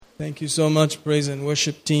Thank you so much, praise and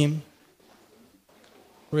worship team.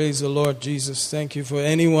 Praise the Lord Jesus. Thank you for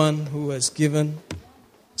anyone who has given,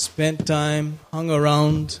 spent time, hung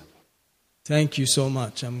around. Thank you so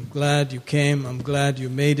much. I'm glad you came. I'm glad you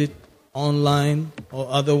made it online or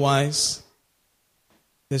otherwise.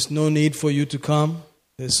 There's no need for you to come.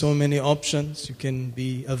 There's so many options. You can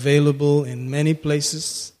be available in many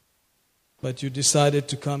places. But you decided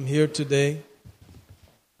to come here today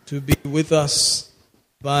to be with us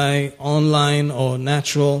by online or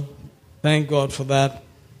natural. Thank God for that.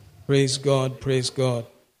 Praise God, praise God.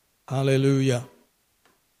 Hallelujah.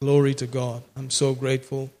 Glory to God. I'm so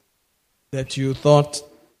grateful that you thought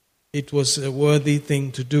it was a worthy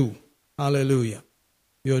thing to do. Hallelujah.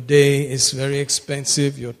 Your day is very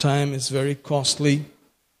expensive, your time is very costly,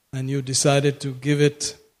 and you decided to give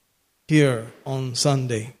it here on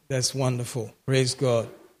Sunday. That's wonderful. Praise God.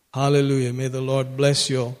 Hallelujah. May the Lord bless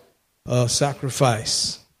your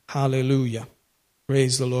sacrifice. Hallelujah.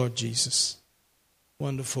 Praise the Lord Jesus.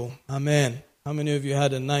 Wonderful. Amen. How many of you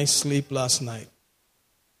had a nice sleep last night?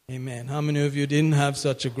 Amen. How many of you didn't have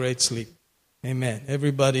such a great sleep? Amen.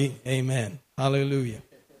 Everybody, amen. Hallelujah.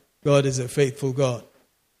 God is a faithful God.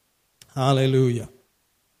 Hallelujah.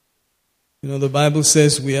 You know, the Bible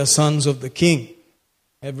says we are sons of the King.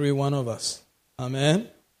 Every one of us. Amen.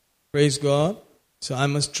 Praise God. So I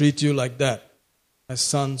must treat you like that, as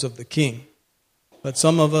sons of the King. But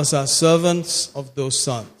some of us are servants of those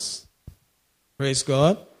sons. Praise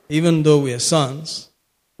God. Even though we are sons,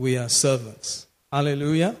 we are servants.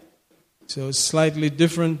 Hallelujah. So it's slightly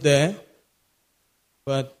different there.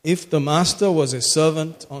 But if the master was a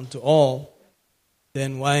servant unto all,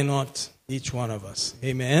 then why not each one of us?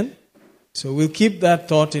 Amen. So we'll keep that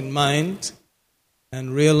thought in mind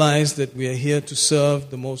and realize that we are here to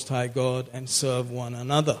serve the Most High God and serve one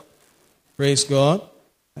another. Praise God.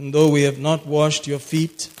 And though we have not washed your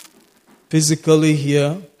feet physically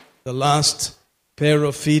here, the last pair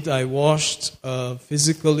of feet I washed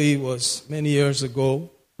physically was many years ago,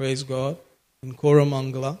 praise God, in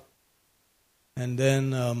Koramangala. And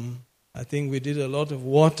then I think we did a lot of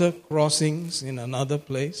water crossings in another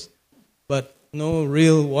place, but no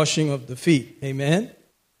real washing of the feet. Amen?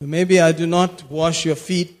 Maybe I do not wash your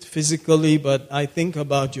feet physically, but I think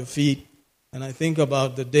about your feet, and I think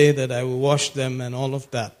about the day that I will wash them and all of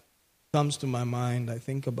that. Comes to my mind. I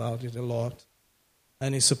think about it a lot.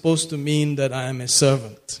 And it's supposed to mean that I am a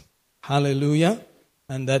servant. Hallelujah.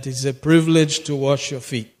 And that it's a privilege to wash your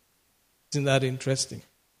feet. Isn't that interesting?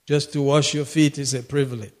 Just to wash your feet is a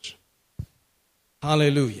privilege.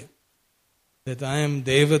 Hallelujah. That I am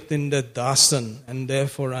Devatinda Dasan, and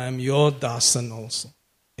therefore I am your Dasan also.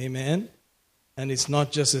 Amen. And it's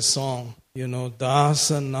not just a song, you know,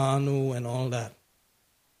 Dasa Nanu and all that.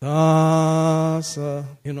 Dasa,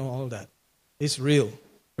 you know, all that. It's real.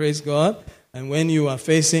 Praise God. And when you are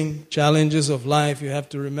facing challenges of life, you have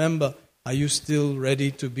to remember, are you still ready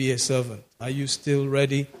to be a servant? Are you still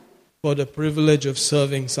ready for the privilege of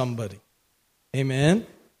serving somebody? Amen.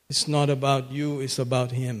 It's not about you, it's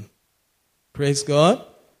about Him. Praise God.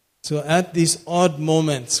 So at these odd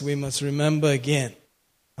moments, we must remember again,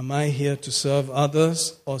 am I here to serve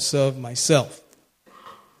others or serve myself?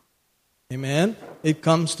 Amen. It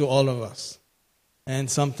comes to all of us. And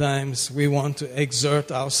sometimes we want to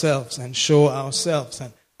exert ourselves and show ourselves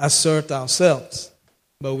and assert ourselves.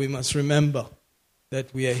 But we must remember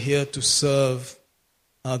that we are here to serve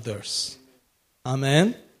others.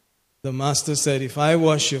 Amen. The Master said, if I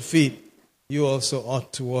wash your feet, you also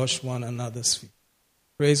ought to wash one another's feet.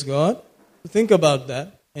 Praise God. Think about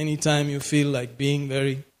that. Anytime you feel like being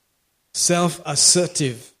very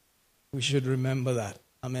self-assertive, we should remember that.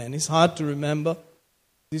 Amen. It's hard to remember.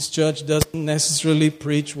 This church doesn't necessarily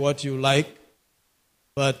preach what you like,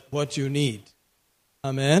 but what you need.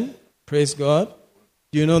 Amen. Praise God.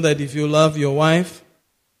 Do you know that if you love your wife,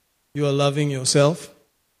 you are loving yourself?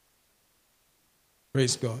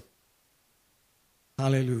 Praise God.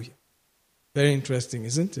 Hallelujah. Very interesting,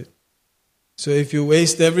 isn't it? So if you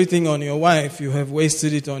waste everything on your wife, you have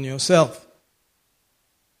wasted it on yourself.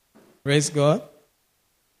 Praise God.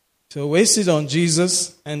 So waste it on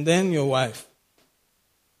Jesus and then your wife.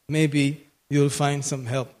 Maybe you'll find some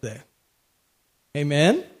help there.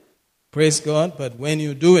 Amen? Praise God. But when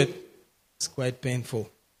you do it, it's quite painful.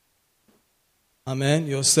 Amen?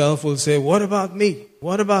 Yourself will say, what about me?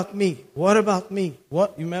 What about me? What about me?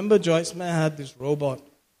 What? You remember Joyce Meyer had this robot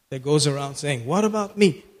that goes around saying, what about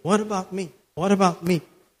me? What about me? What about me?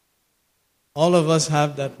 All of us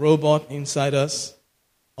have that robot inside us,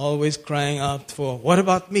 always crying out for, what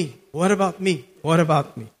about me? What about me? What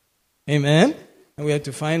about me? Amen? And we have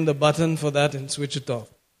to find the button for that and switch it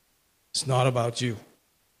off. It's not about you.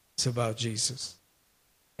 It's about Jesus.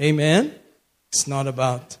 Amen? It's not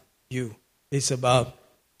about you. It's about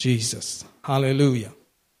Jesus. Hallelujah.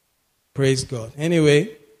 Praise God.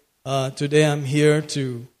 Anyway, today I'm here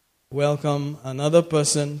to welcome another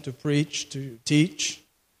person to preach, to teach.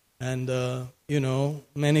 And,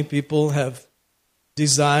 many people have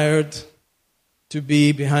desired to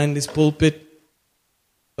be behind this pulpit,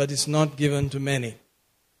 but it's not given to many.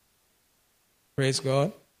 Praise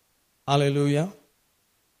God. Hallelujah.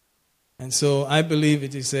 And so I believe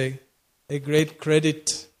it is a great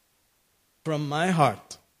credit from my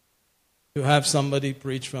heart to have somebody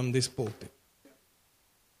preach from this pulpit.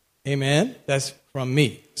 Amen? That's from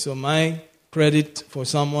me. So my credit for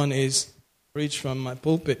someone is preach from my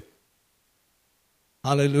pulpit.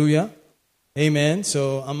 Hallelujah. Amen.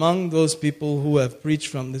 So among those people who have preached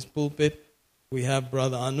from this pulpit, we have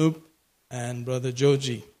Brother Anup and Brother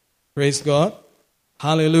Joji. Praise God.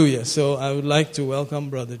 Hallelujah. So I would like to welcome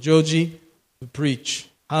Brother Joji to preach.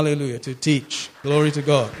 Hallelujah. To teach. Glory to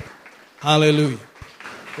God. Hallelujah.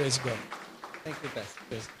 Praise God. Thank you,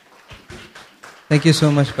 Pastor. Thank you so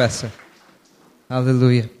much, Pastor.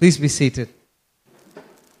 Hallelujah. Please be seated.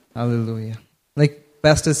 Hallelujah. Like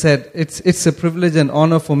Pastor said, it's a privilege and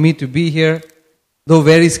honor for me to be here, though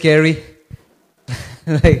very scary.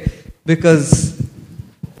 Because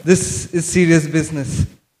this is serious business.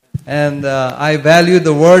 And I value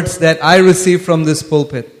the words that I receive from this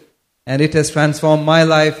pulpit. And it has transformed my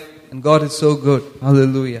life. And God is so good.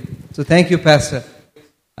 Hallelujah. So thank you, Pastor.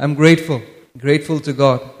 I'm grateful. Grateful to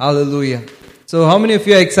God. Hallelujah. So how many of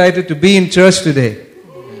you are excited to be in church today?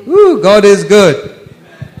 Woo, God is good.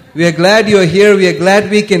 We are glad you are here. We are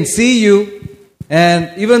glad we can see you.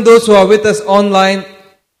 And even those who are with us online,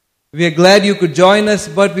 we are glad you could join us,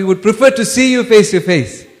 but we would prefer to see you face to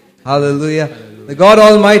face. Hallelujah. The God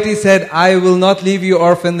Almighty said, I will not leave you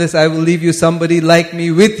orphanless. I will leave you somebody like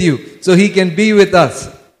me with you, so He can be with us.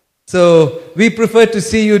 So we prefer to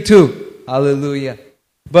see you too. Hallelujah.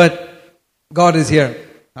 But God is here.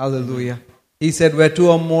 Hallelujah. He said, where two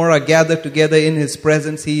or more are gathered together in His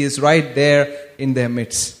presence, He is right there in their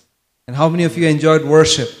midst. And how many of you enjoyed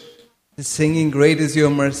worship? Just singing, great is your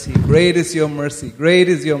mercy, great is your mercy, great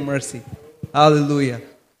is your mercy. Hallelujah.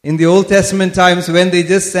 In the Old Testament times, when they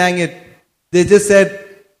just sang it, they just said,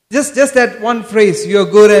 just that one phrase, you are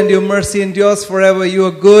good and your mercy endures forever, you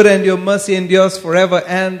are good and your mercy endures forever.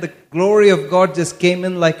 And the glory of God just came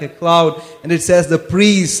in like a cloud. And it says the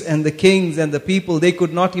priests and the kings and the people, they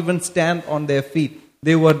could not even stand on their feet.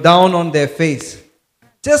 They were down on their face.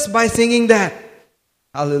 Just by singing that.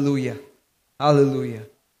 Hallelujah. Hallelujah.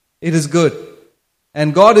 It is good.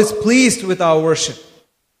 And God is pleased with our worship.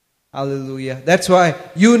 Hallelujah. That's why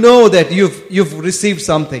you know that you've received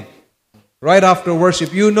something. Right after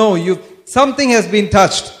worship, you know something has been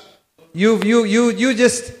touched. You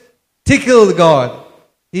just tickled God.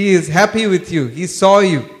 He is happy with you. He saw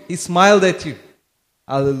you. He smiled at you.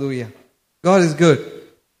 Hallelujah. God is good.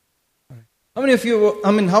 How many of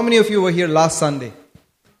you were here last Sunday?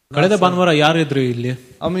 How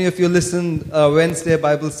many of you listened Wednesday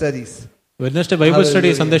Bible studies? Wednesday Bible study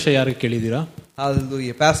ಸಂದೇಶ ಯಾರು ಕೇಳಿದಿರಾ?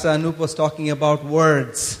 Hallelujah. Pastor Anup was talking about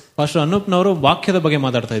words. Pastor Anup ನವರು ವಾಕ್ಯದ ಬಗ್ಗೆ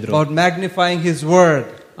ಮಾತಾಡ್ತಾ ಇದ್ರು. About magnifying His word.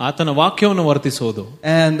 ಆತನ ವಾಕ್ಯವನ್ನು ವರ್ತಿಸುವುದು.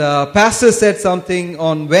 And Pastor said something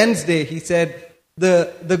on Wednesday. He said,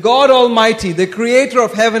 the God Almighty, the creator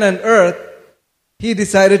of heaven and earth, He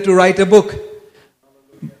decided to write a book.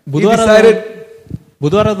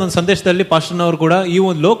 ಬುಧವಾರದ ಒಂದು ಸಂದೇಶದಲ್ಲಿ ಪಾಸ್ಟರ್ನವರು ಕೂಡ ಈ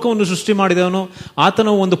ಒಂದು ಲೋಕವನ್ನು ಸೃಷ್ಟಿ ಮಾಡಿದವನು ಆತನ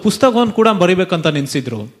ಒಂದು ಪುಸ್ತಕವನ್ನು ಕೂಡ ಬರಿಬೇಕಂತ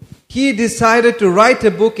ನೆನೆಸಿದ್ರು. He decided to write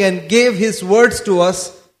a book and gave His words to us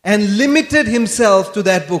and limited Himself to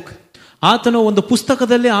that book. ಆತನ ಒಂದು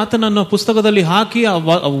ಆತನನ್ನು ಪುಸ್ತಕದಲ್ಲಿ ಹಾಕಿ ಆ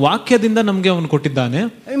ವಾಕ್ಯದಿಂದ ನಮಗೆ ಅವನು ಕೊಟ್ಟಿದ್ದಾನೆ.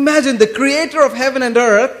 Imagine the creator of heaven and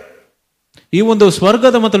earth. ಈ ಒಂದು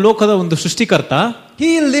ಸ್ವರ್ಗದ ಮತ್ತು ಲೋಕದ ಒಂದು ಸೃಷ್ಟಿಕರ್ತ.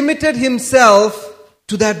 He limited Himself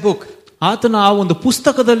to that book. ಆತನ ಆ ಒಂದು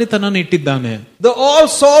ಪುಸ್ತಕದಲ್ಲಿ ತನ್ನನ್ನು ಇಟ್ಟಿದ್ದಾನೆ. The all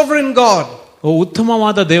sovereign God.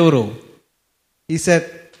 ಉತ್ತಮವಾದ ದೇವರು. He said,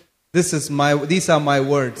 these are my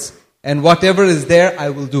words, and whatever is there, I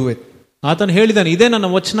will do it. ಆತನು ಹೇಳಿದಾನೆ, ಇದೇ ನನ್ನ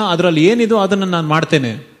ವಚನ, ಅದರಲ್ಲಿ ಏನಿದೋ ಅದನ್ನು ನಾನು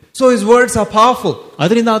ಮಾಡ್ತೇನೆ. So His words are powerful.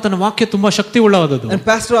 ಅದರಿಂದ ಆತನ ವಾಕ್ಯ ತುಂಬಾ ಶಕ್ತಿ ಉಳ್ಳವಾದದ್ದು. And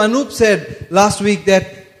Pastor Anup said last week that,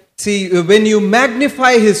 see, when you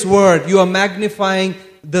magnify His word, you are magnifying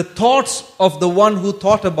the thoughts of the one who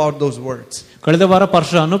thought about those words. ಕಳೆದ ವಾರ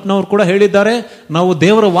pastor ಅನೂಪ್ನವರು ಕೂಡ ಹೇಳಿದ್ದಾರೆ, ನಾವು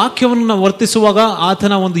ದೇವರ ವಾಕ್ಯವನ್ನು ವರ್ತಿಸುವಾಗ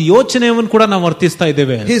ಆತನ ಒಂದು ಯೋಚನೆಯನ್ನು ಕೂಡ ನಾವು ವರ್ತಿಸ್ತಾ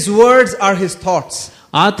ಇದ್ದೇವೆ. His words are His thoughts.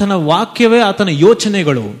 ಆತನ ವಾಕ್ಯವೇ ಆತನ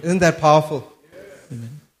ಯೋಚನೆಗಳು. Isn't that powerful?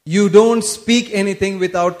 Amen. You don't speak anything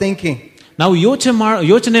without thinking. ನಾವು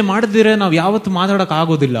ಯೋಚನೆ ಮಾಡದಿದ್ರೆ ನಾವು ಯಾವತ್ತು ಮಾತಾಡಕ್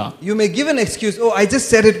ಆಗೋದಿಲ್ಲ. You may give an excuse, oh, I just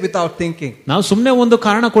said it without thinking. ನಾವು ಸುಮ್ನೆ ಒಂದು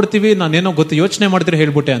ಕಾರಣ ಕೊಡ್ತೀವಿ, ನಾನೇನೋ ಯೋಚನೆ ಮಾಡಿದ್ರೆ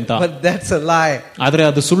ಹೇಳ್ಬಿಟ್ಟೆ ಅಂತ. But that's a lie. ಆದ್ರೆ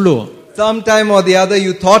ಅದು ಸುಳ್ಳು. Sometime or the other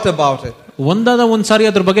you thought about it. ಒಂದ್ ಸಾರಿ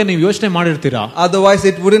ಅದ್ರ ಬಗ್ಗೆ ನೀವು ಯೋಚನೆ ಮಾಡಿರ್ತೀರಾ. Otherwise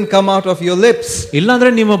it wouldn't come out of your lips. ಇಲ್ಲಾಂದ್ರೆ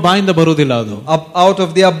ನಿಮ್ಮ ಬಾಯಿಂದ ಬರುವುದಿಲ್ಲ ಅದು. Out of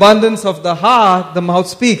the abundance of the heart the mouth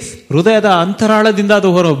speaks. ಹೃದಯದ ಅಂತರಾಳದಿಂದ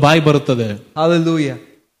ಅದು ಬಾಯಿ ಬರುತ್ತದೆ. Hallelujah.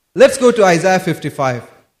 Let's go to Isaiah 55.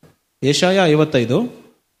 Jeshaiah 55.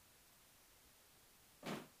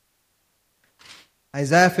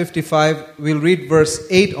 Isaiah 55, we'll read verse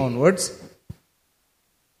 8 onwards.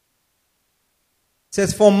 It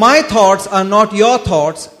says, for my thoughts are not your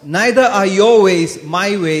thoughts, neither are your ways my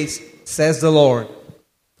ways, says the Lord.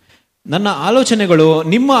 ನನ್ನ ಆಲೋಚನೆಗಳು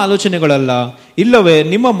ನಿಮ್ಮ ಆಲೋಚನೆಗಳಲ್ಲ, ಇಲ್ಲವೇ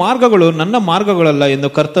ನಿಮ್ಮ ಮಾರ್ಗಗಳು ನನ್ನ ಮಾರ್ಗಗಳಲ್ಲ ಎಂದು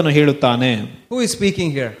ಕರ್ತನು ಹೇಳುತ್ತಾನೆ. Who is speaking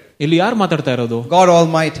here? ಇಲ್ಲಿ ಯಾರು ಮಾತಾಡ್ತಾ ಇರೋದು? God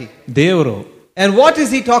Almighty. ದೇವರು. And what is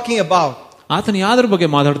he talking about? ಆತನು ಯಾವ್ದ್ರ ಬಗ್ಗೆ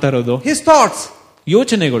ಮಾತಾಡ್ತಾ ಇರೋದು? His thoughts.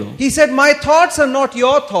 ಯೋಚನೆಗಳು. He said, my thoughts are not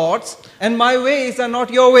your thoughts and my ways are not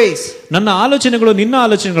your ways. ನನ್ನ ಆಲೋಚನೆಗಳು ನಿನ್ನ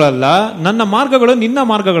ಆಲೋಚನೆಗಳಲ್ಲ, ನನ್ನ ಮಾರ್ಗಗಳು ನಿನ್ನ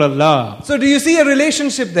ಮಾರ್ಗಗಳಲ್ಲ. So do you see a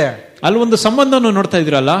relationship there? ಅಲ್ಲಿ ಒಂದು ಸಂಬಂಧವನ್ನು ನೋಡ್ತಾ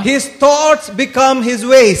ಇದ್ರಲ್ಲ. His thoughts become his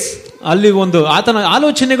ways. ಅಲ್ಲಿ ಒಂದು ಆತನ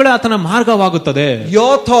ಆಲೋಚನೆಗಳೇ ಆತನ ಮಾರ್ಗವಾಗುತ್ತದೆ.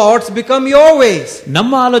 Your thoughts become your ways.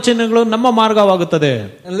 ನಮ್ಮ ಆಲೋಚನೆಗಳು ನಮ್ಮ ಮಾರ್ಗವಾಗುತ್ತದೆ.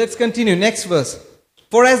 And let's continue next verse.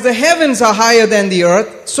 For as the heavens are higher than the earth,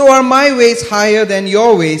 so are my ways higher than your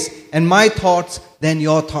ways and my thoughts than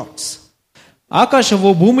your thoughts. ಆಕಾಶವು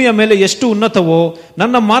ಭೂಮಿಯ ಮೇಲೆ ಎಷ್ಟು ಉನ್ನತವೋ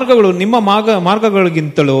ನನ್ನ ಮಾರ್ಗಗಳು ನಿಮ್ಮ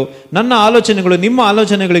ಮಾರ್ಗಗಳಿಗಿಂತಲೂ ನನ್ನ ಆಲೋಚನೆಗಳು ನಿಮ್ಮ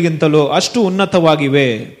ಆಲೋಚನೆಗಳಿಗಿಂತಲೂ ಅಷ್ಟು ಉನ್ನತವಾಗಿವೆ.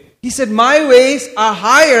 He said, my ways are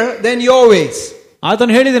higher than your ways.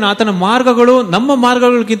 ಆತನು ಹೇಳಿದನು, ಆತನ ಮಾರ್ಗಗಳು ನಮ್ಮ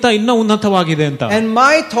ಮಾರ್ಗಗಳಿಗಿಂತ ಇನ್ನೂ ಉನ್ನತವಾಗಿದೆ ಅಂತ. And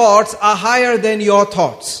my thoughts are higher than your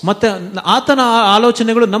thoughts. ಮತ್ತೆ ಆತನ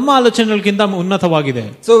ಆಲೋಚನೆಗಳು ನಮ್ಮ ಆಲೋಚನೆಗಳಿಗಿಂತ ಉನ್ನತವಾಗಿದೆ.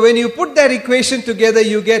 So when you put that equation together,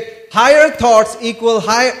 you get higher thoughts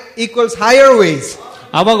equals higher ways.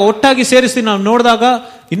 ಆವಾಗ ಒಟ್ಟಾಗಿ ಸೇರಿಸಿ ನಾವು ನೋಡಿದಾಗ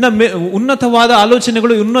ಇನ್ನ ಉನ್ನತವಾದ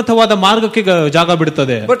ಆಲೋಚನೆಗಳು ಉನ್ನತವಾದ ಮಾರ್ಗಕ್ಕೆ ಜಾಗ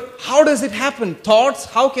ಬಿಡುತ್ತದೆ. But how does it happen? Thoughts,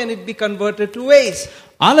 how can it be converted to ways?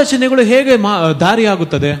 ಆಲೋಚನೆಗಳು ಹೇಗೆ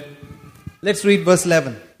ದಾರಿಯಾಗುತ್ತದೆ? Let's read verse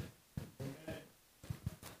 11.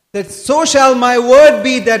 That so shall my word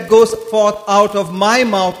be that goes forth out of my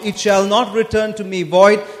mouth, it shall not return to me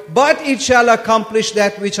void, but it shall accomplish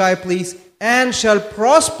that which I please, and shall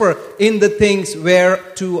prosper in the things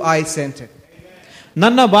whereto I sent it.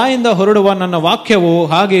 ನನ್ನ ಬಾಯಿಂದ ಹೊರಡುವ ನನ್ನ ವಾಕ್ಯವು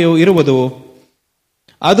ಹಾಗೆಯೂ ಇರುವುದು,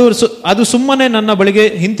 ಅದು ಸುಮ್ಮನೆ ನನ್ನ ಬಳಿಗೆ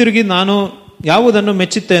ಹಿಂತಿರುಗಿ ನಾನು ಯಾವುದನ್ನು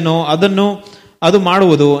ಮೆಚ್ಚುತ್ತೇನೋ ಅದನ್ನು ಅದು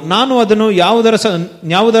ಮಾಡುವುದು. ನಾನು ಅದನ್ನು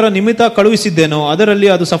ಯಾವುದರ ನಿಮಿತ್ತ ಕಳುಹಿಸಿದ್ದೇನೋ ಅದರಲ್ಲಿ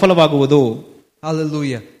ಅದು ಸಫಲವಾಗುವುದು.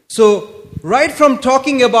 Hallelujah. So right from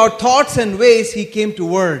talking about thoughts and ways, he came to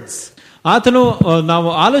words. ಆತನು ನಾವು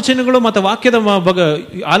ಆಲೋಚನೆಗಳು ಮತ್ತೆ ವಾಕ್ಯದ ಬಗ್ಗೆ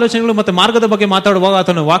ಆಲೋಚನೆಗಳು ಮತ್ತೆ ಮಾರ್ಗದ ಬಗ್ಗೆ ಮಾತಾಡುವಾಗ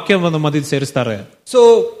ಆತನು ವಾಕ್ಯವನ್ನು ಮಧ್ಯೆ ಸೇರಿಸ್ತಾರೆ. So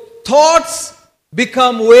thoughts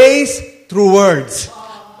become ways through words.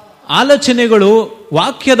 ಆಲೋಚನೆಗಳು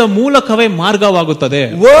ವಾಕ್ಯದ ಮೂಲಕವೇ ಮಾರ್ಗವಾಗುತ್ತದೆ.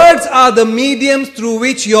 Words are the mediums through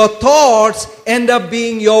which your thoughts end up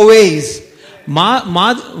being your ways.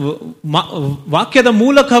 ವಾಕ್ಯದ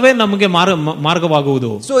ಮೂಲಕವೇ ನಮಗೆ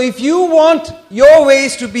ಮಾರ್ಗವಾಗುವುದು. So if you want your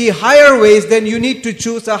ways to be higher ways, then you need to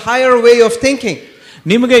choose a higher way of thinking.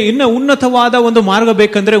 ನಿಮಗೆ ಇನ್ನ ಉನ್ನತವಾದ ಒಂದು ಮಾರ್ಗ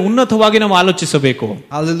ಬೇಕಂದ್ರೆ ಉನ್ನತವಾಗಿ ನಾವು ಆಲೋಚಿಸಬೇಕು.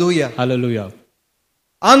 Hallelujah. Hallelujah.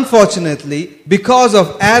 Unfortunately, because of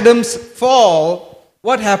Adam's fall,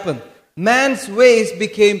 what happened? Man's ways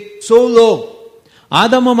became so low.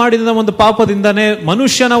 ಆದಾಮ ಮಾಡಿದ ಒಂದು ಪಾಪದಿಂದನೇ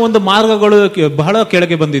ಮನುಷ್ಯನ ಒಂದು ಮಾರ್ಗಗಳು ಬಹಳ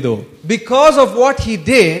ಕೆಳಗೆ ಬಂದಿದ್ದು. Because of what he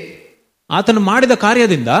did, ಆತನು ಮಾಡಿದ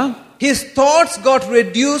ಕಾರ್ಯದಿಂದ his thoughts got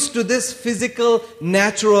reduced to this physical,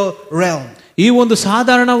 natural realm. ಈ ಒಂದು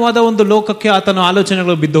ಸಾಧಾರಣವಾದ ಒಂದು ಲೋಕಕ್ಕೆ ಆತನ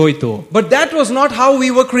ಆಲೋಚನೆಗಳು ಬಿದ್ದು ಹೋಯಿತು. But that was not how we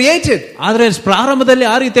were created. ಆದ್ರೆ ಪ್ರಾರಂಭದಲ್ಲಿ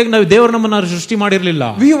ಆ ರೀತಿಯಾಗಿ ನಾವು ದೇವರು ನಮ್ಮನ್ನು ಸೃಷ್ಟಿ ಮಾಡಿರಲಿಲ್ಲ.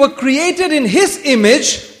 We were created in his image.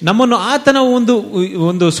 ನಮ್ಮನ್ನು ಆತನ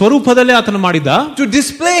ಒಂದು ಸ್ವರೂಪದಲ್ಲೇ ಆತನ ಮಾಡಿದ. To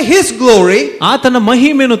display his glory. ಆತನ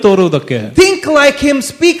ಮಹಿಮೆಯನ್ನು ತೋರುವುದಕ್ಕೆ. Think like him,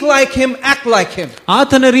 speak like him, act like him.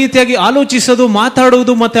 ಆತನ ರೀತಿಯಾಗಿ ಆಲೋಚಿಸೋದು,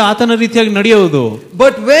 ಮಾತಾಡುವುದು ಮತ್ತೆ ಆತನ ರೀತಿಯಾಗಿ ನಡೆಯುವುದು.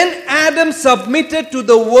 But when Adam submitted to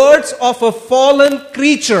the words of a fallen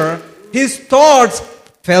creature, his thoughts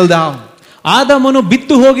fell down. ಆದಾಮನು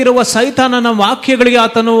ಬಿದ್ದು ಹೋಗಿರುವ ಸೈತಾನನ ವಾಕ್ಯಗಳಿಗೆ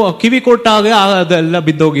ಆತನು ಕಿವಿ ಕೊಟ್ಟಾಗ ಅದೆಲ್ಲ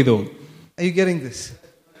ಬಿದ್ದೋಗಿದ್ದು. Are you getting this?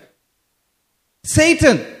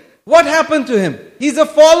 Satan, what happened to him? He's a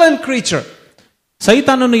fallen creature.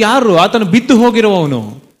 ಸೈತಾನನು ಯಾರು? ಆತನು ಬಿದ್ದು ಹೋಗಿರುವವನು.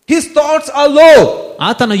 His thoughts are low.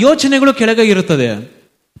 ಆತನ ಯೋಚನೆಗಳು ಕೆಳಗೆ ಇರುತ್ತದೆ.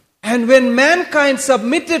 And when mankind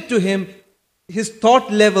submitted to him, his thought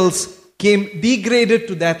levels came degraded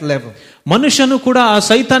to that level. ಮನುಷ್ಯನು ಕೂಡ ಆ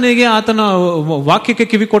ಸೈತಾನಿಗೆ ಆತನ ವಾಕ್ಯಕ್ಕೆ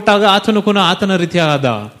ಕಿವಿ ಕೊಟ್ಟಾಗ ಆತನು ಕೂಡ ಆತನ ರೀತಿಯಾದ.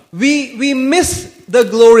 We miss the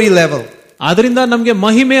glory level. ಅದರಿಂದ ನಮಗೆ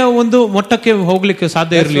ಮಹಿಮೆಯ ಒಂದು ಮಟ್ಟಕ್ಕೆ ಹೋಗ್ಲಿಕ್ಕೆ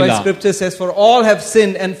ಸಾಧ್ಯ That's why ಇರಲಿಲ್ಲ. scripture says, for all have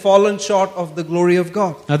sinned and fallen short of the glory of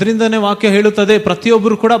God. ಅದರಿಂದನೇ ವಾಕ್ಯ ಹೇಳುತ್ತದೆ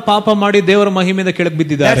ಪ್ರತಿಯೊಬ್ಬರು ಕೂಡ ಪಾಪ ಮಾಡಿ ದೇವರ ಮಹಿಮೆಯಿಂದ ಕೆಳಗೆ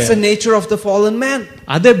ಬಿದ್ದಿದ್ದಾರೆ. That's the nature of the fallen man.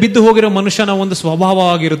 ಅದೇ ಬಿದ್ದು ಹೋಗಿರೋ ಮನುಷ್ಯನ ಒಂದು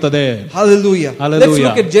ಸ್ವಭಾವವಾಗಿರುತ್ತದೆ. Hallelujah. Hallelujah. Let's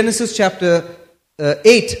look at Genesis chapter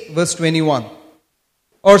 8 verse 21.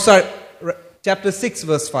 Or sorry, chapter 6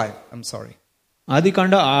 verse 5. I'm sorry.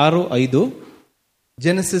 ಆದಿಕಾಂಡ 6:5.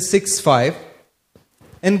 Genesis 6:5.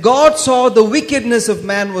 And God saw the wickedness of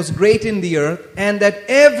man was great in the earth, and that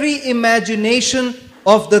every imagination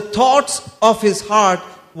of the thoughts of his heart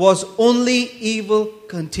was only evil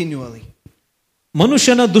continually.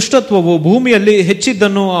 ಮನುಷ್ಯನ ದುಷ್ಟತ್ವವು ಭೂಮಿಯಲ್ಲಿ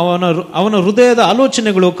ಹೆಚ್ಚಿದ್ದನ್ನು ಅವನ ಹೃದಯದ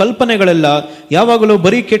ಆಲೋಚನೆಗಳು ಕಲ್ಪನೆಗಳೆಲ್ಲ ಯಾವಾಗಲೂ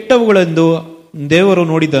ಬರೀ ಕೆಟ್ಟವುಗಳೆಂದು ದೇವರು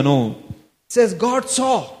ನೋಡಿದನು. It says God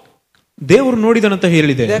saw. ದೇವರು ನೋಡಿದನಂತ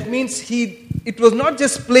ಹೇಳಿದೆ. That means it was not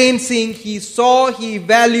just plain seeing, he saw, he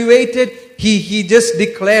evaluated, he just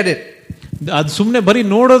declared it. ಅದು ಸುಮ್ಮನೆ ಬರೀ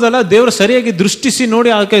ನೋಡೋದಲ್ಲ, ದೇವರು ಸರಿಯಾಗಿ ದೃಷ್ಟಿಸಿ ನೋಡಿ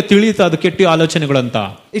ಅದಕ್ಕೆ ತಿಳಿಯುತ್ತೆ ಅದು ಕೆಟ್ಟ ಆಲೋಚನೆಗಳಂತ.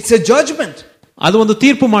 It's a judgment. ಅದು ಒಂದು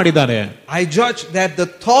ತೀರ್ಪು ಮಾಡಿದ್ದಾರೆ. I judge that the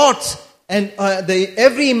thoughts and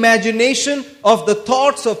every imagination of the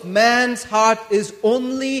thoughts of man's heart is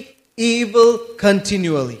only evil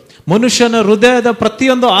continually. ಮನುಷ್ಯನ ಹೃದಯದ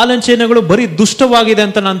ಪ್ರತಿಯೊಂದು ಆಲೋಚನೆಗಳು ಬರೀ ದುಷ್ಟವಾಗಿದೆ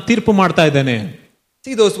ಅಂತ ನಾನು ತೀರ್ಪು ಮಾಡ್ತಾ ಇದ್ದೇನೆ.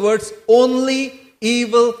 See those words, only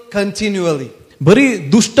evil continually. ಬರೀ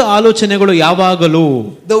ದುಷ್ಟ ಆಲೋಚನೆಗಳು ಯಾವಾಗಲೂ.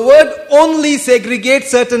 The word only segregates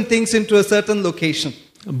certain things into a certain location.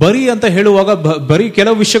 ಬರೀ ಅಂತ ಹೇಳುವಾಗ ಬರೀ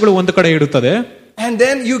ಕೆಲವು ವಿಷಯಗಳು ಒಂದು ಕಡೆ ಇಡುತ್ತದೆ. And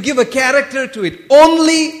then you give a character to it,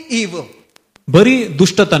 only evil. ಬರೀ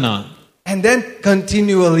ದುಷ್ಟತನ. And then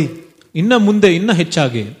continually. ಇನ್ನ ಮುಂದೆ ಇನ್ನ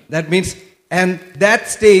ಹೆಚ್ಚಾಗಿ. That means, and that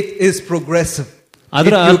state is progressive. If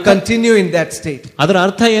you continue in that state. ಅದರ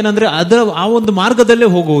ಅರ್ಥ ಏನಂದ್ರೆ ಆ ಒಂದು ಮಾರ್ಗದಲ್ಲೇ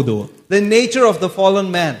ಹೋಗುವುದು. The nature of the fallen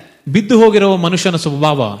man. ಬಿದ್ದು ಹೋಗಿರುವ ಮನುಷ್ಯನ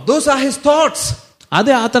ಸ್ವಭಾವ. Those are his thoughts.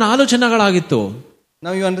 ಅದೇ ಆತನ ಆಲೋಚನೆಗಳಾಗಿತ್ತು.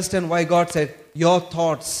 Now you understand why God said, your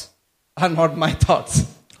thoughts are not my thoughts.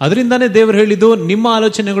 ಅದರಿಂದಾನೇ ದೇವರು ಹೇಳಿದ್ದು ನಿಮ್ಮ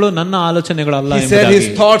ಆಲೋಚನೆಗಳು ನನ್ನ ಆಲೋಚನೆಗಳಲ್ಲ ಎಂಬುದಾಗಿ. He said his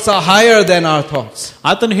thoughts are higher than our thoughts.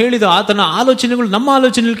 ಆತನು ಹೇಳಿದ ಆತನ ಆಲೋಚನೆಗಳು ನಮ್ಮ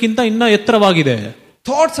ಆಲೋಚನೆಗಳಿಗಿಂತ ಇನ್ನ ಎತ್ತರವಾಗಿದೆ.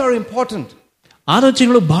 Thoughts are important.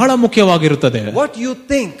 ಆಲೋಚನೆಗಳು ಬಹಳ ಮುಖ್ಯವಾಗಿರುತ್ತದೆ. What you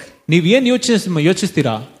think. ನೀವು ಏನು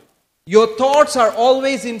ಯೋಚಿಸ್ತೀರಾ? Your thoughts are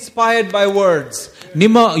always inspired by words.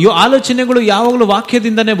 ನಿಮ್ಮ ಆಲೋಚನೆಗಳು ಯಾವಾಗಲೂ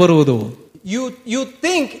ವಾಕ್ಯದಿಂದನೇ ಬರುವುದು. You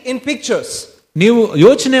think in pictures. ನೀವು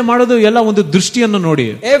ಯೋಚನೆ ಮಾಡೋದು ಎಲ್ಲ ಒಂದು ದೃಷ್ಟಿಯನ್ನು ನೋಡಿ.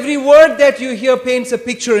 Every word that you hear paints a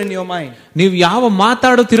picture in your mind. ನೀವು ಯಾವ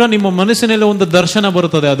ಮಾತಾಡುತ್ತೀರಾ ನಿಮ್ಮ ಮನಸ್ಸಿನಲ್ಲಿ ಒಂದು ದರ್ಶನ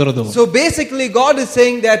ಬರುತ್ತದೆ ಅದರದು. So basically God is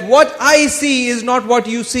saying that what I see is not what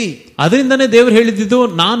you see. ಅದರಿಂದನೇ ದೇವರು ಹೇಳಿದ್ದು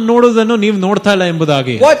ನಾನು ನೋಡೋದನ್ನು ನೀವು ನೋಡ್ತಾ ಇಲ್ಲ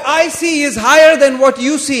ಎಂಬುದಾಗಿ. What I see is higher than what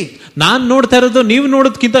you see. ನಾನು ನೋಡ್ತಾ ಇರೋದು ನೀವು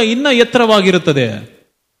ನೋಡೋದಕ್ಕಿಂತ ಇನ್ನ ಎತ್ತರವಾಗಿರುತ್ತದೆ.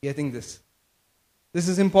 Getting this? This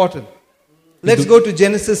is important. Let's go to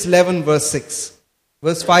Genesis 11 verse 6.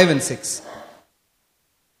 Verse 5 and 6.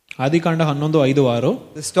 ಆದಿಕಾಂಡ 11:5-6.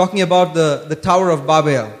 This is talking about the Tower of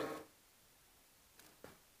Babel.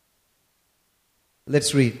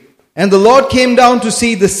 Let's read. And the Lord came down to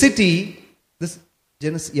see the city,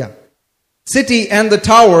 city and the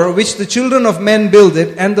tower which the children of men builded.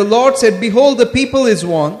 And the Lord said, behold, the people is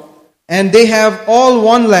one, and they have all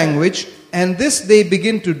one language, and this they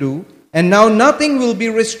begin to do. And now nothing will be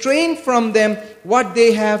restrained from them what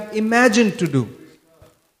they have imagined to do.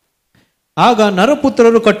 ಆಗ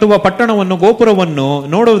ನರಪುತ್ರರು ಕಟ್ಟುವ ಪಟ್ಟಣವನ್ನು ಗೋಪುರವನ್ನು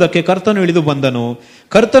ನೋಡುವುದಕ್ಕೆ ಕರ್ತನು ಇಳಿದು ಬಂದನು.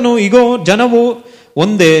 ಕರ್ತನು, ಇಗೋ ಜನವು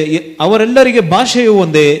ಒಂದೇ, ಅವರೆಲ್ಲರಿಗೆ ಭಾಷೆಯು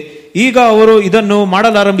ಒಂದೇ. ಈಗ ಅವರು ಇದನ್ನು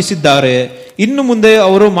ಮಾಡಲಾರಂಭಿಸಿದ್ದಾರೆ. ಇನ್ನು ಮುಂದೆ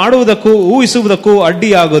ಅವರು ಮಾಡುವುದಕ್ಕೂ ಊಹಿಸುವುದಕ್ಕೂ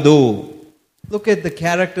ಅಡ್ಡಿಯಾಗದು. Look at the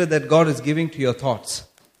character that God is giving to your thoughts.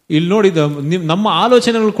 ಇಲ್ಲಿ ನೋಡಿದ ನಮ್ಮ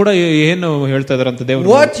ಆಲೋಚನೆಗಳು ಕೂಡ ಏನು ಹೇಳ್ತಾ ಇದಾರಂತ ದೇವರು.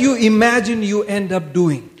 What you imagine you end up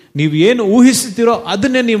doing. ನೀವು ಏನು ಊಹಿಸುತ್ತೀರೋ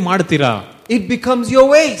ಅದನ್ನೇ ನೀವು ಮಾಡ್ತೀರಾ. It becomes your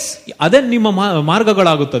ways. ಅದೇ ನಿಮ್ಮ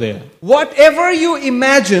ಮಾರ್ಗಗಳಾಗುತ್ತದೆ. Whatever you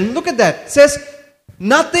imagine, look at that. It says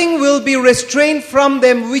nothing will be restrained from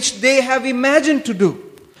them which they have imagined to do.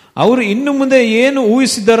 ಅವರು ಇನ್ನು ಮುಂದೆ ಏನು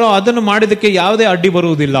ಊಹಿಸಿದ್ದಾರೋ ಅದನ್ನು ಮಾಡಿದಕ್ಕೆ ಯಾವುದೇ ಅಡ್ಡಿ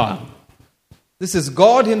ಬರುವುದಿಲ್ಲ. This is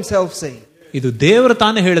God himself saying. ಇದು ದೇವರು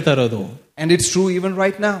ತಾನೇ ಹೇಳ್ತಾ ಇರೋದು. And it's true even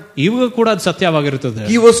right now. ಇವಾಗ ಕೂಡ ಅದು ಸತ್ಯವಾಗಿರುತ್ತದೆ.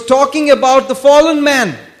 He was talking about the fallen man.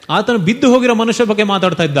 ಆತನು ಬಿದ್ದು ಹೋಗಿರೋ ಮನುಷ್ಯ ಬಗ್ಗೆ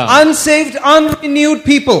ಮಾತಾಡ್ತಾ ಇದ್ದ. Unsaved, unrenewed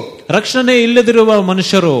people. ರಕ್ಷಣೆ ಇಲ್ಲದಿರುವ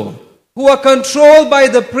ಮನುಷ್ಯರು. Who are controlled by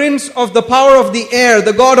the prince of the power of the air,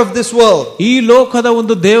 the god of this world. ಈ ಲೋಕದ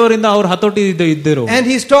ಒಂದು ದೇವರಿಂದ ಅವರು ಹತೋಟಿ ಇದ್ದರು. And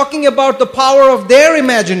he's talking about the power of their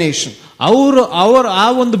imagination. ಅವರು ಆ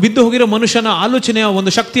ಒಂದು ಬಿದ್ದು ಹೋಗಿರೋ ಮನುಷ್ಯನ ಆಲೋಚನೆಯ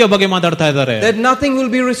ಒಂದು ಶಕ್ತಿಯ ಬಗ್ಗೆ ಮಾತಾಡ್ತಾ ಇದ್ದಾರೆ. That nothing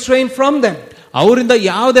will be restrained from them. ಅವರಿಂದ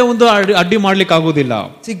ಯಾವುದೇ ಒಂದು ಅಡ್ಡಿ ಮಾಡ್ಲಿಕ್ಕೆ ಆಗುದಿಲ್ಲ.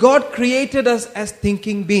 See, God created us as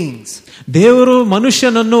thinking beings. ದೇವರು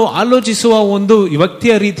ಮನುಷ್ಯನನ್ನು ಆಲೋಚಿಸುವ ಒಂದು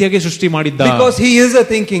ವ್ಯಕ್ತಿಯ ರೀತಿಯಾಗಿ ಸೃಷ್ಟಿ ಮಾಡಿದ್ದ. Because he is a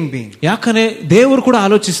thinking being. ಯಾಕಂದ್ರೆ ದೇವರು ಕೂಡ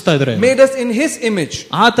ಆಲೋಚಿಸ್ತಾ ಇದ್ದಾರೆ. Made us in his image.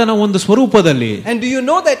 ಆತನ ಒಂದು ಸ್ವರೂಪದಲ್ಲಿ. And do you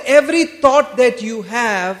know that every thought that you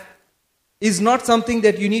have is not something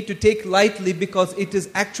that you need to take lightly, because it is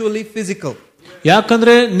actually physical.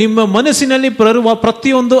 ಯಾಕಂದ್ರೆ ನಿಮ್ಮ ಮನಸ್ಸಿನಲ್ಲಿ ಬರುವ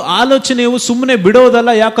ಪ್ರತಿಯೊಂದು ಆಲೋಚನೆಯು ಸುಮ್ಮನೆ ಬಿಡೋದಲ್ಲ,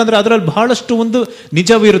 ಯಾಕಂದ್ರೆ ಅದರಲ್ಲಿ ಬಹಳಷ್ಟು ಒಂದು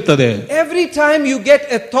ನಿಜವಿರುತ್ತದೆ. Every time you get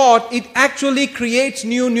a thought, it actually creates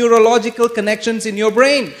new neurological connections in your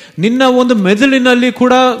brain. ನಿನ್ನ ಒಂದು ಮೆದುಳಿನಲ್ಲಿ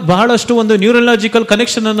ಕೂಡ ಬಹಳಷ್ಟು ಒಂದು ನ್ಯೂರಲಾಜಿಕಲ್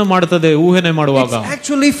ಕನೆಕ್ಷನ್ ಅನ್ನು ಮಾಡುತ್ತದೆ ಊಹನೆ ಮಾಡುವಾಗ. It's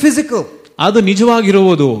actually physical. ಅದು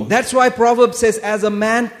ನಿಜವಾಗಿರುವುದು. That's why Proverbs says, as a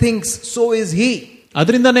man thinks, so is he.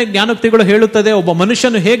 ಅದರಿಂದನೇ ಜ್ಞಾನೋಕ್ತಿಗಳು ಹೇಳುತ್ತದೆ, ಒಬ್ಬ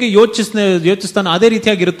ಮನುಷ್ಯನು ಹೇಗೆ ಯೋಚಿಸ್ತಾನೆ ಅದೇ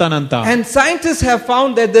ರೀತಿಯಾಗಿರುತ್ತಾನಂತ. And scientists have found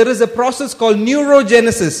that there is a process called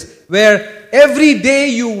neurogenesis, where every day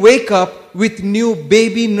you wake up with new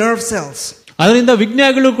baby nerve cells. ಅದರಿಂದ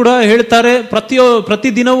ವಿಜ್ಞಾನಿಗಳು ಕೂಡ ಹೇಳ್ತಾರೆ,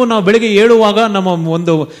 ಪ್ರತಿದಿನವೂ ನಾವು ಬೆಳಿಗ್ಗೆ ಏಳುವಾಗ ನಮ್ಮ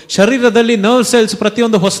ಒಂದು ಶರೀರದಲ್ಲಿ ನರ್ವ್ ಸೆಲ್ಸ್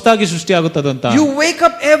ಪ್ರತಿಯೊಂದು ಹೊಸದಾಗಿ ಸೃಷ್ಟಿಯಾಗುತ್ತದಂತ. You wake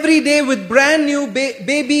up every day with brand new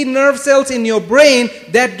baby nerve cells in your brain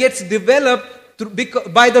that gets developed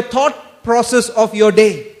by the thought process of your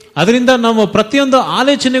day. ಅದರಿಂದ ನಮ್ಮ ಪ್ರತಿಯೊಂದು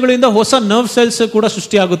ಆಲೋಚನೆಗಳಿಂದ ಹೊಸ ನರ್ವ್ ಸೆಲ್ಸ್ ಕೂಡ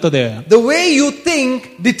ಸೃಷ್ಟಿಯಾಗುತ್ತದೆ. The way you think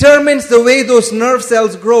determines the way those nerve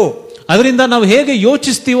cells grow. ಅದರಿಂದ ನಾವು ಹೇಗೆ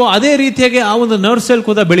ಯೋಚಿಸ್ತೀವೋ ಅದೇ ರೀತಿಯಾಗಿ ಆ ಒಂದು ನರ್ವ್ ಸೆಲ್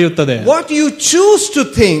ಕೂಡ ಬೆಳೆಯುತ್ತದೆ. What you choose to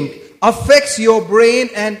think affects your brain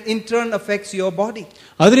and in turn affects your body.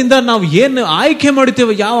 ಅದರಿಂದ ನಾವು ಏನು ಆಯ್ಕೆ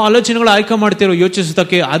ಮಾಡ್ತೀವೋ, ಯಾವ ಆಲೋಚನೆಗಳು ಆಯ್ಕೆ ಮಾಡ್ತೀರೋ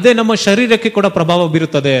ಯೋಚಿಸೋದಕ್ಕೆ, ಅದೇ ನಮ್ಮ ಶರೀರಕ್ಕೆ ಕೂಡ ಪ್ರಭಾವ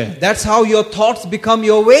ಬೀರುತ್ತದೆ. That's how your thoughts become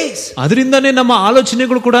your ways. ಅದರಿಂದನೇ ನಮ್ಮ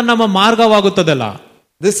ಆಲೋಚನೆಗಳು ಕೂಡ ನಮ್ಮ ಮಾರ್ಗವಾಗುತ್ತದಲ್ಲ.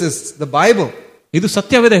 This is the Bible. ಇದು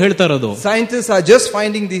ಸತ್ಯವೇದ ಹೇಳ್ತಾ ಇರೋದು. Scientists are just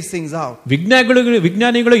finding these things out.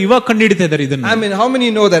 ವಿಜ್ಞಾನಿಗಳು ಇವಾಗ ಕಂಡುಹಿಡಿತಾ ಇದ್ದಾರೆ ಇದನ್ನ. I mean, how many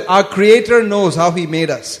know that our creator knows how he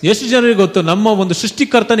made us? ಎಷ್ಟು ಜನರಿಗೆ ಗೊತ್ತು ನಮ್ಮ ಒಂದು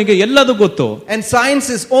ಸೃಷ್ಟಿಕರ್ತನಿಗೆ ಎಲ್ಲದೂ ಗೊತ್ತು. And science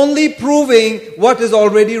is only proving what is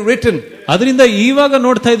already written. ಅದರಿಂದ ಇವಾಗ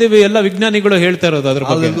ನೋಡ್ತಾ ಇದ್ದೀವಿ ಎಲ್ಲ ವಿಜ್ಞಾನಿಗಳು ಹೇಳ್ತಾ ಇರೋದು ಅದರ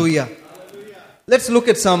ಬಗ್ಗೆ. Hallelujah. Let's look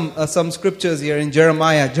at some scriptures here in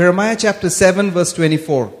Jeremiah. Jeremiah chapter 7 verse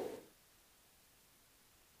 24.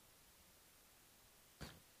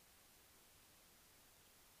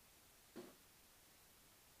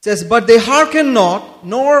 It says, but they hearkened not,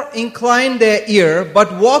 nor inclined their ear, but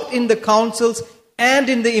walked in the counsels and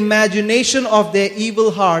in the imagination of their evil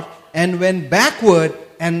heart, and went backward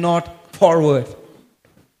and not forward.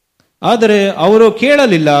 ಆದರೆ ಅವರು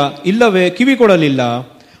ಕೇಳಲಿಲ್ಲ, ಇಲ್ಲವೇ ಕಿವಿ ಕೊಡಲಿಲ್ಲ.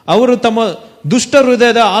 ಅವರು ತಮ್ಮ ದುಷ್ಟ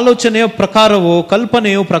ಹೃದಯದ ಆಲೋಚನೆಯ ಪ್ರಕಾರವೋ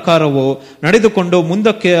ಕಲ್ಪನೆಯ ಪ್ರಕಾರವೋ ನಡೆದುಕೊಂಡು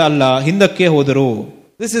ಮುಂದಕ್ಕೆ ಅಲ್ಲ ಹಿಂದಕ್ಕೆ ಹೋದರು.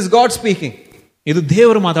 This is God speaking. ಇದು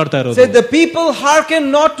ದೇವರು ಮಾತಾಡ್ತಾ ಇರೋದು. Said the people hearkened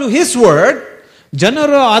not to his word.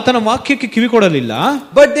 ಜನರು ಆತನ ವಾಕ್ಯಕ್ಕೆ ಕಿವಿ ಕೊಡಲಿಲ್ಲ.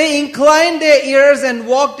 But they inclined their ears and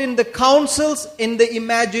walked in the counsels, in the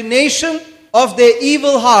imagination of their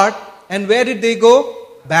evil heart. And where did they go?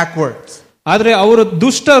 Backwards. ಆದ್ರೆ ಅವರು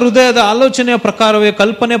ದುಷ್ಟ ಹೃದಯದ ಆಲೋಚನೆಯ ಪ್ರಕಾರವೇ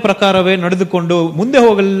ಕಲ್ಪನೆ ಪ್ರಕಾರವೇ ನಡೆದುಕೊಂಡು ಮುಂದೆ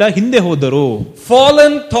ಹೋಗಲಿಲ್ಲ, ಹಿಂದೆ ಹೋದರು.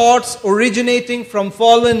 Fallen thoughts originating from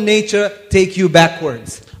fallen nature take you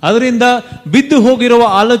backwards. ಅದರಿಂದ ಬಿದ್ದು ಹೋಗಿರುವ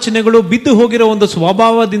ಆಲೋಚನೆಗಳು ಬಿದ್ದು ಹೋಗಿರೋ ಒಂದು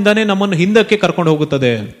ಸ್ವಭಾವದಿಂದಾನೇ ನಮ್ಮನ್ನು ಹಿಂದಕ್ಕೆ ಕರ್ಕೊಂಡು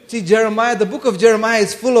ಹೋಗುತ್ತದೆ. See, Jeremiah, the book of Jeremiah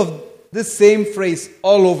is full of this same phrase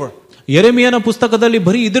all over. ಯೆರೆಮೀಯನ ಪುಸ್ತಕದಲ್ಲಿ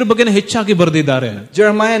ಬರೀ ಇದ್ರ ಬಗ್ಗೆನೇ ಹೆಚ್ಚಾಗಿ ಬರೆದಿದ್ದಾರೆ.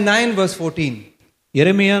 Jeremiah 9 verse 14.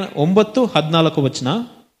 ಯೆರೆಮೀಯ 9:14 ವಚನ.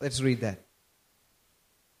 Let's read that.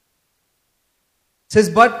 It says,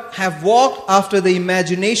 but have walked after the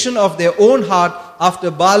imagination of their own heart, after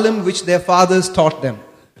Balaam, which their fathers taught them.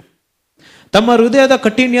 ತಮ್ಮ ಹೃದಯದ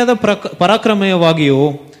ಕಠಿಣ್ಯದ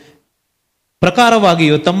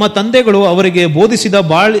ಪ್ರಕಾರವಾಗಿಯೂ ತಮ್ಮ ತಂದೆಗಳು ಅವರಿಗೆ ಬೋಧಿಸಿದ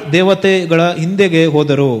ಬಾಳ್ ದೇವತೆಗಳ ಹಿಂದೆಗೆ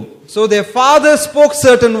ಹೋದರು. So their fathers spoke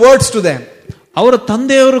certain words to them. ಅವರ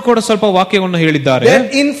ತಂದೆಯವರು ಕೂಡ ಸ್ವಲ್ಪ ವಾಕ್ಯವನ್ನು ಹೇಳಿದ್ದಾರೆ.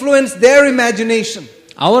 That influenced their imagination.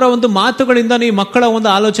 ಅವರ ಒಂದು ಮಾತುಗಳಿಂದ ಈ ಮಕ್ಕಳ ಒಂದು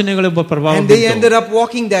ಆಲೋಚನೆಗಳ ಪ್ರಭಾವ. And they ended up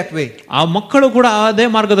walking that way. ಆ ಮಕ್ಕಳು ಕೂಡ ಅದೇ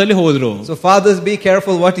ಮಾರ್ಗದಲ್ಲಿ ಹೋದ್ರು. So fathers, be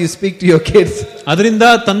careful what you speak to your kids. ಅದರಿಂದ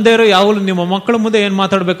ತಂದೆಯರು ಯಾವಾಗಲೂ ನಿಮ್ಮ ಮಕ್ಕಳ ಮುಂದೆ ಏನ್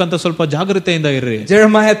ಮಾತಾಡ್ಬೇಕಂತ ಸ್ವಲ್ಪ ಜಾಗೃತೆಯಿಂದ ಇರ್ರಿ.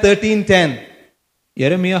 Jeremiah 13:10.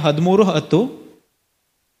 Jeremiah 13:10.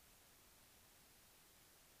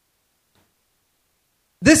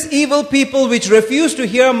 This evil people which refuse to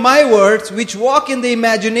hear my words, which walk in the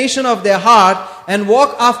imagination of their heart, and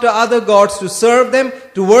walk after other gods to serve them,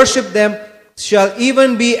 to worship them, shall even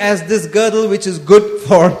be as this girdle which is good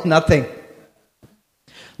for nothing.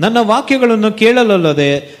 ನನ್ನ ವಾಕ್ಯಗಳನ್ನು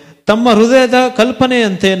ಕೇಳಲಲ್ಲದೆ ತಮ್ಮ ಹೃದಯದ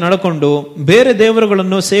ಕಲ್ಪನೆಯಂತೆ ನಡ್ಕೊಂಡು ಬೇರೆ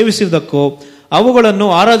ದೇವರುಗಳನ್ನು ಸೇವಿಸುವುದಕ್ಕೂ ಅವುಗಳನ್ನು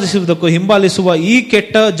ಆರಾಧಿಸುವುದಕ್ಕೂ ಹಿಂಬಾಲಿಸುವ ಈ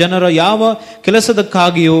ಕೆಟ್ಟ ಜನರ ಯಾವ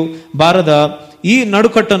ಕೆಲಸದಕ್ಕಾಗಿಯೂ ಬಾರದ ಈ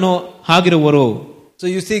ನಡುಕಟ್ಟನ್ನು ಆಗಿರುವರು. So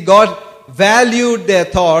you see, God valued their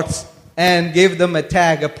thoughts and gave them a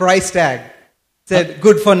tag, a price tag. Said,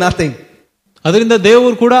 good for nothing. ಅದರಿಂದ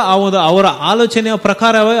ದೇವರು ಕೂಡ ಅವರ ಆಲೋಚನೆಯ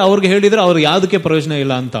ಪ್ರಕಾರವೇ ಅವ್ರಿಗೆ ಹೇಳಿದ್ರೆ ಅವ್ರಿಗೆ ಯಾವುದಕ್ಕೆ ಪ್ರಯೋಜನ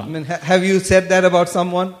ಇಲ್ಲ ಅಂತ. I mean, have you said that about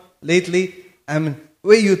someone lately? I mean,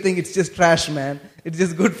 why you think it's just trash, man? It's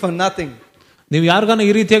just good for nothing. ನೀವು ಯಾರಿಗಾನ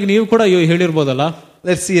ಈ ರೀತಿಯಾಗಿ ನೀವು ಕೂಡ ಹೇಳಿರ್ಬೋದಲ್ಲ.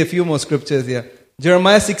 Let's see a few more scriptures here.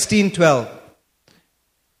 Jeremiah 16:12.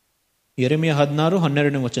 ಯೆರೆಮೀಯ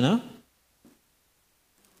 16:12 ವಚನ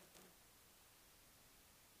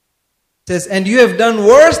says, and you have done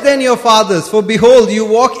worse than your fathers, for behold, you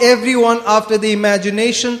walk everyone after the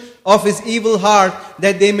imagination of his evil heart,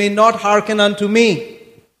 that they may not hearken unto me.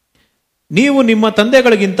 ನೀವು ನಿಮ್ಮ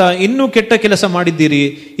ತಂದೆಗಳಿಗಿಂತ ಇನ್ನೂ ಕೆಟ್ಟ ಕೆಲಸ ಮಾಡಿದ್ದೀರಿ,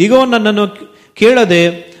 ಇಗೋ ನನ್ನನ್ನು ಕೇಳದೆ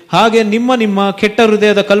ಹಾಗೆ ನಿಮ್ಮ ಕೆಟ್ಟ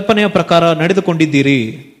ಹೃದಯದ ಕಲ್ಪನೆಯ ಪ್ರಕಾರ ನಡೆದುಕೊಂಡಿದ್ದೀರಿ.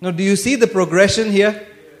 Now do you see the progression here?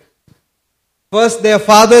 First their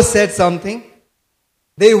fathers said something,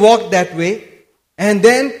 they walked that way, and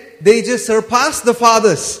then they just surpassed the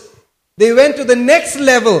fathers. They went to the next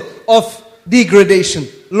level of degradation,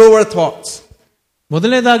 lower thoughts.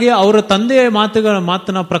 ಮೊದಲನೇದಾಗಿ ಅವರ ತಂದೆಯ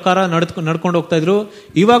ಮಾತಿನ ಪ್ರಕಾರ ನಡ್ಕೊಂಡು ಹೋಗ್ತಾ ಇದ್ರು.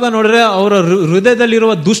 ಇವಾಗ ನೋಡಿದ್ರೆ ಅವರ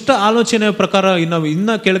ಹೃದಯದಲ್ಲಿರುವ ದುಷ್ಟ ಆಲೋಚನೆಯ ಪ್ರಕಾರ ಇನ್ನ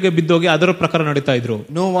ಕೆಳಗೆ ಬಿದ್ದೋಗಿ ಅದರ ಪ್ರಕಾರ ನಡೀತಾ ಇದ್ರು.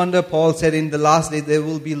 No wonder Paul said in the last day there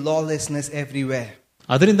will be lawlessness everywhere.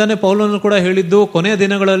 ಅದರಿಂದಾನೇ ಪೌಲನು ಕೂಡ ಹೇಳಿದ್ದು ಕೊನೆಯ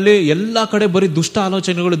ದಿನಗಳಲ್ಲಿ ಎಲ್ಲಾ ಕಡೆ ಬರೀ ದುಷ್ಟ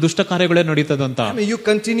ಆಲೋಚನೆಗಳು ದುಷ್ಟ ಕಾರ್ಯಗಳೇ ನಡೀತದಂತ. I mean, you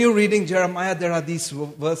continue reading Jeremiah, there are these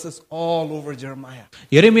verses all over Jeremiah.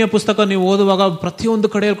 ಯೆರೆಮೀಯ ಪುಸ್ತಕ ನೀವು ಓದುವಾಗ ಪ್ರತಿಯೊಂದು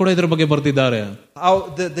ಕಡೆ ಕೂಡ ಇದರ ಬಗ್ಗೆ ಬರೆದಿದ್ದಾರೆ. How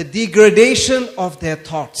the degradation of their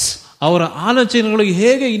thoughts. ಅವರ ಆಲೋಚನೆಗಳು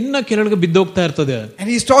ಹೇಗೆ ಇನ್ನ ಕೆಳಗೆ ಬಿದ್ದೋಗ್ತಾ ಇರ್ತದೆ. And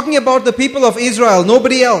he's talking about the people of Israel,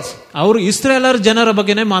 nobody else. ಅವರು ಇಸ್ರಾಯೇಲರ ಜನರ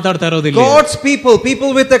ಬಗ್ಗೆನೇ ಮಾತಾಡ್ತಾ ಇರೋದಿಲ್ಲ. God's people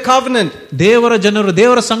with the covenant. ದೇವರ ಜನರು,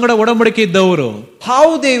 ದೇವರ ಸಂಗಡ ಒಡಂಬಡಿಕೆ ಇದ್ದವರು. How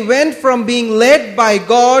they went from being led by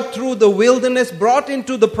God through the wilderness, brought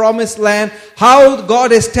into the promised land, how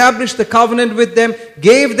God established the covenant with them,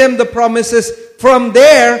 gave them the promises. From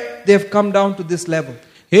there, they've come down to this level.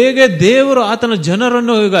 ಹೇಗೆ ದೇವರು ಆತನ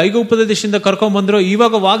ಜನರನ್ನು ಈಗ ಐಗುಪ್ತ ದೇಶದಿಂದ ಕರ್ಕೊಂಡ್ ಬಂದ್ರು,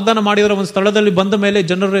 ಇವಾಗ ವಾಗ್ದಾನ ಮಾಡಿರೋ ಒಂದು ಸ್ಥಳದಲ್ಲಿ ಬಂದ ಮೇಲೆ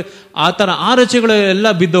ಜನರು ಆತನ ಆಲೋಚನೆಗಳು ಎಲ್ಲ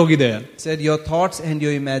ಬಿದ್ದೋಗಿದೆ. Said your thoughts and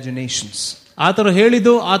your imaginations. ಆತನು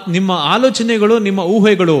ಹೇಳಿದ್ದು ನಿಮ್ಮ ಆಲೋಚನೆಗಳು, ನಿಮ್ಮ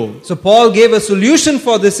ಊಹೆಗಳು. So Paul gave a solution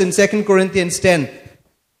for this in 2 Corinthians 10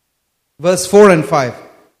 verse 4 and 5.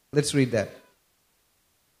 Let's read that.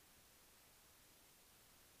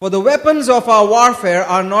 For the weapons of our warfare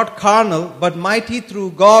are not carnal, but mighty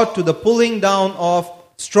through God to the pulling down of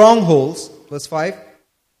strongholds, verse 5,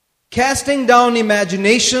 casting down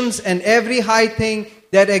imaginations and every high thing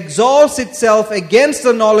that exalts itself against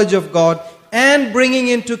the knowledge of God, and bringing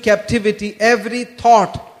into captivity every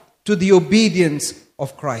thought to the obedience of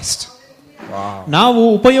Christ. Wow. ನಾವು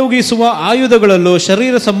ಉಪಯೋಗಿಸುವ ಆಯುಧಗಳಲ್ಲೂ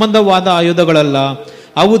ಶರೀರ ಸಂಬಂಧವಾದ ಆಯುಧಗಳಲ್ಲ,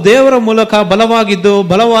 ಅವು ದೇವರ ಮೂಲಕ ಬಲವಾಗಿದ್ದು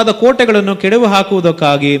ಬಲವಾದ ಕೋಟೆಗಳನ್ನು ಕೆಡವಿ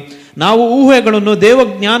ಹಾಕುವುದಕ್ಕಾಗಿ ನಾವು ಊಹೆಗಳನ್ನು ದೇವ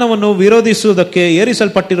ಜ್ಞಾನವನ್ನು ವಿರೋಧಿಸುವುದಕ್ಕೆ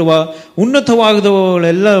ಏರಿಸಲ್ಪಟ್ಟಿರುವ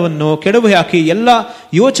ಉನ್ನತವಾದವುಗಳೆಲ್ಲವನ್ನು ಕೆಡವಿ ಹಾಕಿ ಎಲ್ಲ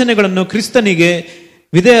ಯೋಚನೆಗಳನ್ನು ಕ್ರಿಸ್ತನಿಗೆ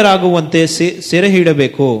ವಿಧೇಯರಾಗುವಂತೆ ಸೆರೆ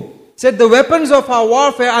ಹಿಡಬೇಕು. Said the weapons of our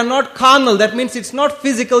warfare are not carnal. That means it's not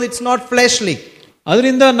physical, it's not fleshly.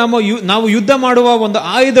 ಅದರಿಂದ ನಾವು ಯುದ್ಧ ಮಾಡುವ ಒಂದು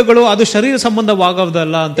ಆಯುಧಗಳು ಅದು ಶರೀರ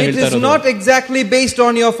ಸಂಬಂಧವಾಗದಲ್ಲ ಅಂತ ಹೇಳ್ತಾರೆ. It is not exactly based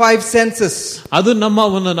on your 5 senses. ಅದು ನಮ್ಮ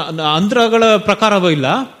ಅಂತ್ರಗಳ ಪ್ರಕಾರವೇ ಇಲ್ಲ.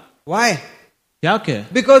 Why? ಯಾಕೆ?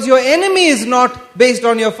 Because your enemy is not based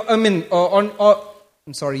on your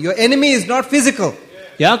your enemy is not physical.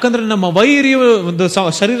 ಯಾಕಂದ್ರೆ ನಮ್ಮ ವೈರಿಯು ಒಂದು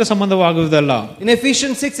ಶರೀರ ಸಂಬಂಧವಾಗುವುದಲ್ಲ. In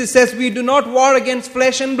Ephesians 6 it says we do not war against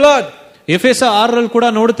flesh and blood. ಎಫೆಸ 6 ಕೂಡ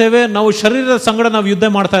ನೋಡ್ತೇವೆ ನಾವು ಶರೀರದ ಸಂಗಡ ನಾವು ಯುದ್ಧ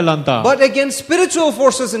ಮಾಡ್ತಾ ಇಲ್ಲ ಅಂತ. But against spiritual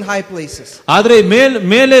forces in high places. ಆದ್ರೆ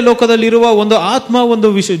ಮೇಲೆ ಲೋಕದಲ್ಲಿ ಇರುವ ಒಂದು ಆತ್ಮ ಒಂದು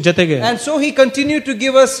ಜೊತೆಗೆ. And so he continued to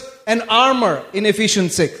give us an armor in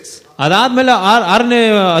Ephesians 6. ಅದಾದ್ಮೇಲೆ 6ನೇ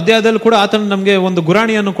ಅಧ್ಯಾಯದಲ್ಲಿ ಕೂಡ ಆತನು ನಮಗೆ ಒಂದು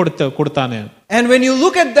ಗುರಾಣಿಯನ್ನು ಕೊಡ್ತಾನೆ. And when you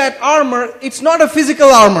look at that armor, it's not a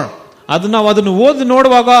physical armor. ಅದು ನಾವು ಅದನ್ನು ಓದಿ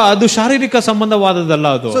ನೋಡುವಾಗ ಅದು ಶಾರೀರಿಕ ಸಂಬಂಧವಾದದ್ದಲ್ಲ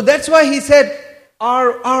ಅದು. So that's why he said our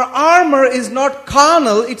armor is not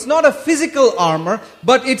carnal, it's not a physical armor,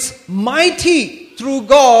 but it's mighty through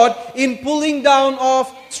God in pulling down of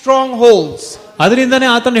strongholds. ಅದರಿಂದನೇ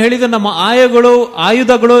ಆತನು ಹೇಳಿದ ನಮ್ಮ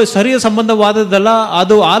ಆಯುಧಗಳು ಶರೀರ ಸಂಬಂಧವಾದದ್ದಲ್ಲ,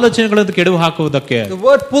 ಅದು ಆಲೋಚನೆಗಳನ್ನು ಕೆಡವಿ ಹಾಕುವುದಕ್ಕೆ. The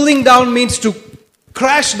word pulling down means to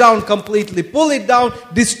crash down completely, pull it down,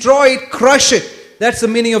 destroy it, crush it. That's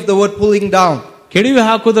the meaning of the word pulling down. ಕೆಡವಿ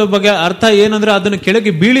ಹಾಕುವುದರ ಬಗ್ಗೆ ಅರ್ಥ ಏನಂದ್ರೆ ಅದನ್ನು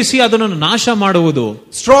ಕೆಳಗೆ ಬೀಳಿಸಿ ಅದನ್ನು ನಾಶ ಮಾಡುವುದು.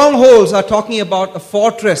 Strongholds are talking about a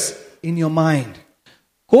fortress in your mind.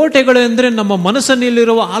 ಕೋಟೆಗಳು ಅಂದ್ರೆ ನಮ್ಮ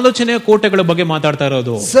ಮನಸ್ಸಿನಲ್ಲಿರುವ ಆಲೋಚನೆಯ ಕೋಟೆಗಳ ಬಗ್ಗೆ ಮಾತಾಡ್ತಾ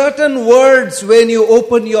ಇರೋದು. Certain words, when you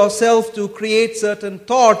open yourself to create certain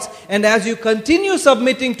thoughts, and as you continue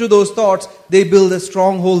submitting to those thoughts, they build a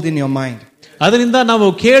stronghold in your mind. ಅದರಿಂದ ನಾವು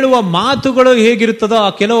ಕೇಳುವ ಮಾತುಗಳು ಹೇಗಿರುತ್ತದೋ ಆ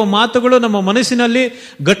ಕೆಲವು ಮಾತುಗಳು ನಮ್ಮ ಮನಸ್ಸಿನಲ್ಲಿ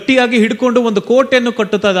ಗಟ್ಟಿಯಾಗಿ ಹಿಡ್ಕೊಂಡು ಒಂದು ಕೋಟೆಯನ್ನು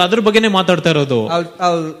ಕಟ್ಟುತ್ತದೆ. ಅದ್ರ ಬಗ್ಗೆನೇ ಮಾತಾಡ್ತಾ ಇರೋದು.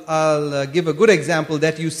 I'll give a good example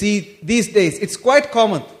that you see these days. It's quite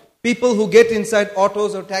common. People who get inside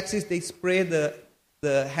autos or taxis, they spray the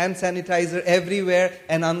hand sanitizer everywhere,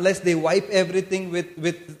 and unless they wipe everything with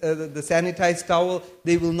the sanitized towel,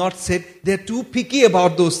 they will not sit. They're too picky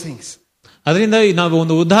about those things. ಅದರಿಂದ ನಾವು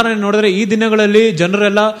ಒಂದು ಉದಾಹರಣೆ ನೋಡಿದ್ರೆ, ಈ ದಿನಗಳಲ್ಲಿ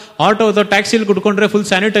ಜನರೆಲ್ಲ auto ಅಥವಾ ಟ್ಯಾಕ್ಸಿಲಿ ಕುತ್ಕೊಂಡ್ರೆ full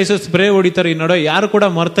sanitiser spray ಹೊಡಿತಾರೆ. ಈ ನಡುವೆ ಯಾರು ಕೂಡ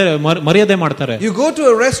ಮರ್ಯಾದೆ ಮಾಡ್ತಾರೆ. You go to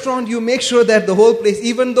a restaurant, you make sure that the whole place,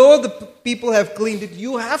 even though the people have cleaned it,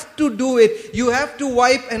 you have to do it. You have to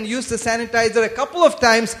wipe and use the sanitizer a couple of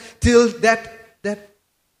times till that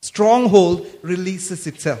stronghold releases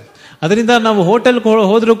itself. ಅದರಿಂದ ನಾವು hotel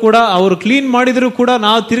ಹೋದ್ರು ಕೂಡ ಅವರು clean ಮಾಡಿದ್ರು ಕೂಡ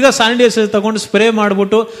ನಾವು ತಿರ್ಗಾ sanitiser ತಗೊಂಡು ಸ್ಪ್ರೇ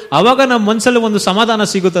ಮಾಡ್ಬಿಟ್ಟು ಅವಾಗ ನಮ್ಮ ಮನಸ್ಸಲ್ಲಿ ಒಂದು ಸಮಾಧಾನ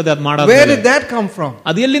ಸಿಗುತ್ತದೆ. ಅದು ಮಾಡೋದು. Where did that come from?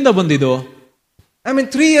 ಅದು ಎಲ್ಲಿಂದ ಬಂದಿದ್ದು? I mean,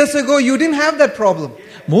 3 years ago you didn't have that problem.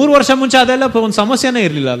 3 ವರ್ಷ ಮುಂಚೆ ಅದೆಲ್ಲ ಒಂದು ಸಮಸ್ಯೆನೇ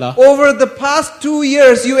ಇರಲಿಲ್ಲ. Over the past 2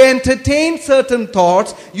 years you entertained certain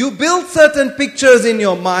thoughts, you built certain pictures in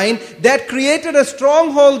your mind that created a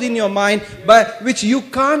stronghold in your mind by which you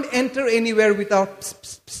can't enter anywhere without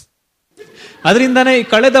ಅದರಿಂದಾನೇ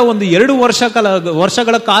ಕಳೆದ ಒಂದು 2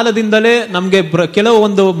 ವರ್ಷಗಳ ಕಾಲದಿಂದಲೇ ನಮ್ಗೆ ಕೆಲವು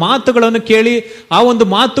ಒಂದು ಮಾತುಗಳನ್ನು ಕೇಳಿ ಆ ಒಂದು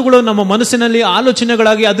ಮಾತುಗಳು ನಮ್ಮ ಮನಸ್ಸಿನಲ್ಲಿ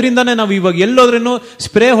ಆಲೋಚನೆಗಳಾಗಿ ಅದರಿಂದಾನೇ ನಾವು ಇವಾಗ ಎಲ್ಲೋದ್ರೂ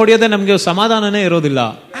ಸ್ಪ್ರೇ ಹೊಡೆಯದೆ ನಮ್ಗೆ ಸಮಾಧಾನನೇ ಇರೋದಿಲ್ಲ.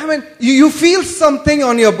 I mean, you feel something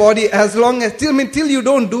on your body as long as till you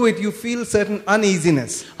don't do it, you feel certain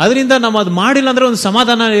uneasiness. ಅದರಿಂದ ನಾವು ಅದು ಮಾಡಿಲ್ಲ ಅಂದ್ರೆ ಒಂದು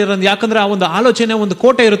ಸಮಾಧಾನ ಇರೋದು. ಯಾಕಂದ್ರೆ ಆ ಒಂದು ಆಲೋಚನೆ ಒಂದು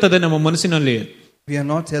ಕೋಟೆ ಇರುತ್ತದೆ ನಮ್ಮ ಮನಸ್ಸಿನಲ್ಲಿ. We are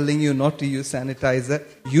not telling you not to use sanitizer.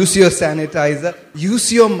 Use your sanitizer, use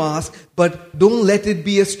your mask, but don't let it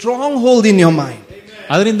be a stronghold in your mind.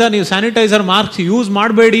 ಅದರಿಂದ ನೀವು ಸ್ಯಾನಿಟೈಸರ್ ಮಾಸ್ಕ್ ಯೂಸ್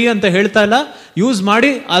ಮಾಡಬೇಡಿ ಅಂತ ಹೇಳ್ತಾ ಇಲ್ಲ, ಯೂಸ್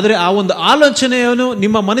ಮಾಡಿ, ಆದ್ರೆ ಆ ಒಂದು ಆಲೋಚನೆಯನ್ನು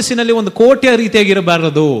ನಿಮ್ಮ ಮನಸ್ಸಿನಲ್ಲಿ ಒಂದು ಕೋಟೆಯ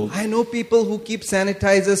ರೀತಿಯಾಗಿರಬಾರದು. I know people who keep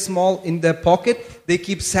sanitizer small in their pocket. They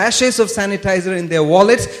keep sachets of sanitizer in their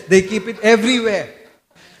wallets. They keep it everywhere,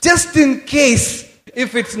 just in case.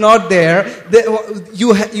 If it's not there,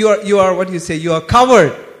 you are what you say, you are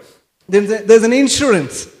covered. There's an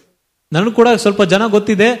insurance. ನನಗೂ ಕೂಡ ಸ್ವಲ್ಪ ಜನ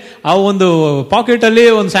ಗೊತ್ತಿದೆ, ಆ ಒಂದು packet ಅಲ್ಲಿ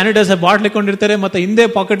ಒಂದು sanitiser bottle ಇಟ್ಕೊಂಡಿರ್ತಾರೆ, ಮತ್ತೆ ಹಿಂದೆ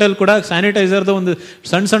ಪಾಕೆಟ್ ಅಲ್ಲಿ ಕೂಡ ಸ್ಯಾನಿಟೈಸರ್ ಒಂದು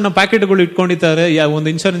ಸಣ್ಣ ಪ್ಯಾಕೆಟ್ಗಳು ಇಟ್ಕೊಂಡಿರ್ತಾರೆ, ಒಂದು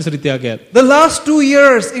ಇನ್ಶೂರೆನ್ಸ್ ರೀತಿಯಾಗಿ. The last 2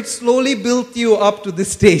 years it slowly built you up to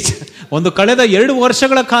this stage. ಒಂದು ಕಳೆದ 2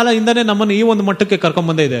 ವರ್ಷಗಳ ಕಾಲದಿಂದನೇ ನಮ್ಮನ್ನು ಈ ಒಂದು ಮಟ್ಟಕ್ಕೆ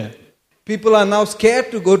ಕರ್ಕೊಂಡ್ ಬಂದಿದೆ. People are now scared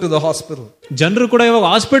to go to the hospital. ಜನರು ಕೂಡ ಇವಾಗ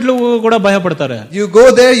ಹಾಸ್ಪಿಟಲ್ ಕೂಡ ಭಯ ಪಡ್ತಾರೆ. You go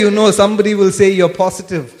there, you know somebody will say you're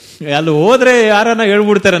positive. ಅಲ್ಲಿ ಹೋದ್ರೆ ಯಾರನ್ನ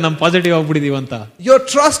ಹೇಳ್ಬಿಡ್ತಾರೆ ನಮ್ ಪಾಸಿಟಿವ್ ಆಗ್ಬಿಟ್ಟಿದೀವಿ ಅಂತ. Your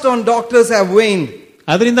trust on doctors have waned.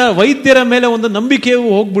 ಅದರಿಂದ ವೈದ್ಯರ ಮೇಲೆ ಒಂದು ನಂಬಿಕೆಯು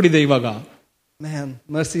ಹೋಗ್ಬಿಟ್ಟಿದೆ ಇವಾಗ. Man,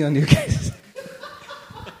 mercy on you guys.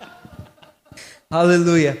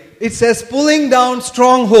 Hallelujah. It says pulling down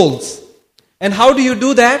strongholds. And how do you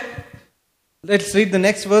do that? Let's read the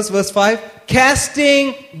next verse, verse 5. Casting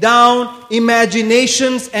down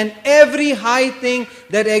imaginations and every high thing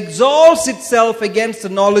that exalts itself against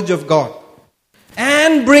the knowledge of God,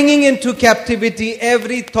 and bringing into captivity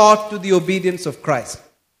every thought to the obedience of Christ.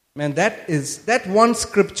 Man, that one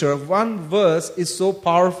scripture, one verse is so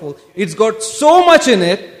powerful. It's got so much in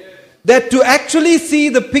it that to actually see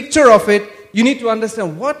the picture of it, you need to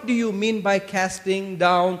understand, what do you mean by casting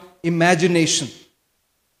down imagination?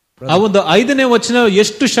 ಆ ಒಂದು 5ನೇ ವಚನ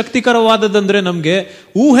ಎಷ್ಟು ಶಕ್ತಿಕರವಾದದಂದ್ರೆ ನಮ್ಗೆ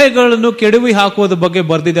ಊಹೆಗಳನ್ನು ಕೆಡವಿ ಹಾಕುವುದ ಬಗ್ಗೆ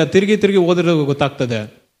ಬರ್ದಿದೆ. ತಿರುಗಿ ಓದಿದ್ರೆ ಗೊತ್ತಾಗ್ತದೆ.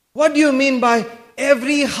 What do you mean by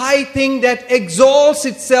every high thing that exalts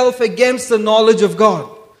itself against the knowledge of God?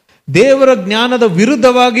 ದೇವರ ಜ್ಞಾನದ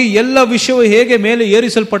ವಿರುದ್ಧವಾಗಿ ಎಲ್ಲ ವಿಷಯವು ಹೇಗೆ ಮೇಲೆ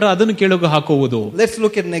ಏರಿಸಲ್ಪಟ್ಟ ಅದನ್ನು ಕೆಳಗೆ ಹಾಕುವುದು. Let's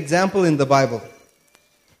look at an example in the Bible.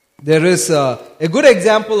 There is a good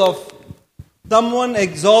example of someone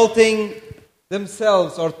exalting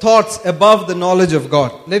themselves or thoughts above the knowledge of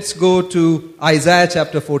God. Let's go to Isaiah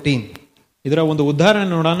chapter 14. ಇದರ ಒಂದು ಉದಾಹರಣೆ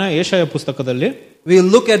ನೋಡೋಣ ಯೆಶಾಯ ಪುಸ್ತಕದಲ್ಲಿ.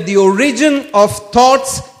 We'll look at the origin of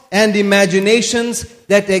thoughts and imaginations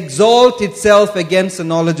that exalt itself against the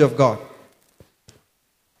knowledge of God.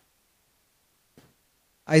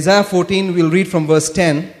 Isaiah 14, we'll read from verse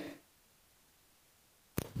 10.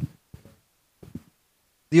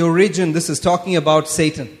 The origin, this is talking about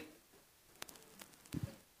Satan.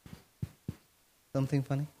 Something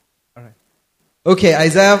funny? All right. Okay,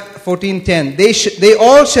 Isaiah 14:10. They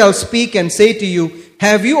all shall speak and say to you,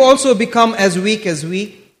 have you also become as weak as we?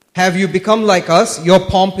 Have you become like us? Your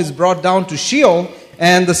pomp is brought down to Sheol,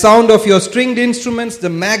 and the sound of your stringed instruments,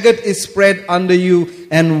 the maggot is spread under you,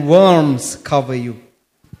 and worms cover you.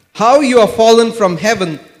 How you are fallen from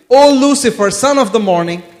heaven, O Lucifer, son of the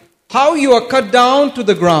morning! How you are cut down to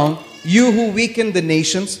the ground, you who weaken the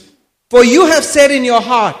nations! For you have said in your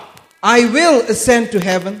heart, I will ascend to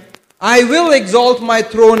heaven. I will exalt my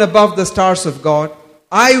throne above the stars of God.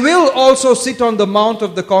 I will also sit on the mount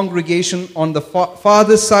of the congregation on the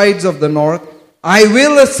farther sides of the north. I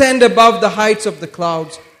will ascend above the heights of the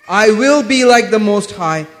clouds. I will be like the Most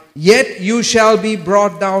High. Yet you shall be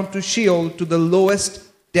brought down to Sheol, to the lowest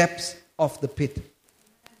depths of the pit.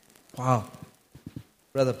 Wow.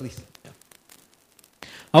 Brother, please.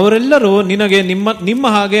 ಅವರೆಲ್ಲರೂ ನಿನಗೆ ನಿಮ್ಮ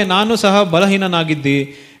ಹಾಗೆ ನಾನು ಸಹ ಬಲಹೀನನಾಗಿದ್ದಿ,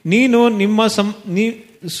 ನೀನು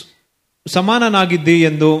ಸಮಾನನಾಗಿದ್ದಿ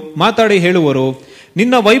ಎಂದು ಮಾತಾಡಿ ಹೇಳುವರು.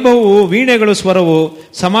 ನಿನ್ನ ವೈಭವವು ವೀಣೆಗಳು ಸ್ವರವು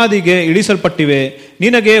ಸಮಾಧಿಗೆ ಇಳಿಸಲ್ಪಟ್ಟಿವೆ.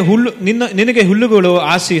 ನಿನಗೆ ಹುಲ್ಲುಗಳು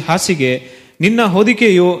ಹಾಸಿಗೆ, ನಿನ್ನ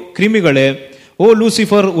ಹೊದಿಕೆಯು ಕ್ರಿಮಿಗಳೇ. ಓ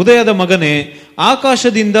ಲೂಸಿಫರ್, ಉದಯದ ಮಗನೇ,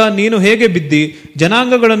 ಆಕಾಶದಿಂದ ನೀನು ಹೇಗೆ ಬಿದ್ದಿ?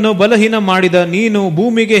 ಜನಾಂಗಗಳನ್ನು ಬಲಹೀನ ಮಾಡಿದ ನೀನು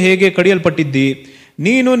ಭೂಮಿಗೆ ಹೇಗೆ ಕಡಿಯಲ್ಪಟ್ಟಿದ್ದಿ?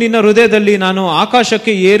 ನೀನು ನಿನ್ನ ಹೃದಯದಲ್ಲಿ ನಾನು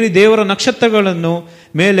ಆಕಾಶಕ್ಕೆ ಏರಿ ದೇವರ ನಕ್ಷತ್ರಗಳನ್ನು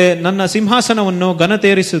ಮೇಲೆ ನನ್ನ ಸಿಂಹಾಸನವನ್ನು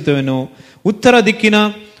ಘನತೇರಿಸುತ್ತೇವೆನು. ಉತ್ತರ ದಿಕ್ಕಿನ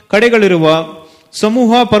ಕಡೆಗಳಿರುವ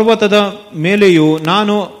ಸಮೂಹ ಪರ್ವತದ ಮೇಲೆಯೂ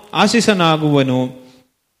ನಾನು ಆಸೀಸನಾಗುವೆನು.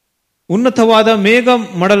 ಉನ್ನತವಾದ ಮೇಘ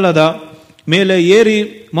ಮಡಲದ ಮೇಲೆ ಏರಿ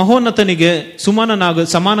ಮಹೋನ್ನತನಿಗೆ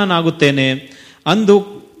ಸಮಾನನಾಗುತ್ತೇನೆ ಅಂದು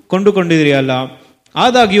ಕೊಂಡುಕೊಂಡಿರಿಯಲ್ಲ.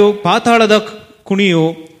 ಆದಾಗ್ಯೂ ಪಾತಾಳದ ಕುಣಿಯು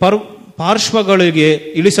ಪಾರ್ಶ್ವಗಳಿಗೆ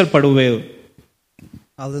ಇಳಿಸಲ್ಪಡುವೆ.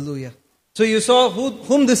 Hallelujah. So you saw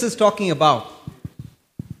whom this is talking about.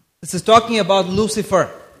 This is talking about Lucifer.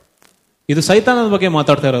 ಇದು ಸೈತಾನದ ಬಗ್ಗೆ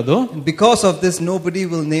ಮಾತಾಡ್ತಾ ಇರೋದು. Because of this, nobody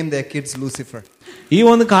will name their kids Lucifer. ಈ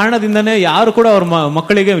ಒಂದು ಕಾರಣದಿಂದನೇ ಯಾರು ಕೂಡ ಅವ್ರ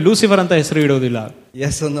ಮಕ್ಕಳಿಗೆ ಲೂಸಿಫರ್ ಅಂತ ಹೆಸರು ಇಡೋದಿಲ್ಲ.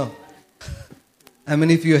 Yes or no? I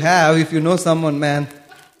mean, if you know someone, man,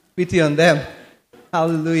 pity on them.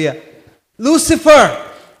 Hallelujah. Lucifer.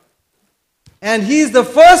 And he is the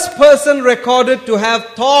first person recorded to have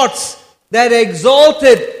thoughts that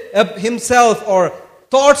exalted himself, or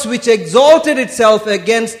thoughts which exalted itself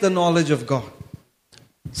against the knowledge of God.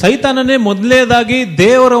 ಸೈತಾನನೇ ಮೊದಲನೇದಾಗಿ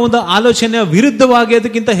ದೇವರ ಒಂದು ಆಲೋಚನೆಯ ವಿರುದ್ಧವಾಗಿ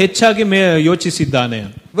ಅದಕ್ಕಿಂತ ಹೆಚ್ಚಾಗಿ ಯೋಚಿಸಿದ್ದಾನೆ.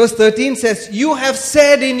 Verse 13 says, you have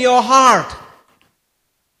said in your heart.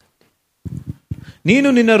 ನೀನು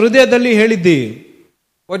ನಿನ್ನ ಹೃದಯದಲ್ಲಿ ಹೇಳಿದ್ದಿ.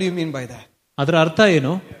 What do you mean by that? ಅದರ ಅರ್ಥ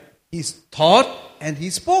ಏನು? He thought and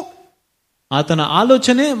he spoke. ಆತನ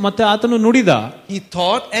ಆಲೋಚನೆ ಮತ್ತೆ ಆತನು ನುಡಿದ. He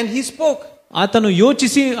thought and he spoke. ಆತನು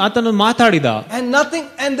ಯೋಚಿಸಿ ಆತನು ಮಾತಾಡಿದ.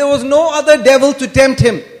 And there was no other devil to tempt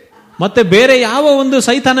him. ಮತ್ತೆ ಬೇರೆ ಯಾವ ಒಂದು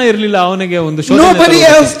ಸೈತಾನ ಇರಲಿಲ್ಲ ಅವನಿಗೆ ಒಂದು ಶೋಧನೆ. Nobody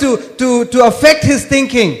else to affect his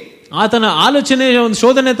thinking. ಆತನ ಆಲೋಚನೆ ಒಂದು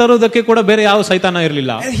ಶೋಧನೆ ತರುವುದಕ್ಕೆ ಕೂಡ ಬೇರೆ ಯಾವ ಸೈತಾನ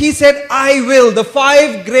ಇರಲಿಲ್ಲ. And he said, I will, the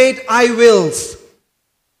 5 great I wills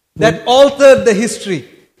that altered the history.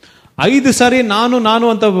 5 ಸಾರಿ ನಾನು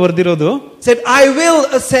ಅಂತ ಬರೆದಿರೋದು. Said, I will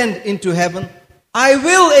ascend into heaven. I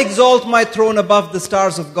will exalt my throne above the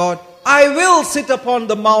stars of God. I will sit upon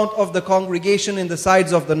the mount of the congregation in the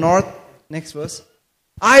sides of the north. Next verse.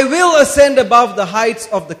 I will ascend above the heights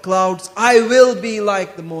of the clouds. I will be like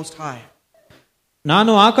the Most High.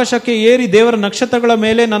 ನಾನು ಆಕಾಶಕ್ಕೆ ಏರಿ ದೇವರ ನಕ್ಷತ್ರಗಳ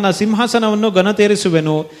ಮೇಲೆ ನನ್ನ ಸಿಂಹಾಸನವನ್ನು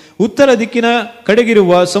ಘನತೇರಿಸುವೆನು. ಉತ್ತರ ದಿಕ್ಕಿನ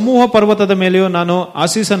ಕಡೆಗಿರುವ ಸಮೂಹ ಪರ್ವತದ ಮೇಲೆಯೂ ನಾನು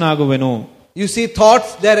ಆಸೀಸನಾಗುವೆನು. You see thoughts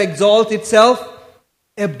that exalt itself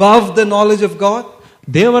above the knowledge of God.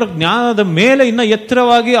 ದೇವರ ಜ್ಞಾನದ ಮೇಲೆ ಇನ್ನ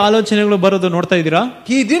ಎತ್ತರವಾಗಿ ಆಲೋಚನೆಗಳು ಬರೋದು ನೋಡ್ತಾ ಇದ್ದೀರಾ?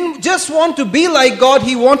 He didn't just want to be like God,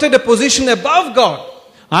 he wanted a position above God.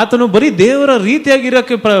 ಆತನು ಬರೀ ದೇವರ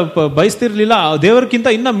ರೀತಿಯಾಗಿರಕ್ಕೆ ಬಯಸ್ತಿರ್ಲಿಲ್ಲ, ದೇವರಕ್ಕಿಂತ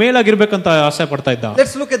ಇನ್ನ ಮೇಲಾಗಿರ್ಬೇಕಂತ ಆಸೆ ಪಡ್ತಾ ಇದ್ದ.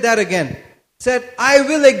 Let's look at that again. Said, I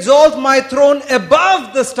will exalt my throne above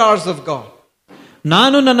the stars of God.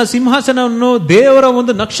 ನಾನು ನನ್ನ ಸಿಂಹಾಸನವನ್ನು ದೇವರ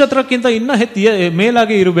ಒಂದು ನಕ್ಷತ್ರಕ್ಕಿಂತ ಇನ್ನ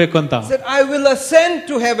ಮೇಲಾಗಿ ಇರಬೇಕು ಅಂತ. Said, I will ascend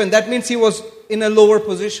to heaven. That means he was in a lower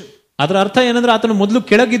position. ಅದರ ಅರ್ಥ ಏನಂದ್ರೆ ಆತನು ಮೊದಲು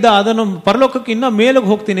ಕೆಳಗಿದ್ದ, ಅದನ್ನು ಪರಲೋಕಕ್ಕೆ ಇನ್ನ ಮೇಲಕ್ಕೆ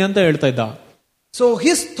ಹೋಗ್ತೀನಿ ಅಂತ ಹೇಳ್ತಾ ಇದ್ದ. So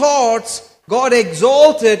his thoughts God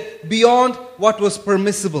exalted beyond what was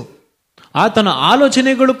permissible. ಆತನ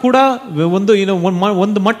ಆಲೋಚನೆಗಳು ಕೂಡ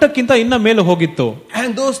ಒಂದು ಮಟ್ಟಕ್ಕಿಂತ ಇನ್ನ ಮೇಲೆ ಹೋಗಿತ್ತು. And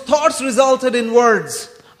those thoughts resulted in words.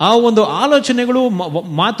 ಆ ಒಂದು ಆಲೋಚನೆಗಳು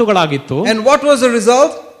ಮಾತುಗಳಾಗಿತ್ತು. And what was the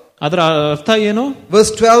result? ಅದರ ಅರ್ಥ ಏನು?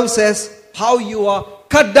 Verse 12 says, how you are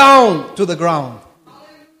cut down to the ground.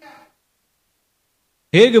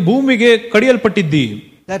 ಹೇಗೆ ಭೂಮಿಗೆ ಕಡಿಯಲ್ಪಟ್ಟಿದ್ದಿ.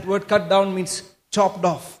 That word cut down means chopped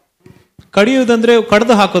off. ಕಡಿಯುವುದಂದ್ರೆ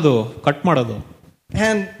ಕಡ್ದು ಹಾಕೋದು, ಕಟ್ ಮಾಡೋದು.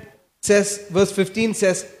 And says, verse 15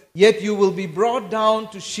 says, yet you will be brought down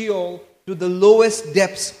to Sheol, to the lowest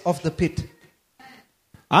depths of the pit.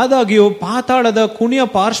 ಆದಾಗ್ಯೂ ಪಾತಾಳದ ಕುಣಿಯ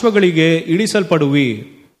ಪಾರ್ಶ್ವಗಳಿಗೆ ಇಳಿಸಲ್ಪಡುವಿ.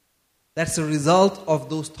 That's the result of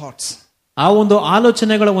those thoughts. ಆ ಒಂದು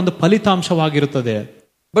ಆಲೋಚನೆಗಳ ಒಂದು ಫಲಿತಾಂಶವಾಗಿರುತ್ತದೆ.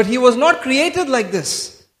 But he was not created like this.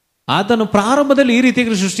 ಆತನು ಪ್ರಾರಂಭದಲ್ಲಿ ಈ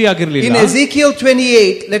ರೀತಿಯಾಗಿ ಸೃಷ್ಟಿಯಾಗಿರಲಿಲ್ಲ. In Ezekiel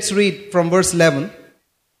 28, let's read from verse 11.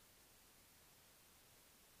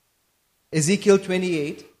 Ezekiel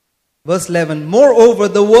 28, verse 11. Moreover,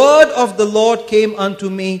 the word of the Lord came unto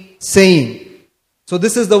me, saying. So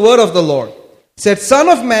this is the word of the Lord. Said, Son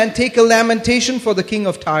of man, take a lamentation for the king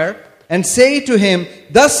of Tyre, and say to him,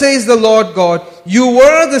 thus says the Lord God, you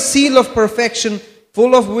were the seal of perfection,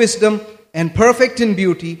 full of wisdom, and perfect in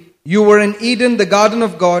beauty. You were in Eden, the garden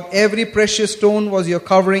of God. Every precious stone was your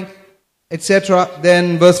covering, etc. Then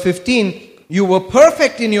verse 15. You were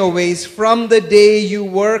perfect in your ways from the day you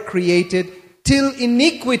were created till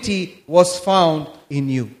iniquity was found in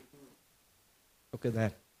you. Look at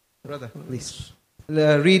that. Brother, please.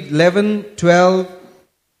 Read 11, 12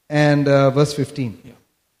 and verse 15.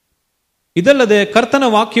 ಇದಲ್ಲದೆ ಕರ್ತನ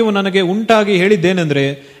ವಾಕ್ಯವು ನನಗೆ ಉಂಟಾಗಿ ಹೇಳಿದ್ದೇನೆಂದ್ರೆ,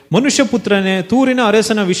 ಮನುಷ್ಯ ಪುತ್ರನೇ, ತೂರಿನ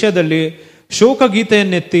ಅರಸನ ವಿಷಯದಲ್ಲಿ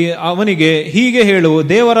ಶೋಕಗೀತೆಯನ್ನೆತ್ತಿ ಅವನಿಗೆ ಹೀಗೆ ಹೇಳು,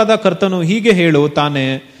 ದೇವರಾದ ಕರ್ತನು ಹೀಗೆ ಹೇಳು ತಾನೆ,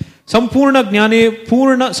 ಸಂಪೂರ್ಣ ಜ್ಞಾನಿ,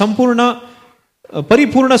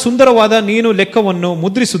 ಪರಿಪೂರ್ಣ ಸುಂದರವಾದ ನೀನು ಲೆಕ್ಕವನ್ನು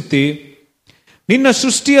ಮುದ್ರಿಸುತ್ತಿ, ನಿನ್ನ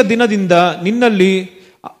ಸೃಷ್ಟಿಯ ದಿನದಿಂದ ನಿನ್ನಲ್ಲಿ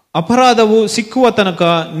ಅಪರಾಧವು ಸಿಕ್ಕುವ ತನಕ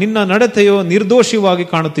ನಿನ್ನ ನಡತೆಯು ನಿರ್ದೋಷಿಯಾಗಿ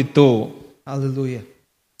ಕಾಣುತ್ತಿತ್ತು. Hallelujah.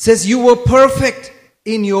 It says you were perfect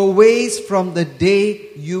in your ways from the day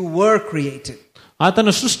you were created. ಆತನ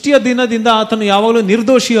ಸೃಷ್ಟಿಯ ದಿನದಿಂದ ಆತನು ಯಾವಾಗಲೂ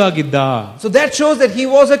ನಿರ್ದೋಷಿಯಾಗಿದ್ದ. So that shows that he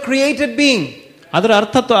was a created being. ಅದರ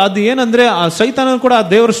ಅರ್ಥ ಅದು ಏನಂದ್ರೆ ಆ ಸೈತಾನನು ಕೂಡ ಆ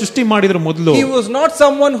ದೇವರು ಸೃಷ್ಟಿ ಮಾಡಿದ್ರು ಮೊದಲು. He was not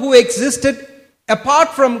someone who existed apart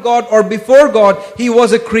from God or before God. He was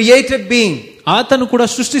a created being. ಆತನು ಕೂಡ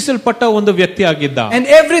ಸೃಷ್ಟಿಸಲ್ಪಟ್ಟ ಒಂದು ವ್ಯಕ್ತಿ ಆಗಿದ್ದ. And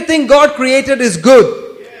everything God created is good.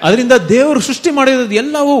 ಅದರಿಂದ ದೇವರು ಸೃಷ್ಟಿ ಮಾಡಿರೋದು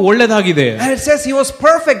ಎಲ್ಲವೂ ಒಳ್ಳೆದಾಗಿದೆ. And it says he was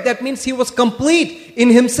perfect. That means he was complete in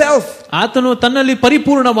himself. ಆತನು ತನ್ನಲ್ಲಿ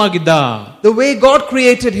ಪರಿಪೂರ್ಣವಾಗಿದ್ದ. The way God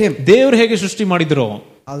created him. ದೇವರು ಹೇಗೆ ಸೃಷ್ಟಿ ಮಾಡಿದ್ರು.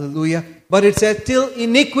 Hallelujah. But it says till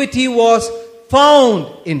iniquity was found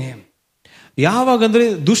in him. ಯಾವಾಗಂದ್ರೆ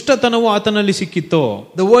ದುಷ್ಟತನವು ಆತನಲ್ಲಿ ಸಿಕ್ಕಿತ್ತು.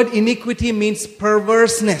 The word iniquity means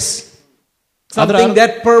perverseness. Something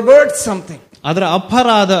that perverts something. ಅದರ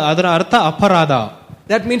ಅಪರಾಧ, ಅದರ ಅರ್ಥ ಅಪರಾಧ.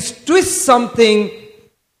 That means twist something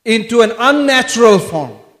into an unnatural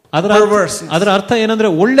form. ಅದರ ಅರ್ಥ ಏನಂದ್ರೆ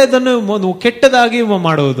ಒಳ್ಳೆದನ್ನು ಕೆಟ್ಟದಾಗಿ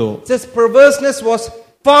ಮಾಡುವುದು. It says perverseness was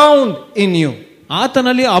found in you.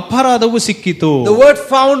 ಆತನಲ್ಲಿ ಅಪರಾಧವು ಸಿಕ್ಕಿತು. The word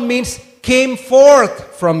found means came forth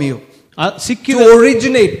from you. To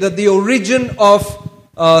originate, the origin of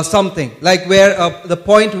something, like where the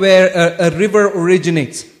point where a river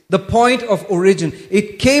originates, the point of origin, it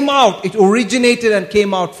came out, it originated and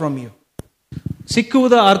came out from you.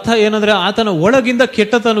 ಸಿಕ್ಕುವುದ ಅರ್ಥ ಏನಂದ್ರೆ ಆತನ ಒಳಗಿಂದ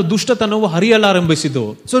ಕೆಟ್ಟತನ, ದುಷ್ಟತನವು ಹರಿಯಲಾರಂಭಿಸಿತು.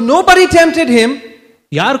 So nobody tempted him.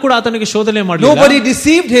 ಯಾರು ಕೂಡ ಆತನಿಗೆ ಶೋಧನೆ ಮಾಡಲಿಲ್ಲ. Nobody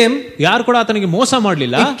deceived him. ಯಾರು ಕೂಡ ಆತನಿಗೆ ಮೋಸ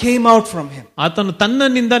ಮಾಡಲಿಲ್ಲ. It came out from him. ಆತನು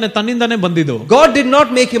ತನ್ನಿಂದಾನೇ ಬಂದಿದ್ದು. God did not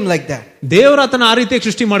make him like that. ದೇವರು ಆತನ ಆ ರೀತಿಯಾಗಿ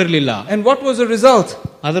ಸೃಷ್ಟಿ ಮಾಡಿರಲಿಲ್ಲ. And what was the result?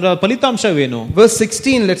 ಅದರ ಫಲಿತಾಂಶವೇನು? Verse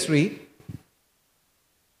 16, let's read.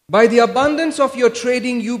 By the abundance of your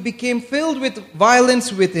trading you became filled with violence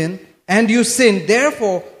within, and you sinned.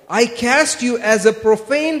 Therefore I cast you as a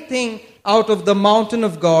profane thing out of the mountain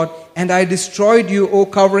of God, and I destroyed you, O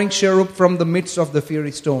covering cherub, from the midst of the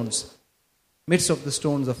fiery stones. Midst of the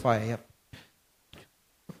stones of fire. Yep.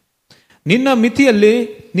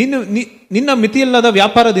 ನಿನ್ನ ಮಿತಿಯಲ್ಲದ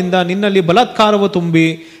ವ್ಯಾಪಾರದಿಂದ ನಿನ್ನಲ್ಲಿ ಬಲಾತ್ಕಾರವು ತುಂಬಿ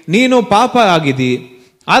ನೀನು ಪಾಪ ಆಗಿದಿ.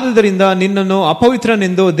 ಆದುದರಿಂದ ನಿನ್ನನ್ನು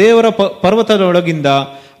ಅಪವಿತ್ರನೆಂದು ದೇವರ ಪರ್ವತದೊಳಗಿಂದ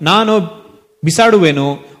ನಾನು ಬಿಸಾಡುವೆನು.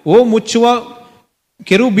 ಓ ಮುಚ್ಚುವ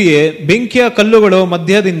ಕೆರೂಬಿಯೇ, ಬೆಂಕಿಯ ಕಲ್ಲುಗಳ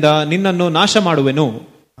ಮಧ್ಯದಿಂದ ನಿನ್ನನ್ನು ನಾಶ ಮಾಡುವೆನು.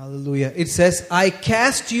 Hallelujah. It says, I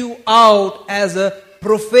cast you out as a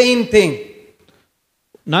profane thing.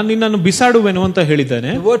 ನಾನು ನಿನ್ನನ್ನು ಬಿಸಾಡುವೆನು ಅಂತ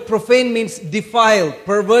ಹೇಳಿದ್ದಾನೆ. The word profane means defiled,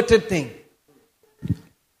 perverted thing.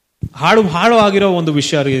 ಹಾಳು ಆಗಿರೋ ಒಂದು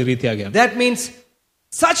ವಿಷಯ ರೀತಿಯಾಗಿ. That means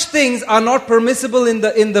such things are not permissible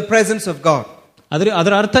in the presence of God.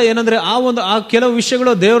 ಅದರ ಅರ್ಥ ಏನಂದ್ರೆ ಆ ಕೆಲವು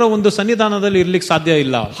ವಿಷಯಗಳು ದೇವರ ಒಂದು ಸನ್ನಿಧಾನದಲ್ಲಿ ಇರ್ಲಿಕ್ಕೆ ಸಾಧ್ಯ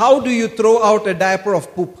ಇಲ್ಲ. How do you throw out a diaper of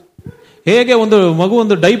poop? ಹೇಗೆ ಒಂದು ಮಗು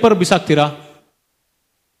ಒಂದು ಡೈಪರ್ ಬಿಸಾಕ್ತೀರಾ?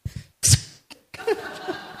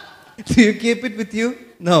 Do you keep it with you?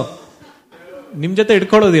 No. ನಿಮ್ ಜೊತೆ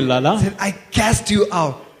ಇಟ್ಕೊಳ್ಳೋದಿಲ್ಲ ಅಲ್ಲ. I cast you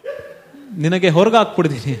out. ನಿನಗೆ ಹೊರಗೆ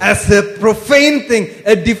ಹಾಕ್ಬಿಡ್ತೀನಿ. As a profane thing,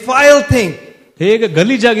 a defiled thing. ಹೇಗೆ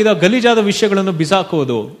ಗಲೀಜಾದ ವಿಷಯಗಳನ್ನು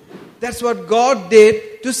ಬಿಸಾಕುವುದು. That's what God did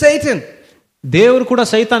to Satan. ದೇವರು ಕೂಡ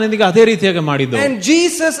ಸೈತಾನನಿಗೆ ಅದೇ ರೀತಿಯಾಗಿ ಮಾಡಿದ್ದು. And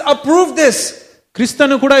Jesus approved this.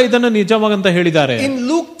 ಕ್ರಿಸ್ತನು ಕೂಡ ಇದನ್ನು ನಿಜವಾಗಂತ ಹೇಳಿದ್ದಾರೆ. In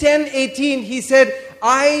Luke 10:18 he said,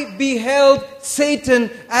 I beheld Satan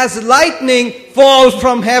as lightning fall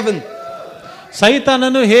from heaven.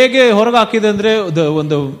 ಸೈತಾನನು ಹೇಗೆ ಹೊರಗೆ ಹಾಕಿದೆ ಅಂದ್ರೆ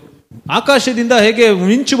ಒಂದು ಆಕಾಶದಿಂದ ಹೇಗೆ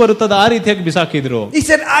ಮಿಂಚು ಬರುತ್ತದೆ ಆ ರೀತಿಯಾಗಿ ಬಿಸಾಕಿದ್ರು. He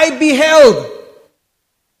said, I beheld.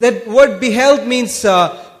 That word beheld means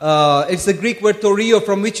it's the Greek word thorio,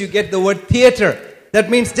 from which you get the word theater. That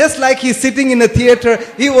means just like he's sitting in a theater,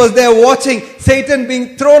 he was there watching Satan being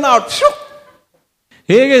thrown out.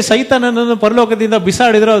 ಹೇಗೆ ಸೈತಾನನನ್ನು ಪರಲೋಕದಿಂದ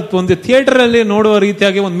ಬಿಸಾಡಿದ್ರೆ ಒಂದು theatre ಅಲ್ಲಿ ನೋಡುವ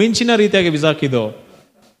ರೀತಿಯಾಗಿ ಒಂದು ಮಿಂಚಿನ ರೀತಿಯಾಗಿ ಬಿಸಾಕಿದ್ದು.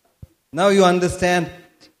 Now you understand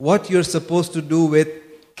what you're supposed to do with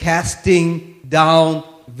casting down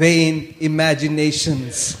vain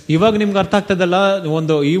imaginations. ಇವಾಗ ನಿಮ್ಗೆ ಅರ್ಥ ಆಗ್ತದಲ್ಲ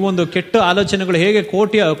ಈ ಒಂದು ಕೆಟ್ಟ ಆಲೋಚನೆಗಳು ಹೇಗೆ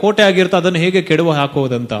ಕೋಟೆ ಆಗಿರುತ್ತೆ ಅದನ್ನು ಹೇಗೆ ಕೆಡವ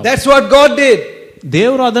ಹಾಕುವುದಂತ. That's what God did.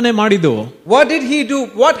 ದೇವರು ಅದನ್ನೇ ಮಾಡಿದ್ದು. What did he do?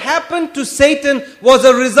 What happened to Satan was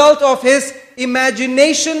a result of his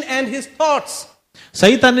imagination and his thoughts.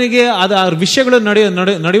 ಸೈತಾನಿಗೆ ಆ ವಿಷಯಗಳು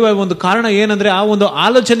ನಡೆಯುವ ಒಂದು ಕಾರಣ ಏನಂದ್ರೆ ಆ ಒಂದು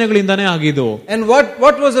ಆಲೋಚನೆಗಳಿಂದಾನೇ ಆಗಿದ್ದು. And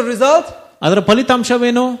what was the result? ಅದರ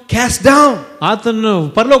ಫಲಿತಾಂಶವೇನು? Cast down. ಆತನು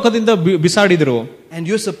ಪರಲೋಕದಿಂದ ಬಿಸಾಡಿದ್ರು. And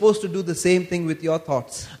you're supposed to do the same thing with your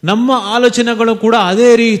thoughts. ನಮ್ಮ ಆಲೋಚನೆಗಳು ಕೂಡ ಅದೇ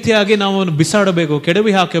ರೀತಿಯಾಗಿ ನಾವು ಬಿಸಾಡಬೇಕು,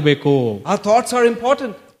 ಕೆಡವಿ ಹಾಕಬೇಕು. Our thoughts are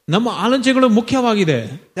important. ನಮ್ಮ ಆಲೋಚನೆಗಳು ಮುಖ್ಯವಾಗಿದೆ.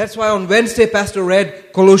 That's why on Wednesday Pastor read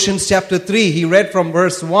Colossians chapter 3. He read from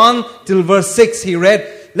verse 1 till verse 6. He read,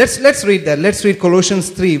 let's read that. Let's read Colossians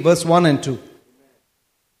 3 verse 1 and 2.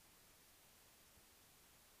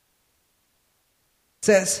 It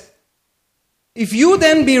says, if you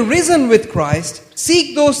then be risen with Christ,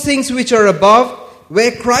 seek those things which are above,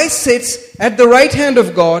 where Christ sits at the right hand of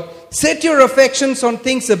God. Set your affections on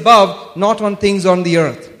things above, not on things on the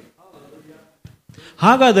earth.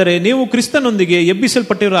 ಹಾಗಾದರೆ ನೀವು ಕ್ರಿಸ್ತನೊಂದಿಗೆ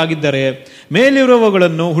ಎಬ್ಬಿಸಲ್ಪಟ್ಟಿರಾಗಿದ್ದರೆ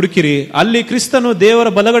ಮೇಲಿರುವವುಗಳನ್ನು ಹುಡುಕಿರಿ, ಅಲ್ಲಿ ಕ್ರಿಸ್ತನು ದೇವರ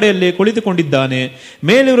ಬಲಗಡೆಯಲ್ಲಿ ಕುಳಿತುಕೊಂಡಿದ್ದಾನೆ.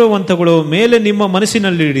 ಮೇಲಿರುವಂತಗಳು ಮೇಲೆ ನಿಮ್ಮ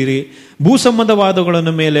ಮನಸ್ಸಿನಲ್ಲಿಡಿರಿ, ಭೂ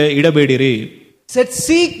ಸಂಬಂಧವಾದಗಳನ್ನು ಮೇಲೆ ಇಡಬೇಡಿರಿ. Said,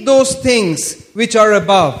 seek those things which are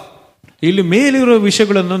above. ಇಲ್ಲಿ ಮೇಲಿರುವ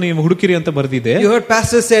ವಿಷಯಗಳನ್ನು ನೀವು ಹುಡುಕಿರಿ ಅಂತ ಬರೆದಿದೆ. You heard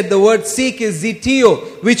Pastor said the word seek is zitio,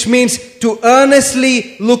 which means to earnestly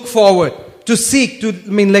look forward. To seek, to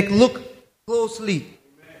mean like look closely.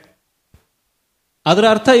 ಅದರ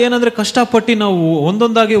ಅರ್ಥ ಏನಂದ್ರೆ ಕಷ್ಟಪಟ್ಟು ನಾವು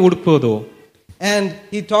ಒಂದೊಂದಾಗಿ ಹುಡುಕಬಹುದು. And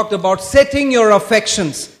he talked about setting your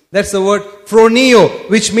affections. That's the word phroneo,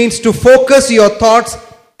 which means to focus your thoughts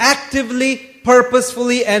actively,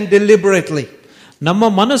 purposefully and deliberately. ನಮ್ಮ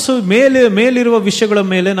ಮನಸ್ಸು ಮೇಲಿರುವ ವಿಷಯಗಳ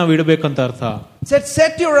ಮೇಲೆ ನಾವು ಇಡಬೇಕಂತ ಅರ್ಥ.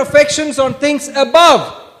 Set your affections on things above.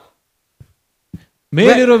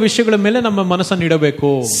 ಮೇಲಿರುವ ವಿಷಯಗಳ ಮೇಲೆ ನಮ್ಮ ಮನಸ್ಸನ್ನು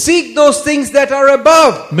ಇಡಬೇಕು. Seek those things that are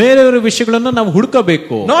above. ಮೇಲಿರುವ ವಿಷಯಗಳನ್ನು ನಾವು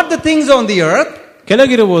ಹುಡುಕಬೇಕು. Not the things on the earth.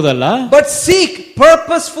 ಕೆಳಗಿರಬಹುದಲ್ಲ. But seek,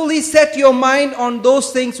 purposefully set your mind on those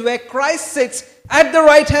things where Christ sits at the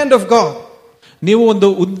right hand of God. ನೀವು ಒಂದು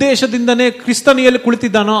ಉದ್ದೇಶದಿಂದನೇ ಕ್ರಿಸ್ತನಿಯಲ್ಲಿ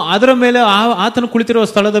ಕುಳಿತಿದ್ದಾನೋ ಅದರ ಮೇಲೆ ಆತನು ಕುಳಿತಿರುವ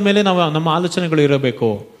ಸ್ಥಳದ ಮೇಲೆ ನಾವು ನಮ್ಮ ಆಲೋಚನೆಗಳು ಇರಬೇಕು.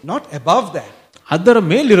 Not above that. ಅದರ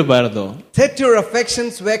ಮೇಲಿರಬಾರದು. Set your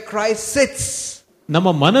affections where Christ sits. ನಮ್ಮ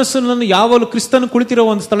ಮನಸ್ಸನ್ನು ಯಾವಾಗಲೂ ಕ್ರಿಸ್ತನು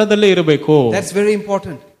ಕುಳಿತಿರುವ ಒಂದು ಸ್ಥಳದಲ್ಲೇ ಇರಬೇಕು. That's very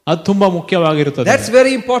important. ಅದು ತುಂಬಾ ಮುಖ್ಯವಾಗಿರುತ್ತದೆ. That's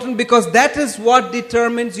very important because that is what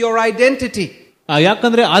determines your identity.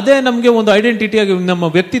 ಯಾಕಂದ್ರೆ ಅದೇ ನಮಗೆ ಒಂದು ಐಡೆಂಟಿಟಿಯಾಗಿ ನಮ್ಮ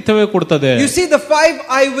ವ್ಯಕ್ತಿತ್ವವೇ ಕೊಡ್ತದೆ. You see the 5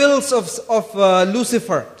 I wills of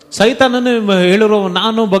Lucifer. ಸೈತಾನನು ಹೇಳಿರುವ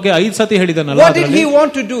ನಾನು ಬಗ್ಗೆ 5 ಸತಿ ಹೇಳಿದನಲ್ಲ. What did he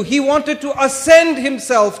want to do? He wanted to ascend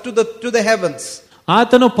himself to the heavens.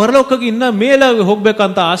 ಆತನು ಪರಲೋಕಕ್ಕೆ ಇನ್ನ ಮೇಲೆ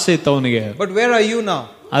ಹೋಗ್ಬೇಕಂತ ಆಸೆ ಇತ್ತು ಅವನಿಗೆ. But where are you now?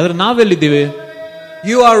 ಆದ್ರೆ ನಾವೆಲ್ಲಿದ್ದೀವಿ?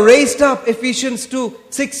 You are raised up. Ephesians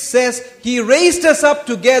 2:6 says, He raised us up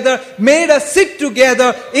together, made us sit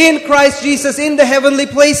together in Christ Jesus in the heavenly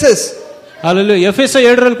places. ಅಲ್ಲಲ್ಲಿ ಎಫೆಸ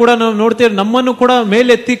 2 ಕೂಡ ನಾವು ನೋಡ್ತೇವೆ, ನಮ್ಮನ್ನು ಕೂಡ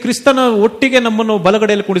ಮೇಲೆತ್ತಿ ಕ್ರಿಸ್ತನ ಒಟ್ಟಿಗೆ ನಮ್ಮನ್ನು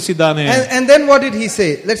ಬಲಗಡೆಯಲ್ಲಿ ಕುಡಿಸಿದ್ದಾನೆ. And then what did he say?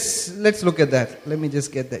 Let's look at that. Let me just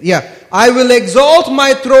get that. Yeah. I will exalt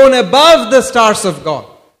my throne above the stars of God.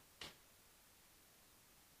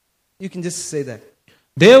 You can just say that.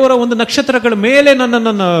 ದೇವರ ಒಂದು ನಕ್ಷತ್ರಗಳ ಮೇಲೆ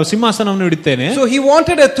ನನ್ನ ಸಿಂಹಾಸನವನ್ನು ಇಡುತ್ತೇನೆ. So he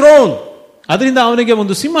wanted a throne. ಅದರಿಂದ ಅವನಿಗೆ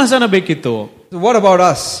ಒಂದು ಸಿಂಹಾಸನ ಬೇಕಿತ್ತು. So what about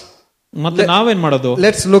us? ಮತ್ತೆ ನಾವೇನ್ ಮಾಡೋದು?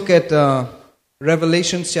 Let's look at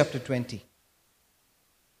Revelation chapter 20.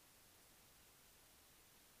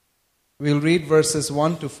 We'll read verses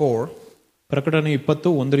 1 to 4. ಪ್ರಕಟಣೆ 20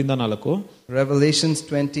 1ರಿಂದ 4. Revelations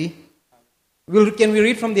 20. Can we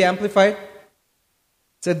read from the Amplified?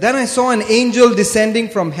 It said, Then I saw an angel descending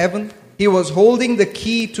from heaven. He was holding the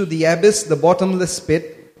key to the abyss, the bottomless pit,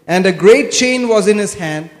 and a great chain was in his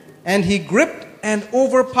hand, and he gripped and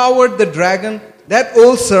overpowered the dragon, that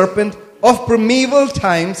old serpent of primeval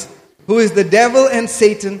times, who is the devil and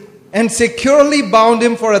Satan, and securely bound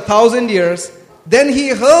him for 1,000 years. Then he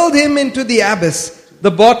hurled him into the abyss,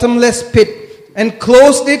 the bottomless pit, and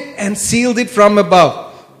closed it and sealed it from above,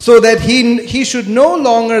 so that he should no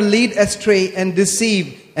longer lead astray and deceive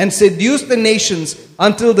and seduce the nations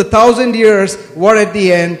until the 1,000 years were at the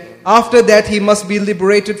end. After that he must be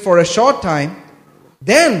liberated for a short time.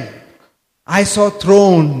 Then I saw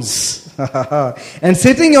thrones, and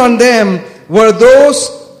sitting on them were those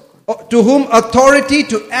to whom authority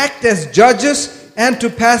to act as judges and to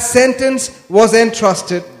pass sentence was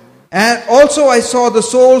entrusted. And also I saw the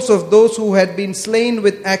souls of those who had been slain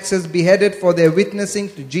with axes beheaded for their witnessing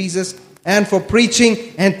to Jesus and for preaching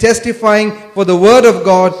and testifying for the word of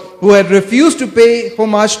God, who had refused to pay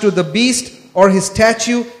homage to the beast or his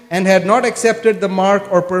statue, and had not accepted the mark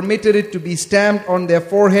or permitted it to be stamped on their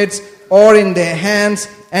foreheads or in their hands.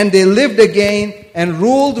 And they lived again and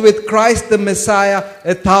ruled with Christ the Messiah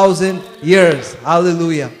 1,000 years.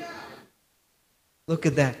 Hallelujah. Look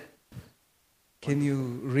at that. Can you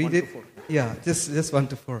read it? Yeah, just 1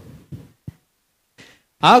 to 4.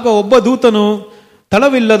 ಆಗ ಒಬ್ಬ ದೂತನು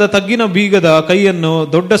ತಳವಿಲ್ಲದ ತಗ್ಗಿನ ಬೀಗದ ಕೈಯನ್ನು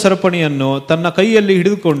ದೊಡ್ಡ ಸರಪಣಿಯನ್ನು ತನ್ನ ಕೈಯಲ್ಲಿ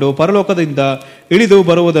ಹಿಡಿದುಕೊಂಡು ಪರಲೋಕದಿಂದ ಇಳಿದು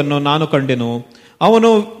ಬರುವುದನ್ನು ನಾನು ಕಂಡೆನು. ಅವನು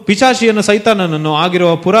ಪಿಶಾಚಿಯನ್ನು ಸೈತಾನನನ್ನು ಆಗಿರುವ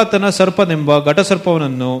ಪುರಾತನ ಸರ್ಪನೆಂಬ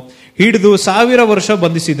ಘಟಸರ್ಪವನನ್ನು ಹಿಡಿದು 1000 ವರ್ಷ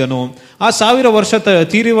ಬಂಧಿಸಿದನು. ಆ 1000 ವರ್ಷ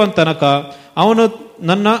ತೀರುವ ತನಕ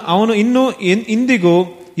ಅವನು ಇನ್ನೂ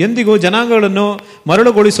ಎಂದಿಗೂ ಜನಾಂಗಗಳನ್ನು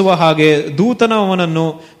ಮರಳುಗೊಳಿಸುವ ಹಾಗೆ ದೂತನ ಅವನನ್ನು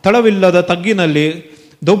ತಳವಿಲ್ಲದ ತಗ್ಗಿನಲ್ಲಿ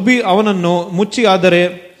ದೊಬ್ಬಿ ಅವನನ್ನು ಮುಚ್ಚಿ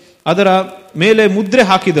ಅದರ ಮೇಲೆ ಮುದ್ರೆ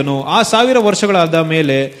ಹಾಕಿದನು. ಆ 1000 ವರ್ಷಗಳಾದ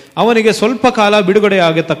ಮೇಲೆ ಅವನಿಗೆ ಸ್ವಲ್ಪ ಕಾಲ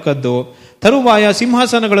ಬಿಡುಗಡೆಯಾಗತಕ್ಕದ್ದು. ತರುವಾಯ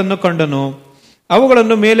ಸಿಂಹಾಸನಗಳನ್ನು ಕಂಡನು.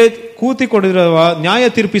 ಅವುಗಳನ್ನು ಮೇಲೆ ಕೂತಿಕೊಂಡಿರುವ ನ್ಯಾಯ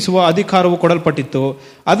ತೀರ್ಪಿಸುವ ಅಧಿಕಾರವು ಕೊಡಲ್ಪಟ್ಟಿತ್ತು.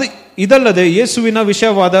 ಇದಲ್ಲದೆ ಯೇಸುವಿನ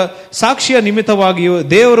ವಿಷಯವಾದ ಸಾಕ್ಷಿಯ ನಿಮಿತ್ತವಾಗಿಯೂ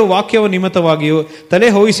ದೇವರ ವಾಕ್ಯವ ನಿಮಿತ್ತವಾಗಿಯೂ ತಲೆ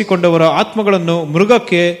ಹೋಯಿಸಿಕೊಂಡವರ ಆತ್ಮಗಳನ್ನು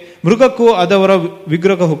ಮೃಗಕ್ಕೂ ಅದವರ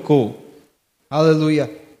ವಿಗ್ರಹಕ್ಕೂ. Hallelujah.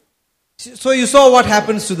 So you saw what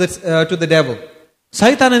happens to the devil.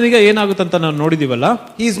 ಸೈತಾನನಿಗೆ ಏನಾಗುತ್ತಂತ ನಾವು ನೋಡಿದೀವಲ್ಲ.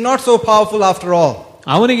 He is not so powerful after all.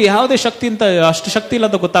 ಅವನಿಗೆ ಯಾವುದೇ ಶಕ್ತಿ ಅಂತ ಅಷ್ಟು ಶಕ್ತಿ ಇಲ್ಲ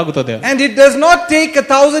ಅಂತ ಗೊತ್ತಾಗುತ್ತದೆ. And it does not take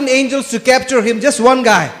 1,000 angels to capture him, just one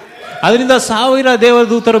guy. ಅದರಿಂದ 1000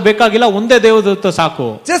 ದೇವದೂತರು ಬೇಕಾಗಿಲ್ಲ, ಒಂದೇ ದೇವದೂತ ಸಾಕು.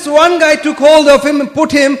 Just one guy took hold of him and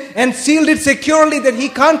put him and sealed it securely that he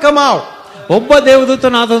can't come out. ಒಬ್ಬ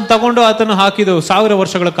ದೇವದೂತನ ಅದನ್ನು ತಗೊಂಡು ಆತನು ಹಾಕಿದ್ದು 1000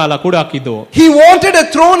 ವರ್ಷಗಳ ಕಾಲ ಕೂಡ ಹಾಕಿದ್ದು. He wanted a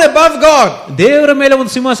throne above God. ದೇವರ ಮೇಲೆ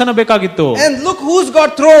ಒಂದು ಸಿಂಹಾಸನ ಬೇಕಾಗಿತ್ತು. And look who's got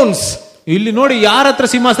thrones. ಇಲ್ಲಿ ನೋಡಿ ಯಾರ ಹತ್ರ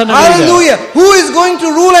ಸಿಂಹಾಸನ ಇದೆ. Hallelujah. Who is going to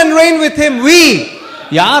rule and reign with him? We.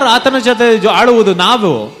 ಯಾರು ಆತನ ಜೊತೆ ಆಳುವುದು?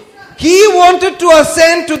 ನಾವು. He wanted to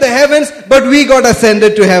ascend to the heavens, but we got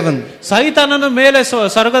ascended to heaven. ಸೈತಾನನ ಮೇಲೆ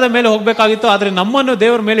ಸ್ವರ್ಗದ ಮೇಲೆ ಹೋಗಬೇಕಾಗಿತ್ತು, ಆದ್ರೆ ನಮ್ಮನ್ನು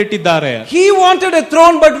ದೇವರ ಮೇಲೆ ಇಟ್ಟಿದ್ದಾರೆ. He wanted a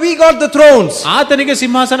throne, but we got the thrones. ಆತನಿಗೆ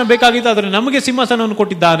ಸಿಂಹಾಸನ ಬೇಕಾಗಿತ್ತು, ಆದ್ರೆ ನಮಗೆ ಸಿಂಹಾಸನವನ್ನು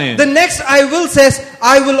ಕೊಟ್ಟಿದ್ದಾನೆ. The next I will says,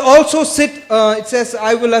 I will also sit, it says,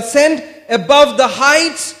 I will ascend above the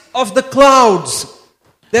heights of the clouds.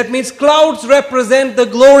 That means clouds represent the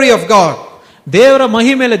glory of God. ದೇವರ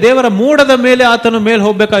ಮಹಿಮೇಲೆ, ದೇವರ ಮೋಡದ ಮೇಲೆ ಆತನ ಮೇಲೆ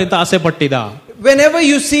ಹೋಗಬೇಕಾಗಿತ್ತು ಆಸೆ ಪಟ್ಟಿದ. Whenever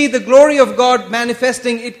you see the glory of God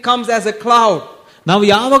manifesting, it comes as a cloud. ನಾವು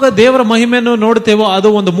ಯಾವಾಗ ದೇವರ ಮಹಿಮೆಯನ್ನು ನೋಡುತ್ತೇವೋ ಅದು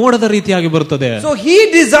ಒಂದು ಮೋಡದ ರೀತಿಯಾಗಿ ಬರುತ್ತದೆ. So he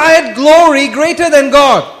desired glory greater than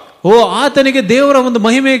God. ಆತನಿಗೆ ದೇವರ ಒಂದು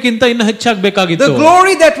ಮಹಿಮೆಗಿಂತ ಇನ್ನು ಹೆಚ್ಚಾಗಬೇಕಾಗಿತ್ತು. The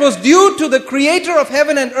glory that was due to the creator of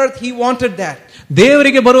heaven and earth, he wanted that.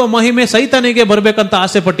 ದೇವರಿಗೆ ಬರುವ ಮಹಿಮೆ ಸೈತಾನಿಗೆ ಬರಬೇಕಂತ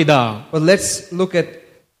ಆಸೆ ಪಟ್ಟಿದ. But let's look at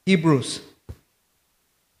Hebrews.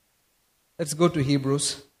 Let's go to Hebrews.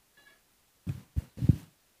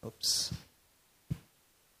 Oops.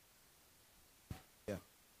 Yeah.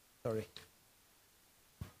 Sorry.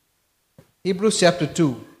 Hebrews chapter 2.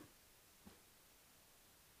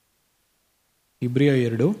 ಇಬ್ರಿಯ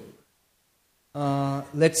 2.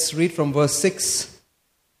 Let's read from verse 6.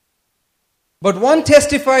 But one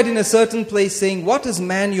testified in a certain place, saying, What is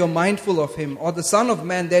man, you are mindful of him, or the son of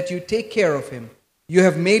man, that you take care of him? You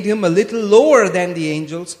have made him a little lower than the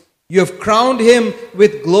angels. You have crowned him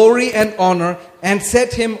with glory and honor, and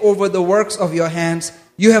set him over the works of your hands.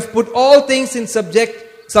 You have put all things in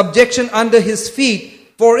subjection under his feet.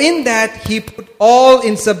 For in that he put all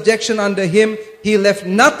in subjection under him, he left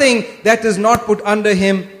nothing that is not put under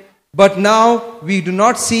him. But now we do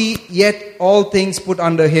not see yet all things put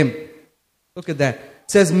under him. Look at that.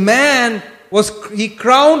 It says he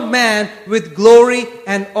crowned man with glory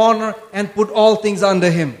and honor and put all things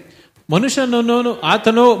under him. ಮನುಷ್ಯನನ್ನು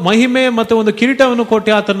ಆತನು ಮಹಿಮೆ ಮತ್ತು ಒಂದು ಕಿರೀಟವನ್ನು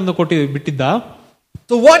ಕೊಟ್ಟು ಆತನನ್ನು ಬಿಟ್ಟಿದ್ದ.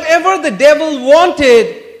 So whatever the devil wanted,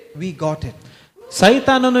 we got it.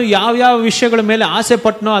 ಸೈತಾನನು ಯಾವ ವಿಷಯಗಳ ಮೇಲೆ ಆಸೆ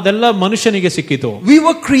ಪಟ್ಟನೋ ಅದೆಲ್ಲ ಮನುಷ್ಯನಿಗೆ ಸಿಕ್ಕಿತು. We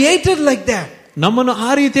were created like that. ನಮ್ಮನ್ನು ಆ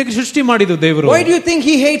ರೀತಿಯಾಗಿ ಸೃಷ್ಟಿ ಮಾಡಿದ್ದು ದೇವರು. Why do you think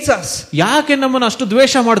he hates us? ಯಾಕೆ ನಮ್ಮನ್ನು ಅಷ್ಟು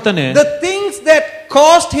ದ್ವೇಷ ಮಾಡ್ತಾನೆ? The things that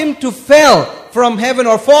caused him to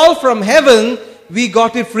fall from heaven, we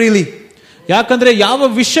got it freely. ಯಾಕಂದ್ರೆ ಯಾವ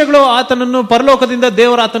ವಿಷಯಗಳು ಆತನನ್ನು ಪರಲೋಕದಿಂದ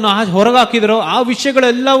ದೇವರು ಆತನ ಹೊರಗಾಕಿದರೋ ಆ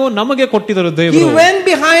ವಿಷಯಗಳೆಲ್ಲವೂ ನಮಗೆ ಕೊಟ್ಟಿದರು ದೇವರು. He went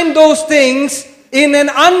behind those things in an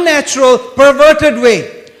unnatural, perverted way.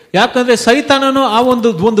 ಯಾಕಂದ್ರೆ ಸೈತಾನನು ಆ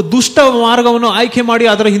ಒಂದು ದುಷ್ಟ ಮಾರ್ಗವನ್ನು ಆಯ್ಕೆ ಮಾಡಿ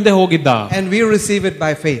ಅದರ ಹಿಂದೆ ಹೋಗಿದ್ದ. And we receive it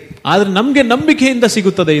by faith. ಆದ್ರೆ ನಮಗೆ ನಂಬಿಕೆಯಿಂದ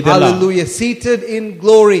ಸಿಗುತ್ತದೆ ಇದೆಲ್ಲ. Hallelujah. Seated in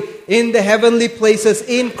glory in the heavenly places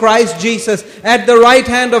in Christ Jesus at the right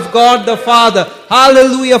hand of God the Father.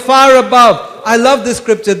 Hallelujah. Far above. I love this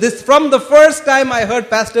scripture. This from the first time I heard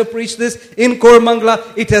Pastor preach this in Koramangala,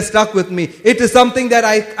 it has stuck with me. It is something that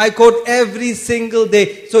I quote every single day.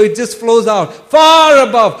 So it just flows out. Far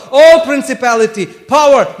above all principality,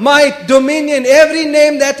 power, might, dominion, every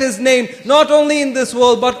name that is named, not only in this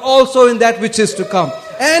world but also in that which is to come.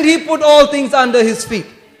 And he put all things under his feet.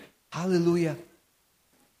 Hallelujah.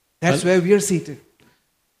 That's where we are seated.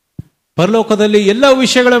 ಪರಲೋಕದಲ್ಲಿ ಎಲ್ಲ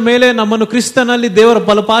ವಿಷಯಗಳ ಮೇಲೆ ನಮ್ಮನ್ನು ಕ್ರಿಸ್ತನಲ್ಲಿ ದೇವರ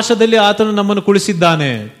ಬಲಪಾಶದಲ್ಲಿ ಆತನು ನಮ್ಮನ್ನು ಕುಳಿಸಿದ್ದಾನೆ.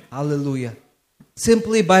 Hallelujah.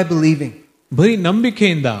 Simply by believing. ಬರೀ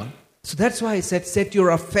ನಂಬಿಕೆಯಿಂದ. So that's why I said, set your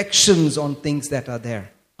affections on things that are there.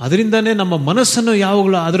 ಅದರಿಂದಾನೇ ನಮ್ಮ ಮನಸ್ಸನ್ನು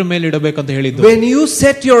ಯಾವಾಗಲೂ ಅದರ ಮೇಲೆ ಇಡಬೇಕಂತ ಹೇಳಿದ್ದು. When you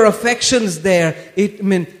set your affections there, it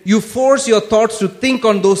means you force your thoughts to think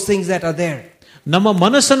on those things that are there. ನಮ್ಮ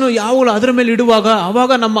ಮನಸ್ಸನ್ನು ಯಾವಾಗಲೂ ಅದರ ಮೇಲೆ ಇಡುವಾಗ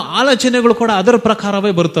ಅವಾಗ ನಮ್ಮ ಆಲೋಚನೆಗಳು ಕೂಡ ಅದರ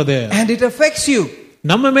ಪ್ರಕಾರವೇ ಬರುತ್ತದೆ. And it affects you.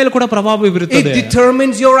 ನಮ್ಮ ಮೇಲೆ ಕೂಡ ಪ್ರಭಾವ ಬೀರುತ್ತದೆ. It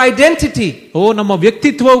determines your identity. ನಮ್ಮ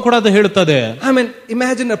ವ್ಯಕ್ತಿತ್ವವು ಕೂಡ ಅದು ಹೇಳುತ್ತದೆ. I mean,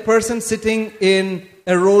 imagine a person sitting in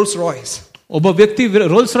a Rolls Royce. ಒಬ್ಬ ವ್ಯಕ್ತಿ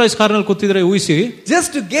ರೋಲ್ಸ್ ರಾಯ್ಸ್ ಕಾರ್ನಲ್ಲಿ ಕೂತಿದ್ರೆ ಊಹಿಸಿ. Just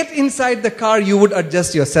to get inside the car, you would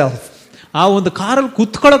adjust yourself. ಆ ಒಂದು ಕಾರಲ್ಲಿ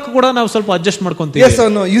ಕೂತ್ಕೊಳ್ಳೋಕೆ ಕೂಡ ನಾವು ಸ್ವಲ್ಪ ಅಡ್ಜಸ್ಟ್ ಮಾಡ್ಕೊಂತೀವಿ. Yes or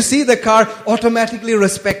no? You see the car, automatically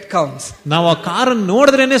respect comes. ನಾವು ಆ ಕಾರನ್ನು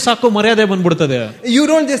ನೋಡಿದ್ರೇನೆ ಸಾಕು ಮರ್ಯಾದೆ ಬಂದ್ಬಿಡ್ತದೆ. You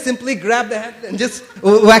don't just simply grab the handle and just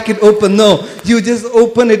whack it open. No, you just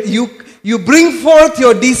open it. You bring forth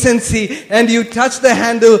your decency and you touch the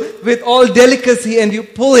handle with all delicacy and you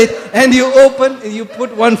pull it and you open and you put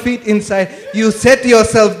 1 foot inside. You set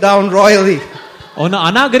yourself down royally. ಅವನು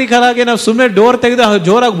ಅನಾಗರಿಕರಾಗಿ ನಾವು ಸುಮ್ಮನೆ door ತೆಗೆದು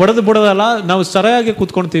ಜೋರಾಗಿ ಬಡದು ಬಿಡೋದಲ್ಲ, ನಾವು ಸರಿಯಾಗಿ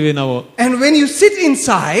ಕೂತ್ಕೊಂತೀವಿ ನಾವು. And when you sit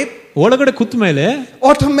inside, ಒಳಗಡೆ ಕೂತ ಮೇಲೆ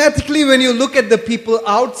automatically when you look at the people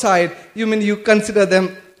outside, you consider them.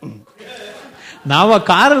 ನಾವು ಆ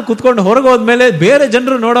ಕಾರಲ್ಲಿ ಕುತ್ಕೊಂಡು ಹೊರಗೆ ಹೋದ್ಮೇಲೆ ಬೇರೆ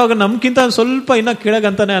ಜನರು ನೋಡುವಾಗ ನಮ್ಗಿಂತ ಸ್ವಲ್ಪ ಇನ್ನ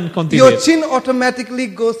ಕೆಳಗಂತಾನೆ ಅನ್ಕೊಂತೀವಿ. Your chin automatically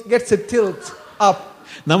gets a tilt up.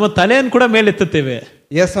 ನಮ್ಮ ತಲೆಯನ್ನು ಕೂಡ ಮೇಲೆ ಎತ್ತುತ್ತೇವೆ.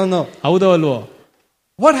 Yes or no? ಹೌದೋ ಅಲ್ವೋ?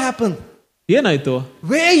 What happened? ಏನಾಯ್ತು?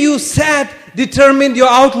 Where you sat determined your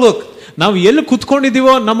outlook. ನಾವು ಎಲ್ಲಿ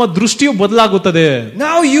ಕುತ್ಕೊಂಡಿದೀವೋ ನಮ್ಮ ದೃಷ್ಟಿಯು ಬದಲಾಗುತ್ತದೆ.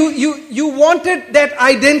 Now you wanted that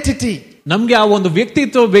identity. ನಮ್ಗೆ ಆ ಒಂದು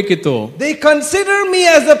ವ್ಯಕ್ತಿತ್ವ ಬೇಕಿತ್ತು. They consider me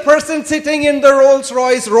as a person sitting in the Rolls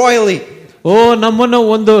Royce royally. ನಮ್ಮನ್ನು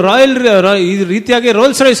ಒಂದು ರಾಯಲ್ ಈ ರೀತಿಯಾಗಿ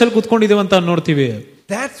ರೋಲ್ಸ್ ರಾಯ್ಸ್ ಅಲ್ಲಿ ಕುತ್ಕೊಂಡಿದೀವಿ ಅಂತ ನೋಡ್ತೀವಿ.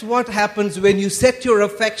 That's what happens when you set your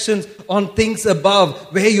affections on things above,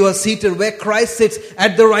 where you are seated, where Christ sits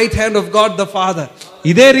at the right hand of God the Father.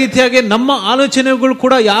 ಇದೇ ರೀತಿಯಾಗಿ ನಮ್ಮ ಆಲೋಚನೆಗಳು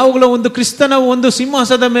ಕೂಡ ಯಾವಾಗಲೂ ಒಂದು ಕ್ರಿಸ್ತನ ಒಂದು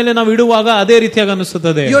ಸಿಂಹಾಸನದ ಮೇಲೆ ನಾವು ಇಡುವಾಗ ಅದೇ ರೀತಿಯಾಗಿ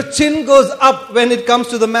ಅನಿಸುತ್ತದೆ. Your chin goes up when it comes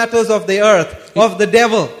to the matters of the earth, of the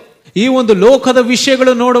devil. ಈ ಒಂದು ಲೋಕದ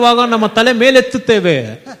ವಿಷಯಗಳು ನೋಡುವಾಗ ನಮ್ಮ ತಲೆ ಮೇಲೆತ್ತುತ್ತೇವೆ.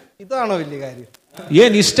 ಇದಾನೋ ಇಲ್ಲಿ ಗಾರಿ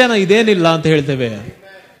ಏನ್ ಇಷ್ಟೇನ ಇದೇನಿಲ್ಲ ಅಂತ ಹೇಳ್ತೇವೆ.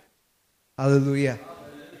 Hallelujah.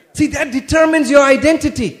 See, that determines your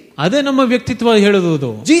identity. ಅದೇ ನಮ್ಮ ವ್ಯಕ್ತಿತ್ವ ಹೇಳುವುದು.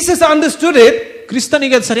 Jesus understood it.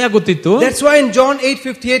 ಕ್ರಿಸ್ತನಿಗೆ ಅದು ಸರಿಯಾಗಿ ಗೊತ್ತಿತ್ತು. That's why in John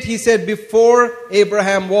 8:58 he said, before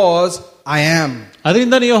Abraham was, I am.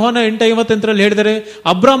 ಅದರಿಂದ ಯೋಹಾನ 8:58 ಹೇಳಿದರೆ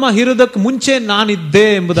ಅಬ್ರಾಮ ಇರುವುದಕ್ಕೆ ಮುಂಚೆ ನಾನಿದ್ದೆ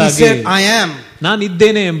ಎಂಬುದಾಗಿ. He said, I am.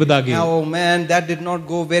 ನಾನಿದ್ದೇನೆ ಎಂಬುದಾಗಿ. Oh man, that did not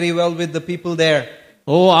go very well with the people there.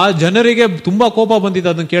 ಆ ಜನರಿಗೆ ತುಂಬಾ ಕೋಪ ಬಂದಿದೆ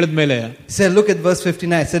ಅದನ್ನ ಕೇಳಿದ ಮೇಲೆ. Said, look at verse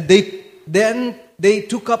 59. Said they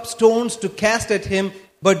took up stones to cast at him,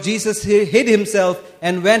 but Jesus hid himself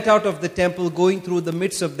and went out of the temple, going through the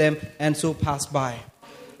midst of them, and so passed by.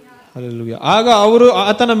 Hallelujah. ಆಗ ಅವರು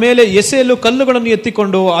ಆತನ ಮೇಲೆ ಎಸೆಯಲು ಕಲ್ಲುಗಳನ್ನು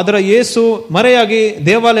ಎತ್ತಿಕೊಂಡು ಅದರ ಯೇಸು ಮರೆಯಾಗಿ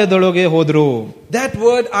ದೇವಾಲಯದೊಳಗೆ ಹೋದರು. That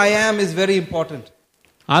word I am is very important.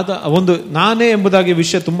 ಆತ ಒಂದು ನಾನೇ ಎಂಬುದಾಗಿ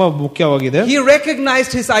ವಿಷಯ ತುಂಬಾ ಮುಖ್ಯವಾಗಿದೆ. He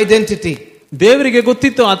recognized his identity. ದೇವರಿಗೆ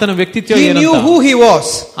ಗೊತ್ತಿತ್ತು ಆತನ ವ್ಯಕ್ತಿತ್ವ ಏನಂತ. He knew who he was.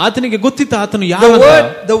 ಆತನಿಗೆ ಗೊತ್ತಿತ್ತು ಆತನು ಯಾರು.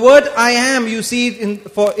 The word I am, you see it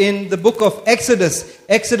in the book of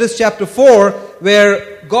Exodus chapter 4, where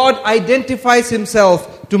God identifies himself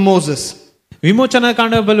to Moses. ವಿಮೋಚನಾ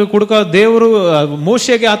ಕಾಂಡದಲ್ಲಿ ಕೂಡ ದೇವರು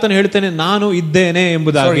ಮೋಶೆಗೆ ಆತನು ಹೇಳ್ತಾನೆ ನಾನು ಇದ್ದೇನೆ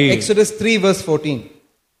ಎಂಬುದಾಗಿ. Exodus 3 verse 14.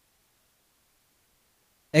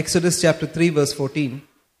 Exodus chapter 3 verse 14.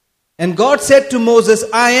 And God said to Moses,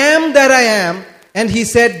 I am that I am. And he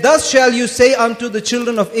said, thus shall you say unto the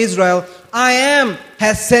children of Israel, I am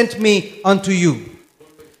has sent me unto you.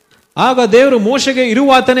 ಆಗ ದೇವರು ಮೋಶೆಗೆ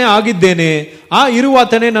ಇರುವಾತನೇ ಆಗಿದ್ದೇನೆ, ಆ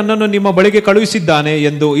ಇರುವಾತನೇ ನನ್ನನ್ನು ನಿಮ್ಮ ಬಳಿಗೆ ಕಳುಹಿಸಿದ್ದಾನೆ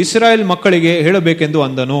ಎಂದು ಇಸ್ರಾಯೇಲ್ ಮಕ್ಕಳಿಗೆ ಹೇಳಬೇಕೆಂದು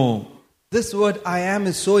ಅಂದನು. This word I am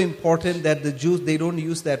is so important that the Jews, they don't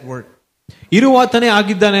use that word. ಇರುವಾತನೇ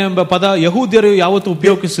ಆಗಿದ್ದಾನೆ ಎಂಬ ಪದ ಯಹೂದ್ಯರು ಯಾವತ್ತೂ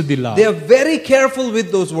ಉಪಯೋಗಿಸುವುದಿಲ್ಲ. They are very careful with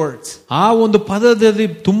those words. ಆ ಒಂದು ಪದದಲ್ಲಿ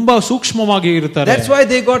ತುಂಬಾ ಸೂಕ್ಷ್ಮವಾಗಿ ಇರುತ್ತಾರೆ. That's why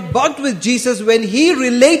they got bugged with Jesus when he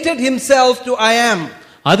related himself to I am.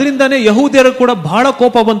 ಅದರಿಂದಾನೇ ಯಹೂದ್ಯರು ಕೂಡ ಬಹಳ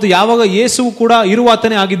ಕೋಪ ಬಂತು ಯಾವಾಗ ಯೇಸು ಕೂಡ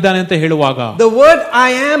ಇರುವಾತನೇ ಆಗಿದ್ದಾನೆ ಅಂತ ಹೇಳುವಾಗ. The word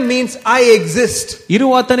I am means I exist.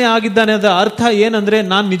 ಇರುವಾತನೇ ಆಗಿದ್ದಾನೆ ಅದರ ಅರ್ಥ ಏನಂದ್ರೆ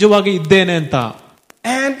ನಾನು ನಿಜವಾಗಿ ಇದ್ದೇನೆ ಅಂತ.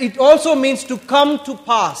 And it also means to come to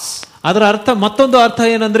pass. ಅದರ ಅರ್ಥ ಮತ್ತೊಂದು ಅರ್ಥ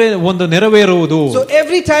ಏನಂದ್ರೆ ಒಂದು ನೆರವೇರುವುದು. So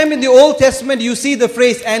every time in the Old Testament you see the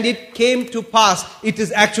phrase and it came to pass, it is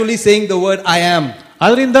actually saying the word I am.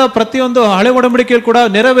 ಅದರಿಂದ ಪ್ರತಿಯೊಂದು ಹಳೆ ಒಡಂಬಡಿಕೆಯಲ್ಲಿ ಕೂಡ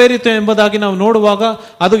ನೆರವೇರಿತು ಎಂಬುದಾಗಿ ನಾವು ನೋಡುವಾಗ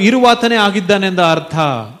ಅದು ಇರುವಾತನೇ ಆಗಿದ್ದಾನೆ ಎಂದ ಅರ್ಥ.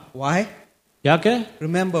 Why? ಯಾಕೆ?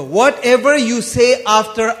 Remember, whatever you say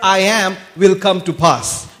after I am will come to pass.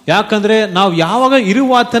 ಯಾಕಂದ್ರೆ ನಾವು ಯಾವಾಗ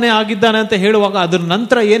ಇರುವಾತನೇ ಆಗಿದ್ದಾನೆ ಅಂತ ಹೇಳುವಾಗ ಅದರ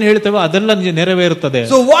ನಂತರ ಏನ್ ಹೇಳ್ತೇವೆ ಅದೆಲ್ಲ ನೆರವೇರುತ್ತದೆ.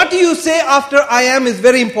 So what you say after I am is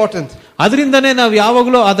very important. ಅದರಿಂದನೇ ನಾವು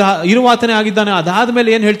ಯಾವಾಗಲೂ ಇರುವಾತನೇ ಆಗಿದ್ದಾನೆ ಅದಾದ್ಮೇಲೆ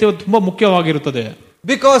ಏನ್ ಹೇಳ್ತೇವೆ ತುಂಬಾ ಮುಖ್ಯವಾಗಿರುತ್ತದೆ.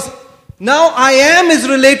 Because Now I am is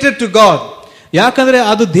related to God. ಯಾಕಂದ್ರೆ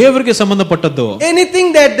ಅದು ದೇವರಿಗೆ ಸಂಬಂಧಪಟ್ಟದ್ದು. Anything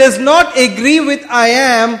that does not agree with I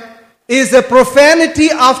am is a profanity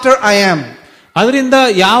after I am. ಅದರಿಂದ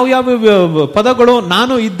ಯಾವ ಯಾವ ಪದಗಳು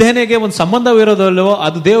ನಾನು ಇದ್ದೇನೆಗೆ ಒಂದು ಸಂಬಂಧವಿರೋದಲ್ಲವೋ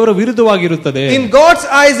ಅದು ದೇವರ ವಿರುದ್ಧವಾಗಿರುತ್ತದೆ. In God's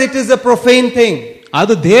eyes it is a profane thing.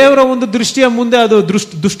 ಅದು ದೇವರ ಒಂದು ದೃಷ್ಟಿಯ ಮುಂದೆ ಅದು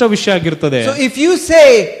ದುಷ್ಟ ವಿಷಯ ಆಗಿರುತ್ತದೆ. So if you say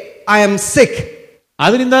I am sick,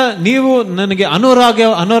 ಅದರಿಂದ ನೀವು ನನಗೆ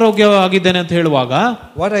ಅನಾರೋಗ್ಯವಾಗಿದ್ದೇನೆ ಅಂತ ಹೇಳುವಾಗ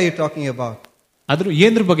what are you talking about? ಅದ್ರ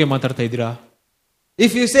ಏನ್ರ ಬಗ್ಗೆ ಮಾತಾಡ್ತಾ ಇದ್ದೀರಾ?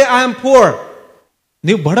 If you say I am poor,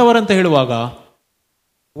 ನೀವು ಬಡವರಂತ ಹೇಳುವಾಗ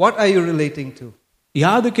what are you relating to?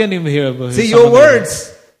 ಯಾವುದಕ್ಕೆ ನೀವು See, your words,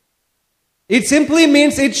 it simply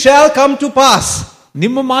means it shall come to pass.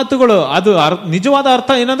 ನಿಮ್ಮ ಮಾತುಗಳು ಅದು ನಿಜವಾದ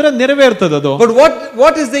ಅರ್ಥ ಏನಂದ್ರೆ ನೆರವೇರ್ತದೆ ಅದು. But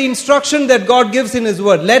what is the instruction that God gives in his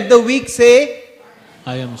word? Let the weak say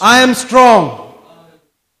I am strong.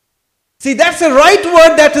 See, that's the right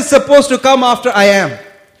word that is supposed to come after I am.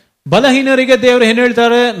 ಬಲಹೀನರಿಗೆ ದೇವರು ಏನು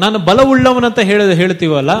ಹೇಳ್ತಾರೆ? ನಾನು ಬಲವುಳ್ಳವನಂತ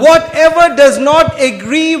ಹೇಳ್ತೀವಲ್ಲ. Whatever does not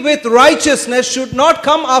agree with righteousness should not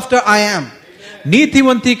come after I am.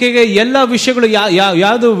 ನೀತಿವಂತಿಕೆಗೆ ಎಲ್ಲ ವಿಷಯಗಳು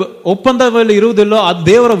ಯಾವುದು ಒಪ್ಪಂದದಲ್ಲಿ ಇರುವುದಿಲ್ಲೋ ಅದು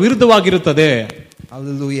ದೇವರ ವಿರುದ್ಧವಾಗಿರುತ್ತದೆ.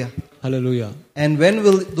 Hallelujah. Hallelujah. And when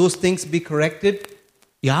will those things be corrected?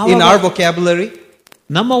 In our vocabulary?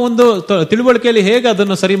 ನಮ್ಮ ಒಂದು ತಿಳುವಳಿಕೆಯಲ್ಲಿ ಹೇಗೆ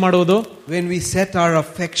ಅದನ್ನು ಸರಿ ಮಾಡುವುದು? When we set our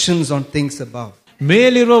affections on things above.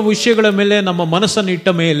 ಮೇಲಿರುವ ವಿಷಯಗಳ ಮೇಲೆ ನಮ್ಮ ಮನಸ್ಸನ್ನು ಇಟ್ಟ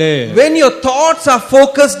ಮೇಲೆ. When your thoughts are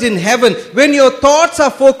focused in heaven, when your thoughts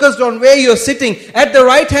are focused on where you're sitting at the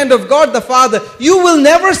right hand of God the Father, you will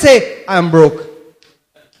never say I am broke.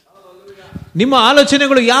 ನಿಮ್ಮ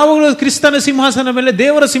ಆಲೋಚನೆಗಳು ಯಾವಾಗಲೂ ಕ್ರಿಸ್ತನ ಸಿಂಹಾಸನ ಮೇಲೆ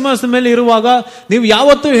ದೇವರ ಸಿಂಹಾಸನ ಮೇಲೆ ಇರುವಾಗ ನೀವು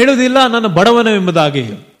ಯಾವತ್ತೂ ಹೇಳುವುದಿಲ್ಲ ನಾನು ಬಡವನು ಎಂಬುದಾಗಿ.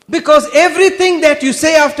 Because everything that you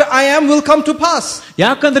say after I am will come to pass.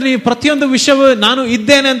 ಯಾಕಂದ್ರೆ ನೀವು ಪ್ರತಿಯೊಂದು ವಿಷಯವು ನಾನು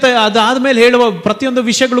ಇದ್ದೇನೆ ಅಂತ ಅದಾದ್ಮೇಲೆ ಹೇಳುವ ಪ್ರತಿಯೊಂದು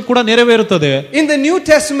ವಿಷಯಗಳು ಕೂಡ ನೆರವೇರುತ್ತದೆ. In the New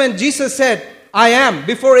Testament Jesus said I am.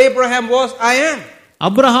 Before Abraham was I am.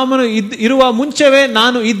 ಅಬ್ರಹಾಮನು ಇರುವ ಮುಂಚೆವೇ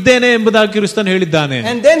ನಾನು ಇದ್ದೇನೆ ಎಂಬುದಾಗಿ ಕ್ರಿಸ್ತನು ಹೇಳಿದ್ದಾನೆ.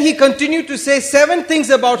 And then he continued to say 7 things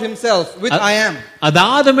about himself with I am.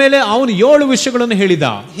 ಅದಾದ ಮೇಲೆ ಅವನು 7 ವಿಷಯಗಳನ್ನು ಹೇಳಿದ.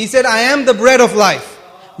 He said I am the bread of life.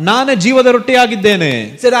 ನಾನೇ ಜೀವದ ರೊಟ್ಟಿಯಾಗಿದ್ದೇನೆ.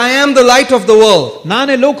 He said I am the light of the world.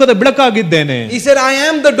 ನಾನೇ ಲೋಕದ ಬೆಳಕಾಗಿದ್ದೇನೆ. He said I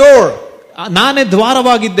am the door. ನಾನೇ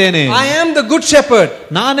ದ್ವಾರವಾಗಿದ್ದೇನೆ. I am the good shepherd.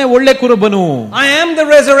 ನಾನೇ ಒಳ್ಳೆ ಕುರುಬನು. I am the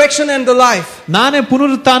resurrection and the life. ನಾನೇ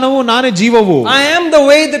ಪುನರುತ್ಥಾನವು ನಾನೇ ಜೀವವು. I am the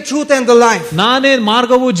way, the truth and the life. ನಾನೇ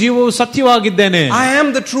ಮಾರ್ಗವು ಜೀವವು ಸತ್ಯವಾಗಿದ್ದೇನೆ. I am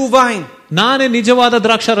the true vine. ನಾನೇ ನಿಜವಾದ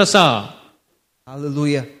ದ್ರಾಕ್ಷಾರಸ.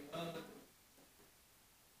 Hallelujah.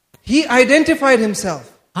 He identified himself.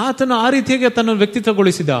 ಆತನು ಆ ರೀತಿಯಾಗಿ ತನ್ನನ್ನು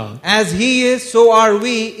ವ್ಯಕ್ತಿತ್ವಗೊಳಿಸಿದ. As he is, so are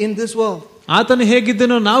we in this world. ಆತನು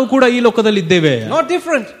ಹೇಗಿದ್ದನೋ ನಾವು ಕೂಡ ಈ ಲೋಕದಲ್ಲಿ ಇದ್ದೇವೆ. Not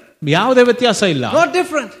different. ಯಾವುದೇ ವ್ಯತ್ಯಾಸ ಇಲ್ಲ. Not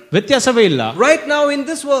different. ವ್ಯತ್ಯಾಸವೇ ಇಲ್ಲ. Right now in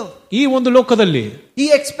this world. ಈ ಒಂದು ಲೋಕದಲ್ಲಿ He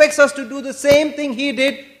expects us to do the same thing he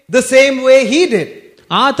did, the same way he did.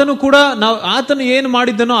 ಆತನು ಕೂಡ ಆತನು ಏನು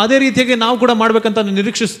ಮಾಡಿದ್ದನೋ ಅದೇ ರೀತಿಯಾಗಿ ನಾವು ಕೂಡ ಮಾಡ್ಬೇಕಂತ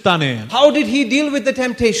ನಿರೀಕ್ಷಿಸುತ್ತಾನೆ. How did he deal with the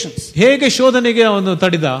temptations? ಹೇಗೆ ಶೋಧನೆಗೆ ಅವನು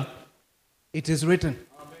ತಡಿದ? It is written.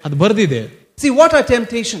 ಅದು ಬರೆದಿದೆ. See, what are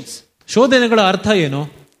temptations? ಶೋಧನೆಗಳ ಅರ್ಥ ಏನು?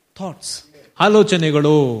 Thoughts.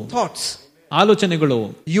 ಆಲೋಚನೆಗಳು. Thoughts. ಆಲೋಚನೆಗಳು.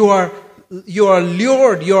 You are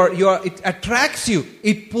lured. It attracts you.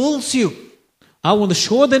 It pulls you. ಆ ಒಂದು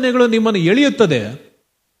ಶೋಧನೆಗಳು ನಿಮ್ಮನ್ನು ಎಳೆಯುತ್ತದೆ.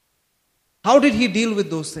 How did he deal with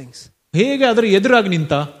those things? ಹೇಗೆ ಅದರ ಎದುರಾಗಿ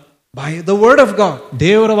ನಿಂತ? By the word of God.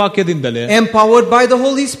 ದೇವರ ವಾಕ್ಯದಿಂದಲೇ. Empowered by the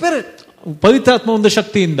Holy Spirit. ಪವಿತ್ರಾತ್ಮ ಒಂದು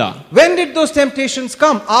ಶಕ್ತಿಯಿಂದ. When did those temptations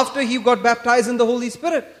come? After he got baptized in the Holy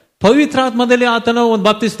Spirit. ಪವಿತ್ರಾತ್ಮದಲ್ಲಿ ಆತನ ಒಂದು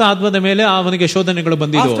ಬಾಪ್ತಿಸ್ಮ ಆತ್ಮದ ಮೇಲೆ ಅವನಿಗೆ ಶೋಧನೆಗಳು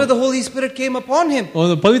ಬಂದಿದ್ದವು. After the Holy Spirit came upon him.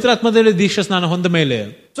 ಪವಿತ್ರಾತ್ಮದಲ್ಲಿ ದೀಕ್ಷಾ ಸ್ನಾನ ಹೊಂದ ಮೇಲೆ.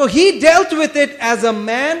 So he dealt with it as a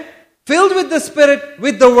man filled with the Spirit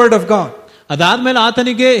with the word of God. ಅದಾದ್ಮೇಲೆ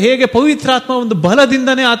ಆತನಿಗೆ ಹೇಗೆ ಪವಿತ್ರಾತ್ಮ ಒಂದು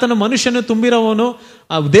ಬಲದಿಂದನೇ ಆತನ ಮನುಷ್ಯನ ತುಂಬಿರವನು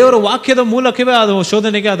ದೇವರ ವಾಕ್ಯದ ಮೂಲಕವೇ ಅದು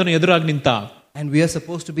ಶೋಧನೆಗೆ ಅದನ್ನು ಎದುರಾಗಿ ನಿಂತ. And we are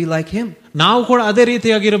supposed to be like him. ನಾವು ಕೂಡ ಅದೇ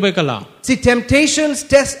ರೀತಿಯಾಗಿರಬೇಕಲ್ಲ. See, temptations,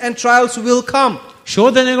 tests and trials will come.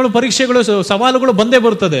 ಶೋಧನೆಗಳು ಪರೀಕ್ಷೆಗಳು ಸವಾಲುಗಳು ಬಂದೇ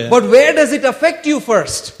ಬರುತ್ತದೆ. But where does it affect you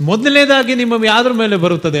first? ಮೊದಲನೇದಾಗಿ ನಿಮ್ಮ ಯಾದ್ರ ಮೇಲೆ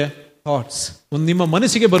ಬರುತ್ತದೆ? Thoughts. ನಿಮ್ಮ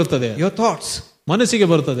ಮನಸ್ಸಿಗೆ ಬರುತ್ತದೆ. Your thoughts. ಮನಸ್ಸಿಗೆ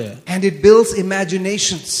ಬರುತ್ತದೆ. And it builds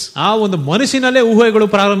imaginations. ಆ ಒಂದು ಮನಸ್ಸಿನಲ್ಲೇ ಊಹೆಗಳು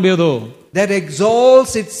ಪ್ರಾರಂಭಿಯೋದು. That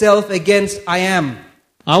exalts itself against I am.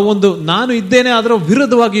 ಆ ಒಂದು ನಾನು ಇದ್ದೇನೆ ಅದರ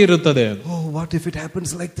ವಿರುದ್ಧವಾಗಿ ಇರುತ್ತದೆ. Oh, what if it happens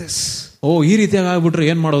like this? ಈ ರೀತಿಯಾಗಿ ಆಗ್ಬಿಟ್ರೆ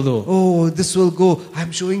ಏನ್ ಮಾಡೋದು? Oh, this will go.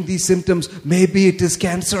 I'm showing these symptoms. Maybe it is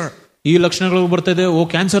cancer. ಈ ಲಕ್ಷಣಗಳು ಬರ್ತದೆ.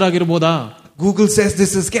 Cancer ಆಗಿರಬಹುದಾ? Google says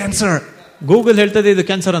this is cancer. Google ಹೇಳ್ತದೆ ಇದು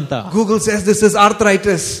ಕ್ಯಾನ್ಸರ್ ಅಂತ. Google says this is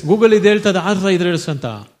arthritis. Google ಇದು ಹೇಳ್ತದೆ ಆರ್ಥರೈಟಿಸ್ ಅಂತ.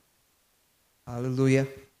 Hallelujah.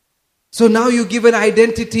 So now you give an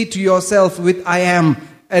identity to yourself with I am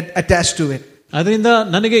attached to it. ಅದರಿಂದ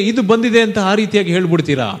ನನಗೆ ಇದು ಬಂದಿದೆ ಅಂತ ಆ ರೀತಿಯಾಗಿ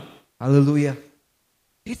ಹೇಳ್ಬಿಡ್ತೀರಾ. Hallelujah.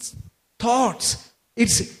 It's thoughts.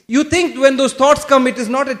 You think when those thoughts come, it is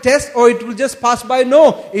not a test or it will just pass by. No,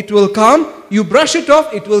 it will come. You brush it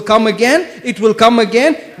off. It will come again. It will come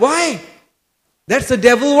again. Why? That's the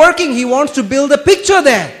devil working. He wants to build a picture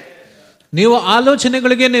there. ನೀವು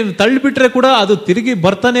ಆಲೋಚನೆಗಳಿಗೆ ನೀವು ತಳ್ಳಿಬಿಟ್ರೆ ಕೂಡ ಅದು ತಿರುಗಿ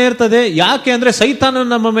ಬರ್ತಾನೆ ಇರ್ತದೆ. ಯಾಕೆ ಅಂದ್ರೆ ಸೈತಾನ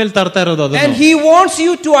ನಮ್ಮ ಮೇಲೆ ತರ್ತಾ ಇರೋದು ಅದು. And he wants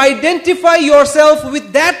you to identify yourself with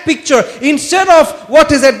that picture instead of what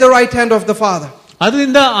is at the right hand of the Father.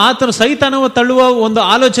 ಅದರಿಂದ ಆತನ ಸೈತಾನವ ತಳ್ಳುವ ಒಂದು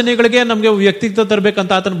ಆಲೋಚನೆಗಳಿಗೆ ನಮಗೆ ವ್ಯಕ್ತಿತ್ವ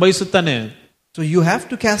ತರಬೇಕಂತ ಆತನ ಬಯಸುತ್ತಾನೆ. So you have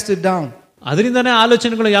to cast it down. ಅದರಿಂದನೇ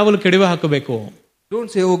ಆಲೋಚನೆಗಳು ಯಾವಾಗಲೂ ಕೆಡವಿ ಹಾಕಬೇಕು. Don't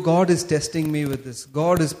say, oh, God is testing me with this.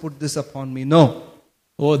 God has put this upon me. No.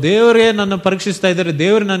 ಓ ದೇವರೇ ನನ್ನ ಪರೀಕ್ಷಿಸ್ತಾ ಇದ್ದಾರೆ,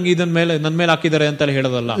 ದೇವರು ನನಗೆ ಇದನ್ನ ಮೇಲೆ ನನ್ನ ಮೇಲೆ ಹಾಕಿದ್ದಾರೆ ಅಂತ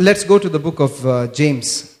ಹೇಳೋದಲ್ಲ. Let's go to the book of James.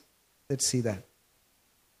 Let's see that.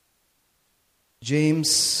 James,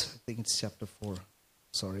 I think it's chapter 4.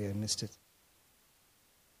 Sorry, I missed it.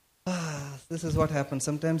 This is what happens.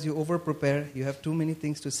 Sometimes you over prepare, you have too many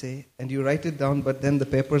things to say, and you write it down, but then the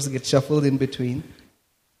papers get shuffled in between.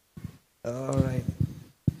 All right.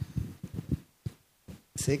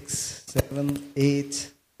 6, 7,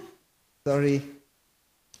 8. Sorry.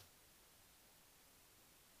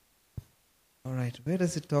 All right. Where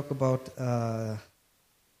does it talk about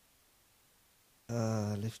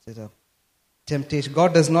lift it up? Temptation.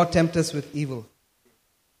 God does not tempt us with evil.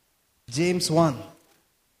 James 1.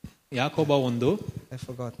 ಯಾಕೋಬ 1. I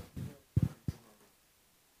forgot.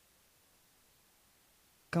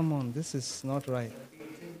 Come on, this is not right.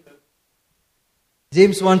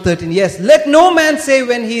 James 1:13. Yes, let no man say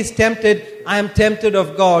when he is tempted, I am tempted of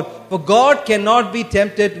God. For God cannot be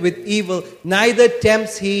tempted with evil, neither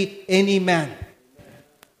tempts he any man.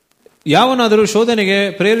 ಯಾವನಾದರೂ ಶೋಧನೆಗೆ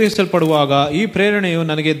ಪ್ರೇರಿಸಲ್ಪಡುವಾಗ ಈ ಪ್ರೇರಣೆಯು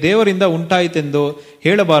ನನಗೆ ದೇವರಿಂದ ಉಂಟಾಯಿತೆಂದು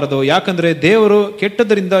ಹೇಳಬಾರದು. ಯಾಕಂದ್ರೆ ದೇವರು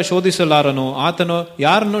ಕೆಟ್ಟದರಿಂದ ಶೋಧಿಸಲಾರನು, ಆತನು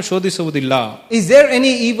ಯಾರನ್ನು ಶೋಧಿಸುವುದಿಲ್ಲ. Is there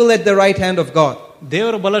any evil at the right hand of God?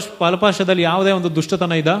 ದೇವರ ಬಲಪಾಶದಲ್ಲಿ ಯಾವುದೇ ಒಂದು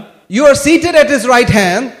ದುಷ್ಟತನ ಇದೆ? You are seated at his right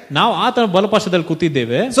hand. ನಾವು ಆತನ ಬಲಪಾಶದಲ್ಲಿ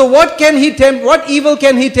ಕೂತಿದ್ದೇವೆ. So what can he tempt? What evil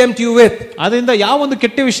can he tempt you with? ಅದರಿಂದ ಯಾವ ಒಂದು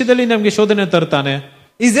ಕೆಟ್ಟ ವಿಷಯದಲ್ಲಿ ನಮಗೆ ಶೋಧನೆ ತರ್ತಾನೆ?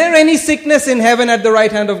 Is there any sickness in heaven at the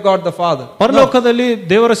right hand of God the Father? ಪರಲೋಕದಲ್ಲಿ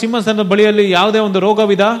ದೇವರ ಸಿಂಹಾಸನದ ಬಳಿಯಲ್ಲಿ ಯಾವುದೇ ಒಂದು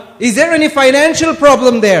ರೋಗವಿದೆ? Is there any financial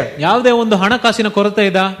problem there? ಯಾವುದೇ ಒಂದು ಹಣಕಾಸಿನ ಕೊರತೆ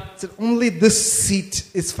ಇದೆ? Only this seat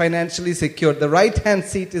is financially secured. The right hand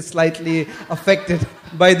seat is slightly affected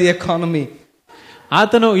by the economy.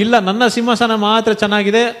 ಆತನು ಇಲ್ಲ, ನನ್ನ ಸಿಂಹಾಸನ ಮಾತ್ರ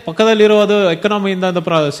ಚೆನ್ನಾಗಿದೆ, ಪಕ್ಕದಲ್ಲಿರೋದು ಎಕಾನಮಿಯಿಂದ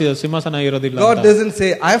ಸಿಂಹಾಸನ ಇರೋದಿಲ್ಲ. God doesn't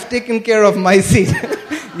say, I have taken care of my seat.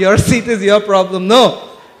 Your seat is your problem. No.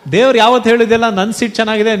 ದೇವ್ರು ಯಾವತ್ತು ಹೇಳಿದಿಲ್ಲ ನನ್ನ ಸೀಟ್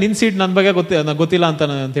ಚೆನ್ನಾಗಿದೆ, ನಿನ್ ಸೀಟ್ ನನ್ನ ಬಗ್ಗೆ ಗೊತ್ತಿಲ್ಲ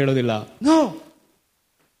ಅಂತ ಹೇಳೋದಿಲ್ಲ. No.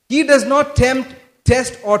 He does not tempt,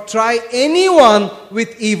 test or try anyone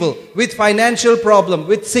with evil, with financial problem,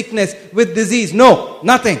 with sickness, with disease. No,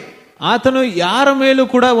 nothing. ಆತನು ಯಾರ ಮೇಲೂ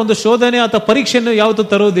ಕೂಡ ಒಂದು ಶೋಧನೆ ಅಥವಾ ಪರೀಕ್ಷೆಯನ್ನು ಯಾವತ್ತೂ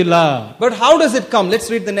ತರುವುದಿಲ್ಲ. But how does it come? Let's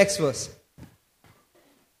read the next verse.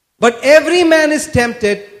 But every man is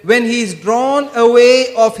tempted when he is drawn away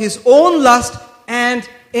of his own lust and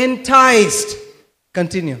enticed.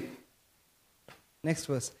 Continue. Next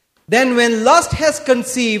verse. Then when lust has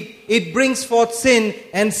conceived, it brings forth sin,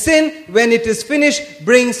 and sin, when it is finished,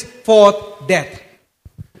 brings forth death.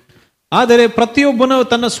 ಆದರೆ ಪ್ರತಿಯೊಬ್ಬನು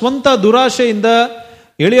ತನ್ನ ಸ್ವಂತ ದುರಾಶೆಯಿಂದ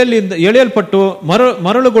ಎಳೆಯಲ್ಪಟ್ಟು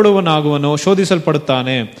ಮರಳುಗೊಳ್ಳುವನಾಗುವನು,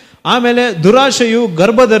 ಶೋಧಿಸಲ್ಪಡುತ್ತಾನೆ. ಆಮೇಲೆ ದುರಾಶೆಯು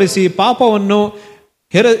ಗರ್ಭಧರಿಸಿ ಪಾಪವನ್ನು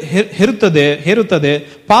ಹೇರುತ್ತದೆ.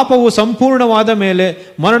 ಪಾಪವು ಸಂಪೂರ್ಣವಾದ ಮೇಲೆ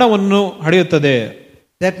ಮರಣವನ್ನು ಹಡೆಯುತ್ತದೆ.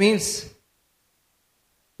 That means,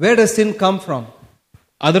 where does sin come from?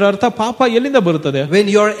 ಅದರ ಅರ್ಥ ಪಾಪ ಎಲ್ಲಿಂದ ಬರುತ್ತದೆ? When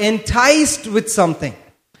you are enticed with something.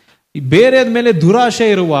 ಬೇರೆದ ಮೇಲೆ ದುರಾಶೆ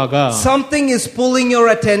ಇರುವಾಗ, something is pulling your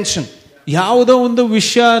attention. ಯಾವುದೋ ಒಂದು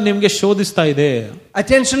ವಿಷಯ ನಿಮಗೆ ಶೋಧಿಸ್ತಾ ಇದೆ.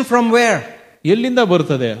 Attention from where? ಎಲ್ಲಿಂದ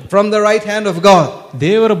ಬರುತ್ತದೆ? From the right hand of God.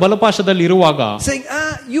 ದೇವರ ಬಲಪಾಶದಲ್ಲಿ ಇರುವಾಗ, saying,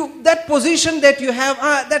 that position that you have,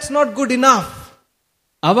 that's not good enough.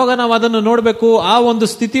 ಅವಾಗ ನಾವು ಅದನ್ನು ನೋಡಬೇಕು, ಆ ಒಂದು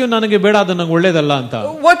ಸ್ಥಿತಿಯು ನನಗೆ ಬೇಡ, ಅದು ನನಗೆ ಒಳ್ಳೇದಲ್ಲ ಅಂತ.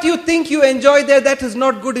 What you think you enjoy there, that is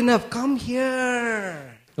not good enough. Come here.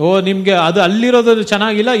 ನಿಮ್ಗೆ ಅದು ಅಲ್ಲಿರೋದು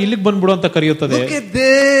ಚೆನ್ನಾಗಿಲ್ಲ, ಇಲ್ಲಿಗೆ ಬಂದ್ಬಿಡು ಅಂತ ಕರೆಯುತ್ತದೆ. Look at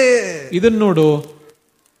this. ಇದನ್ನ ನೋಡು.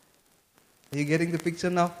 Are you getting the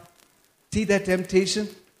picture now? See that temptation?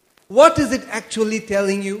 What is it actually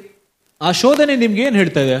telling you? ಆ ಶೋಧನೆ ನಿಮ್ಗೆ ಏನ್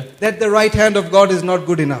ಹೇಳ್ತಾ ಇದೆ? That the right hand of God is not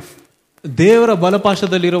good enough. ದೇವರ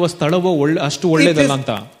ಬಲಪಾಶದಲ್ಲಿರುವ ಸ್ಥಳವು ಅಷ್ಟು ಒಳ್ಳೆಯದಲ್ಲ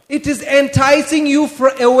ಅಂತ. It is enticing you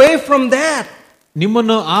away from that.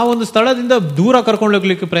 ನಿಮ್ಮನ್ನು ಆ ಒಂದು ಸ್ಥಳದಿಂದ ದೂರ ಕರ್ಕೊಂಡು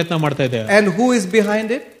ಹೋಗ್ಲಿಕ್ಕೆ ಪ್ರಯತ್ನ ಮಾಡ್ತಾ ಇದೆ. And who is behind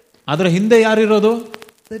it? ಅದರ ಹಿಂದೆ ಯಾರಿರೋದು?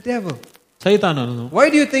 The devil. ಸೈತಾನನು. Why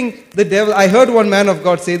do you think the devil? I heard one man of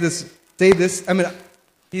God say this. I mean,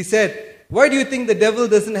 he said, why do you think the devil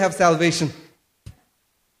doesn't have salvation?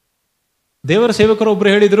 ದೇವರ ಸೇವಕರು ಒಬ್ರು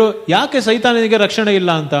ಹೇಳಿದ್ರು, ಯಾಕೆ ಸೈತಾನನಿಗೆ ರಕ್ಷಣೆ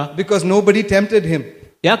ಇಲ್ಲ ಅಂತ? Because nobody tempted him.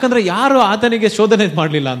 ಯಾಕಂದ್ರೆ ಯಾರು ಆತನಿಗೆ ಶೋಧನೆ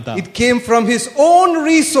ಮಾಡಲಿಲ್ಲ ಅಂತ. It came from his own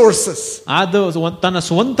resources. ಅದು ತನ್ನ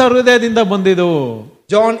ಸ್ವಂತ ಹೃದಯದಿಂದ ಬಂದಿದ್ದು.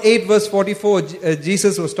 John 8 verse 44,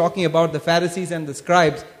 Jesus was talking about the Pharisees and the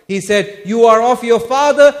scribes. He said, "You are of your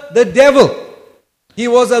father, the devil. He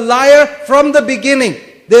was a liar from the beginning.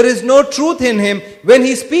 There is no truth in him. When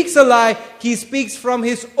he speaks a lie, he speaks from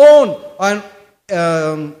his own." And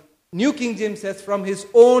New King James says, from his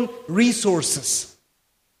own resources.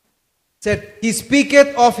 Said, he speaketh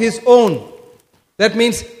of his own. That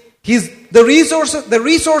means the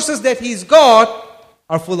resources that he's got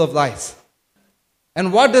are full of lies. And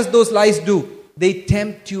what does those lies do? They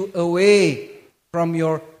tempt you away from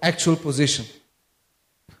your actual position.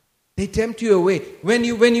 They tempt you away. When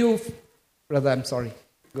you brother, I'm sorry.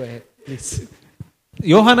 Go ahead, please.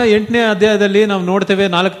 ಯೋಹಾನ 8ನೇ ಅಧ್ಯಾಯದಲ್ಲಿ ನಾವು ನೋಡ್ತೇವೆ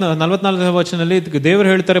 44ನೇ ವಚನದಲ್ಲಿ ದೇವರು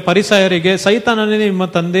ಹೇಳ್ತಾರೆ, ಫರಿಸಾಯರಿಗೆ, ಸೈತಾನನೇ ನಿಮ್ಮ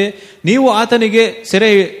ತಂದೆ, ನೀವು ಆತನಿಗೆ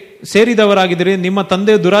ಸೇರಿದವರಾಗಿದ್ದೀರಿ, ನಿಮ್ಮ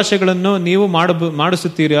ತಂದೆಯ ದುರಾಶೆಗಳನ್ನು ನೀವು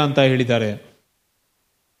ಮಾಡಿಸುತ್ತೀರಾ ಅಂತ ಹೇಳಿದ್ದಾರೆ.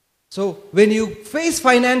 So when you face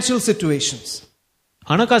financial situations,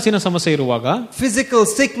 ಹಣಕಾಸಿನ ಸಮಸ್ಯೆ ಇರುವಾಗ, physical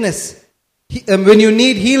sickness, when you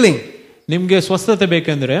need healing, ನಿಮ್ಗೆ ಸ್ವಸ್ಥತೆ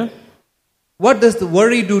ಬೇಕೆಂದ್ರೆ, what does the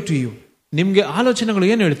worry do to you? ನಿಮ್ಗೆ ಆಲೋಚನೆಗಳು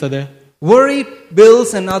ಏನು ಹೇಳ್ತದೆ? Worry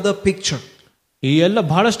builds another picture. ಈ ಎಲ್ಲ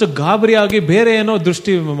ಬಹಳಷ್ಟು ಗಾಬರಿಯಾಗಿ ಬೇರೆ ಏನೋ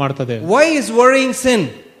ದೃಷ್ಟಿ ಮಾಡ್ತದೆ. Why is worrying sin?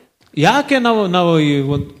 ಯಾಕೆ ನಾವು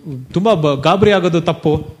ತುಂಬಾ ಗಾಬರಿ ಆಗೋದು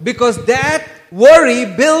ತಪ್ಪು? Because that worry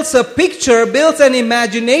builds a picture, builds an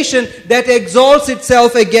imagination that exalts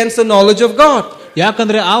itself against the knowledge of God.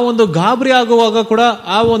 ಯಾಕಂದ್ರೆ ಆ ಒಂದು ಗಾಬರಿ ಆಗುವಾಗ ಕೂಡ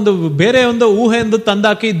ಆ ಒಂದು ಬೇರೆ ಒಂದು ಊಹೆಯನ್ನು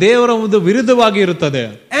ತಂದಾಕಿ ದೇವರ ಒಂದು ವಿರುದ್ಧವಾಗಿ ಇರುತ್ತದೆ.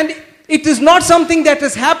 And it is not something that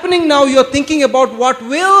is happening now. You are thinking about what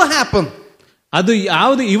will happen. ಅದು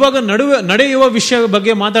ಯಾವುದು ಇವಾಗ ನಡೆಯುವ ವಿಷಯ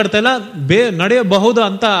ಬಗ್ಗೆ ಮಾತಾಡ್ತಾ ಇಲ್ಲ, ನಡೆಯಬಹುದು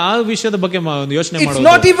ಅಂತ ಆ ವಿಷಯದ ಬಗ್ಗೆ ಯೋಚನೆ ಮಾಡೋದು. It's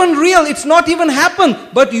not even real. It's not even happened.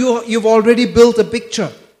 But you've already built a picture.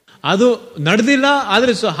 ಅದು ನಡೆದಿಲ್ಲ,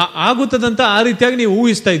 ಆದ್ರೆ ಆಗುತ್ತದಂತ ಆ ರೀತಿಯಾಗಿ ನೀವು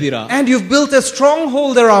ಊಹಿಸ್ತಾ ಇದ್ದೀರಾ. And you've built a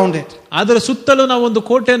stronghold around it. ಅದರ ಸುತ್ತಲೂ ನಾವು ಒಂದು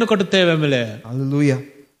ಕೋಟೆಯನ್ನು ಕಟ್ಟುತ್ತೇವೆ ಮೇಲೆ. Hallelujah.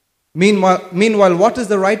 Meanwhile, what is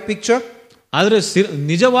the right picture? ಆದ್ರೆ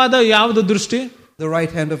ನಿಜವಾದ ಯಾವುದು ದೃಷ್ಟಿ? The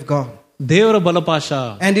right hand of God. ದೇವರ ಬಲಪಾಶ.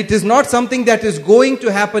 And it is not something that is going to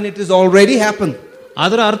happen, it is already happened.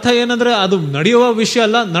 ಅದರ ಅರ್ಥ ಏನಂದ್ರೆ ಅದು ನಡೆಯುವ ವಿಷಯ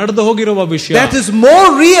ಅಲ್ಲ, ನಡೆದು ಹೋಗಿರುವ ವಿಷಯ. That is more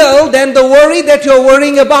real than the worry that you're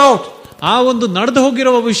worrying about. ಆ ಒಂದು ನಡೆದು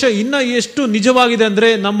ಹೋಗಿರುವ ವಿಷಯ ಇನ್ನ ಎಷ್ಟು ನಿಜವಾಗಿದೆ ಅಂದ್ರೆ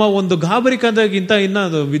ನಮ್ಮ ಒಂದು ಗಾಬರಿಕೆಗಿಂತ ಇನ್ನ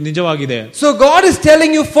ನಿಜವಾಗಿದೆ. So God is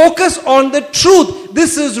telling you, focus on the truth.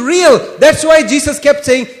 This is real. That's why Jesus kept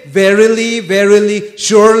saying, verily, verily,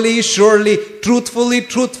 surely, surely,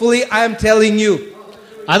 truthfully, I am telling you.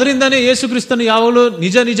 ಅದರಿಂದಾನೇ ಯೇಸು ಕ್ರಿಸ್ತನು ಯಾವಾಗಲೂ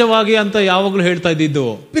ನಿಜವಾಗಿ ಅಂತ ಯಾವಾಗಲೂ ಹೇಳ್ತಾ ಇದ್ದಿದ್ದು.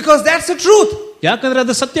 Because that's the truth. ಯಾಕಂದ್ರೆ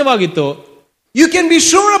ಅದು ಸತ್ಯವಾಗಿತ್ತು. You can be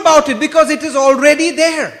sure about it because it is already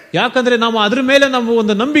there. ಯಾಕಂದ್ರೆ ನಾವು ಅದ್ರ ಮೇಲೆ ನಾವು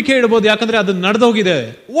ಒಂದು ನಂಬಿಕೆ ಇಡಬಹುದು, ಯಾಕಂದ್ರೆ ಅದು ನಡೆದೋಗಿದೆ.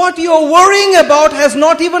 What you are worrying about has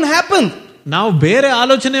not even happened. ನಾವು ಬೇರೆ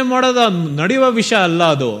ಆಲೋಚನೆ ಮಾಡೋದು ನಡೆಯುವ ವಿಷಯ ಅಲ್ಲ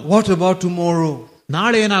ಅದು. What about tomorrow?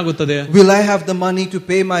 ನಾಳೆ ಏನಾಗುತ್ತದೆ? Will I have the money to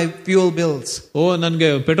pay my fuel bills? ನನ್ಗೆ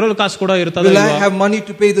ಪೆಟ್ರೋಲ್ ಕಾಸು ಕೂಡ ಇರುತ್ತದೆ. Will I have money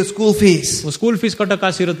to pay the school fees? School fees ಕಟ್ಟ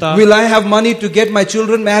ಕಾಸು ಇರುತ್ತಾ? Will I have money to get my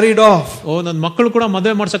children married off? ನನ್ನ ಮಕ್ಕಳು ಕೂಡ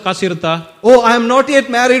ಮದುವೆ ಮಾಡ್ಸಕ್ ಕಾಸು ಇರುತ್ತಾ? I am not yet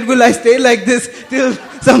married. Will I stay like this till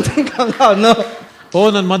something comes out? No.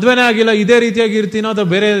 ನನ್ ಮದ್ವೆನೇ ಆಗಿಲ್ಲ, ಇದೇ ರೀತಿಯಾಗಿ ಇರ್ತೀನೋ ಅಥವಾ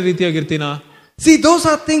ಬೇರೆ ರೀತಿಯಾಗಿ ಇರ್ತೀನಾ? See, those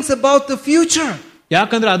are things about the future.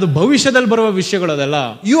 ಯಾಕಂದ್ರೆ ಅದು ಭವಿಷ್ಯದಲ್ಲಿ ಬರುವ ವಿಷಯಗಳದಲ್ಲ.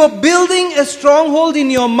 You are building a stronghold in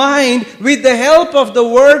your mind with the help of the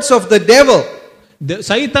words of the devil.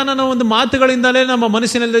 ಸೈತಾನನ ಒಂದು ಮಾತುಗಳಿಂದಲೇ ನಮ್ಮ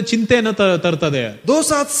ಮನಸ್ಸಿನಲ್ಲಿ ಚಿಂತೆಯನ್ನು ತರ್ತದೆ. Those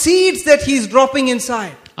are seeds that he is dropping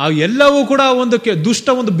inside. ಆ ಎಲ್ಲವೂ ಕೂಡ ಒಂದು ದುಷ್ಟ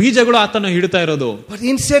ಒಂದು ಬೀಜಗಳು ಆತನ ಹಿಡ್ತಾ ಇರೋದು. But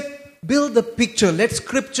instead, build the picture. Let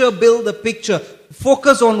scripture build the picture.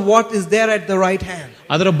 Focus on what is there at the right hand.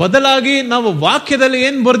 ಅದರ ಬದಲಾಗಿ ನಾವು ವಾಕ್ಯದಲ್ಲಿ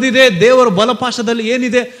ಏನ್ ಬರ್ದಿದೆ, ದೇವರ ಬಲಪಾಶದಲ್ಲಿ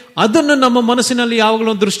ಏನಿದೆ ಅದನ್ನು ನಮ್ಮ ಮನಸ್ಸಿನಲ್ಲಿ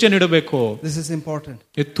ಯಾವಾಗಲೂ ದೃಷ್ಟಿಯನ್ನು ಇಡಬೇಕು. This is important.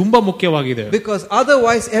 ಇದು ತುಂಬಾ ಮುಖ್ಯವಾಗಿದೆ. Because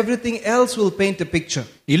otherwise everything else will paint a picture.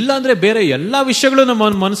 ಇಲ್ಲ ಅಂದ್ರೆ ಬೇರೆ ಎಲ್ಲಾ ವಿಷಯಗಳು ನಮ್ಮ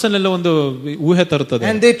ಮನಸ್ಸಿನೆಲ್ಲ ಒಂದು ಊಹೆ ತರುತ್ತದೆ.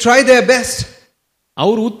 And they try their best.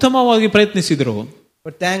 ಅವರು ಉತ್ತಮವಾಗಿ ಪ್ರಯತ್ನಿಸಿದರು.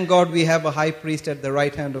 But thank God we have a high priest at the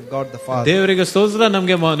right hand of God the Father. ದೇವರಿಗೆ ಸ್ತೋತ್ರ,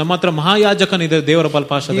 ನಮಗೆ ನಮ್ಮ ಹತ್ರ ಮಹಾಯಾಜಕನಿದೆ ದೇವರ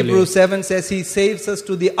ಬಲಪಾಶದಲ್ಲಿ. Hebrews 7 says he saves us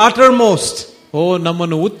to the uttermost.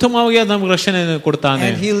 ನಮ್ಮನ್ನು ಉತ್ತಮವಾಗಿ ನಮಗೆ ರಕ್ಷಣೆ ಕೊಡ್ತಾನೆ.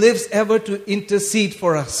 And he lives ever to intercede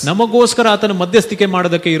for us. ನಮಗೋಸ್ಕರ ಆತನ ಮಧ್ಯಸ್ಥಿಕೆ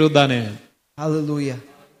ಮಾಡೋದಕ್ಕೆ ಇರುತ್ತಾನೆ. Hallelujah.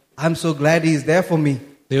 I'm so glad he is there for me.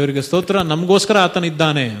 ದೇವರಿಗೆ ಸ್ತೋತ್ರ, ನಮಗೋಸ್ಕರ ಆತನ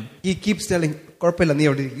ಇದ್ದಾನೆ. He keeps telling Korpela,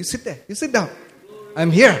 you sit there, you sit down.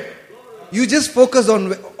 I'm here. You just focus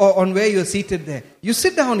on where you're seated there. You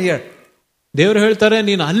sit down here. ದೇವರು ಹೇಳ್ತಾರೆ,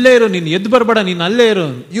 ನೀನು ಅಲ್ಲೇ ಇರು, ನೀನು ಎದ್ದು ಬರಬೇಡ, ನೀನು ಅಲ್ಲೇ ಇರು.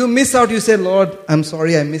 You miss out, you say, Lord, I'm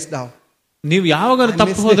sorry, I missed out. ನೀವು ಯಾವಾಗ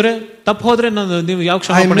ತಪ್ಪು ಹೋದ್ರೆ ನೀವು ಯಾವ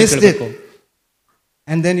ಕ್ಷಮಾಪಣೆ ಕೇಳಬೇಕು?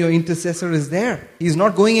 And then your intercessor is there. He's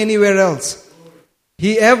not going anywhere else.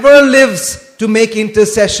 He ever lives to make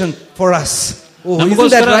intercession for us. Oh,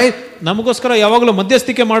 isn't that right? ನಮಗೋಸ್ಕರ ಯಾವಾಗಲೂ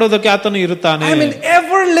ಮಧ್ಯಸ್ಥಿಕೆ ಮಾಡೋದಕ್ಕೆ ಆತನು ಇರುತ್ತಾನೆ. I mean,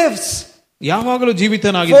 ever lives. ಯಾವಾಗಲೂ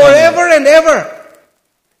ಜೀವಿತನಾಗಿದ್ದಾನೆ. Forever and ever.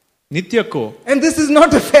 ನಿತ್ಯಕ್ಕೂ. And this is not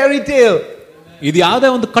a fairy tale. ಇದು ಯಾವುದೇ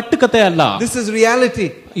ಒಂದು ಕಟ್ಟುಕತೆ ಅಲ್ಲ. This is reality.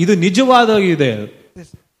 ಇದು ನಿಜವಾಗಿದೆ.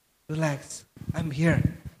 Relax. I'm here.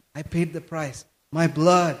 I paid the price. My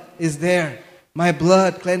blood is there. My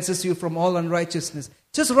blood cleanses you from all unrighteousness.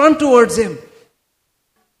 Just run towards him.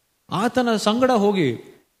 ಆತನ ಸಂಗಡ ಹೋಗಿ.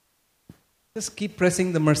 Just keep pressing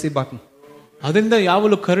the mercy button. ಅದರಿಂದ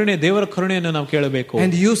ಯಾವಾಗಲೂ ಕರುಣೆ, ದೇವರ ಕರುಣೆಯನ್ನು ನಾವು ಕೇಳಬೇಕು.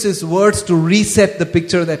 And use his words to reset the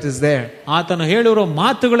picture that is there. ಆತನ ಹೇಳಿರೋ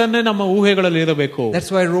ಮಾತುಗಳನ್ನೇ ನಮ್ಮ ಊಹೆಗಳಲ್ಲಿ ಇರಬೇಕು.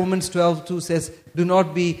 That's why Romans 12:2 says, do not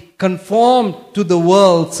be conformed to the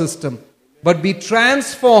world system, but be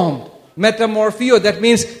transformed. Metamorphio, that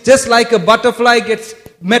means just like a butterfly gets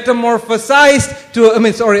metamorphosized to,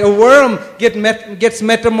 a worm gets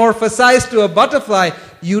metamorphosized to a butterfly,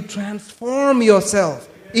 you transform yourself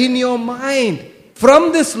in your mind.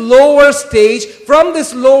 From this lower stage, from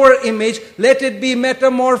this lower image, let it be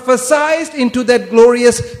metamorphosized into that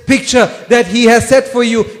glorious picture that he has set for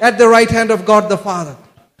you at the right hand of God the Father.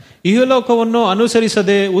 ಇಹಲೋಕವನ್ನು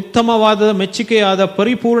ಅನುಸರಿಸದೆ ಉತ್ತಮವಾದ, ಮೆಚ್ಚುಗೆಯಾದ,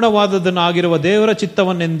 ಪರಿಪೂರ್ಣವಾದದನ್ನಾಗಿರುವ ದೇವರ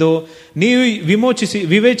ಚಿತ್ತವನ್ನೆಂದು ನೀವು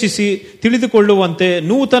ವಿವೇಚಿಸಿ ತಿಳಿದುಕೊಳ್ಳುವಂತೆ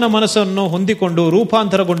ನೂತನ ಮನಸ್ಸನ್ನು ಹೊಂದಿಕೊಂಡು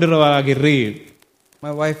ರೂಪಾಂತರಗೊಂಡಿರುವಾಗಿರ್ರಿ.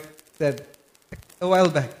 My wife said a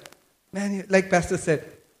while back, man, like Pastor said,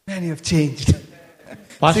 man, you have changed.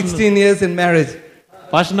 16 years in marriage.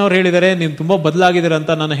 ಪಾಸ್ಟರ್ನವರು ಹೇಳಿದರೆ ನೀವು ತುಂಬಾ ಬದಲಾಗಿದ್ದೀರ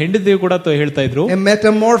ಅಂತ ನನ್ನ ಹೆಂಡತಿ ಕೂಡ ಹೇಳ್ತಾ ಇದ್ರು. A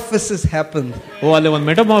metamorphosis happened. ಅಲ್ಲಿ ಒಂದು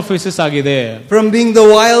ಮೆಟಮಾರ್ಫಿಸಿಸ್ ಆಗಿದೆ. From being the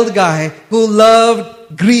wild guy who loved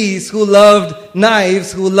Greece, who loved knives,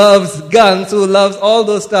 who loves guns, who loves all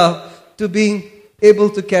those stuff, to being able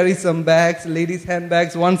to carry some bags, ladies'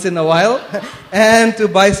 handbags once in a while, and to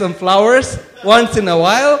buy some flowers once in a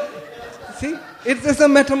while. See, it's just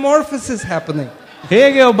a metamorphosis happening.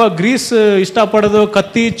 ಹೇಗೆ ಒಬ್ಬ Greece ಇಷ್ಟಪಡೋದು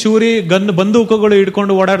ಕತ್ತಿ, ಚೂರಿ, ಬಂದೂಕುಗಳು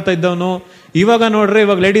ಇಟ್ಕೊಂಡು ಓಡಾಡ್ತಾ ಇದ್ದವನು, ಇವಾಗ ನೋಡ್ರೆ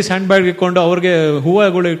ಇವಾಗ ಲೇಡೀಸ್ ಹ್ಯಾಂಡ್ ಬ್ಯಾಗ್ ಇಟ್ಕೊಂಡು ಅವ್ರಿಗೆ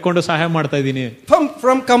ಹೂವುಗಳು ಇಟ್ಕೊಂಡು ಸಹಾಯ ಮಾಡ್ತಾ ಇದ್ದೀನಿ.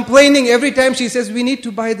 From complaining every time she says we need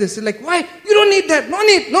to buy this, like, why you don't need that, no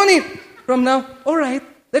need. From now, all right,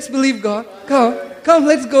 let's believe God. Come,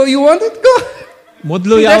 let's go. You want it? Go.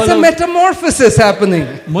 ಮೊದಲು That's a metamorphosis happening.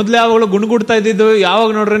 ಮೊದಲು ಯಾವಾಗಲೂ ಗುಣಗುಡ್ತಾ ಇದ್ದಿದ್ದು, ಯಾವಾಗ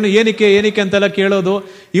ನೋಡ್ರೆ ಏನಕ್ಕೆ ಅಂತೆಲ್ಲ ಕೇಳೋದು,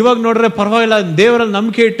 ಇವಾಗ ನೋಡ್ರೆ ಪರವಾಗಿಲ್ಲ, ದೇವರಲ್ಲಿ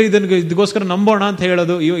ನಂಬಿಕೆ ಇಟ್ಟು ಇದಕ್ಕೋಸ್ಕರ ನಂಬೋಣ ಅಂತ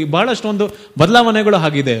ಹೇಳೋದು, ಬಹಳಷ್ಟು ಒಂದು ಬದಲಾವಣೆಗಳು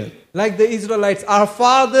ಆಗಿದೆ. Like the Israelites, our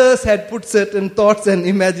fathers had put certain thoughts and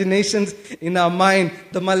imaginations in our mind,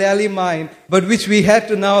 the Malayali mind, but which we had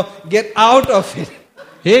to now get out of it.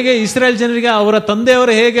 ಹೇಗೆ ಇಸ್ರೇಲ್ ಜನರಿಗೆ ಅವರ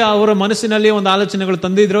ತಂದೆಯವರು ಹೇಗೆ ಅವರ ಮನಸ್ಸಿನಲ್ಲಿ ಒಂದು ಆಲೋಚನೆಗಳು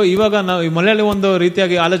ತಂದಿದ್ರು, ಇವಾಗ ನಾವು ಮಲಯಾಳಿ ಒಂದು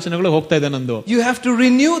ರೀತಿಯಾಗಿ ಆಲೋಚನೆಗಳು ಹೋಗ್ತಾ ಇದೆ ನಂದು. You have to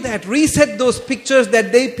renew that, reset those pictures that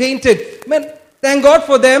they painted. Man, thank God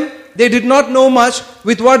for them. They did not know much.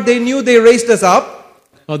 With what they knew, they raised us up.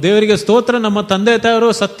 ದೇವರಿಗೆ ಸ್ತೋತ್ರ, ನಮ್ಮ ತಂದೆ ತಾಯಿಯವರು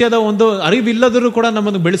ಸತ್ಯದ ಒಂದು ಅರಿವಿಲ್ಲದರೂ ಕೂಡ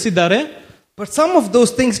ನಮ್ಮನ್ನು ಬೆಳೆಸಿದ್ದಾರೆ. But some of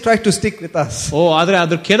those things try to stick with us. ಆದ್ರೆ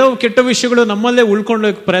ಅದ್ರ ಕೆಲವು ಕೆಟ್ಟ ವಿಷಯಗಳು ನಮ್ಮಲ್ಲೇ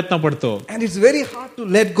ಉಳ್ಕೊಳ್ಳೋಕೆ ಪ್ರಯತ್ನ ಪಡ್ತು. And it's very hard to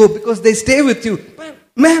let go because they stay with you.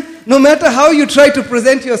 Man, no matter how you try to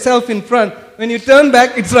present yourself in front, when you turn back,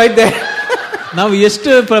 it's right there. ನಾವು ಎಷ್ಟು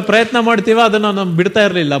ಪ್ರಯತ್ನ ಮಾಡ್ತೀವೋ ಅದನ್ನ ನಾವು ಬಿಡ್ತಾ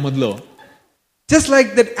ಇರಲಿಲ್ಲ ಮೊದಲು. Just like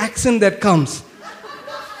that accent that comes.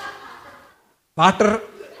 Pater.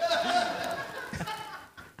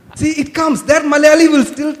 See, it comes. That Malayali will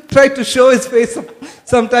still try to show his face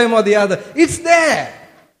sometime or the other. It's there.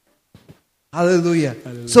 Hallelujah.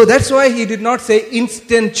 So that's why he did not say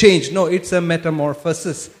instant change. No, it's a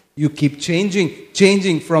metamorphosis. You keep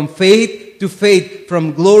changing from faith to faith, from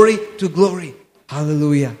glory to glory.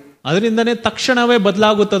 Hallelujah. ಅದರಿಂದನೇ ತಕ್ಷಣವೇ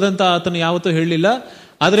ಬದಲಾಗುತ್ತದಂತ ಆತನು ಯಾವತ್ತೂ ಹೇಳಲಿಲ್ಲ.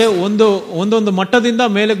 ಆದ್ರೆ ಒಂದೊಂದು ಮಟ್ಟದಿಂದ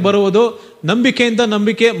ಮೇಲೆಗೆ ಬರುವುದು, ನಂಬಿಕೆಯಿಂದ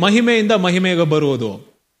ನಂಬಿಕೆ, ಮಹಿಮೆಯಿಂದ ಮಹಿಮೆಗೆ ಬರುವುದು.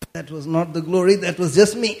 That was not the glory, that was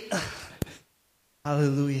just me.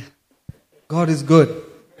 Hallelujah. God is good.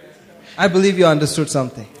 I believe you understood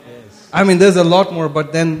something. Yes. I mean, there's a lot more, but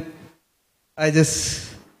then I just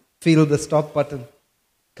feel the stop button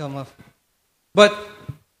come up. But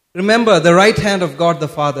remember, the right hand of God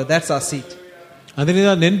the Father, that's our seat.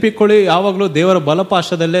 ಅದರಿಂದ ನೆನಪಿಕೊಳ್ಳಿ, ಯಾವಾಗಲೂ ದೇವರ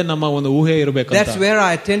ಬಲಪಾರ್ಶ್ವದಲ್ಲೇ ನಮ್ಮ ಒಂದು ಊಹೆ ಇರಬೇಕು. That's where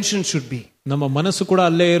our attention should be. ನಮ್ಮ ಮನಸ್ಸು ಕೂಡ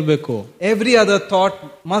ಅಲ್ಲೇ ಇರಬೇಕು. Every other thought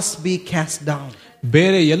must be cast down.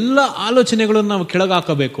 ಬೇರೆ ಎಲ್ಲ ಆಲೋಚನೆಗಳನ್ನು ನಾವು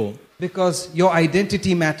ಕೆಳಗಾಕಬೇಕು. Because your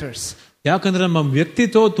identity matters. ಯಾಕಂದ್ರೆ ನಮ್ಮ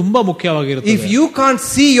ವ್ಯಕ್ತಿತ್ವ ತುಂಬಾ ಮುಖ್ಯವಾಗಿರುತ್ತೆ. If you can't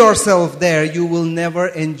see yourself there, you will never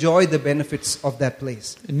enjoy the benefits of that place.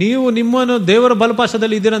 ನೀವು ನಿಮ್ಮನ್ನು ದೇವರ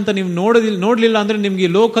ಬಲಪಾರ್ಶ್ವದಲ್ಲಿ ಇದ್ದೀರಂತ ನೀವು ನೋಡ್ಲಿಲ್ಲ ಅಂದ್ರೆ ನಿಮ್ಗೆ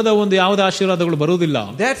ಲೋಕದ ಒಂದು ಯಾವುದೇ ಆಶೀರ್ವಾದಗಳು ಬರುವುದಿಲ್ಲ.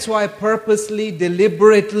 That's why purposely,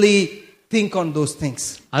 deliberately think on those things.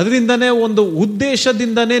 ಅದರಿಂದನೇ ಒಂದು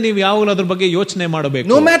ಉದ್ದೇಶದಿಂದನೇ ನೀವು ಯಾವಾಗಲೂ ಅದ್ರ ಬಗ್ಗೆ ಯೋಚನೆ ಮಾಡಬೇಕು.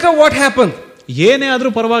 No matter what happened. ಏನೇ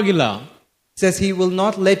ಆದ್ರೂ ಪರವಾಗಿಲ್ಲ. Says he will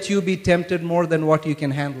not let you be tempted more than what you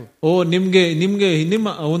can handle. ನಿಮ್ಗೆ ನಿಮ್ಮ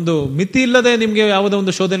ಒಂದು ಮಿತಿ ಇಲ್ಲದೆ ನಿಮ್ಗೆ ಯಾವುದೋ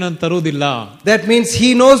ಒಂದು ಶೋಧನೆ ತರುವುದಿಲ್ಲ. That means he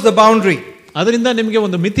knows the boundary. ಅದರಿಂದ ನಿಮ್ಗೆ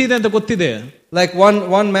ಒಂದು ಮಿತಿ ಇದೆ ಅಂತ ಗೊತ್ತಿದೆ. Like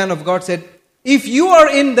one man of God said, if you are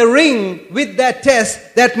in the ring with that test,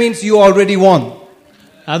 that means you already won.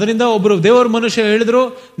 ಅದರಿಂದ ಒಬ್ರು ದೇವರ ಮನುಷ್ಯ ಹೇಳಿದ್ರು,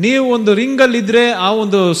 ನೀವು ಒಂದು ರಿಂಗ್ ಅಲ್ಲಿ ಇದ್ರೆ ಆ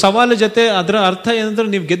ಒಂದು ಸವಾಲು ಜೊತೆ ಅದರ ಅರ್ಥ ಏನಂದ್ರೆ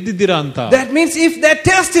ನೀವು ಗೆದ್ದಿದ್ದೀರಾ ಅಂತ. That means if that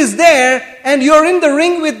test is there and you're in the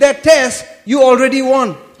ring with that test, you already won.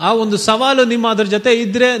 ಆ ಒಂದು ಸವಾಲು ನಿಮ್ಮ ಅದರ ಜೊತೆ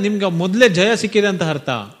ಇದ್ರೆ ನಿಮ್ಗೆ ಮೊದಲೇ ಜಯ ಸಿಕ್ಕಿದೆ ಅಂತ ಅರ್ಥ.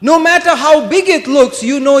 No matter how big it looks,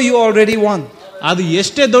 you know you already won. ಅದು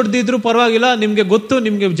ಎಷ್ಟೇ ದೊಡ್ಡದಿದ್ರು ಪರವಾಗಿಲ್ಲ, ನಿಮ್ಗೆ ಗೊತ್ತು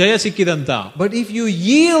ನಿಮ್ಗೆ ಜಯ ಸಿಕ್ಕಿದೆ ಅಂತ. But if you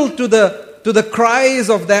yield to the cries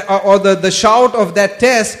of that or the shout of that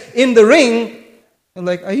test in the ring, you're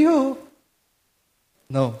like, ayo.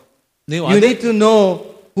 No. You need to know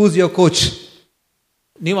who's your coach.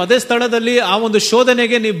 ನೀವು ಅದೇ ಸ್ಥಳದಲ್ಲಿ ಆ ಒಂದು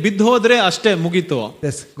ಶೋಧನೆಗೆ ನೀವು ಬಿದ್ದು ಹೋದ್ರೆ ಅಷ್ಟೇ ಮುಗೀತು.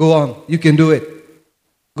 Yes, go on. You can do it.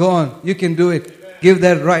 Go on. You can do it. Give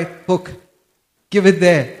that right hook. Give it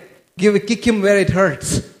there. Kick him where it hurts.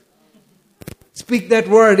 Speak that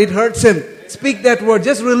word. It hurts him. Speak that word.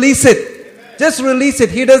 Just release it. Just release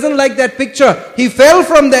it. He doesn't like that picture. He fell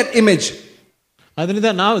from that image. ಅದರಿಂದ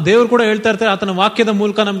ನಾವು ದೇವರು ಕೂಡ ಹೇಳ್ತಾ ಇರ್ತಾರೆ, ಆತನ ವಾಕ್ಯದ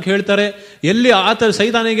ಮೂಲಕ ನಮ್ಗೆ ಹೇಳ್ತಾರೆ, ಎಲ್ಲಿ ಆತ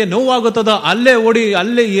ಸೈತಾನಿಗೆ ನೋವಾಗುತ್ತದ ಅಲ್ಲೇ ಓಡಿ,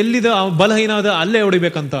 ಅಲ್ಲೇ ಎಲ್ಲಿದ ಬಲಹೀನದ ಅಲ್ಲೇ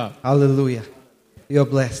ಓಡಿಬೇಕಂತ. Hallelujah. You're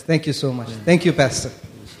blessed. Thank you so much. Thank you, Pastor.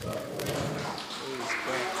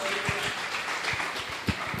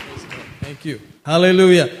 Thank you.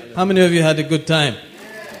 Hallelujah. How many of you had a good time?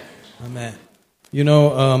 Amen. You know,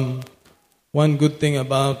 one good thing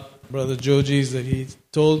about Brother Joji is that he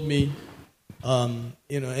told me,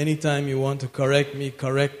 anytime you want to correct me,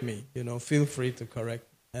 feel free to correct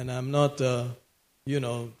me. And I'm not,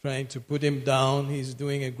 trying to put him down. He's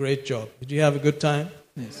doing a great job. Did you have a good time?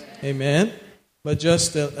 Yes. Amen. But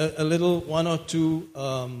just a little one or two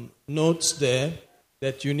notes there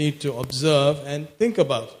that you need to observe and think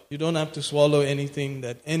about. You don't have to swallow anything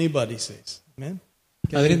that anybody says. Amen.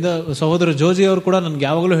 ಅದರಿಂದ ಸಹೋದರ ಜೋಜಿ ಅವರು ಕೂಡ ನನ್ಗೆ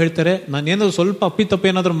ಯಾವಾಗಲೂ ಹೇಳ್ತಾರೆ, ನಾನು ಏನಾದ್ರು ಸ್ವಲ್ಪ ಅಪ್ಪಿತಪ್ಪು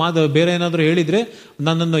ಏನಾದ್ರು ಬೇರೆ ಏನಾದ್ರು ಹೇಳಿದ್ರೆ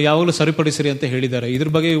ನನ್ನನ್ನು ಯಾವಾಗಲೂ ಸರಿಪಡಿಸಿರಿ ಅಂತ ಹೇಳಿದ್ದಾರೆ. ಇದ್ರ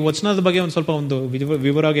ಬಗ್ಗೆ ವಚನದ ಬಗ್ಗೆ ಒಂದು ಸ್ವಲ್ಪ ಒಂದು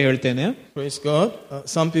ವಿವರವಾಗಿ ಹೇಳ್ತೇನೆ. Praise God.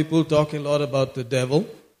 Some people talk a lot about the devil.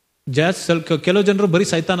 ಕೆಲವು ಜನರು ಬರೀ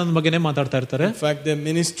ಸೈತಾನದ ಬಗ್ಗೆನೇ ಮಾತಾಡ್ತಾ ಇರ್ತಾರೆ. In fact, their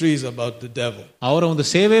ministry is about the devil. ಅವರ ಒಂದು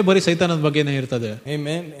ಸೇವೆ ಬರೀ ಸೈತಾನದ ಬಗ್ಗೆನೇ ಇರ್ತದೆ.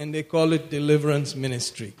 Amen. And they call it deliverance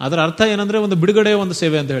ministry. ಅದರ ಅರ್ಥ ಏನಂದ್ರೆ ಒಂದು ಬಿಡುಗಡೆ ಒಂದು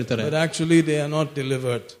ಸೇವೆ ಅಂತ ಹೇಳ್ತಾರೆ. But actually they are not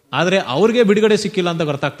delivered. ಆದ್ರೆ ಅವ್ರಿಗೆ ಬಿಡುಗಡೆ ಸಿಕ್ಕಿಲ್ಲ ಅಂತ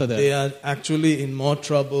ಅರ್ಥ ಆಗ್ತದೆ. They are actually in more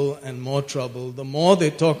trouble and more trouble the more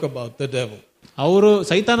they talk about the devil. ಅವರು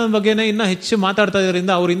ಸೈತಾನದ ಬಗ್ಗೆನೇ ಇನ್ನ ಹೆಚ್ಚು ಮಾತಾಡ್ತಾ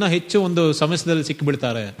ಇದ್ರಿಂದ ಅವ್ರು ಇನ್ನ ಹೆಚ್ಚು ಒಂದು ಸಮಸ್ಯೆದಲ್ಲಿ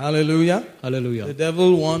ಸಿಕ್ಕಿಬಿಡ್ತಾರೆ. Hallelujah. Hallelujah. The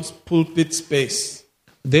devil wants pulpit space.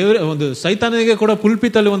 ದೇವರ ಒಂದು ಸೈತಾನಿಗೆ ಕೂಡ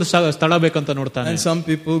ಪುಲ್ಪಿತ್ ಅಲ್ಲಿ ಒಂದು ಸ್ಥಳ ಬೇಕಂತ ನೋಡ್ತಾನೆ. And some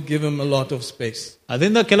people give him a lot of space.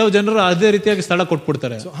 ಅದರಿಂದ ಕೆಲವು ಜನರು ಅದೇ ರೀತಿಯಾಗಿ ಸ್ಥಳ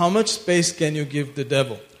ಕೊಟ್ಬಿಡ್ತಾರೆ. So how much space can you give the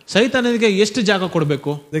devil? ಸೈತಾನಿಗೆ ಎಷ್ಟು ಜಾಗ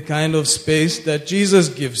ಕೊಡಬೇಕು? The kind of space that Jesus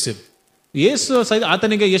gives him. ಯೇಸು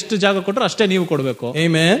ಆತನಿಗೆ ಎಷ್ಟು ಜಾಗ ಕೊಟ್ಟರು ಅಷ್ಟೇ ನೀವು ಕೊಡಬೇಕು.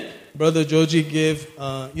 Amen. Brother Joji gave,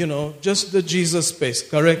 just the Jesus space,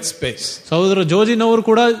 correct space. ಸಹೋದರ ಜೋಜಿನವರು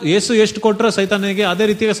ಕೂಡ ಯೇಸು ಎಷ್ಟು ಕೊಟ್ಟರು ಸೈತಾನಿಗೆ ಅದೇ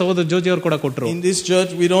ರೀತಿಯಾಗಿ ಸಹೋದರ ಜೋಜಿ ಅವರು ಕೂಡ ಕೊಟ್ಟರು. In this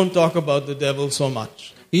church we don't talk about the devil so much.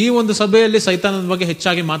 ಈ ಒಂದು ಸಭೆಯಲ್ಲಿ ಸೈತಾನದ ಬಗ್ಗೆ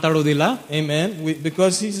ಹೆಚ್ಚಾಗಿ ಮಾತಾಡೋದಿಲ್ಲ. Amen.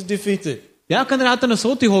 Because he's defeated. ಯಾಕಂದ್ರೆ ಆತನು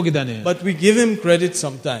ಸೋತಿ ಹೋಗಿದ್ದಾನೆ. But we give him credit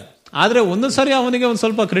sometimes. ಆದ್ರೆ ಒಂದೊಂದು ಸಾರಿ ಅವನಿಗೆ ಒಂದು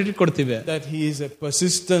ಸ್ವಲ್ಪ ಕ್ರೆಡಿಟ್ ಕೊಡ್ತೀವಿ. That he is a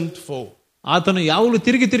persistent foe. ಆತನು ಯಾವಾಗಲೂ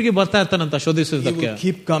ತಿರುಗಿ ಬರ್ತಾ ಇರ್ತಾನಂತ ಶೋಧಿಸೋದಕ್ಕೆ. He will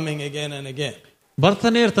keep coming again and again.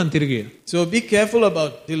 ಬರ್ತಾನೆ ಇರ್ತಾನೆ ತಿರುಗಿ. So be careful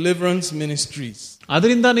about deliverance ministries.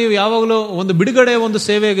 ಅದರಿಂದ ನೀವು ಯಾವಾಗಲೂ ಒಂದು ಬಿಡುಗಡೆ ಒಂದು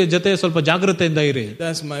ಸೇವೆಗೆ ಜೊತೆ ಸ್ವಲ್ಪ ಜಾಗೃತೆಯಿಂದ ಇರಿ.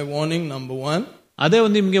 That's my warning number 1. ಅದೇ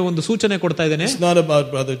ಒಂದು ನಿಮಗೆ ಒಂದು ಸೂಚನೆ ಕೊಡ್ತಾ ಇದ್ದೇನೆ. It's not about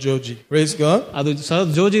Brother Joji. Praise God. ಅದು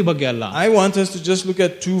ಜೋಜಿ ಬಗ್ಗೆ ಅಲ್ಲ. I want us to just look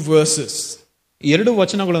at 2 verses. 2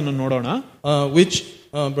 ವಚನಗಳನ್ನು ನೋಡೋಣ. Which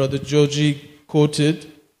Brother Joji quoted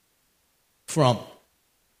from.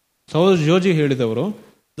 ಸಹೋದರ ಜೋಜಿ ಹೇಳಿದವರು,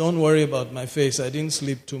 don't worry about my face. I didn't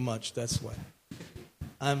sleep too much. That's why.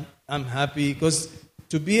 I'm happy because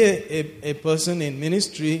to be a person in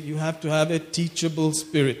ministry, you have to have a teachable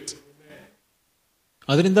spirit.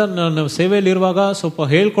 ಅದರಿಂದ ನಾನು ಸೇವೆಯಲ್ಲಿ ಇರುವಾಗ ಸ್ವಲ್ಪ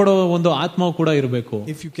ಹೇಳ್ಕೊಡೋ ಒಂದು ಆತ್ಮವು ಕೂಡ ಇರಬೇಕು.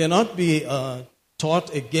 If you cannot be taught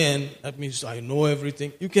again, that means I know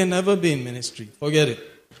everything. You can never be in ministry. Forget it.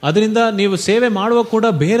 ಅದರಿಂದ ನೀವು ಸೇವೆ ಮಾಡುವಾಗ ಕೂಡ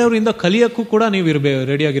ಬೇರೆಯವರಿಂದ ಕಲಿಯಕ್ಕೂ ಕೂಡ ನೀವು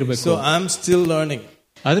ರೆಡಿ ಆಗಿರಬೇಕು. So I'm still learning.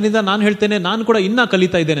 ಅದರಿಂದ ನಾನು ಹೇಳ್ತೇನೆ, ನಾನು ಕೂಡ ಇನ್ನ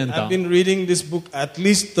ಕಲಿತಾ ಇದ್ದೇನೆ ಅಂತ. I've been reading this book at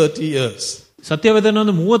least 30 years. ಸತ್ಯವೇದನ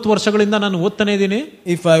 30 ವರ್ಷಗಳಿಂದ ನಾನು ಓದ್ತಾನೆ ಇದ್ದೀನಿ.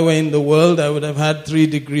 If I were in the world, I would have had 3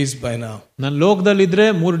 degrees by now. ನಾನು ಲೋಕದಲ್ಲಿ ಇದ್ರೆ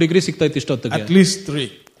 3 ಡಿಗ್ರಿ ಸಿಗ್ತಾ ಇತ್ತು ಇಷ್ಟೊತ್ತಿಗೆ. At least 3.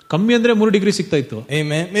 ಕಮ್ಮಿ ಅಂದ್ರೆ 3 ಡಿಗ್ರಿ ಸಿಗ್ತಾ ಇತ್ತು.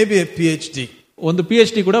 Amen. Maybe a PhD. ಒಂದು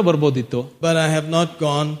PhD ಕೂಡ ಬರ್ಬೋದಿತ್ತು. But I have not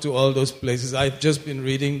gone to all those places. I've just been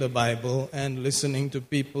reading the Bible and listening to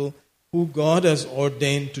people who God has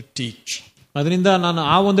ordained to teach. ಅದರಿಂದ ನಾನು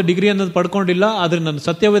ಆ ಒಂದು degree ಅನ್ನೋದು ಪಡ್ಕೊಂಡಿಲ್ಲ, ಆದ್ರೆ ನಾನು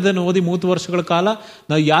ಸತ್ಯವೇದನ ಓದಿ 30 ವರ್ಷಗಳ ಕಾಲ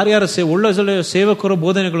ನಾವು ಯಾರ್ಯಾರ ಒಳ್ಳೆ ಸೇವಕರ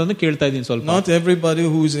ಬೋಧನೆಗಳನ್ನು ಕೇಳ್ತಾ ಇದ್ದೀನಿ. ಸ್ವಲ್ಪ Not everybody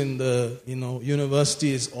who's in the university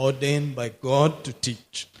is ordained by God to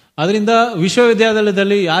teach. ಅದರಿಂದ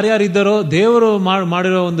ವಿಶ್ವವಿದ್ಯಾಲಯದಲ್ಲಿ ಯಾರ್ಯಾರಿದ್ದಾರೋ ದೇವರು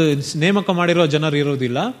ಮಾಡಿರೋ ಒಂದು ನೇಮಕ ಮಾಡಿರೋ ಜನರು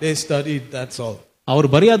ಇರೋದಿಲ್ಲ. They studied, that's all. ಅವ್ರು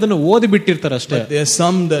ಬರೀ ಅದನ್ನು ಓದಿ ಬಿಟ್ಟಿರ್ತಾರೆ ಅಷ್ಟೇ. But there are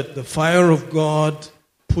some that the fire of God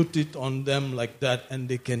put it on them like that and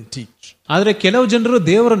they can teach. ಆದ್ರೆ ಕೆಲವು ಜನರು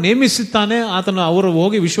ದೇವರು ನೇಮಿಸುತ್ತಾನೆ ಆತನ ಅವರು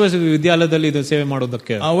ಹೋಗಿ ವಿಶ್ವವಿದ್ಯಾಲಯದಲ್ಲಿ ಇದು ಸೇವೆ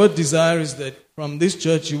ಮಾಡೋದಕ್ಕೆ. Our desire is that from this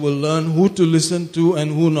church you will learn who to listen to and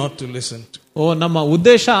who not to listen to. ನಮ್ಮ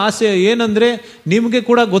ಉದ್ದೇಶ ಆಸೆ ಏನಂದ್ರೆ ನಿಮ್ಗೆ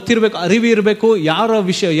ಕೂಡ ಗೊತ್ತಿರಬೇಕು, ಅರಿವು ಇರಬೇಕು,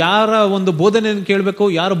 ಯಾರ ಒಂದು ಬೋಧನೆಯನ್ನು ಕೇಳಬೇಕು,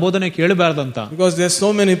 ಯಾರ ಬೋಧನೆ ಕೇಳಬಾರ್ದಂತ. Because there are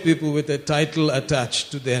so many people with a title attached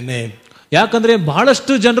to their name. ಯಾಕಂದ್ರೆ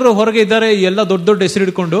ಬಹಳಷ್ಟು ಜನರು ಹೊರಗೆ ಇದ್ದಾರೆ ಎಲ್ಲ ದೊಡ್ಡ ದೊಡ್ಡ ಹೆಸರು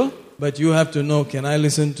ಇಟ್ಕೊಂಡು. But you have to know, can I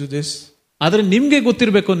listen to this? ಆದ್ರೆ ನಿಮ್ಗೆ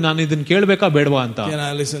ಗೊತ್ತಿರಬೇಕು ನಾನು ಇದನ್ನ ಕೇಳಬೇಕಾ ಬೇಡವಾ ಅಂತ. Can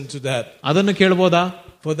I listen to that? ಅದನ್ನು ಕೇಳಬಹುದಾ?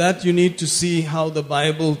 For that you need to see how the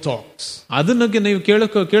Bible talks. ಅದನ್ನ ನೀವು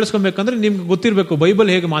ಕೇಳಿಸ್ಕೊಬೇಕಂದ್ರೆ ನಿಮ್ಗೆ ಗೊತ್ತಿರಬೇಕು ಬೈಬಲ್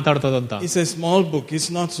ಹೇಗೆ ಮಾತಾಡ್ತದಂತ. It's a small book, it's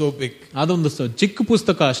not so big. ಅದೊಂದು ಚಿಕ್ಕ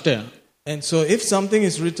ಪುಸ್ತಕ ಅಷ್ಟೇ. And so if something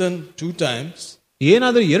is written 2 times,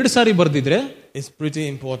 ಏನಾದ್ರೂ 2 ಸಾರಿ ಬರ್ದಿದ್ರೆ it's pretty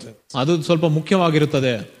important. ಅದು ಸ್ವಲ್ಪ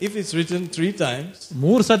ಮುಖ್ಯವಾಗಿರುತ್ತದೆ. If it's written 3 times,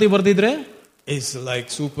 3 sorry ಬರ್ದಿದ್ರೆ it's like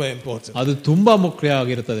super important. ಅದು ತುಂಬಾ ಮುಖ್ಯ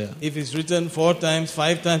ಆಗಿರುತ್ತದೆ. If it's written 4 times,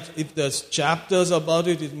 5 times, if there's chapters about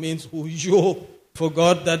it, it means for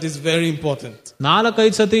God that is very important.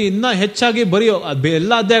 4-5 ಸತಿ ಇನ್ನ ಹೆಚ್ಚಾಗಿ ಬರೆಯೋ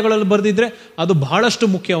ಎಲ್ಲ ಅಧ್ಯಾಯಗಳಲ್ಲಿ ಬರ್ದಿದ್ರೆ ಅದು ಬಹಳಷ್ಟು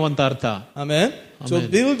ಮುಖ್ಯವಂತ ಅರ್ಥ. Amen. So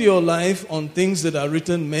build your life on things that are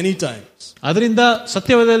written many times. ಅದರಿಂದ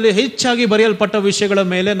ಸತ್ಯವೇದದಲ್ಲಿ ಹೆಚ್ಚಾಗಿ ಬರೆಯಲ್ಪಟ್ಟ ವಿಷಯಗಳ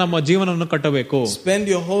ಮೇಲೆ ನಮ್ಮ ಜೀವನವನ್ನು ಕಟ್ಟಬೇಕು. Spend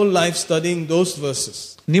your whole life studying those verses.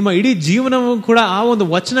 ನಿಮ್ಮ ಇಡೀ ಜೀವನವೂ ಕೂಡ ಆ ಒಂದು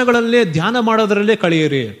ವಚನಗಳಲ್ಲೇ ಧ್ಯಾನ ಮಾಡೋದರಲ್ಲೇ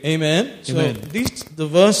ಕಳೆಯಿರಿ. Amen. So the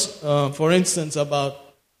verse for instance about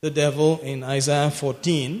the devil in Isaiah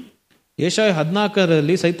 14, ಯೆಶಾಯ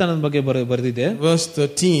 14ರಲ್ಲಿ ಸೈತಾನನ ಬಗ್ಗೆ ಬರೆದಿದೆ. verse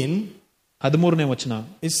 13, 13ನೇ ವಚನ.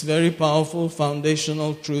 It's very powerful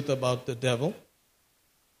foundational truth about the devil.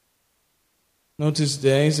 Notice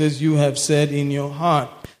there it says, you have said in your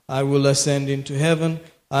heart, I will ascend into heaven,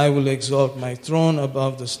 I will exalt my throne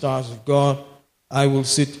above the stars of God, I will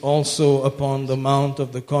sit also upon the mount of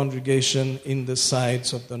the congregation in the sides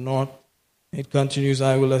of the north. It continues,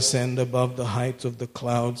 I will ascend above the heights of the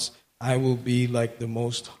clouds, I will be like the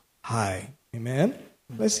Most High. Amen.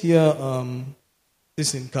 Let's hear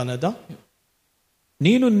this in Kannada.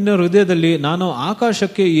 ನೀನು ನಿನ್ನ ಹೃದಯದಲ್ಲಿ ನಾನು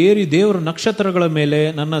ಆಕಾಶಕ್ಕೆ ಏರಿ ದೇವರ ನಕ್ಷತ್ರಗಳ ಮೇಲೆ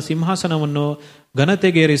ನನ್ನ ಸಿಂಹಾಸನವನ್ನು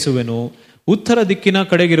ಘನತೆಗೇರಿಸುವೆನು, ಉತ್ತರ ದಿಕ್ಕಿನ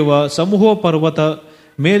ಕಡೆಗಿರುವ ಸಮೂಹ ಪರ್ವತ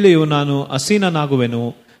ಮೇಲೆಯೂ ನಾನು ಅಸೀನನಾಗುವೆನು,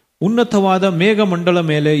 ಉನ್ನತವಾದ ಮೇಘಮಂಡಲ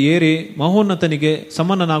ಮೇಲೆ ಏರಿ ಮಹೋನ್ನತನಿಗೆ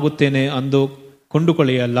ಸಮನಾಗುತ್ತೇನೆ ಅಂದು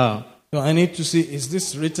ಕೊಂಡುಕೊಳ್ಳೆಯಲ್ಲ. So I need to see, is this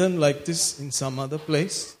written like this in some other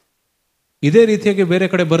place? ಇದೇ ರೀತಿಯಾಗಿ ಬೇರೆ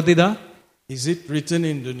ಕಡೆ ಬರ್ದಿದ? Is it written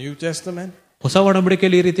in the New Testament? ಹೊಸ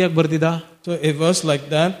ಒಡಂಬಡಿಕೆಯಲ್ಲಿ ಈ ರೀತಿಯಾಗಿ ಬರ್ದಿದ? So a verse like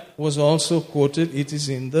that was also quoted. It is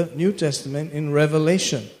in the New Testament in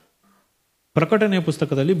Revelation. ಪ್ರಕಟಣೆಯ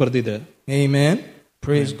ಪುಸ್ತಕದಲ್ಲಿ ಬರ್ದಿದೆ. Amen.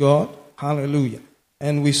 Praise God. Hallelujah.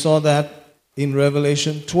 And we saw that in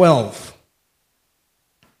Revelation 12.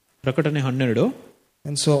 ಪ್ರಕಟಣೆ 12.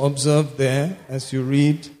 And so observe there as you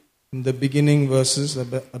read in the beginning verses,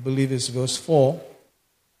 I believe it's verse 4.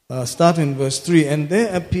 Start in verse 3. And there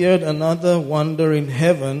appeared another wonder in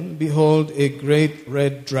heaven. Behold, a great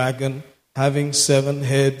red dragon, having 7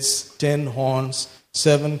 heads, 10 horns,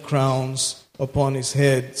 7 crowns upon his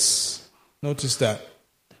heads. Notice that.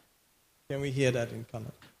 Can we hear that in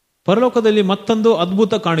Kannada? ಪರಲೋಕದಲ್ಲಿ ಮತ್ತೊಂದು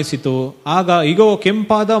ಅದ್ಭುತ ಕಾಣಿಸಿತು. ಆಗ ಇಗೋ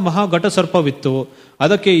ಕೆಂಪಾದ ಮಹಾ ಘಟಸರ್ಪವಿತ್ತು.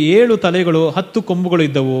 ಅದಕ್ಕೆ 7 ತಲೆಗಳು 10 ಕೊಂಬುಗಳು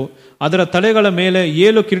ಇದ್ದವು. ಅದರ ತಲೆಗಳ ಮೇಲೆ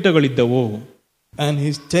 7 ಕಿರೀಟಗಳಿದ್ದವು. And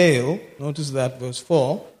his tail, notice that verse 4,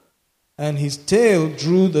 and his tail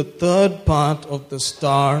drew the 3rd part of the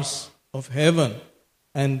stars of heaven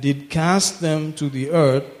and did cast them to the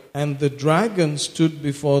earth, and the dragon stood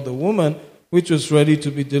before the woman which was ready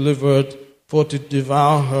to be delivered, for to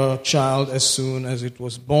devour her child as soon as it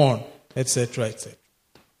was born, etc., etc.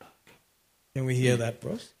 Can we hear that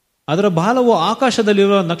verse? ಅದರ ಬಾಲವು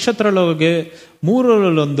ಆಕಾಶದಲ್ಲಿರುವ ನಕ್ಷತ್ರಗಳಿಗೆ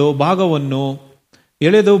 3/1 ಭಾಗವನ್ನು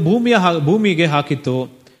ಎಳೆದು ಭೂಮಿಗೆ ಹಾಕಿತು.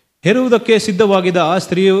 ಹೆರುವುದಕ್ಕೆ ಸಿದ್ಧವಾಗಿದ್ದ ಆ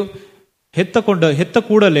ಸ್ತ್ರೀಯು ಹೆತ್ತ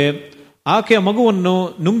ಕೂಡಲೇ ಆಕೆಯ ಮಗುವನ್ನು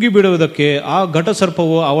ನುಂಗಿ ಬಿಡುವುದಕ್ಕೆ ಆ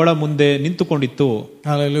ಘಟಸರ್ಪವು ಅವಳ ಮುಂದೆ ನಿಂತುಕೊಂಡಿತ್ತು.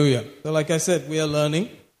 Hallelujah. So like I said, we are learning.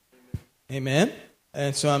 Amen.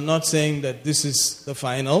 And so I'm not saying that this is the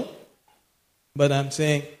final, but I'm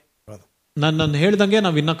saying, brother, ನಾನು ಹೇಳ್ದಂಗೆ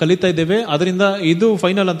ನಾವು ಇನ್ನ ಕಲಿತಾ ಇದ್ದೇವೆ, ಅದರಿಂದ ಇದು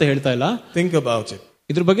ಫೈನಲ್ ಅಂತ ಹೇಳ್ತಾ ಇಲ್ಲ. think about it.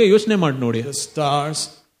 ಇದ್ರ ಬಗ್ಗೆ ಯೋಚನೆ ಮಾಡಿ ನೋಡಿ. The stars,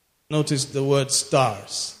 notice the word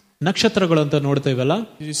stars. ನಕ್ಷತ್ರಗಳು ಅಂತ ನೋಡ್ತೇವಲ್ಲ,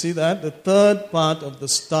 Did you see that? The third part of the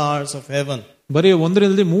stars of heaven. ಬರೀ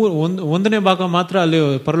ಒಂದನೇ ಭಾಗ ಮಾತ್ರ ಅಲ್ಲಿ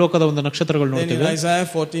ಪರಲೋಕದ ಒಂದು ನಕ್ಷತ್ರಗಳು Then in ನೋಡ್ತೇವೆ. Isaiah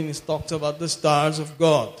 14 it talks about the stars of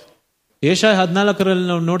God. ಯೆಶಾಯ 14ರಲ್ಲಿ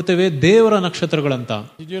ನಾವು ನೋಡ್ತೇವೆ ದೇವರ ನಕ್ಷತ್ರಗಳಂತ.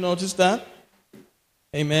 Did you notice that?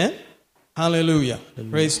 Amen. Hallelujah.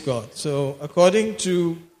 Praise God. So according to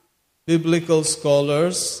biblical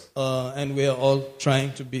scholars, and we are all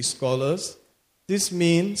trying to be scholars, this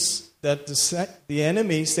means that the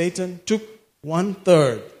enemy, Satan, took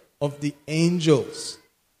 1/3 of the angels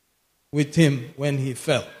with him when he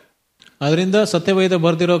fell. ಅದರಿಂದ ಸತ್ಯವೇದ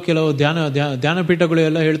ಬರೆದಿರೋ ಕೆಲವು ಧ್ಯಾನಪೀಠಗಳು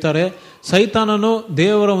ಎಲ್ಲ ಹೇಳ್ತಾರೆ, ಸೈತಾನನು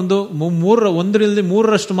ದೇವರ ಒಂದು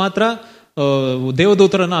 1/3 ಮಾತ್ರ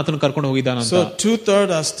ದೇವದೂತರನ್ನು ಆತನು ಕರ್ಕೊಂಡು ಹೋಗಿದ್ದಾನಂತ. So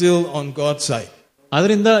 2/3 are still on God's side.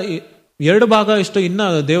 ಅದರಿಂದ 2 ಭಾಗ ಇಷ್ಟು ಇನ್ನ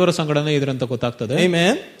ದೇವರ ಸಂಗಡನೆ ಇದ್ರಂತ ಗೊತ್ತಾಗ್ತದೆ.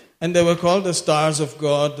 Amen. And they were called the stars of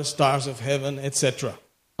God, the stars of heaven, etc.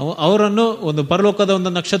 ಅವರನ್ನು ಒಂದು ಪರಲೋಕದ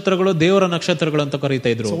ಒಂದು ನಕ್ಷತ್ರಗಳು, ದೇವರ ನಕ್ಷತ್ರಗಳು ಅಂತ ಕರೀತಾ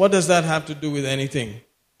ಇದ್ರು. So what does that have to do with anything?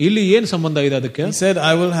 ಇಲ್ಲಿ ಏನ್ ಸಂಬಂಧ ಇದೆ ಅದಕ್ಕೆ? He said,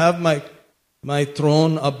 I will have my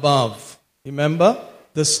throne above. Remember?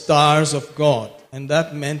 The stars of God. And that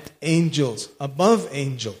meant angels, above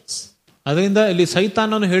angels. ಅದರಿಂದ ಇಲ್ಲಿ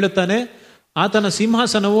ಸೈತಾನನು ಹೇಳುತ್ತಾನೆ, ಆತನ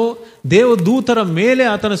ಸಿಂಹಾಸನವು ದೇವದೂತರ ಮೇಲೆ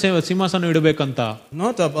ಆತನ ಸಿಂಹಾಸನ ಇಡಬೇಕಂತ.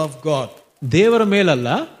 Not above God. ದೇವರ ಮೇಲಲ್ಲ.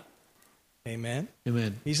 Amen.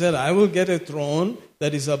 Amen. He said, I will get a throne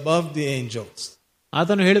that is above the angels.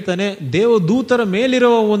 ಆತನು ಹೇಳ್ತಾನೆ, ದೇವದೂತರ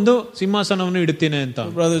ಮೇಲಿರುವ ಒಂದು ಸಿಂಹಾಸನವನ್ನು ಇಡುತ್ತೇನೆ ಅಂತ.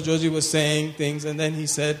 Brother Joji was saying things and then he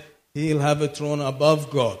said he'll have a throne above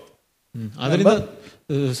God. ಅದರಿಂದ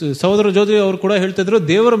ಸಹೋದರ ಜೋಜಿ ಅವರು ಕೂಡ ಹೇಳ್ತಿದ್ರು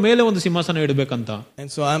ದೇವರ ಮೇಲೆ ಒಂದು ಸಿಂಹಾಸನ ಇಡಬೇಕಂತ. And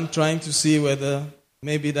so I'm trying to see whether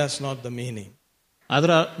maybe that's not the meaning.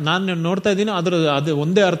 ಆದ್ರೆ ನಾನು ನೋಡ್ತಾ ಇದ್ದೀನಿ ಅದು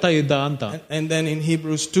ಒಂದೇ ಅರ್ಥ ಇದ್ದ ಅಂತ. And then in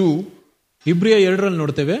Hebrews 2, ಇಬ್ರಿಯ 2ರಲ್ಲಿ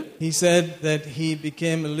ನೋಡ್ತೇವೆ, he said that he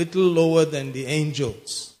became a little lower than the angels.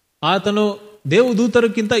 ಆತನು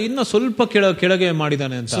ದೇವದೂತರಕ್ಕಿಂತ ಇನ್ನ ಸ್ವಲ್ಪ ಕೆಳಗೆ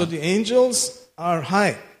ಮಾಡಿದಾನೆ ಅಂತ. So the angels are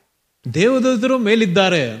high. ದೇವದೂತರು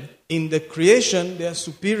ಮೇಲಿದ್ದಾರೆ. In the creation they are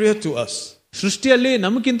superior to us. ಸೃಷ್ಟಿಯಲ್ಲಿ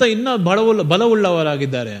ನಮಗಿಂತ ಇನ್ನ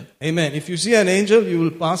ಬಲವುಳ್ಳವರಾಗಿದ್ದಾರೆ. Amen. If you see an angel, you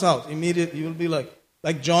will pass out immediately. You will be like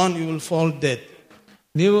John, you will fall dead.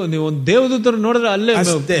 ನೀವು ದೇವದೂತರು ನೋಡಿದ್ರೆ ಅಲ್ಲೇ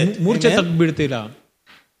ಮೂರ್ಛೆ ತಗ್ಗಿ ಬೀಳ್ತೀರಾ.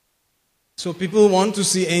 So people want to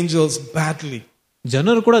see angels badly.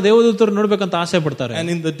 ಜನರು ಕೂಡ ದೇವದೂತರು ನೋಡ್ಬೇಕಂತ ಆಸೆ ಪಡ್ತಾರೆ. And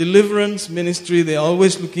in the deliverance ministry they are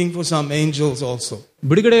always looking for some angels also.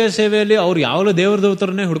 ಬಿಡುಗಡೆಯ ಸೇವೆಯಲ್ಲಿ ಅವರು ಯಾವಾಗಲೂ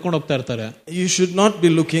ದೇವದೂತರನ್ನೇ ಹುಡ್ಕೊಂಡು ಹೋಗ್ತಾ ಇರ್ತಾರೆ. You should not be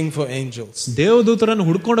looking for angels. ದೇವದೂತರನ್ನು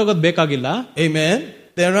ಹುಡ್ಕೊಂಡು ಹೋಗೋದು ಬೇಕಾಗಿಲ್ಲ. Amen.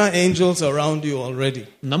 There are angels around you already.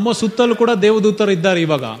 ನಮ್ಮ ಸುತ್ತಲೂ ಕೂಡ ದೇವದೂತರು ಇದ್ದಾರೆ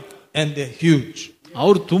ಇವಾಗ. And they're huge.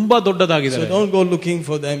 ಅವರು ತುಂಬಾ ದೊಡ್ಡದಾಗಿದ್ದಾರೆ. So don't go looking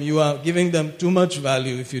for them. You are giving them too much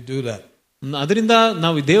value if you do that. ಅದರಿಂದ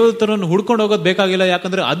ನಾವು ದೇವದೂತರನ್ನು ಹುಡ್ಕೊಂಡು ಹೋಗೋದು ಬೇಕಾಗಿಲ್ಲ,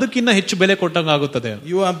 ಯಾಕಂದ್ರೆ ಅದಕ್ಕಿಂತ ಹೆಚ್ಚು ಬೆಲೆ ಕೊಟ್ಟಂಗ ಆಗುತ್ತದೆ.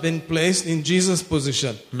 You have been placed in Jesus'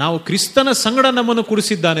 position. ನಾವು ಕ್ರಿಸ್ತನ ಸಂಗಡ ನಮ್ಮನ್ನು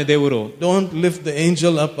ಕೂರಿಸಿದ್ದಾನೆ ದೇವರು. Don't lift the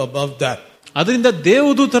angel up above that. ಅದರಿಂದ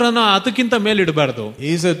ದೇವದೂತರನ್ನ ಅದಕ್ಕಿಂತ ಮೇಲೆ ಇಡಬಾರದು.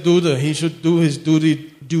 He is a doer. He should do his duty.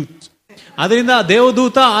 ಅದರಿಂದ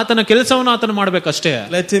ದೇವದೂತ ಆತನ ಕೆಲಸವನ್ನು ಆತನ ಮಾಡ್ಬೇಕಷ್ಟೇ.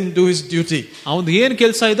 Let him do his duty. ಅವನು ಏನ್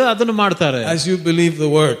ಕೆಲಸ ಇದೆ ಅದನ್ನು ಮಾಡ್ತಾರೆ. As you believe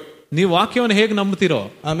the word. ನೀವು ವಾಕ್ಯವನ್ನು ಹೇಗೆ ನಂಬುತ್ತೀರೋ.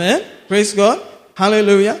 Amen. Praise God.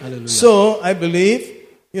 Hallelujah. So I believe,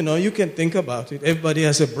 you can think about it. Everybody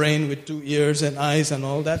has a brain with 2 ears and eyes and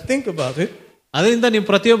all that. Think about it. ಅದರಿಂದ ನೀವು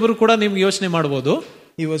ಪ್ರತಿಯೊಬ್ಬರು ಕೂಡ ನಿಮ್ಗೆ ಯೋಚನೆ ಮಾಡಬಹುದು.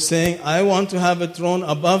 He was saying, I want to have a throne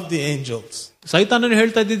above the angels. ಸೈತಾನನು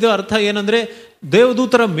ಹೇಳ್ತಾ ಇದ್ದಿದ್ದು ಅರ್ಥ ಏನಂದ್ರೆ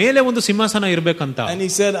ದೇವದೂತರ ಮೇಲೆ ಒಂದು ಸಿಂಹಾಸನ ಇರಬೇಕಂತ. And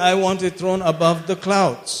he said, I want a throne above the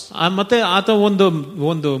clouds. ಮತ್ತೆ ಆತ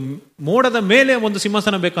ಒಂದು ಮೋಡದ ಮೇಲೆ ಒಂದು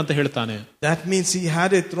ಸಿಂಹಾಸನ ಬೇಕಂತ ಹೇಳ್ತಾನೆ. That means he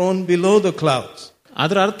had a throne below the clouds.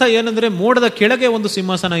 ಅದರ ಅರ್ಥ ಏನಂದ್ರೆ ಮೋಡದ ಕೆಳಗೆ ಒಂದು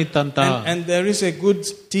ಸಿಂಹಾಸನ ಇತ್ತಂತ. And there is a good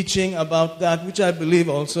teaching about that, which I believe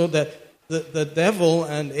also, that the devil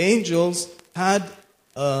and angels had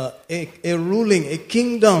a ruling, a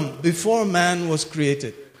kingdom before man was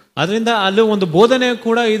created. ಅದರಿಂದ ಅಲ್ಲಿ ಒಂದು ಬೋಧನೆ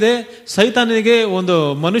ಕೂಡ ಇದೆ, ಸೈತಾನನಿಗೆ ಒಂದು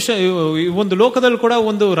ಒಂದು ಲೋಕದಲ್ಲಿ ಕೂಡ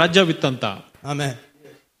ಒಂದು ರಾಜ್ಯವಿತ್ತಂತ. Amen.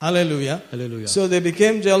 Hallelujah. Hallelujah. So they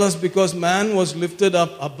became jealous because man was lifted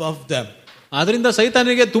up above them. ಅದರಿಂದ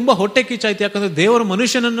ಸೈತಾನಿಗೆ ತುಂಬಾ ಹೊಟ್ಟೆ ಕಿಚ್ಚಾಯ್ತು, ಯಾಕಂದ್ರೆ ದೇವರ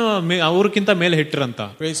ಮನುಷ್ಯನನ್ನು ಅವ್ರಕ್ಕಿಂತ ಮೇಲೆ ಇಟ್ಟಿರಂತ.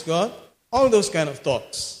 Praise God. All those kind of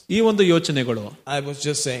thoughts. ಈ ಒಂದು ಯೋಚನೆಗಳು. I was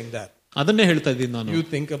just saying that. ಅದನ್ನೇ ಹೇಳ್ತಾ ಇದ್ದೀನಿ ನಾನು. You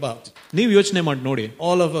think about it. ನೀವು ಯೋಚನೆ ಮಾಡಿ ನೋಡಿ.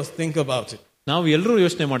 All of us think about it. ನಾವು ಎಲ್ಲರೂ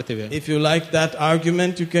ಯೋಚನೆ ಮಾಡ್ತೇವೆ. If you like that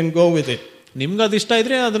argument, you can go with it. ನಿಮ್ಗೆ ಅದು ಇಷ್ಟ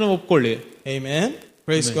ಇದ್ರೆ ಅದನ್ನ ಒಪ್ಕೊಳ್ಳಿ. Amen.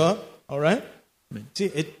 Praise God. All right. See,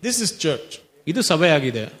 this is church. ಇದು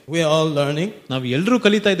ಸಭೆಯಾಗಿದೆ. We are all learning. ನಾವು ಎಲ್ಲರೂ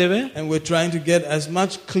ಕಲಿತಾ ಇದ್ದೇವೆ. And we're trying to get as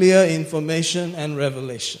much clear information and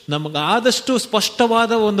revelation. ನಮಗೆ ಆದಷ್ಟು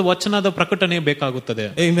ಸ್ಪಷ್ಟವಾದ ಒಂದು ವಚನದ ಪ್ರಕಟಣೆ ಬೇಕಾಗುತ್ತದೆ.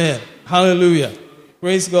 Amen. Hallelujah.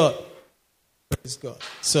 Praise God. Praise God.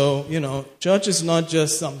 So, church is not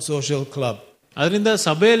just some social club. ಅದರಿಂದ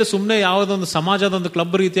ಸಭೆಯಲ್ಲಿ ಸುಮ್ಮನೆ ಯಾವುದೊಂದು ಸಮಾಜದ ಒಂದು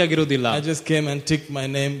ಕ್ಲಬ್ ರೀತಿಯಾಗಿರೋದಿಲ್ಲ. I just came and ticked my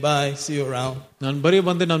name, bye, see you around. ನಾನು ಬರೀ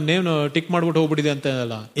ಬಂದು ನಮ್ಮ ನೇಮ್ ಟಿಕ್ ಮಾಡ್ಬಿಟ್ಟು ಹೋಗ್ಬಿಟ್ಟಿದೆ ಅಂತ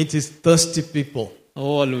ಅಲ್ಲ. It is thirsty people.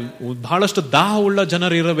 ಅಲ್ಲಿ ಬಹಳಷ್ಟು ದಾಹ ಉಳ್ಳ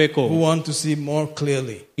ಜನರು ಇರಬೇಕು, who want to see more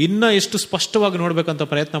clearly ಇನ್ನ ಎಷ್ಟು ಸ್ಪಷ್ಟವಾಗಿ ನೋಡ್ಬೇಕಂತ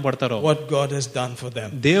ಪ್ರಯತ್ನ ಪಡ್ತಾರೋ what God has done for them,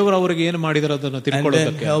 ದೇವರು ಅವರಿಗೆ ಏನು ಮಾಡಿದಾರೆ ಅದನ್ನು ತಿಳ್ಕೊಳ್ಳೋದಕ್ಕೆ,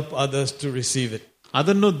 and then help others to receive it.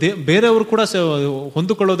 ಅದನ್ನು ಬೇರೆಯವರು ಕೂಡ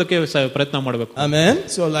ಹೊಂದಿಕೊಳ್ಳೋದಕ್ಕೆ ಪ್ರಯತ್ನ ಮಾಡಬೇಕು. Amen.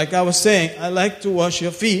 So like I was saying, I like to wash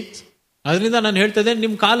your feet. ಅದರಿಂದ ನಾನು ಹೇಳ್ತಾ ಇದ್ದೇನೆ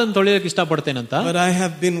ನಿಮ್ ಕಾಲನ್ನು ತೊಳೆಯಕ್ಕೆ ಇಷ್ಟಪಡ್ತೇನಂತ. But I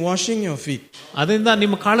have been washing your feet. ಅದರಿಂದ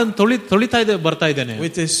ನಿಮ್ಮ ಕಾಲನ್ನು ಬರ್ತಾ ಇದ್ದೇನೆ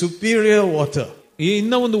with a superior water. ಈ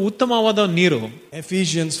ಇನ್ನ ಒಂದು ಉತ್ತಮವಾದ ನೀರು.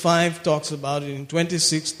 Ephesians 5 talks about it in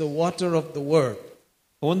 26, the water of the word.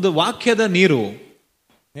 ಒಂದು ವಾಕ್ಯದ ನೀರು.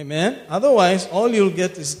 Amen. Otherwise all you'll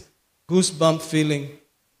get is goosebump feeling.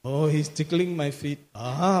 Oh, he's tickling my feet.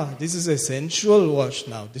 This is a sensual wash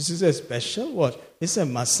now. This is a special wash. It's a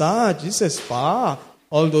massage. It's a spa.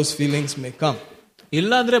 All those feelings may come.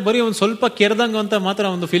 ಇಲ್ಲ ಅಂದ್ರೆ ಬರೀ ಒಂದು ಸ್ವಲ್ಪ ಕೆರೆದಂಗ ಅಂತ ಮಾತ್ರ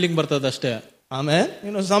ಒಂದು feeling ಬರ್ತದೆ ಅಷ್ಟೇ. Amen.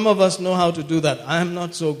 Some of us know how to do that. I am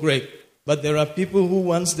not so great. But there are people who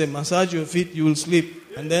once they massage your feet, you will sleep.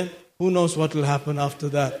 And then who knows what will happen after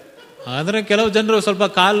that. ಆದ್ರೆ ಕೆಲವು ಜನರು ಸ್ವಲ್ಪ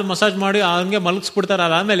ಕಾಲ್ massage ಮಾಡಿ ಹಂಗೆ ಮಲಗಿಸ್ಬಿಡ್ತಾರೆ,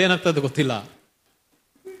 ಆಮೇಲೆ ಏನಾಗ್ತದೆ ಗೊತ್ತಿಲ್ಲ.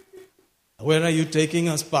 Where are you taking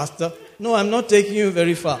us, Pastor? No, I'm not taking you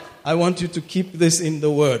very far. I want you to keep this in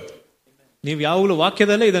the word. ನೀವು ಯಾವಾಗಲೂ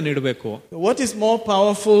ವಾಕ್ಯದಲ್ಲೇ ಇದನ್ನು ಇಡಬೇಕು. What is more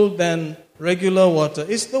powerful than regular water?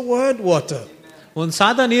 It's the word water. ಒಂದು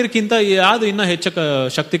ಸಾದಾ ನೀರಿಗಿಂತ ಯಾವುದು ಇನ್ನೂ ಹೆಚ್ಚು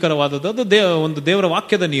ಶಕ್ತಿಕರವಾದದ್ದು ಅದು ಒಂದು ದೇವರ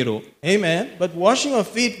ವಾಕ್ಯದ ನೀರು. Amen. But washing of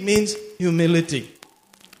feet means humility.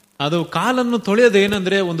 ಅದು ಕಾಲನ್ನು ತೊಳೆಯೋದು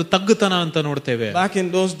ಏನಂದ್ರೆ ಒಂದು ತಗ್ಗುತನ ಅಂತ ನೋಡ್ತೇವೆ. Back in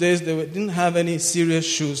those days they didn't have any serious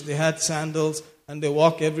shoes. They had sandals and they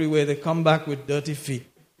walk everywhere. They come back with dirty feet.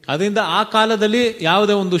 ಅದರಿಂದ ಆ ಕಾಲದಲ್ಲಿ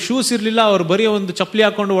ಯಾವುದೇ ಒಂದು ಶೂಸ್ ಇರ್ಲಿಲ್ಲ, ಅವ್ರು ಬರೀ ಒಂದು ಚಪ್ಪಲಿ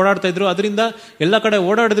ಹಾಕೊಂಡು ಓಡಾಡ್ತಾ ಇದ್ರು. ಅದರಿಂದ ಎಲ್ಲ ಕಡೆ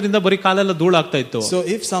ಓಡಾಡೋದ್ರಿಂದ ಬರೀ ಕಾಲೆಲ್ಲ ಧೂಳಾಗ್ತಾ ಇತ್ತು. So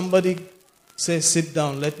if somebody says sit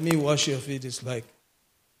down, let me wash your feet, it's like,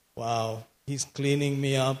 wow, he's cleaning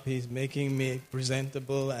me up, he's making me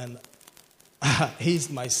presentable, and he's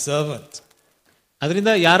my servant.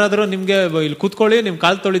 ಅದರಿಂದ ಯಾರಾದರೂ ನಿಮ್ಗೆ ಇಲ್ಲಿ ಕೂತ್ಕೊಳ್ಳಿ ನಿಮ್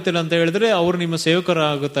ಕಾಲ್ ತೊಳಿತೀರ ಅಂತ ಹೇಳಿದ್ರೆ ಅವ್ರು ನಿಮ್ಮ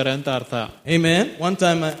ಸೇವಕರಾಗುತ್ತಾರೆ ಅಂತ ಅರ್ಥ. Amen. One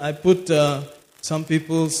time I put some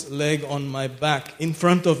people's leg on my back in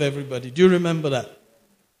front of everybody. Do you remember that?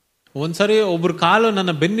 ಒಂದ್ಸರಿ ಒಬ್ರು ಕಾಲು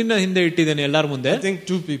ನನ್ನ ಬೆನ್ನಿನ ಹಿಂದೆ ಇಟ್ಟಿದ್ದೇನೆ ಎಲ್ಲಾರ ಮುಂದೆ. I think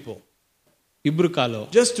 2 people. ಇಬ್ರು ಕಾಲು.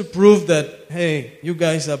 Just to prove that, hey, you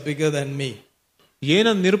guys are bigger than me.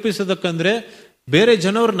 ಏನನ್ನ ನಿರೂಪಿಸೋದಕ್ಕಂದ್ರೆ ಬೇರೆ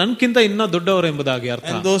ಜನರು ನನ್ಕಿಂತ ಇನ್ನೂ ದೊಡ್ಡವರು ಎಂಬುದಾಗಿ ಅರ್ಥ.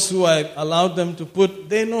 And those who I allowed them to put,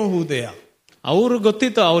 they know who they are. ಅವ್ರು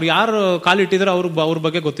ಗೊತ್ತಿತ್ತು, ಅವ್ರು ಯಾರು ಕಾಲಿಟ್ಟಿದ್ರೆ ಅವ್ರ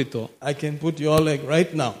ಬಗ್ಗೆ ಗೊತ್ತಿತ್ತು. I can put your leg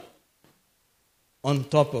right now on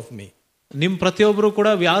top of me. ನಿಮ್ ಪ್ರತಿಯೊಬ್ಬರು ಕೂಡ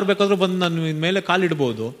ಯಾರು ಬೇಕಾದ್ರೂ ಬಂದು ನನ್ನ ಮೇಲೆ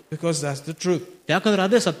ಕಾಲಿಡಬಹುದು. Because that's the truth. ಯಾಕಂದ್ರೆ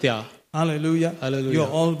ಅದೇ ಸತ್ಯ. Hallelujah. Hallelujah.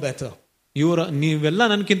 You're all better. ನೀವೆಲ್ಲ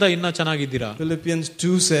ನನ್ಕಿಂತ ಇನ್ನ ಚೆನ್ನಾಗಿದ್ದೀರಾ. Philippians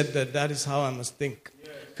 2 said that is how I must think.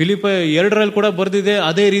 Philippe 2 ಕೂಡ ಬರ್ದಿದೆ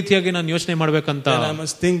ಅದೇ ರೀತಿಯಾಗಿ ನಾನು ಯೋಚನೆ ಮಾಡ್ಬೇಕಂತ. And I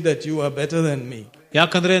must think that you are better than me.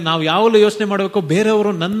 ಯಾಕಂದ್ರೆ ನಾವು ಯಾವಾಗಲೂ ಯೋಚನೆ ಮಾಡಬೇಕು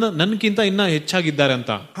ಬೇರೆಯವರು ನನ್ಕಿಂತ ಇನ್ನ ಹೆಚ್ಚಾಗಿದ್ದಾರೆ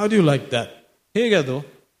ಅಂತ. How do you like that? ಹೇಗೆ ಅದು?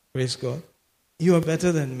 Praise God. You are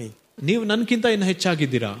better than me. ನೀವು ನನ್ಕಿಂತ ಇನ್ನ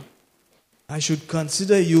ಹೆಚ್ಚಾಗಿದ್ದೀರಾ. I should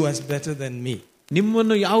consider you as better than me.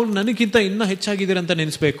 ನಿಮ್ಮನ್ನು ಯಾವಾಗಲೂ ನನಗಿಂತ ಇನ್ನ ಹೆಚ್ಚಾಗಿದ್ದೀರಾ ಅಂತ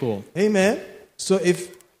ನೆನೆಸಬೇಕು. Amen. So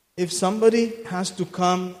if somebody has to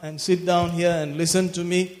come and sit down here and listen to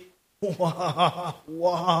me,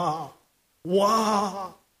 wow,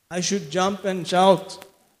 I should jump and shout.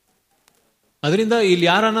 ಅದರಿಂದ ಇಲ್ಲಿ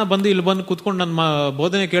ಯಾರನ್ನ ಇಲ್ಲಿ ಬಂದು ಕೂತ್ಕೊಂಡು ನನ್ನ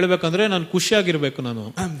ಬೋಧನೆ ಕೇಳಬೇಕಂದ್ರೆ ನಾನು ಖುಷಿಯಾಗಿರ್ಬೇಕು. ನಾನು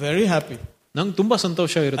I am very happy. ನಂಗೆ ತುಂಬಾ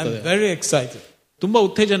ಸಂತೋಷ ಇರುತ್ತದೆ. I am very excited. ತುಂಬಾ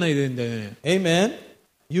ಉತ್ತೇಜನ ಇದೆ. Amen.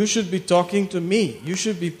 You should be talking to me. You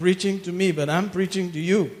should be preaching to me, but I'm preaching to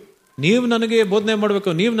you. ನೀವು ನನಗೆ ಬೋಧನೆ ಮಾಡಬೇಕು,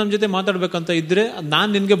 ನೀವು ನಮ್ಮ ಜೊತೆ ಮಾತಾಡ್ಬೇಕಂತ ಇದ್ರೆ ನಾನು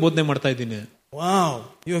ನಿನಗೆ ಬೋಧನೆ ಮಾಡ್ತಾ ಇದ್ದೀನಿ. Wow,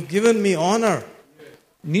 you have given me honor.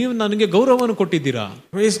 ನೀವು ನನಗೆ ಗೌರವವನ್ನು ಕೊಟ್ಟಿದ್ದೀರಾ.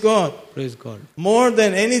 Praise God. Praise God. More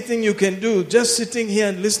than anything you can do, just sitting here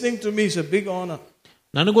and listening to me is a big honor.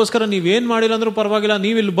 ನನಗೋಸ್ಕರ ನೀವೇನ್ ಮಾಡಿಲ್ಲ ಅಂದ್ರೂ ಪರವಾಗಿಲ್ಲ,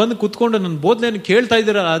 ನೀವು ಇಲ್ಲಿ ಬಂದು ಕುತ್ಕೊಂಡು ನನ್ನ ಬೋಧನೆಯನ್ನು ಕೇಳ್ತಾ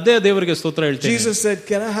ಇದ್ದೀರಾ, ಅದೇ ದೇವರಿಗೆ ಸ್ತೋತ್ರ ಹೇಳ್ತೀನಿ. Jesus said,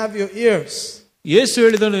 "Can I have your ears?" ಯೇಸು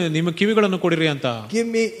ಹೇಳಿದನು, ನಿಮ್ಮ ಕಿವಿಗಳನ್ನು ಕೊಡಿರಿ ಅಂತ. Give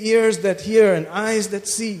me ears that hear and eyes that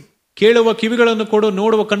see. ಕೇಳುವ ಕಿವಿಗಳನ್ನು ಕೊಡು,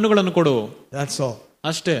 ನೋಡುವ ಕಣ್ಣುಗಳನ್ನು ಕೊಡು. That's all.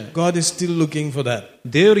 ಅಷ್ಟೇ. God is still looking for that.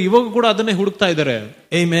 ದೇವರು ಇವಾಗ ಕೂಡ ಅದನ್ನೇ ಹುಡುಕ್ತಾ ಇದ್ದಾರೆ.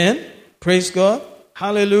 Amen. Praise God.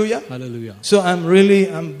 Hallelujah. Hallelujah. So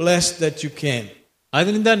I'm blessed that you came.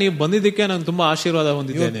 ಅದರಿಂದ ನೀವು ಬಂದಿದ್ದಕ್ಕೆ ನಾನು ತುಂಬಾ ಆಶೀರ್ವಾದ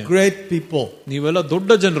ಹೊಂದಿದ್ದೇನೆ. You're great people. ನೀವೆಲ್ಲ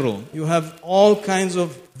ದೊಡ್ಡ ಜನರು. You have all kinds of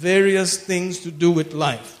various things to do with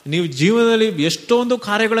life. ನೀವು ಜೀವನದಲ್ಲಿ ಎಷ್ಟೊಂದು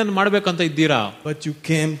ಕಾರ್ಯಗಳನ್ನು ಮಾಡಬೇಕಂತ ಇದ್ದೀರಾ. But you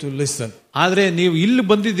came to listen. ಆದ್ರೆ ನೀವು ಇಲ್ಲಿ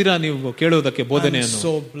ಬಂದಿದ್ದೀರಾ ನೀವು ಕೇಳೋದಕ್ಕೆ ಬೋಧನೆಯನ್ನು. I'm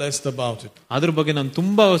so blessed about it. ಅದ್ರ ಬಗ್ಗೆ ನಾನು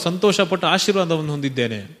ತುಂಬಾ ಸಂತೋಷಪಟ್ಟು ಆಶೀರ್ವಾದವನ್ನು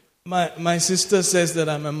ಹೊಂದಿದ್ದೇನೆ. My sister says that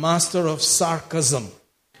I'm a master of sarcasm.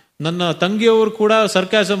 ನನ್ನ ತಂಗಿಯವರು ಕೂಡ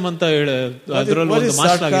ಸರ್ಕಾಸಮ್ ಅಂತ ಹೇಳಿ ಅದರಲ್ಲಿ what ಒಂದು is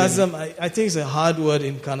ಮಾಸ್ಟರ್ ಆಗಿದ್ದಾರೆ. sarcasm? I think it's a hard word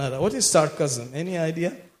in Kannada. What is sarcasm? Any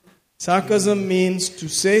idea? Sarcasm means to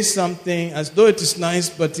say something as though it is nice,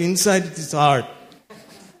 but inside it is hard.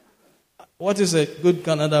 What is a good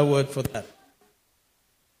Kannada word for that?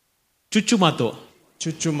 ಚುಚ್ಚು ಮಾತು.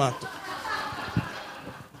 Chuchumatu.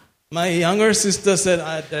 My younger sister said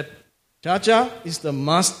that Chacha is the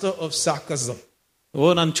master of sarcasm.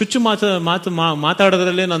 ನಾನು ಚುಚ್ಚು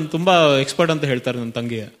ಮಾತಾಡೋದ್ರಲ್ಲಿ ನಾನು ತುಂಬಾ expert ಅಂತ ಹೇಳ್ತಾರೆ ನನ್ನ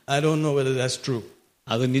ತಂಗಿ. I don't know whether that's true.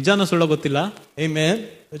 ಅದು ನಿಜಾನ ಸುಳ್ಳ ಗೊತ್ತಿಲ್ಲ. Amen.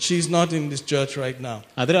 But she's not in this church right now.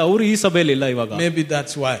 ಆದ್ರೆ ಅವರು ಈ ಸಭೆಯಲ್ಲಿ ಇಲ್ಲ ಇವಾಗ. Maybe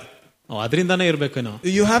that's why. ಅದರಿಂದಾನೇ ಇರ್ಬೇಕೇನೋ.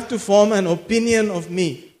 You have to form an opinion of me.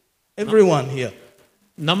 Everyone here.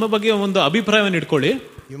 ನಮ್ಮ ಬಗ್ಗೆ ಒಂದು ಅಭಿಪ್ರಾಯವನ್ನು ಇಟ್ಕೊಳ್ಳಿ.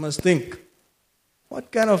 You must think, what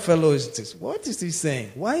kind of fellow is this? What is he saying?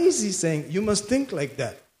 Why is he saying? You must think like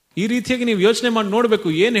that. ಈ ರೀತಿಯಾಗಿ ನೀವು ಯೋಚನೆ ಮಾಡಿ ನೋಡ್ಬೇಕು,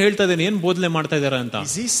 ಏನ್ ಹೇಳ್ತಾ ಇದ್ದೇನೆ, ಏನ್ ಬೋಧನೆ ಮಾಡ್ತಾ ಇದಾರ ಅಂತ.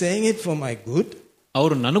 Is he saying it for my good?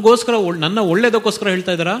 ಅವರು ನನಗೋಸ್ಕರ, ನನ್ನ ಒಳ್ಳೇದಕ್ಕೋಸ್ಕರ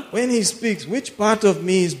ಹೇಳ್ತಾ ಇದಾರ? When he speaks, which part of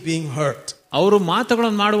me is being hurt? ಅವರು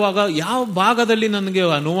ಮಾತುಗಳನ್ನು ಮಾಡುವಾಗ ಯಾವ ಭಾಗದಲ್ಲಿ ನನಗೆ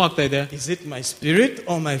ನೋವಾಗ್ತಾ ಇದೆ? Is it my spirit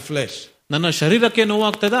or my flesh? ನನ್ನ ಶರೀರಕ್ಕೆ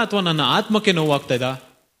ನೋವಾಗ್ತಾ ಇದೆ ಅಥವಾ ನನ್ನ ಆತ್ಮಕ್ಕೆ ನೋವಾಗ್ತಾ ಇದೆ?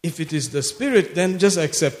 If it is the spirit, then just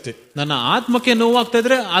accept it. ನನ್ನ ಆತ್ಮಕ್ಕೆ ನೋವಾಗ್ತಾ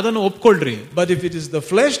ಇದ್ರೆ ಅದನ್ನು ಒಪ್ಕೊಳ್ರಿ. But if it is the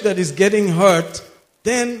flesh that is getting hurt,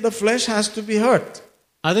 then the flesh has to be hurt.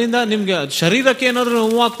 ಅದರಿಂದ ನಿಮ್ಗೆ ಶರೀರಕ್ಕೆ ಏನಾದ್ರು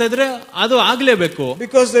ನೋವಾಗ್ತಾ ಇದ್ರೆ ಅದು ಆಗ್ಲೇಬೇಕು.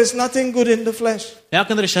 Because there's nothing good in the flesh.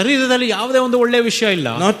 ಯಾಕಂದ್ರೆ ಶರೀರದಲ್ಲಿ ಯಾವುದೇ ಒಂದು ಒಳ್ಳೆ ವಿಷಯ ಇಲ್ಲ.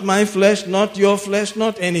 Not my flesh, not your flesh,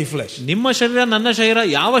 not any flesh. ನಿಮ್ಮ ಶರೀರ, ನನ್ನ ಶರೀರ,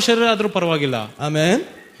 ಯಾವ ಶರೀರ ಆದ್ರೂ ಪರವಾಗಿಲ್ಲ. Amen.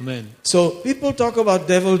 Amen. So people talk about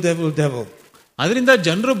devil, devil, devil. ಅದರಿಂದ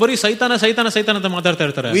ಜನರು ಬರೀ ಸೈತಾನ ಸೈತಾನ ಸೈತಾನ ಅಂತ ಮಾತಾಡ್ತಾ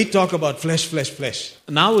ಇರ್ತಾರೆ. We talk about flesh, flesh, flesh.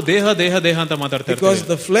 ನಾವು ದೇಹ ದೇಹ ದೇಹ ಅಂತ ಮಾತಾಡ್ತಾ ಇರ್ತೀವಿ. Because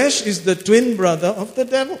the flesh is the twin brother of the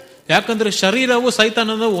devil. ಯಾಕಂದ್ರೆ ಶರೀರವು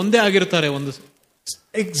ಸೈತಾನನ ಒಂದೇ ಆಗಿರ್ತಾರೆ, ಒಂದು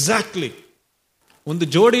exactly ಒಂದು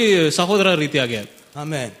ಜೋಡಿ ಸಹೋದರ ರೀತಿಯಾಗಿ.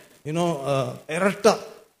 Amen. You know, erata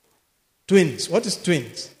twins. What is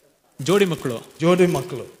twins? ಜೋಡಿ ಮಕ್ಕಳು.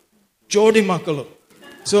 Jodi makalu.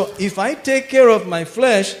 So if I take care of my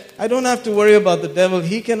flesh, I don't have to worry about the devil.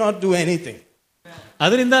 He cannot do anything.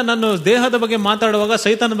 ಅದರಿಂದ ನಾನು ದೇಹದ ಬಗ್ಗೆ ಮಾತಾಡುವಾಗ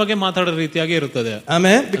ಸೈತಾನ ಬಗ್ಗೆ ಮಾತಾಡೋ ರೀತಿಯಾಗಿ ಇರುತ್ತದೆ.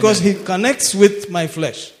 Amen. Because he connects with my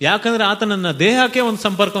flesh. ಯಾಕಂದ್ರೆ ಆತ ನನ್ನ ದೇಹಕ್ಕೆ ಒಂದು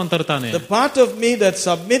ಸಂಪರ್ಕವನ್ನು ತರ್ತಾನೆ. The part of me that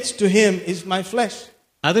submits to him is my flesh.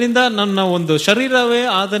 ಅದರಿಂದ ನನ್ನ ಒಂದು ಶರೀರವೇ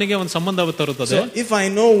ಆತನಿಗೆ ಒಂದು ಸಂಬಂಧ ತರುತ್ತದೆ. So if I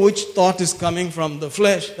know which thought is coming from the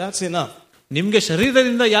flesh, that's enough. ನಿಮ್ಗೆ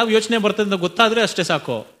ಶರೀರದಿಂದ ಯಾವ ಯೋಚನೆ ಬರ್ತದೆ ಅಂತ ಗೊತ್ತಾದ್ರೆ ಅಷ್ಟೇ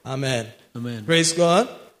ಸಾಕು. Amen. Amen. Praise God.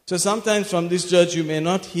 So sometimes from this church you may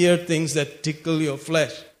not hear things that tickle your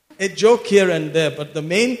flesh. A joke here and there, but the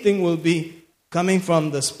main thing will be coming from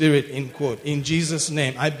the Spirit, in quote. In Jesus'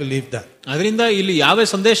 name, I believe that. ಅದರಿಂದ ಇಲ್ಲಿ ಯಾವ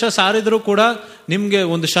ಸಂದೇಶ ಸಾರಿದ್ರು ಕೂಡ ನಿಮ್ಗೆ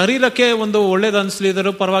ಒಂದು ಶರೀರಕ್ಕೆ ಒಂದು ಒಳ್ಳೇದು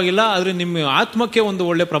ಅನ್ಸ್ಲಿದ್ರು ಪರವಾಗಿಲ್ಲ, ಆದ್ರೆ ನಿಮ್ಮ ಆತ್ಮಕ್ಕೆ ಒಂದು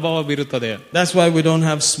ಒಳ್ಳೆ ಪ್ರಭಾವ ಬೀರುತ್ತದೆ. That's why we don't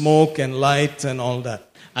have smoke and light and all that.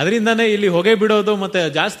 ಅದರಿಂದಾನೇ ಇಲ್ಲಿ ಹೊಗೆ ಬಿಡೋದು ಮತ್ತೆ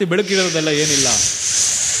ಜಾಸ್ತಿ ಬೆಳಕಿರೋದೆಲ್ಲ ಏನಿಲ್ಲ.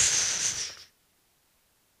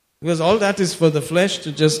 Because all that is for the flesh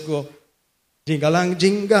to just go jingalang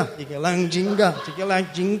jinga, jingalang jinga, jingalang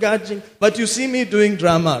jinga jinga. But you see me doing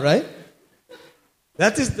drama, right?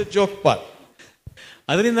 That is the joke part.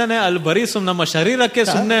 ಅದರಿಂದಾನೇ ಅಲ್ಲಿ ಬರೀ ನಮ್ಮ ಶರೀರಕ್ಕೆ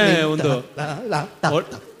ಸುಮ್ಮನೆ ಒಂದು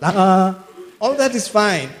all that is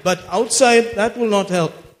fine, but outside that will not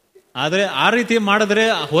help. ಆದ್ರೆ ಆ ರೀತಿ ಮಾಡಿದ್ರೆ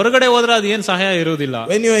ಹೊರಗಡೆ ಹೋದ್ರೆ ಅದು ಏನ್ ಸಹಾಯ ಇರುವುದಿಲ್ಲ.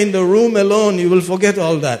 When you are in the room alone, you will forget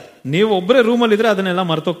all that. ನೀವು ಒಬ್ಬರೇ ರೂಮ್ ಅಲ್ಲಿ ಇದ್ರೆ ಅದನ್ನೆಲ್ಲ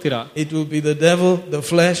ಮರ್ತೋಗ್ತೀರಾ. It will be the devil, the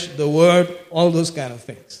flesh, the word, all those kind of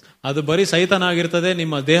things. ಅದು ಬರೀ ಸೈತಾನ ಆಗಿರ್ತದೆ,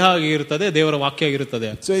 ನಿಮ್ಮ ದೇಹ ಆಗಿರ್ತದೆ, ದೇವರ ವಾಕ್ಯ ಆಗಿರುತ್ತದೆ.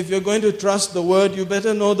 So if you're going to trust the word, you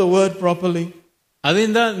better know the word properly.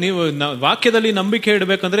 ಅದರಿಂದ ನೀವು ವಾಕ್ಯದಲ್ಲಿ ನಂಬಿಕೆ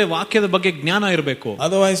ಇಡಬೇಕಂದ್ರೆ ವಾಕ್ಯದ ಬಗ್ಗೆ ಜ್ಞಾನ ಇರಬೇಕು.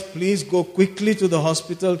 Otherwise, please go quickly to the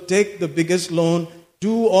hospital, take the biggest loan,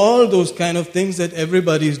 do all those kind of things that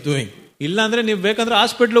everybody is doing. ಇಲ್ಲ ಅಂದ್ರೆ ನೀವು ಬೇಕಂದ್ರೆ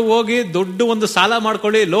ಹಾಸ್ಪಿಟಲ್ ಹೋಗಿ ದೊಡ್ಡ ಒಂದು ಸಾಲ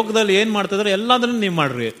ಮಾಡ್ಕೊಳ್ಳಿ, ಲೋಕದಲ್ಲಿ ಏನ್ ಮಾಡ್ತಿದ್ರೆ ಎಲ್ಲಾದ್ರೂ ನೀವು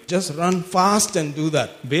ಮಾಡ್ರಿ. Just run fast and do that.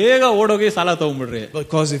 ಬೇಗ ಓಡೋಗಿ ಸಾಲ ತಗೊಂಡ್ಬಿಡ್ರಿ.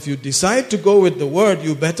 Because if you decide to go with the word,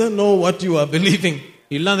 you better know what you are believing.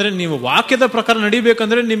 ಇಲ್ಲಾಂದ್ರೆ ನೀವು ವಾಕ್ಯದ ಪ್ರಕಾರ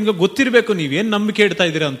ನಡಿಬೇಕಂದ್ರೆ ನಿಮ್ಗೆ ಗೊತ್ತಿರ್ಬೇಕು ನೀವೇನ್ ನಂಬಿಕೆ ಇಡ್ತಾ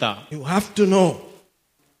ಇದೀರ ಅಂತ. You have to know.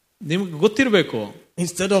 ನಿಮ್ಗೆ ಗೊತ್ತಿರ್ಬೇಕು.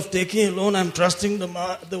 Instead of taking a loan, I'm trusting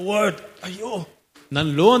the word. Ayo. ನಾನು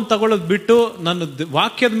ಲೋನ್ ತಗೊಳ್ಳೋದು ಬಿಟ್ಟು ನನ್ನ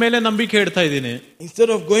ವಾಕ್ಯದ ಮೇಲೆ ನಂಬಿಕೆ ಇಡ್ತಾ ಇದ್ದೀನಿ. Instead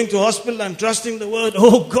of going to hospital, I'm trusting the word.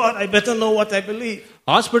 Oh God, I better know what I believe.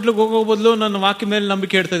 ಹಾಸ್ಪಿಟಲ್ಗೆ ಹೋಗೋ ಬದಲು ನನ್ನ ವಾಕ್ಯ ಮೇಲೆ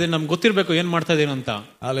ನಂಬಿಕೆ ಇಡ್ತಾ ಇದ್ದೀನಿ, ನಮ್ಗೆ ಗೊತ್ತಿರ್ಬೇಕು ಏನ್ ಮಾಡ್ತಾ ಇದೀನಿ ಅಂತ.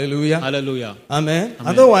 Hallelujah. Hallelujah. Amen.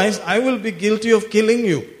 Otherwise, I will be guilty of killing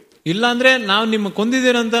you. ಇಲ್ಲಾಂದ್ರೆ ನಾವು ನಿಮ್ಮ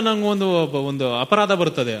ಕೊಂದಿದ್ದೀರಂತ ನಂಗೆ ಒಂದು ಅಪರಾಧ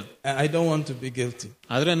ಬರ್ತದೆ. I don't want to be guilty.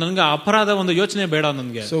 ಆದ್ರೆ ನನ್ಗೆ ಅಪರಾಧ ಒಂದು ಯೋಚನೆ ಬೇಡ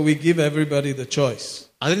ನನ್ಗೆ. So we give everybody the choice.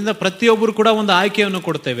 ಅದರಿಂದ ಪ್ರತಿಯೊಬ್ಬರು ಕೂಡ ಒಂದು ಆಯ್ಕೆಯನ್ನು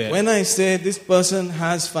ಕೊಡ್ತೇವೆ. When I say this person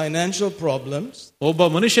has financial problems, ಒಬ್ಬ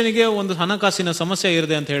ಮನುಷ್ಯನಿಗೆ ಒಂದು ಹಣಕಾಸಿನ ಸಮಸ್ಯೆ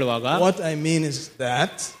ಇದೆ ಅಂತ ಹೇಳುವಾಗ what I mean is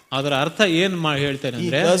that ಅದರ ಅರ್ಥ ಏನ್ ಹೇಳ್ತೇನೆ he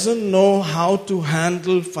ಅಂದ್ರೆ, doesn't know how to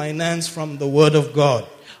handle finance from the word of God.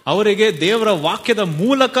 ಅವರಿಗೆ ದೇವರ ವಾಕ್ಯದ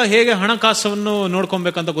ಮೂಲಕ ಹೇಗೆ ಹಣಕಾಸನ್ನು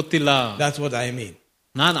ನೋಡ್ಕೊಬೇಕಂತ ಗೊತ್ತಿಲ್ಲ. That's what I mean.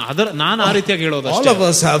 ನಾನು ಆ ರೀತಿಯಾಗಿ ಹೇಳೋದು. All of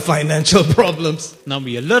us have financial problems. ನಮ್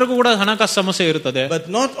ಎಲ್ಲರಿಗೂ ಕೂಡ ಹಣಕಾಸು ಸಮಸ್ಯೆ ಇರುತ್ತದೆ. But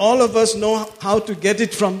not all of us know how to get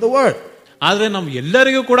it from the word. ಆದ್ರೆ ನಮ್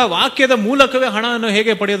ಎಲ್ಲರಿಗೂ ಕೂಡ ವಾಕ್ಯದ ಮೂಲಕವೇ ಹಣವನ್ನು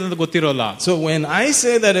ಹೇಗೆ ಪಡೆಯೋದಂತ ಗೊತ್ತಿರೋಲ್ಲ. So when I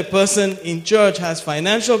say that a person in church has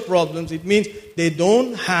financial problems, it means they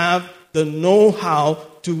don't have the know-how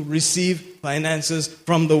to receive finances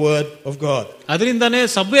from the word of God. ಅದರಿಂದಾನೇ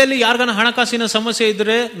ಸಭೆಯಲ್ಲಿ ಯಾರಿಗಾನ ಹಣಕಾಸಿನ ಸಮಸ್ಯೆ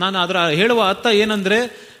ಇದ್ರೆ ನಾನು ಅದರ ಹೇಳುವ ಅರ್ಥ ಏನಂದ್ರೆ,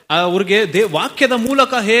 ಅವ್ರಿಗೆ ವಾಕ್ಯದ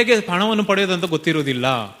ಮೂಲಕ ಹೇಗೆ ಹಣವನ್ನು ಪಡೆಯೋದಂತ ಗೊತ್ತಿರೋದಿಲ್ಲ.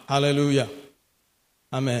 Hallelujah.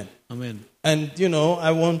 Amen. Amen. And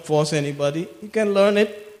I won't force anybody. You can learn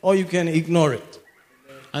it or you can ignore it.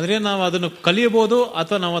 ಅಂದ್ರೆ ನಾವು ಅದನ್ನು ಕಲಿಯಬಹುದು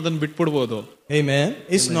ಅಥವಾ ನಾವು ಅದನ್ನು ಬಿಟ್ಬಿಡ್ಬೋದು. Amen.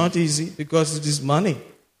 It's not easy because it is money.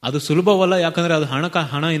 ಅದು ಸುಲಭವಲ್ಲ, ಯಾಕಂದ್ರೆ ಅದು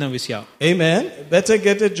ಹಣದ ವಿಷಯ. Amen. Better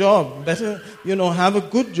get a job. Better, have a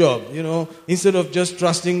good job, instead of just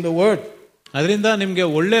trusting the word. ಅದರಿಂದ ನಿಮ್ಗೆ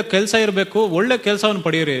ಒಳ್ಳೆ ಕೆಲಸ ಇರಬೇಕು, ಒಳ್ಳೆ ಕೆಲಸವನ್ನು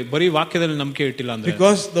ಪಡೆಯಿರಿ, ಬರೀ ವಾಕ್ಯದಲ್ಲಿ ನಂಬಿಕೆ ಇಟ್ಟಿಲ್ಲ ಅಂದ್ರೆ.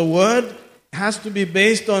 Because the word has to be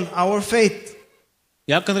based on our faith.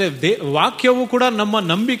 ಯಾಕಂದ್ರೆ ವಾಕ್ಯವು ಕೂಡ ನಮ್ಮ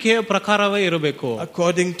ನಂಬಿಕೆಯ ಪ್ರಕಾರವೇ ಇರಬೇಕು.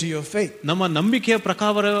 According to your faith. ನಮ್ಮ ನಂಬಿಕೆಯ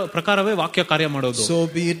ಪ್ರಕಾರವೇ ವಾಕ್ಯ ಕಾರ್ಯ ಮಾಡೋದು. So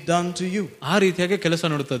be it done to you. ಆ ರೀತಿಯಾಗಿ ಕೆಲಸ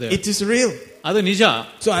ಮಾಡುತ್ತದೆ. It is real. ಅದು ನಿಜ.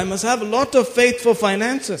 So I must have a lot of faith for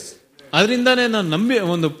finances. ಅದರಿಂದಾನೇ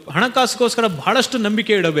ನಾನು ಒಂದು ಹಣಕಾಸಿಗೋಸ್ಕರ ಬಹಳಷ್ಟು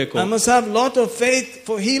ನಂಬಿಕೆ ಇಡಬೇಕು. I must have a lot of faith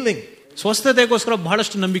for healing. ಸ್ವಸ್ಥತೆಗೋಸ್ಕರ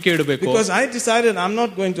ಬಹಳಷ್ಟು ನಂಬಿಕೆ ಇಡಬೇಕು. Because I decided I'm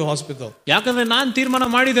not going to hospital. ಯಾಕಂದ್ರೆ ನಾನು ತೀರ್ಮಾನ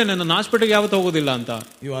ಮಾಡಿದ್ದೇನೆ ನಾನು ಹಾಸ್ಪಿಟಲ್ಗೆ ಯಾವತ್ತೂ ಹೋಗೋದಿಲ್ಲ ಅಂತ.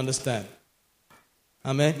 You understand?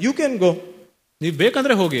 Amen. You can go. ನೀವು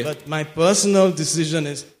ಬೇಕಂದ್ರೆ ಹೋಗಿ. But my personal decision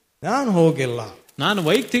is ನಾನು ಹೋಗಿಲ್ಲ. ನಾನು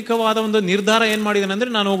ವೈಯಕ್ತಿಕವಾದ ಒಂದು ನಿರ್ಧಾರ ಏನ್ ಮಾಡಿದ್ದೇನೆ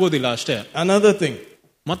ಅಂದ್ರೆ ನಾನು ಹೋಗೋದಿಲ್ಲ ಅಷ್ಟೇ. Another thing.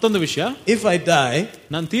 ಮತ್ತೊಂದು ವಿಷಯ, if I die,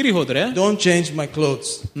 ನಾನು ತೀರಿ ಹೋದ್ರೆ don't change my clothes.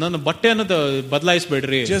 ನನ್ನ ಬಟ್ಟೆಯನ್ನು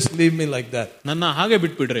ಬದಲಾಯಿಸಬೇಡ್ರಿ. Just leave me like that. ನನ್ನ ಹಾಗೆ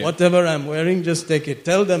ಬಿಟ್ಬಿಡ್ರಿ. Whatever I'm wearing, just take it.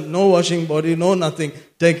 Tell them no washing body, no nothing.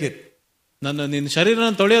 Take it. ನಿನ್ನ ಶರೀರನ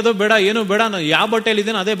ತೊಳೆಯೋದು ಬೇಡ, ಏನು ಬೇಡ, ಯಾವ ಬಟ್ಟೆಯಲ್ಲಿ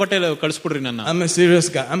ಇದ್ದೇನೆ ಅದೇ ಬಟ್ಟೆಯಲ್ಲಿ ಕಳಿಸ್ಬಿಡ್ರಿ ನನ್ನ. I'm a serious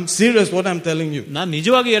guy. I'm serious what I'm telling you. ನಾನು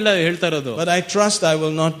ನಿಜವಾಗಿ ಎಲ್ಲ ಹೇಳ್ತಾ ಇರೋದು. But I trust I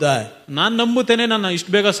will not die. ನಾನು ನಂಬುತ್ತೇನೆ ನಾನು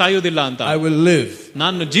ಇಷ್ಟು ಬೇಗ ಸಾಯುವುದಿಲ್ಲ ಅಂತ. I will live.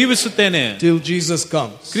 ನಾನು ಜೀವಿಸುತ್ತೇನೆ till Jesus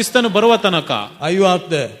comes. ಕ್ರಿಸ್ತನು ಬರುವ ತನಕ. Are you out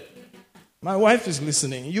there? My wife is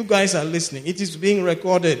listening. You guys are listening. It is being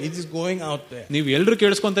recorded. It is going out there. ನೀವು ಎಲ್ಲರೂ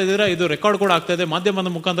ಕೇಳಿಸ್ಕೊಂತ ಇದ್ದೀರಾ, ಇದು ರೆಕಾರ್ಡ್ ಕೂಡ ಆಗ್ತಾ ಇದೆ, ಮಾಧ್ಯಮದ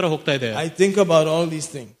ಮುಖಾಂತರ ಹೋಗ್ತಾ ಇದೆ. I think about all these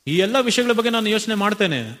things. ಈ ಎಲ್ಲ ವಿಷಯಗಳ ಬಗ್ಗೆ ನಾನು ಯೋಚನೆ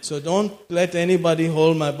ಮಾಡ್ತೇನೆ. So don't let anybody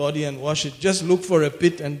hold my body and wash it. Just look for a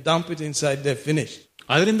pit and dump it inside there. Finish.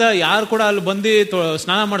 ಅದರಿಂದ ಯಾರು ಕೂಡ ಅಲ್ಲಿ ಬಂದು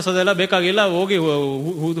ಸ್ನಾನ ಮಾಡಿಸೋದೆಲ್ಲ ಬೇಕಾಗಿಲ್ಲ, ಹೋಗಿ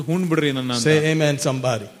ಹೂಣ್ ಬಿಡ್ರಿ ನನ್ನ. Say amen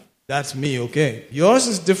somebody. That's me, okay? Yours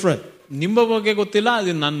is different. ನಿಮ್ಮ ಬಗ್ಗೆ ಗೊತ್ತಿಲ್ಲ,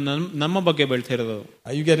 ಅದು ನಮ್ಮ ಬಗ್ಗೆ ಬೆಳ್ತಾ ಇರೋದು.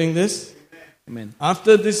 Are you getting this? Amen.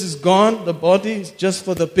 After this is gone, the body is just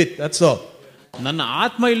for the pit. That's all. ನನ್ನ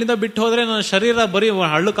ಆತ್ಮ ಇಲ್ಲಿಂದ ಬಿಟ್ಟು ಹೋದ್ರೆ ನನ್ನ ಶರೀರ ಬರೀ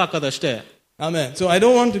ಹಳ್ಳಕ್ಕೆ ಹಾಕೋದಷ್ಟೇ. Amen. So I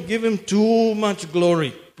don't want to give him too much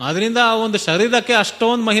glory. ಅದರಿಂದ ಆ ಒಂದು ಶರೀರಕ್ಕೆ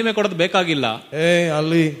ಅಷ್ಟೊಂದು ಮಹಿಮೆ ಕೊಡೋದು ಬೇಕಾಗಿಲ್ಲ. Hey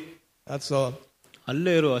Ali, that's all.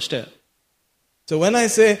 ಅಲ್ಲೇ ಇರು ಅಷ್ಟೇ. So when I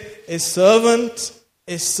say a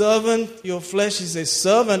servant, your flesh is a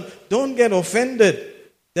servant, don't get offended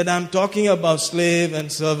that I'm talking about slave and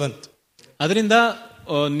servant. ಅದರಿಂದ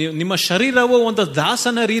ನಿಮ್ಮ ಶರೀರವು ಒಂದು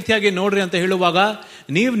ದಾಸನ ರೀತಿಯಾಗಿ ನೋಡ್ರಿ ಅಂತ ಹೇಳುವಾಗ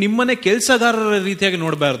ನೀವು ನಿಮ್ಮನೆ ಕೆಲಸಗಾರರ ರೀತಿಯಾಗಿ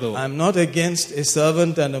ನೋಡಬಾರದು. I am not against a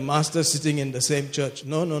servant and a master sitting in the same church.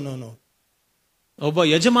 No. ಒಬ್ಬ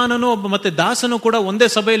ಯಜಮಾನನು ಒಬ್ಬ ಮತ್ತೆ ದಾಸನು ಕೂಡ ಒಂದೇ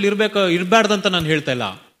ಸಭೆಯಲ್ಲಿ ಇರಬಾರ್ದಂತ ನಾನು ಹೇಳ್ತಾ ಇಲ್ಲ.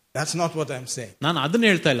 That's not what I'm saying. ನಾನು ಅದನ್ನ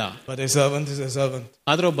ಹೇಳ್ತಾ ಇಲ್ಲ. But a servant is a servant.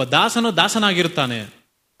 ಆದ್ರೆ ಒಬ್ಬ ದಾಸನು ದಾಸನಾಗಿರ್ತಾನೆ.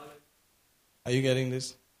 Are you getting this?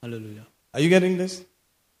 Hallelujah. Are you getting this?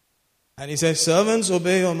 And he says, servants,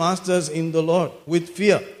 obey your masters in the Lord with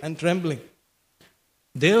fear and trembling.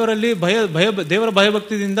 ದೇವರಲ್ಲಿ ದೇವರ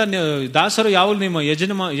ಭಯಭಕ್ತಿಯಿಂದ ದಾಸರು ಯಾವ ನಿಮ್ಮ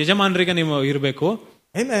ಯಜಮಾನರಿಗೆ ನೀವು ಇರಬೇಕು.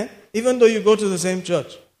 Amen. Even though you go to the same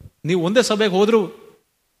church, ನೀವು ಒಂದೇ ಸಭೆಗೆ ಹೋದ್ರು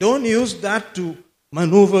don't use that to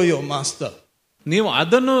maneuver your master. ನೀವು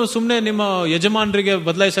ಅದನ್ನು ಸುಮ್ಮನೆ ನಿಮ್ಮ ಯಜಮಾನರಿಗೆ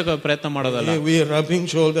ಬದಲಾಯಿಸಕ ಪ್ರಯತ್ನ ಮಾಡೋದಲ್ಲ. We are rubbing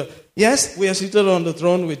shoulder. Yes, we are seated on the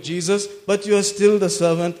throne with Jesus, but you are still the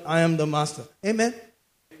servant. I am the master. Amen.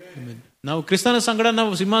 ನಾವು ಕ್ರಿಸ್ತನ ಸಂಗಡ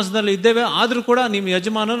ನಾವು ಸಿಂಹಾಸನದಲ್ಲಿ ಇದ್ದೇವೆ, ಆದ್ರೂ ಕೂಡ ನಿಮ್ಮ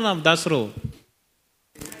ಯಜಮಾನರು ನಾವು ದಾಸರು.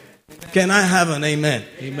 Can I have an amen?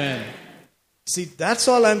 Amen. See, that's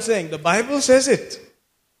all I'm saying. The Bible says it.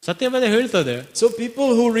 ಸತ್ಯವೇದ ಹೇಳ್ತದೆ. So people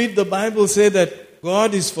who read the Bible say that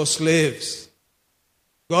God is for slaves.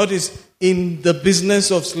 God is in the business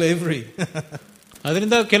of slavery.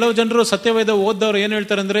 ಅದರಿಂದ ಕೆಲವು ಜನರು ಸತ್ಯವೇದ ಓದ್ದವ್ರು ಏನ್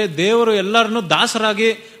ಹೇಳ್ತಾರೆ ಅಂದ್ರೆ ದೇವರು ಎಲ್ಲರನ್ನು ದಾಸರಾಗಿ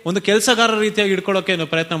ಒಂದು ಕೆಲಸಗಾರರ ರೀತಿಯಾಗಿ ಇಟ್ಕೊಳ್ಳೋಕೆ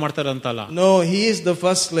ಪ್ರಯತ್ನ ಮಾಡ್ತಾರೆ ಅಂತಲ್ಲ. No, he is the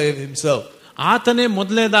first slave himself. ಆತನೇ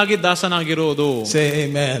ಮೊದಲನೇದಾಗಿ ದಾಸನಾಗಿರೋದು. Say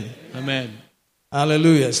amen. Amen.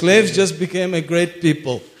 Hallelujah. Slaves just became a great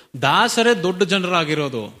people. ದಾಸರೇ ದೊಡ್ಡ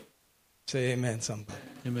ಜನರಾಗಿರೋದು. Say amen somebody.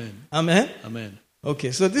 Amen. Amen. Amen.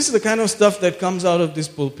 Okay, so this is the kind of stuff that comes out of this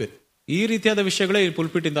pulpit. ಈ ರೀತಿಯಾದ ವಿಷಯಗಳೇ ಈ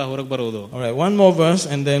ಪುಲ್ಪಿಟ್ ಇಂದ ಹೊರಗೆ ಬರುವುದು. All right, one more verse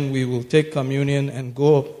and then we will take communion and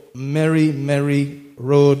go merry, merry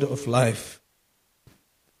road of life.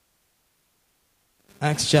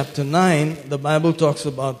 Acts chapter 9, the Bible talks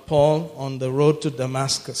about Paul on the road to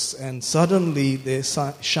Damascus, and suddenly there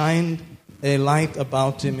shined a light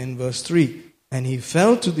about him in verse 3, and he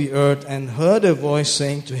fell to the earth and heard a voice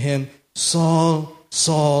saying to him, Saul,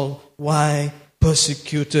 Saul, why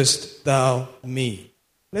persecutest thou me?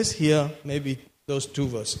 Let's hear maybe those two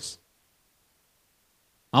verses.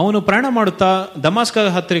 ಅವನು ಪ್ರಯಾಣ ಮಾಡುತ್ತಾ ದಮಾಸ್ಕ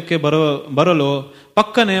ಹತ್ತಿರಕ್ಕೆ ಬರಲು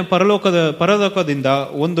ಪಕ್ಕನೆ ಪರಲೋಕದಿಂದ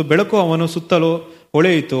ಒಂದು ಬೆಳಕು ಅವನು ಸುತ್ತಲೂ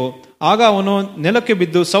ಹೊಳೆಯಿತು. ಆಗ ಅವನು ನೆಲಕ್ಕೆ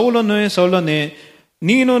ಬಿದ್ದು, ಸೌಲನೇ ಸೌಲನೇ,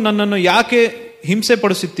 ನೀನು ನನ್ನನ್ನು ಯಾಕೆ ಹಿಂಸೆ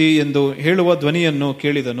ಪಡಿಸುತ್ತಿ ಎಂದು ಹೇಳುವ ಧ್ವನಿಯನ್ನು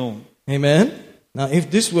ಕೇಳಿದನು. Amen. Now if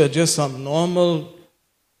this were just some normal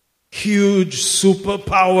huge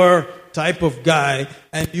superpower type of guy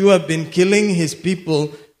and you have been killing his people,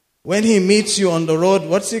 when he meets you on the road,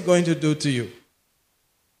 what's he going to do to you?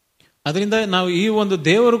 ಅದರಿಂದ ನಾವು ಈ ಒಂದು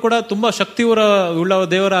ದೇವರು ಕೂಡ ತುಂಬಾ ಶಕ್ತಿ ಉಳ್ಳ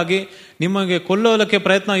ದೇವರಾಗಿ ನಿಮಗೆ ಕೊಲ್ಲೋಲಕ್ಕೆ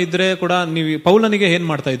ಪ್ರಯತ್ನ ಇದ್ರೆ ಕೂಡ ನೀವು ಪೌಲನಿಗೆ ಏನ್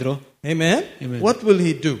ಮಾಡ್ತಾ ಇದ್ರು? Amen. What will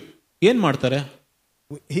he do? ಏನ್ ಮಾಡ್ತಾರೆ?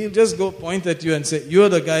 He'll just go point at you and say,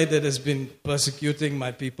 you're the guy that has been persecuting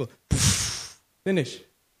my people. Finish.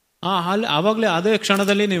 ಆವಾಗಲೇ ಅದೇ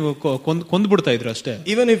ಕ್ಷಣದಲ್ಲಿ ನೀವು ಕೊಂದ್ಬಿಡ್ತಾ ಇದ್ರು ಅಷ್ಟೇ.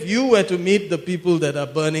 Even if you were to meet the people that are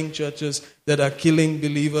burning churches, that are killing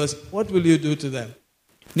believers, what will you do to them?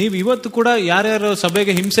 ನೀವು ಇವತ್ತು ಕೂಡ ಯಾರ್ಯಾರು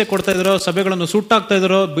ಸಭೆಗೆ ಹಿಂಸೆ ಕೊಡ್ತಾ ಇದ್ರೋ, ಸಭೆಗಳನ್ನು ಸುಟ್ಟಾಕ್ತಾ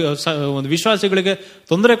ಇದ್ರೋ, ಒಂದು ವಿಶ್ವಾಸಿಗಳಿಗೆ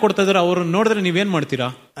ತೊಂದರೆ ಕೊಡ್ತಾ ಇದ್ರೋ ಅವ್ರನ್ನ ನೋಡಿದ್ರೆ ನೀವೇನ್ ಮಾಡ್ತೀರಾ?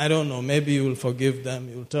 I don't know. Maybe you will forgive them.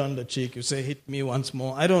 You will turn the cheek. You say, hit me once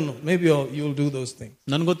more. I don't know. Maybe you will do those things.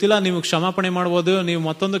 ನನ್ಗೆ ಗೊತ್ತಿಲ್ಲ. ನೀವು ಕ್ಷಮಾಪಣೆ ಮಾಡ್ಬೋದು, ನೀವು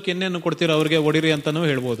ಮತ್ತೊಂದು ಕೆನ್ನೆಯನ್ನು ಕೊಡ್ತೀರಾ ಅವ್ರಿಗೆ, ಹೊಡಿರಿ ಅಂತಾನೂ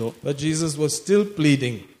ಹೇಳ್ಬೋದು. But Jesus was still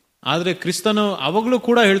pleading. ಆದ್ರೆ ಕ್ರಿಸ್ತನು ಅವಾಗ್ಲೂ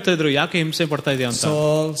ಕೂಡ ಹೇಳ್ತಾ ಇದ್ರು, ಯಾಕೆ ಹಿಂಸೆ ಪಡ್ತಾ ಇದೆಯಾ ಅಂತ.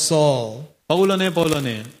 Saul, Saul, ಪೌಲನೇ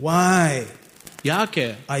ಪೌಲನೇ, why ಯಾಕೆ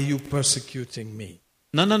are you persecuting me?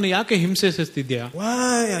 ನನ್ನನ್ನು ಯಾಕೆ ಹಿಂಸೆಸ್ತಿದ್ಯಾ?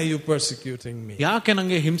 Why are you persecuting me? ಯಾಕೆ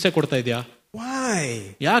ನಂಗೆ ಹಿಂಸೆ ಕೊಡ್ತಾ ಇದೆಯಾ? Why?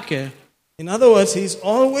 ಯಾಕೆ? In other words, he's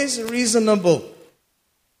always reasonable.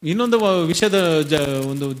 ಇನ್ನೊಂದು ವಿಷಯದ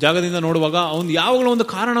ಒಂದು ಜಾಗದಿಂದ ನೋಡುವಾಗ ಅವನು ಯಾವಾಗಲೂ ಒಂದು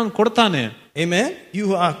ಕಾರಣವನ್ನು ಕೊಡ್ತಾನೆ. Amen. You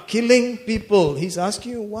are killing people. He's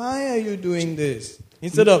asking you, why are you doing this?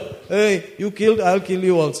 Instead of, hey, you killed, I'll kill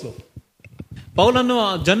you also. ಪೌಲನ್ನು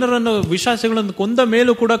ಜನರನ್ನು ವಿಶ್ವಾಸಿಗಳನ್ನು ಕೊಂದ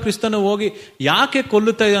ಮೇಲೂ ಕೂಡ ಕ್ರಿಸ್ತನು ಹೋಗಿ ಯಾಕೆ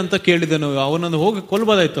ಕೊಲ್ಲುತ್ತಾ ಇದೆ ಅಂತ ಕೇಳಿದನು. ಅವನನ್ನು ಹೋಗಿ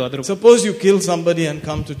ಕೊಲ್ಲಬಹುದಾಯ್ತು. ಅದ್ರ Suppose you kill somebody and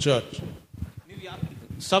come to church.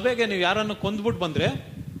 ಸಭೆಗೆ ನೀವು ಯಾರನ್ನು ಕೊಂದ್ಬಿಟ್ಟು ಬಂದ್ರೆ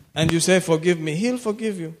and you say forgive me, he'll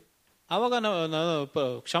forgive you. ಅವಾಗ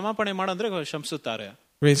ಕ್ಷಮಾಪಣೆ ಮಾಡಂದ್ರೆ ಕ್ಷಮಿಸುತ್ತಾರೆ.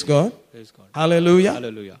 Praise God. Praise God. Hallelujah.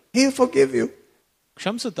 Hallelujah. He'll forgive you.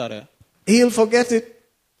 ಕ್ಷಮಿಸುತ್ತಾರೆ. He'll forget it.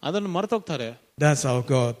 ಅದನ್ನು ಮರೆತೋಗ್ತಾರೆ. That's our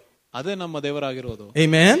God. ಅದೇ ನಮ್ಮ ದೇವರಾಗಿರೋದು.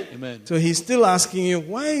 Amen. Amen. So he's still asking you,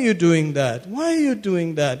 why are you doing that? Why are you doing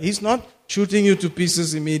that? He's not shooting you to pieces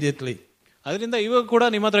immediately. ಅದರಿಂದ ಇವಾಗ ಕೂಡ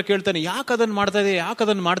ನಿಮ್ಮ ಹತ್ರ ಕೇಳ್ತಾನೆ, ಯಾಕೆ ಅದನ್ನ ಮಾಡ್ತಾ ಇದೆಯಾ, ಯಾಕೆ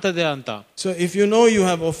ಅದನ್ನ ಮಾಡ್ತಾ ಇದೆಯಾ ಅಂತ. So if you know you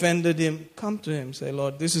have offended him, come to him, say,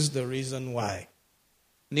 Lord, this is the reason why.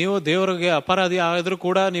 ನೀವು ದೇವರಿಗೆ ಅಪರಾಧಿ ಆದ್ರೂ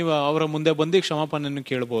ಕೂಡ ನೀವು ಅವರ ಮುಂದೆ ಬಂದು ಕ್ಷಮಾಪಣೆಯನ್ನು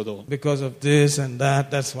ಕೇಳಬಹುದು. Because of this and that,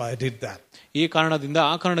 that's why I did that. ಈ ಕಾರಣದಿಂದ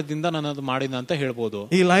ಆ ಕಾರಣದಿಂದ ನಾನು ಅದು ಮಾಡಿದ ಅಂತ ಹೇಳ್ಬೋದು.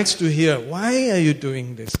 He likes to hear, why are you doing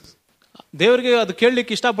this? ದೇವರಿಗೆ ಅದು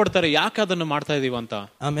ಕೇಳಲಿಕ್ಕೆ ಇಷ್ಟಪಡ್ತಾರೆ, ಯಾಕೆ ಅದನ್ನು ಮಾಡ್ತಾ ಇದೀವಿ ಅಂತ.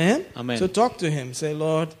 Amen. Amen. So talk to him, say,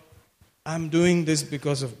 Lord, I'm doing this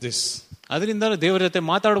because of this. ಅದರಿಂದ ದೇವರ ಜೊತೆ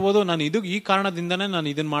ಮಾತಾಡಬಹುದು, ನಾನು ಇದು ಈ ಕಾರಣದಿಂದನೇ ನಾನು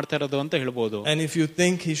ಇದನ್ನ ಮಾಡ್ತಾ ಇರೋದು ಅಂತ ಹೇಳ್ಬೋದು. And if you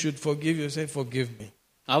think he should forgive you, say, forgive me.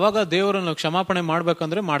 ಅವಾಗ ದೇವರನ್ನು ಕ್ಷಮಾಪಣೆ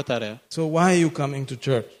ಮಾಡ್ಬೇಕಂದ್ರೆ ಮಾಡ್ತಾರೆ. So why are you coming to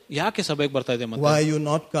church? ಯಾಕೆ ಸಭೆಗೆ ಬರ್ತಾ ಇದೆ? Why are you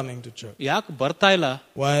not coming to church? ಯಾಕೆ ಬರ್ತಾ ಇಲ್ಲ?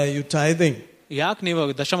 Why are you tithing? ಯಾಕೆ ನೀವು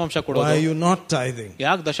ದಶಮಾಂಶ ಕೊಡೋದು? Why are you not tithing?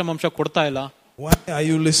 ಯಾಕೆ ದಶಮಾಂಶ ಕೊಡ್ತಾ ಇಲ್ಲ? Why are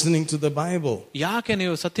you listening to the Bible? ಯಾಕೆ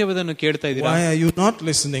ನೀವು ಸತ್ಯವೇದವನ್ನು ಕೇಳ್ತಾ ಇದ್ದೀರಾ? Why are you not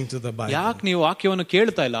listening to the Bible? ಯಾಕೆ ನೀವು ವಾಕ್ಯವನ್ನು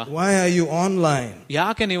ಕೇಳ್ತಾ ಇಲ್ಲ? Why are you online?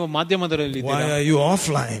 ಯಾಕೆ ನೀವು ಮಾಧ್ಯಮದಲ್ಲಿ ಇದ್ದೀರಾ? Why are you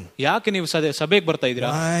offline? ಯಾಕೆ ನೀವು ಸಭೆಗೆ ಬರ್ತಾ ಇದ್ದೀರಾ?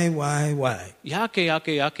 Why? ಯಾಕೆ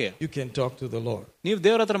ಯಾಕೆ ಯಾಕೆ? You can talk to the Lord. ನೀವು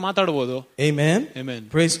ದೇವರ ಹತ್ರ ಮಾತಾಡಬಹುದು. Amen. Amen.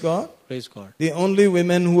 Praise God. Praise God. The only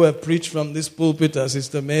women who have preached from this pulpit are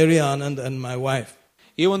Sister Mary Anand and my wife.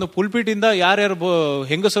 ಈ ಒಂದು ಪುಲ್ಪಿಟ್ ಇಂದ ಯಾರ್ಯಾರು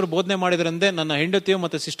ಹೆಂಗಸರು ಬೋಧನೆ ಮಾಡಿದ್ರಂದ್ರೆ ನನ್ನ ಹೆಂಡತಿಯು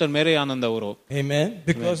ಮತ್ತೆ ಸಿಸ್ಟರ್ ಮೇರಿ ಆನಂದ್ ಅವರು. Amen.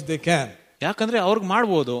 Because they can. ಯಾಕಂದ್ರೆ ಅವ್ರಿಗೆ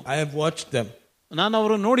ಮಾಡಬಹುದು. I have watched them. ನಾನು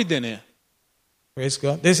ಅವರು ನೋಡಿದ್ದೇನೆ. Praise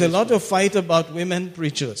God. There's a lot of fight about women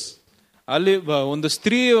preachers. ಅಲ್ಲಿ ಒಂದು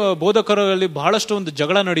ಸ್ತ್ರೀ ಬೋಧಕರಲ್ಲಿ ಬಹಳಷ್ಟು ಒಂದು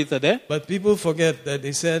ಜಗಳ ನಡೀತದೆ. But people forget that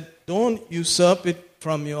he said, don't usurp it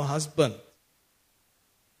from your husband.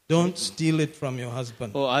 Don't steal it from your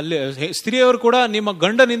husband. ಅಲ್ಲಿ ಸ್ತ್ರೀಯವರು ಕೂಡ ನಿಮ್ಮ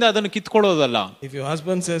ಗಂಡನಿಂದ ಅದನ್ನು ಕಿತ್ಕೊಳ್ಳೋದಲ್ಲ. If your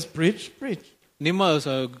husband says preach, preach.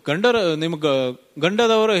 ನಿಮ್ಮ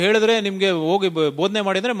ಗಂಡದವರು ಹೇಳಿದ್ರೆ ನಿಮ್ಗೆ ಹೋಗಿ ಬೋಧನೆ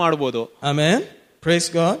ಮಾಡಿದ್ರೆ ಮಾಡಬಹುದು. Amen. Praise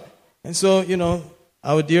God. And so,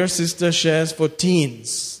 our dear sister shares for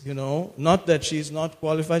teens, not that she's not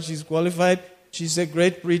qualified, she's qualified. She's a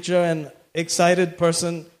great preacher and excited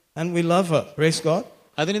person and we love her. Praise God.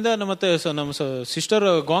 ಅದರಿಂದ ನಮ್ಮ sister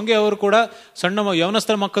ಗಾಂಗೆ ಅವರು ಕೂಡ ಸಣ್ಣ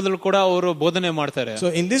ಯವನಸ್ಥರ ಮಕ್ಕಳು ಕೂಡ ಅವರು ಬೋಧನೆ ಮಾಡ್ತಾರೆ. So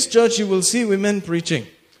in this church you will see women preaching.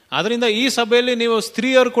 ಅದರಿಂದ ಈ ಸಭೆಯಲ್ಲಿ ನೀವು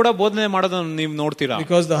ಸ್ತ್ರೀಯರು ಕೂಡ ಬೋಧನೆ ಮಾಡೋದನ್ನು ನೀವು ನೋಡ್ತೀರಾ.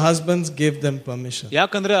 Because the husbands gave them permission.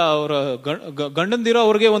 ಯಾಕಂದ್ರೆ ಅವರ ಗಂಡಂದಿರೋ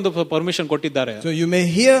ಅವ್ರಿಗೆ ಒಂದು ಪರ್ಮಿಷನ್ ಕೊಟ್ಟಿದ್ದಾರೆ. So you may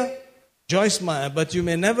hear Joyce Meyer, but you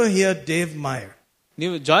may never hear Dave Meyer.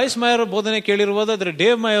 ನೀವು ಜಾಯ್ಸ್ ಮೇಯರ್ ಬೋಧನೆ ಕೇಳಿರಬಹುದು, ಆದ್ರೆ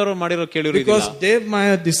ಡೇವ್ ಮೇಯರ್ ಮಾಡಿರೋ ಕೇಳಿರೋದಿಲ್ಲ. Because Dave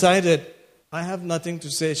Meyer decided, I have nothing to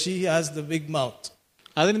say, she has the big mouth.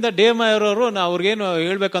 ಅದರಿಂದ Dave Meyer ಅವರು ಅವ್ರಿಗೇನು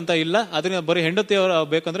ಹೇಳ್ಬೇಕಂತ ಇಲ್ಲ, ಅದನ್ನ ಬರೀ ಹೆಂಡತಿ ಅವರು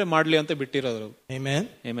ಬೇಕಂದ್ರೆ ಮಾಡ್ಲಿ ಅಂತ ಬಿಟ್ಟಿರೋರು. Amen.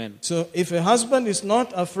 Amen. So if a husband is not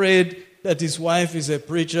afraid that his wife is a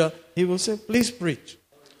preacher, he will say, please preach.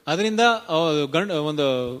 ಅದರಿಂದ ಒಂದು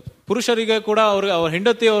ಪುರುಷರಿಗೆ ಕೂಡ ಅವ್ರ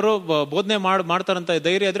ಹೆಂಡತಿಯವರು ಬೋಧನೆ ಮಾಡ್ತಾರಂತ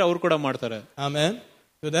ಧೈರ್ಯ ಇದ್ರೆ ಅವ್ರು ಕೂಡ ಮಾಡ್ತಾರೆ. Amen.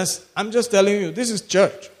 So I'm just telling you, this is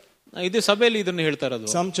church. ಇದು ಸಭೆಯಲ್ಲಿ ಇದನ್ನು ಹೇಳ್ತಾ ಇರೋದು.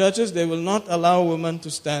 Some churches they will not allow women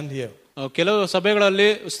to stand here. ಕೆಲವು ಸಭೆಗಳಲ್ಲಿ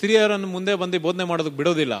ಸ್ತ್ರೀಯರನ್ನು ಮುಂದೆ ಬಂದು ಬೋಧನೆ ಮಾಡೋದಕ್ಕೆ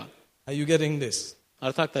ಬಿಡೋದಿಲ್ಲ. Are you getting this?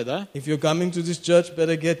 ಅರ್ಥ ಆಗ್ತಾ ಇದಾ? If you're coming to this church,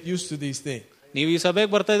 better get used to these things. ನೀವು ಈ ಸಭೆಗೆ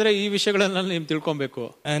ಬರ್ತಾ ಇದ್ರೆ ಈ ವಿಷಯಗಳನ್ನ ನೀವು ತಿಳ್ಕೊಬೇಕು.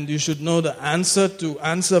 And you should know the answer to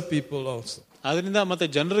answer people also. ಅದರಿಂದ ಮತ್ತೆ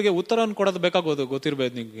ಜನರಿಗೆ ಉತ್ತರವನ್ನು ಕೊಡೋದು ಬೇಕಾಗೋದು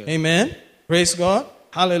ಗೊತ್ತಿರಬೇಕು ನಿಮಗೆ. Amen. Praise God.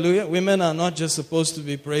 Hallelujah. Women are not just supposed to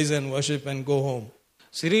be praise and worship and go home.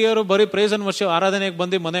 ಸ್ತ್ರೀಯರು ಬರೀ ಪ್ರೇಸ್ ಅಂಡ್ ವರ್ಷ ಆರಾಧನೆಗೆ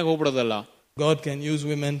ಬಂದು ಮನೆಗೆ ಹೋಗ್ಬಿಡೋದಲ್ಲ. God can use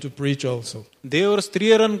women to preach also. ದೇವರು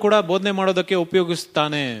ಸ್ತ್ರೀಯರನ್ನು ಕೂಡ ಬೋಧನೆ ಮಾಡೋದಕ್ಕೆ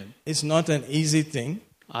ಉಪಯೋಗಿಸ್ತಾನೆ. It's not an easy thing.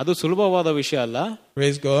 ಅದು ಸುಲಭವಾದ ವಿಷಯ ಅಲ್ಲ.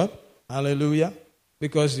 Praise God. Hallelujah.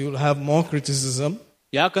 Because you'll have more criticism.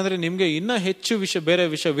 ಯಾಕಂದ್ರೆ ನಿಮ್ಗೆ ಇನ್ನ ಹೆಚ್ಚು ಬೇರೆ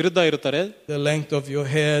ವಿಷಯ ವಿರುದ್ಧ ಇರ್ತಾರೆ. The length of your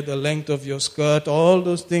hair, the length of your skirt, all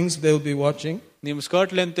those things they'll be watching. ನಿಮ್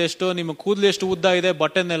ಸ್ಕರ್ಟ್ ಲೆಂತ್ ಎಷ್ಟು, ನಿಮ್ಮ ಕೂದಲು ಎಷ್ಟು ಉದ್ದ ಇದೆ,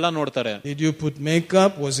 ಬಟನ್ನೆಲ್ಲ ನೋಡ್ತಾರೆ. Did you put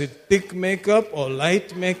makeup? Was it thick makeup or light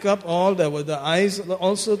makeup? All there were the eyes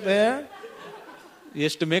also there.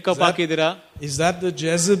 ಎಷ್ಟು makeup ಹಾಕಿದೀರಾ? Is that the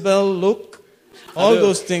Jezebel look? All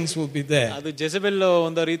those things will be there. ಅದು ಜೆಜೆಬೆಲ್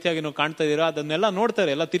ಒಂದು ರೀತಿಯಾಗಿ ನೀವು ಕಾಣ್ತಾ ಇದೀರಾ, ಅದನ್ನೆಲ್ಲ ನೋಡ್ತಾರೆ,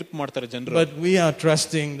 ಎಲ್ಲ ತೀರ್ಪು ಮಾಡ್ತಾರೆ ಜನರು. But we are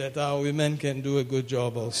trusting that our women can do a good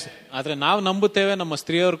job also. ಆದ್ರೆ ನಾವು ನಂಬುತ್ತೇವೆ ನಮ್ಮ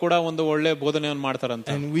ಸ್ತ್ರೀಯರು ಕೂಡ ಒಂದು ಒಳ್ಳೆ ಬೋಧನೆಯನ್ನು ಮಾಡ್ತಾರಂತ.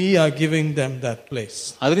 And we are giving them that place.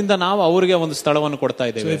 ಅದರಿಂದ ನಾವು ಅವರಿಗೆ ಒಂದು ಸ್ಥಳವನ್ನು ಕೊಡ್ತಾ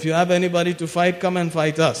ಇದ್ದೇವೆ. So if you have anybody to fight, come and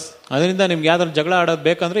fight us. ಅದರಿಂದ ನಿಮ್ಗೆ ಯಾವ್ದಾದ್ರು ಜಗಳ ಆಡೋದು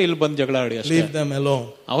ಬೇಕಂದ್ರೆ ಇಲ್ಲಿ ಬಂದು ಜಗಳ ಆಡಿ ಅಷ್ಟೇ. Leave them alone.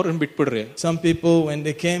 ಅವ್ರನ್ನ ಬಿಟ್ಬಿಡ್ರಿ. Some people when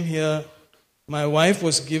they came here, my wife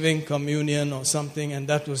was giving communion or something and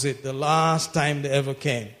that was it, the last time they ever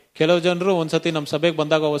came. ಕೆಲವು ಜನರು ಒಂದ್ಸತಿ ನಮ್ಮ ಸಭೆಗೆ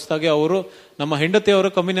ಬಂದಾಗ ಹೊಸದಾಗಿ ಅವರು ನಮ್ಮ ಹೆಂಡತಿಯವರು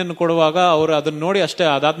ಕಮ್ಯುನಿಯನ್ ಕೊಡುವಾಗ ಅವರು ಅದನ್ನ ನೋಡಿ ಅಷ್ಟೇ,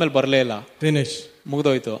 ಅದಾದ್ಮೇಲೆ ಬರಲೇ ಇಲ್ಲ. Finish.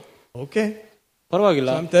 ಮುಗಿದೋಯ್ತು. Okay.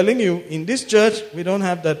 ಪರವಾಗಿಲ್ಲ. So I'm telling you, in this church we don't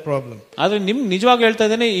have that problem. ಆದ್ರೆ ನಿಮ್ ನಿಜವಾಗಿ ಹೇಳ್ತಾ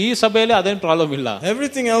ಇದ್ದೇನೆ, ಈ ಸಭೆಯಲ್ಲಿ ಅದೇನು ಪ್ರಾಬ್ಲಮ್ ಇಲ್ಲ.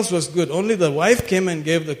 Everything else was good. Only the wife came and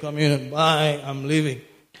gave the communion. Bye, I'm leaving.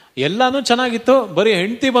 ಎಲ್ಲಾನು ಚೆನ್ನಾಗಿತ್ತು, ಬರೀ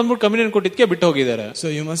ಹೆಂಡತಿ ಬಂದ್ಬಿಟ್ಟು ಕಮ್ಯುನಿಯನ್ ಕೊಟ್ಟಿದ್ಕೆ ಬಿಟ್ಟು ಹೋಗಿದ್ದಾರೆ. So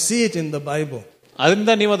you must see it in the Bible.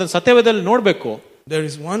 ಅದರಿಂದ ನೀವು ಅದನ್ನ ಸತ್ಯವೇದದಲ್ಲಿ ನೋಡ್ಬೇಕು. There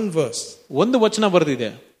is one verse. ಒಂದು ವಚನ ಬರೆದಿದೆ.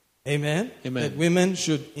 Amen. Amen. That women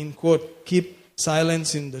should, in quote, keep silence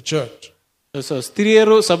in the church.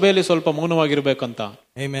 ಸ್ತ್ರೀಯರು ಸಭೆಯಲ್ಲಿ ಸ್ವಲ್ಪ ಮೌನವಾಗಿರ್ಬೇಕಂತ.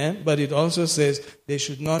 Amen. But it also says they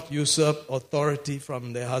should not usurp authority from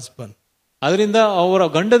their husband. ಅದರಿಂದ ಅವರ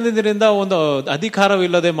ಗಂಡನಿಂದ ಒಂದು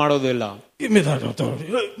ಅಧಿಕಾರವಿಲ್ಲದೆ ಮಾಡೋದಿಲ್ಲ. Give me that authority.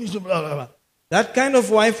 That kind of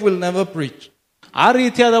wife will never preach. ಆ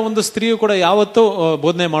ರೀತಿಯಾದ ಒಂದು ಸ್ತ್ರೀಯು ಕೂಡ ಯಾವತ್ತೂ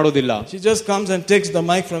ಬೋಧನೆ ಮಾಡೋದಿಲ್ಲ. She just comes and takes the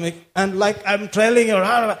mic from it and like I'm trailing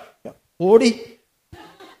her. Odi.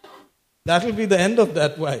 That will be the end of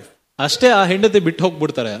that wife. ಅಷ್ಟೇ ಆ ಹೆಂಡತಿ ಬಿಟ್ಟು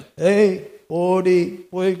ಹೋಗ್ಬಿಡ್ತಾರೆ. Hey, Odi,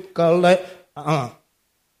 poi kallai.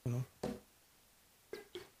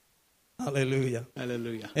 Hallelujah.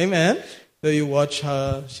 Hallelujah. Amen. So you watch her,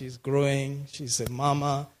 she's growing, she's a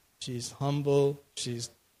mama, she's humble,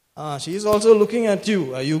 she's also looking at you.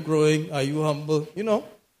 Are you growing? Are you humble?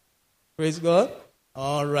 Praise God.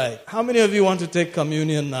 All right. How many of you want to take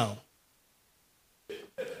communion now?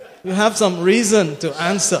 You have some reason to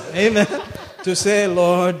answer. Amen. To say,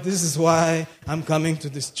 Lord, this is why I'm coming to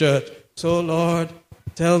this church. So, Lord,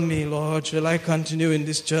 tell me, Lord, shall I continue in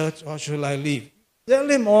this church or shall I leave? Tell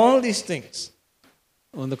him all these things.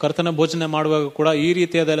 ಒಂದು ಕರ್ತನ ಭೋಜನ ಮಾಡುವಾಗ ಕೂಡ ಈ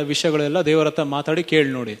ರೀತಿಯಾದ ವಿಷಯಗಳೆಲ್ಲ ದೇವರ ಹತ್ರ ಮಾತಾಡಿ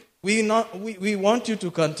ಕೇಳಿ ನೋಡಿ. We want you to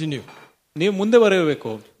continue. ನೀವು ಮುಂದೆ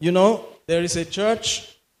ಬರಬೇಕು. There is a church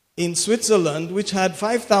in Switzerland which had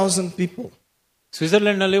 5,000 people.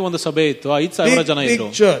 Switzerland ನಲ್ಲಿ ಒಂದು ಸಭೆ ಇತ್ತು, 5,000 ಜನ ಇದ್ರು.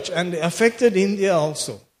 Big church, and they affected India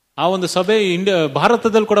also. ಆ ಒಂದು ಸಭೆ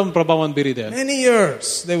ಭಾರತದಲ್ಲಿ ಕೂಡ ಒಂದು ಪ್ರಭಾವ ಬೀರಿದೆ. Many years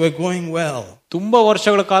they were going well. ತುಂಬಾ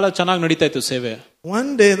ವರ್ಷಗಳ ಕಾಲ ಚೆನ್ನಾಗಿ ನಡೀತಾ ಇತ್ತು ಸೇವೆ. One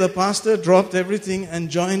day the pastor dropped everything and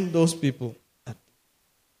joined those people.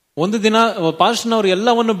 ಒಂದು ದಿನ ಪಾಸ್ಟರ್ನವರು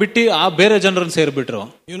ಎಲ್ಲವನ್ನು ಬಿಟ್ಟು ಆ ಬೇರೆ ಜನರನ್ನು ಸೇರಿಬಿಟ್ರು.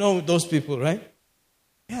 You know those people, right?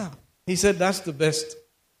 Yeah. He said that's the best.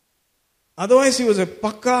 Otherwise he was a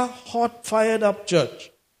pakka hot fired up church.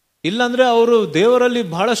 ಇಲ್ಲಾಂದ್ರೆ ಅವರು ದೇವರಲ್ಲಿ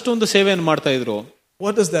ಬಹಳಷ್ಟು ಒಂದು ಸೇವೆಯನ್ನು ಮಾಡ್ತಾ ಇದ್ರು.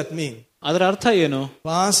 What does that mean? ಅದರ ಅರ್ಥ ಏನು?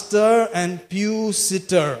 Pastor and pew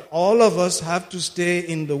sitter, all of us have to stay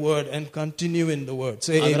in the word and continue in the word.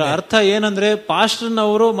 Say ಅದರ amen. ಅರ್ಥ ಏನಂದ್ರೆ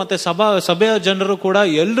ಪಾಸ್ಟರ್ನವರು ಮತ್ತೆ ಸಭೆಯ ಜನರು ಕೂಡ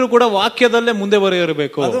ಎಲ್ಲರೂ ಕೂಡ ವಾಕ್ಯದಲ್ಲೇ ಮುಂದೆ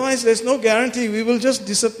ಬರೆಯಬೇಕು. Otherwise there's no guarantee, we will just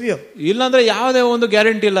disappear. ಇಲ್ಲಾಂದ್ರೆ ಯಾವುದೇ ಒಂದು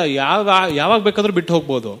ಗ್ಯಾರಂಟಿ ಇಲ್ಲ, ಯಾವಾಗ ಬೇಕಾದ್ರೂ ಬಿಟ್ಟು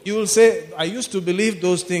ಹೋಗ್ಬೋದು. You will say, I used to believe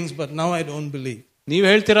those things but now I don't believe. ನೀವ್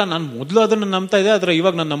ಹೇಳ್ತೀರಾ ನಾನು ಮೊದಲು ಅದನ್ನ ನಂಬ್ತಾ ಇದ್ದೆ, ಆದ್ರೆ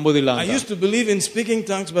ಇವಾಗ ನಾನು ನಂಬೋದಿಲ್ಲ. I used to believe in speaking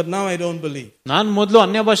tongues but now I don't believe. ನಾನು ಮೊದಲು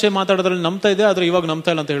ಅನ್ಯ ಭಾಷೆ ಮಾತಾಡೋದ್ರಲ್ಲಿ ನಂಬ್ತಾ ಇದ್ದೆ, ಆದ್ರೆ ಇವಾಗ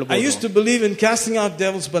ನಂಬ್ತಾ ಇಲ್ಲ ಅಂತ ಹೇಳ್ಬೋದು. I used to believe in casting out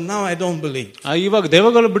devils but now I don't believe. ಇವಾಗ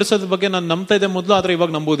ದೆವ್ವಗಳು ಬಿಡಿಸೋದ್ರ ಬಗ್ಗೆ ನಾನು ನಂಬ್ತಾ ಇದ್ದೆ ಮೊದಲು, ಆದ್ರೆ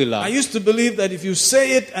ಇವಾಗ ನಂಬೋದಿಲ್ಲ. I used to believe that if you say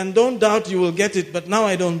it and don't doubt you will get it, but now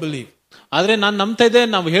I don't believe. ಆದ್ರೆ ನಾನು ನಂಬ್ತಾ ಇದ್ದೆ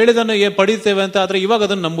ನಾವು ಹೇಳಿದನ್ನು ಪಡೀತೇವೆ ಅಂತ, ಆದ್ರೆ ಇವಾಗ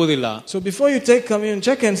ಅದನ್ನ ನಂಬೋದಿಲ್ಲ. So before you take communion,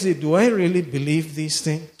 check and see, do I really believe these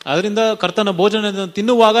things? ಅದರಿಂದ ಕರ್ತನ ಭೋಜನ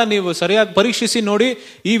ತಿನ್ನುವಾಗ ನೀವು ಸರಿಯಾಗಿ ಪರೀಕ್ಷಿಸಿ ನೋಡಿ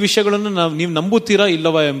ಈ ವಿಷಯಗಳನ್ನು ನೀವು ನಂಬುತ್ತೀರಾ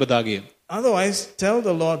ಇಲ್ಲವಾ ಎಂಬುದಾಗಿ. Otherwise tell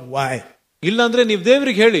the Lord why. ಇಲ್ಲಾಂದ್ರೆ ನೀವು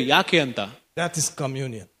ದೇವರಿಗೆ ಹೇಳಿ ಯಾಕೆ ಅಂತ. That is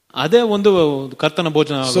communion. ಅದೇ ಒಂದು ಕರ್ತನ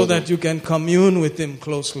ಭೋಜನ. So that you can commune with him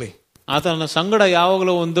closely. ಆತನ ಸಂಗಡ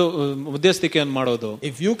ಯಾವಾಗಲೂ ಒಂದು ಮಧ್ಯಸ್ಥಿಕೆಯನ್ನು ಮಾಡೋದು.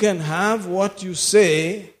 If you can have what you say,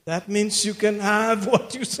 that means you can have what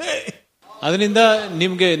you say. ಅದರಿಂದ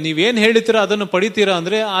ನಿಮ್ಗೆ ನೀವೇನ್ ಹೇಳ್ತೀರಾ ಅದನ್ನು ಪಡಿತೀರಾ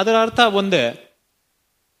ಅಂದ್ರೆ ಅದರ ಅರ್ಥ ಒಂದೇ.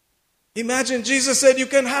 Imagine Jesus said you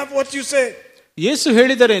can have what you say. ಯೇಸು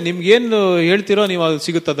ಹೇಳಿದರೆ ನಿಮ್ಗೆ ಏನು ಹೇಳ್ತಿರೋ ನೀವು ಅದು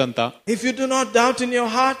ಸಿಗುತ್ತದಂತ. If you do not doubt in your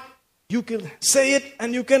heart, you can say it and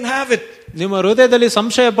you can have it. ನಿಮ್ಮ ಹೃದಯದಲ್ಲಿ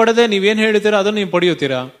ಸಂಶಯ ಪಡದೆ ನೀವೇನ್ ಹೇಳ್ತೀರಾ ಅದನ್ನು ನೀವು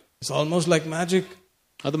ಪಡೆಯುತ್ತೀರಾ. It's almost like magic.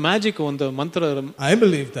 ಅದು ಮ್ಯಾಜಿಕ್, ಒಂದು ಮಂತ್ರ. I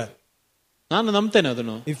believe that. ನಾನು ನಂಬ್ತೇನೆ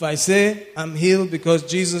ಅದನ್ನು. If I say I'm healed because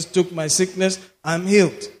Jesus took my sickness, I'm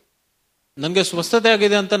healed. ನನಗೆ ಸ್ವಸ್ಥತೆ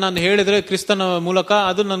ಆಗಿದೆ ಅಂತ ನಾನು ಹೇಳಿದ್ರೆ ಕ್ರಿಸ್ತನ ಮೂಲಕ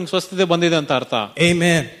ಅದು ನನಗೆ ಸ್ವಸ್ಥತೆ ಬಂದಿದೆ ಅಂತ ಅರ್ಥ.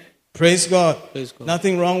 Amen. Praise God. Praise God.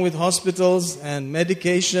 Nothing wrong with hospitals and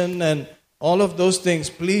medication and all of those things.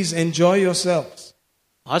 Please enjoy yourselves.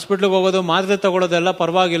 ಹಾಸ್ಪಿಟಲ್ಗೆ ಹೋಗೋದು ಮಾತ್ರೆ ತಗೊಳ್ಳೋದೆಲ್ಲ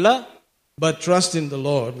ಪರವಾಗಿಲ್ಲ. But trust in the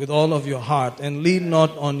Lord with all of your heart and lean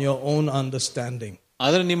not on your own understanding.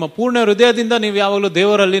 ಆದ್ರೆ ನಿಮ್ಮ ಪೂರ್ಣ ಹೃದಯದಿಂದ ನೀವು ಯಾವಾಗಲೂ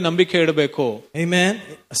ದೇವರಲ್ಲಿ ನಂಬಿಕೆ ಇಡಬೇಕು. Amen.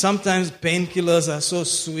 Sometimes painkillers are so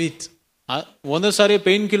sweet. ಒಂದು ಸಾರಿ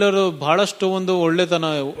ಪೇನ್ ಕಿಲ್ಲರ್ ಬಹಳಷ್ಟು ಒಂದು ಒಳ್ಳೆತನ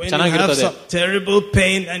ಚೆನ್ನಾಗಿರ್ತದೆ. Terrible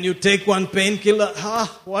pain and you take one painkiller,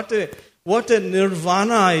 what a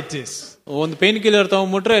nirvana it is. ಒಂದು ಪೇನ್ ಕಿಲ್ಲರ್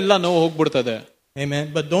ತಗೊಂಡ್ಬಿಟ್ರೆ ಎಲ್ಲ ನೋವು ಹೋಗ್ಬಿಡ್ತದೆ. Amen.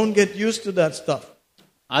 But don't get used to that stuff.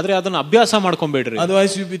 ಆದ್ರೆ ಅದನ್ನ ಅಭ್ಯಾಸ ಮಾಡ್ಕೊಂಬೇಡ್ರಿ.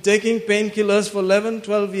 Otherwise you'll be taking painkillers for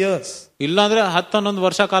 11-12 years. ಇಲ್ಲಾಂದ್ರೆ 10-11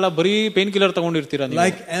 ವರ್ಷ ಕಾಲ ಬರೀ ಪೇನ್ ಕಿಲ್ಲರ್ ತಗೊಂಡಿರ್ತೀರಾ ನೀವು.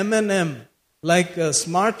 Like M&M, like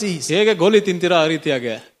Smarties. ಹೇಗೆ ಗೋಲಿ ತಿಂತೀರಾ ಆ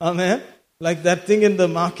ರೀತಿಯಾಗಿ. Amen. Like that thing in the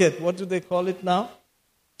market, what do they call it now?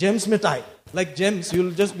 Gems mithai. Like gems,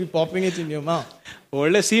 you'll just be popping it in your mouth.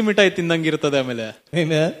 ಒಳ್ಳೆ ಸಿಹಿ ಮಿಠಾಯಿ ತಿಂದಂಗಿರ್ತದೆ ಆಮೇಲೆ.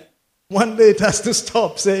 Amen. One day it has to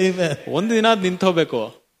stop. Say amen. ಒಂದು ದಿನ ಅದು ನಿಂತು ಹೋಗ್ಬೇಕು.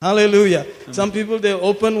 Hallelujah. Some people, they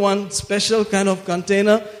open one special kind of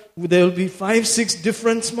container. There will be 5-6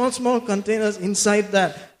 different small containers inside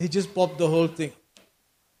that. They just pop the whole thing.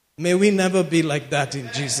 May we never be like that in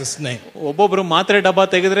Jesus' name. ಒಬ್ಬೊಬ್ರು ಮಾತ್ರೆ ಡಬ್ಬ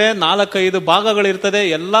ತೆಗೆದ್ರೆ 4-5 ಭಾಗಗಳಿರ್ತದೆ,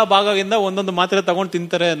 ಎಲ್ಲಾ ಭಾಗದಿಂದ ಒಂದೊಂದು ಮಾತ್ರೆ ತಗೊಂಡು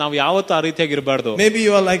ತಿಂತಾರೆ. ನಾವು ಯಾವತ್ತೂ ಆ ರೀತಿಯಾಗಿ ಇರಬಾರ್ದು. Maybe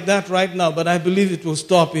you are like that right now, but I believe it will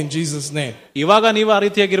stop in Jesus' name. ಇವಾಗ ನೀವು ಆ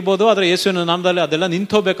ರೀತಿಯಾಗಿರ್ಬೋದು, ಆದ್ರೆ ಯೇಸುವಿನ ನಾಮದಲ್ಲಿ ಅದೆಲ್ಲ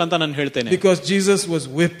ನಿಂತೋಗ್ಬೇಕಂತ ನಾನು ಹೇಳ್ತೇನೆ. Because Jesus was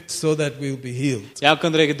whipped so that we will be healed.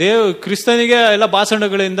 ಯಾಕಂದ್ರೆ ಕ್ರಿಸ್ತನಿಗೆ ಎಲ್ಲ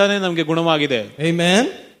ಭಾಷಣಗಳಿಂದಾನೇ ನಮಗೆ ಗುಣವಾಗಿದೆ. Amen.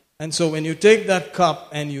 And so when you take that cup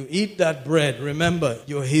and you eat that bread, remember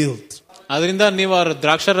you're healed. ಅದರಿಂದ ನೀವು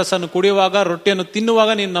ದ್ರಾಕ್ಷಾರಸನ್ನು ಕುಡಿಯುವಾಗ ರೊಟ್ಟಿಯನ್ನು ತಿನ್ನುವಾಗ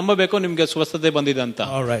ನೀವು ನಂಬಬೇಕು ನಿಮಗೆ ಸ್ವಸ್ಥತೆ ಬಂದಿದೆ ಅಂತ.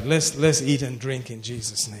 All right, let's eat and drink in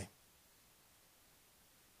Jesus' name.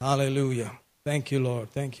 Hallelujah. Thank you, Lord.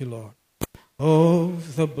 Thank you, Lord. Oh,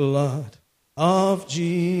 the blood of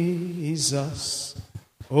Jesus.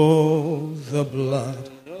 Oh, the blood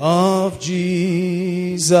of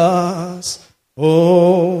Jesus.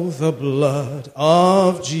 Oh, the blood of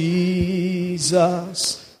Jesus.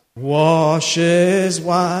 Washes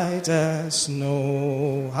white as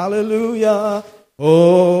snow. Hallelujah.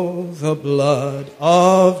 Oh, the blood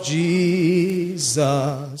of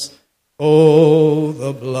Jesus. Oh,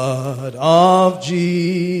 the blood of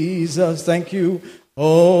Jesus. Thank you.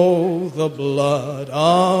 Oh, the blood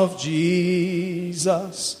of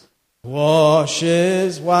Jesus.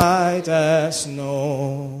 Washes white as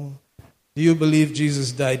snow. Do you believe Jesus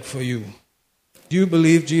died for you? Do you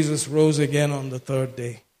believe Jesus rose again on the third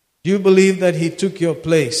day? Do you believe that he took your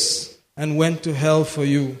place and went to hell for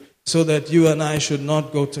you so that you and I should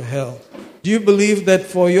not go to hell? Do you believe that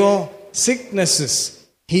for your sicknesses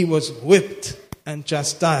he was whipped and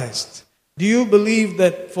chastised? Do you believe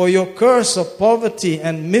that for your curse of poverty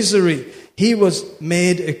and misery he was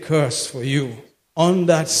made a curse for you? On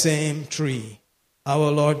that same tree,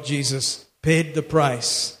 our Lord Jesus paid the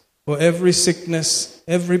price for every sickness,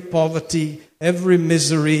 every poverty, every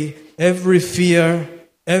misery, every fear,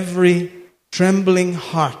 every trembling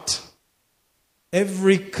heart,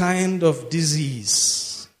 every kind of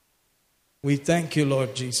disease. We thank you,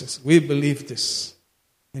 Lord Jesus. We believe this.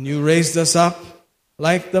 And you raised us up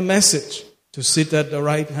like the message to sit at the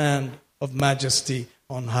right hand of majesty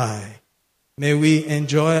on high. May we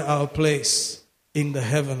enjoy our place in the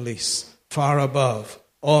heavenlies, far above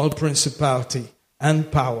all principality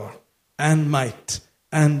and power and might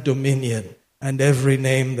and dominion and every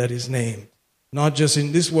name that is named, not just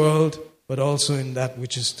in this world, but also in that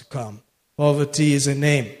which is to come. Poverty is a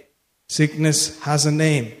name. Sickness has a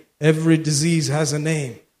name. Every disease has a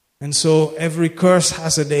name. And so every curse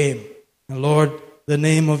has a name. And Lord, the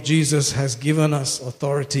name of Jesus has given us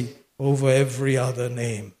authority over every other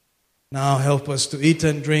name. Now help us to eat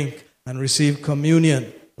and drink and receive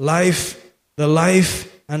communion. Life, the life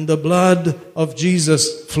and the blood of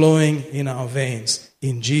Jesus flowing in our veins.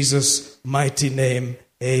 In Jesus' mighty name,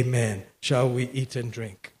 amen. Shall we eat and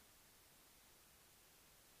drink?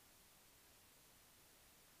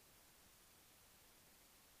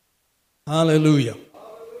 Hallelujah.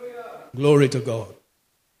 Glory to God.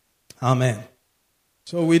 Amen.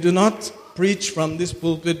 So we do not preach from this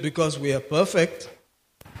pulpit because we are perfect,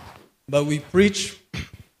 but we preach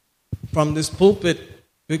from this pulpit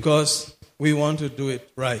because we want to do it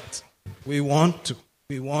right. We want to.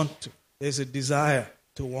 There's a desire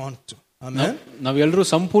to want to. Amen. ನಾವೆಲ್ಲರೂ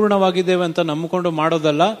ಸಂಪೂರ್ಣವಾಗಿದ್ದೇವೆ ಅಂತ ನಂಬಿಕೊಂಡು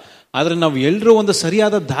ಮಾಡೋದಲ್ಲ, ಆದ್ರೆ ನಾವು ಎಲ್ಲರೂ ಒಂದು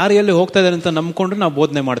ಸರಿಯಾದ ದಾರಿಯಲ್ಲಿ ಹೋಗ್ತಾ ಇದ್ದಾರೆ ಅಂತ ನಂಬಿಕೊಂಡು ನಾವು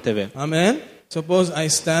ಬೋಧನೆ ಮಾಡ್ತೇವೆ. Amen. Suppose I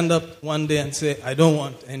stand up one day and say, I don't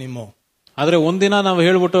want anymore. ಆದ್ರೆ ಒಂದಿನ ನಾವು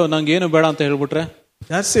ಹೇಳ್ಬಿಟ್ಟು ನಂಗೆ ಏನು ಬೇಡ ಅಂತ ಹೇಳ್ಬಿಟ್ರೆ,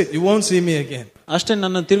 that's it. You won't see me again. ಅಷ್ಟೇ,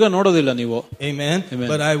 ನನ್ನ ತಿರ್ಗಾ ನೋಡೋದಿಲ್ಲ ನೀವು. Amen.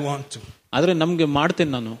 But I want to. ಆದ್ರೆ ನಮ್ಗೆ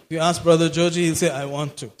ಮಾಡ್ತೀನಿ ನಾನು. If you ask Brother Joji, he'll say, I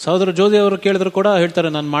want to. ಸಹೋದರ ಜೋಜಿ ಅವರು ಕೇಳಿದ್ರು ಕೂಡ ಹೇಳ್ತಾರೆ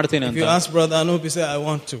ನಾನು ಮಾಡ್ತೀನಿ ಅಂತ. If you ask Brother Anup, he say, I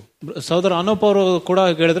want to. ಸಹೋದರ ಅನೂಪ್ ಅವರು ಕೂಡ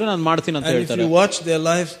ಕೇಳಿದ್ರೆ ನಾನು ಮಾಡ್ತೀನಿ ಅಂತ ಹೇಳ್ತಾರೆ. And if you watch their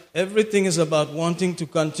lives, everything is about wanting to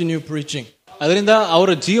continue preaching. ಅದರಿಂದ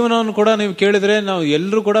ಅವರ ಜೀವನವನ್ನು ಕೂಡ ನೀವು ಕೇಳಿದ್ರೆ ನಾವು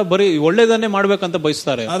ಎಲ್ಲರೂ ಕೂಡ ಬರೀ ಒಳ್ಳೆದನ್ನೇ ಮಾಡ್ಬೇಕಂತ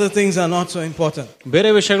ಬಯಸ್ತಾರೆ. Other things are not so important.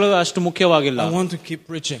 ಬೇರೆ ವಿಷಯಗಳು ಅಷ್ಟು ಮುಖ್ಯವಾಗಿಲ್ಲ. I want to keep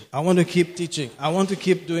preaching. I want to keep teaching. I want to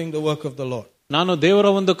keep doing the work of the Lord. ನಾನು ದೇವರ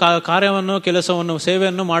ಒಂದು ಕಾರ್ಯವನ್ನು, ಕೆಲಸವನ್ನು,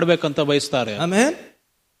 ಸೇವೆಯನ್ನು ಮಾಡ್ಬೇಕಂತ ಬಯಸ್ತಾರೆ. Amen.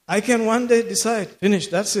 I can one day decide, finish,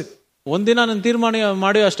 that's it. ಒಂದಿನ ನಾನು ತೀರ್ಮಾನ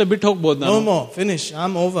ಮಾಡಿ ಅಷ್ಟೇ ಬಿಟ್ಟು ಹೋಗ್ಬೋದು. No more, finish,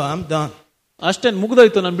 I'm over, I'm done. ಅಷ್ಟೇ,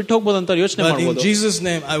 ಮುಗ್ದೋಯ್ತು, ನಾನು ಬಿಟ್ಟು ಹೋಗ್ಬೋದು ಅಂತ ಯೋಚನೆ ಮಾಡಬಹುದು. But in Jesus'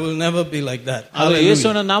 name I will never be like that. ಆದ್ರೆ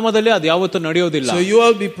ಯೇಸುವಿನ ನಾಮದಲ್ಲಿ ಅದು ಯಾವತ್ತೂ ನಡೆಯೋದಿಲ್ಲ. So you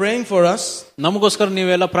all be praying for us. ನಮಗೋಸ್ಕರ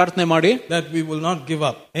ನೀವೆಲ್ಲ ಪ್ರಾರ್ಥನೆ ಮಾಡಿ that we will not give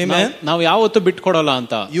up. Amen. ನಾವು ಯಾವತ್ತೂ ಬಿಟ್ಕೊಡಲ್ಲ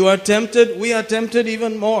ಅಂತ. You are tempted, we are tempted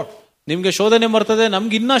even more. ನಿಮ್ಗೆ ಶೋಧನೆ ಬರ್ತದೆ,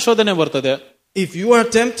 ನಮ್ಗೆ ಇನ್ನ ಶೋಧನೆ ಬರ್ತದೆ. If you are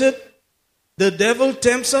tempted, the devil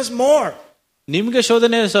tempts us more. ನಿಮ್ಗೆ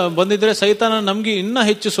ಶೋಧನೆ ಬಂದಿದ್ರೆ ಸೈತಾನ ನಮ್ಗೆ ಇನ್ನ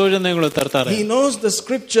ಹೆಚ್ಚು ಶೋಧನೆಗಳು ತರ್ತಾರೆ. He knows the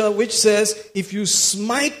scripture which says if you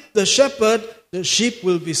smite the shepherd, the sheep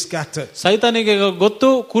will be scattered. ಸೈತಾನಿಗೆ ಗೊತ್ತು,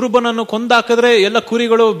 ಕುರುಬನನ್ನು ಕೊಂದಾಕಿದ್ರೆ ಎಲ್ಲ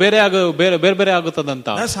ಕುರಿಗಳು ಬೇರೆ ಬೇರೆ ಆಗುತ್ತದಂತ.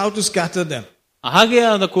 That's how to scatter them. ಹಾಗೆ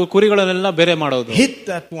ಕುರಿಗಳನ್ನೆಲ್ಲ ಬೇರೆ ಮಾಡೋದು. Hit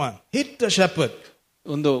that one, hit the shepherd.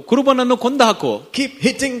 ಒಂದು ಕುರುಬನನ್ನು ಕೊಂದು ಹಾಕು. Keep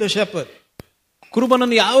hitting the shepherd.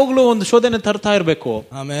 ಕುರುಬನನ್ನು ಯಾವಾಗಲೂ ಒಂದು ಶೋಧನೆ ತರ್ತಾ ಇರಬೇಕು.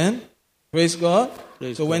 Amen. Praise God.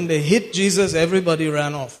 So when they hit Jesus, everybody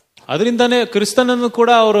ran off. ಅದರಿಂದಾನೇ ಕ್ರಿಸ್ತನನ್ನು ಕೂಡ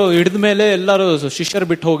ಅವರು ಹಿಡಿದ ಮೇಲೆ ಎಲ್ಲರೂ ಶಿಷ್ಯರು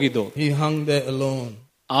ಬಿಟ್ಟು ಹೋಗಿದ್ದು. He hung there alone.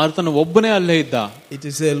 ಆತನು ಒಬ್ಬನೇ ಅಲ್ಲೇ ಇದ್ದ. It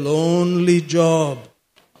is a lonely job.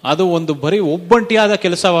 ಅದು ಒಂದು ಬರೀ ಒಬ್ಬಂಟಿಯಾದ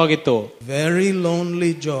ಕೆಲಸವಾಗಿತ್ತು. Very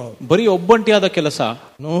lonely job. ಬರೀ ಒಬ್ಬಂಟಿಯಾದ ಕೆಲಸ.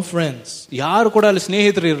 No friends. ಯಾರು ಕೂಡ ಅಲ್ಲಿ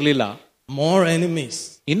ಸ್ನೇಹಿತರು ಇರಲಿಲ್ಲ. More enemies.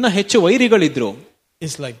 ಇನ್ನ ಹೆಚ್ಚು ವೈರಿಗಳಿದ್ರು.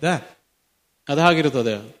 It's like that. ಅದು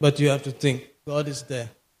ಹಾಗಿರುತ್ತದೆ. But you have to think, God is there.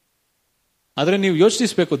 ಆದ್ರೆ ನೀವು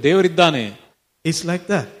ಯೋಚಿಸಬೇಕು, ದೇವರಿದ್ದಾನೆ. It's like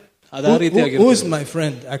that. ಅದೇ ರೀತಿಯಾಗಿರುತ್ತೆ. Who is my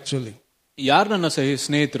friend actually? ಯಾರು ನನ್ನ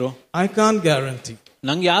ಸ್ನೇಹಿತರು? I can't guarantee.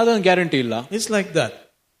 ನಂಗೆ ಯಾವ್ದೊಂದು ಗ್ಯಾರಂಟಿ ಇಲ್ಲ. It's like that.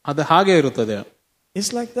 ಅದು ಹಾಗೆ ಇರುತ್ತದೆ.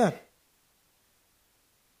 It's like that.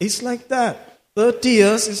 It's like that. 30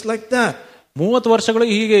 years is like that. 30 ವರ್ಷಗಳು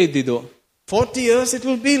ಹೀಗೆ ಇದ್ದಿದ್ದು. 40 years it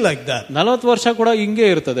will be like that. 40 ವರ್ಷ ಕೂಡ ಹಿಂಗೆ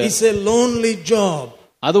ಇರ್ತದೆ. It's a lonely job.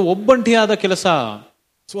 ಅದು ಒಬ್ಬಂಟಿಯಾದ ಕೆಲಸ.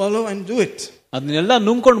 Swallow and do it. ಅದನ್ನೆಲ್ಲ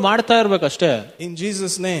ನುಂಗ್ಕೊಂಡು ಮಾಡ್ತಾ ಇರ್ಬೇಕಷ್ಟೇ. In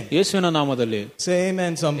Jesus' name. ಯೇಸುವಿನ ನಾಮದಲ್ಲಿ. Say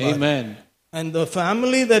amen somebody. Amen. And the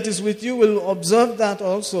family that is with you will observe that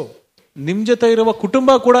also. ನಿಮ್ ಜೊತೆ ಇರುವ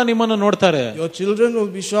ಕುಟುಂಬ ಕೂಡ ನಿಮ್ಮನ್ನು ನೋಡ್ತಾರೆ. Your children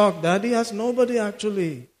will be shocked. Daddy has nobody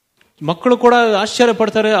actually. ಮಕ್ಕಳು ಕೂಡ ಆಶ್ಚರ್ಯ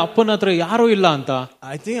ಪಡ್ತಾರೆ, ಅಪ್ಪನ ಹತ್ರ ಯಾರು ಇಲ್ಲ ಅಂತ.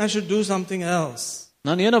 I think I should do something else.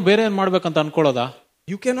 ನಾನು ಏನೋ ಬೇರೆ ಏನ್ ಮಾಡ್ಬೇಕಂತ ಅನ್ಕೊಳ್ಳೋದಾ?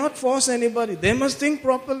 You cannot force anybody. They must think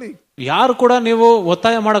properly. ಯಾರು ಕೂಡ ನೀವು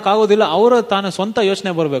ಒತ್ತಾಯ ಮಾಡಕ್ ಆಗೋದಿಲ್ಲ, ಅವರ ತಾನೇ ಸ್ವಂತ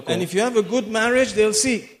ಯೋಚನೆ ಬರ್ಬೇಕು. And if you have a good marriage, they'll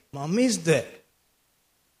see mommy is there.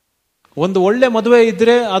 ಒಂದು ಒಳ್ಳೆ ಮದುವೆ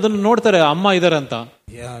ಇದ್ರೆ ಅದನ್ನ ನೋಡ್ತಾರೆ, ಅಮ್ಮ ಇದಾರೆ ಅಂತ.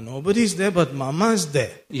 Yeah, nobody is there, but mama is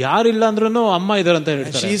there. ಯಾರಿಲ್ಲ ಅಂದ್ರೂ ಅಮ್ಮ ಇದಾರೆ ಅಂತ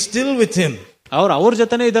ಹೇಳ್ತಾರೆ. And she is still with him. ಅವ್ರ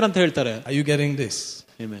ಜೊತೆನೇ ಇದಾರೆ ಅಂತ ಹೇಳ್ತಾರೆ. Are you getting this?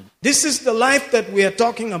 Amen. This is the life that we are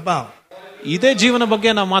talking about. ಇದೇ ಜೀವನ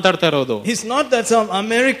ಬಗ್ಗೆ ನಾವು ಮಾತಾಡ್ತಾ ಇರೋದು. It's not that some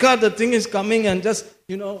America the thing is coming and just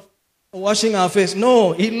washing our face. No,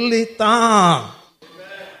 illita.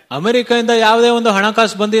 ಅಮೆರಿಕದಿಂದ ಯಾವುದೇ ಒಂದು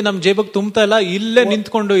ಹಣಕಾಸು ಬಂದು ನಮ್ ಜೇಬಕ್ಕೆ ತುಂಬತಾ ಇಲ್ಲ, ಇಲ್ಲೇ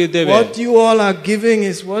ನಿಂತ್ಕೊಂಡು ಇದ್ದೇವೆ. What you all are giving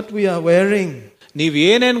is what we are wearing. ನೀವ್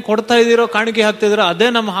ಏನೇನ್ ಕೊಡ್ತಾ ಇದೀರೋ, ಕಾಣಿಕೆ ಹಾಕ್ತಾ ಇದೀರೋ, ಅದೇ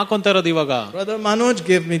ನಮ್ ಹಾಕೊಂತ ಇರೋದು ಇವಾಗ. Brother Manoj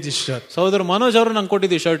gave me this shirt. ಸಹೋದರ ಮನೋಜ್ ಅವರು ನಂಗೆ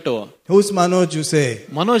ಕೊಟ್ಟಿದ್ದಿ shirt. Who's Manoj you say?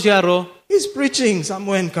 Manoj ಯಾರು? He's preaching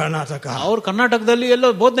somewhere in Karnataka. ಅವ್ರು ಕರ್ನಾಟಕದಲ್ಲಿ ಎಲ್ಲೋ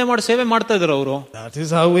ಬೋಧನೆ ಮಾಡಿ ಸೇವೆ ಮಾಡ್ತಾ ಇದ್ರು ಅವರು. That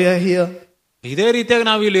is how we are here. ಇದೇ ರೀತಿಯಾಗಿ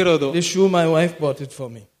ನಾವು ಇಲ್ಲಿ ಇರೋದು. This shoe my wife bought it for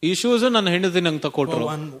me. ಈ ಶೂಸ್ ನನ್ನ ಹೆಂಡತಿ ನಂಗೆ ತಕೊಟ್ರು.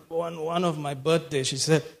 One of my birthday she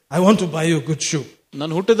said, I want to buy you a good shoe.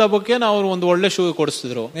 ನಾನು ಹುಟ್ಟಿದ ಹಬ್ಬಕ್ಕೆ ನಾವು ಒಂದು ಒಳ್ಳೆ ಶೂ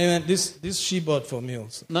ಕೊಡಿಸಿದ್ರು. This she bought for me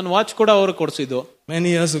also. ನನ್ನ ವಾಚ್ ಕೂಡ ಅವರು ಕೊಡಿಸಿದ್ದು.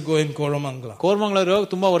 Many years ago in Koramangala. Koramangala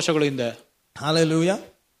ತುಂಬಾ ವರ್ಷಗಳ ಹಿಂದೆ. Hallelujah.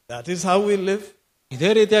 That is how we live. ಇದೇ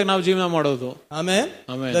ರೀತಿಯಾಗಿ ನಾವು ಜೀವನ ಮಾಡೋದು. Amen.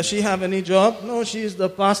 Amen. Does she have any job? No, she is the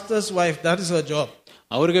pastor's wife. That is her job.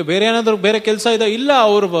 ಅವ್ರಿಗೆ ಬೇರೆ ಏನಾದ್ರು ಬೇರೆ ಕೆಲಸ ಇದೆ? ಇಲ್ಲ,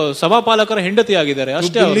 ಅವರು ಸಭಾಪಾಲಕರ ಹೆಂಡತಿ ಆಗಿದ್ದಾರೆ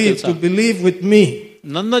ಅಷ್ಟೇ. To believe with me.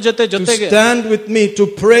 ನನ್ನ ಜೊತೆಗೆ to stand with me, to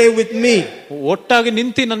pray with me. ಒಟ್ಟಾಗಿ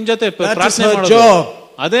ನಿಂತಿ ನನ್ನ ಜೊತೆ ಪ್ರಾರ್ಥನೆ ಮಾಡೋದು. That is her job.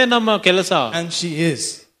 ಅದೇ ನಮ್ಮ ಕೆಲಸ. And she is.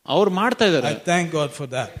 ಅವ್ರು ಮಾಡ್ತಾ ಇದ್ದಾರೆ. I thank God for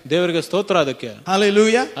that. ದೇವರಿಗೆ ಸ್ತೋತ್ರ ಅದಕ್ಕೆ.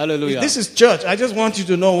 Hallelujah. Hallelujah. This is church. I just want you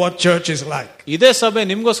to know what church is like. ಇದೇ ಸಭೆ,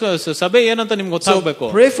 ನಿಮ್ಗೋಸ್ಕರ ಸಭೆ ಏನಂತ ನಿಮ್ಗೆ ಗೊತ್ತಾಗಬೇಕು.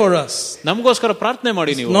 Pray for us. ನಮಗೋಸ್ಕರ ಪ್ರಾರ್ಥನೆ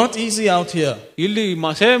ಮಾಡಿ ನೀವು. Not easy out here. ಇಲ್ಲಿ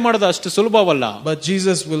ಸೇವೆ ಮಾಡೋದು ಅಷ್ಟು ಸುಲಭವಲ್ಲ. But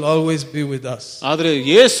Jesus will always be with us. ಆದ್ರೆ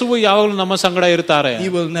ಯೇಸುವು ಯಾವಾಗಲೂ ನಮ್ಮ ಸಂಗಡ ಇರ್ತಾರೆ. He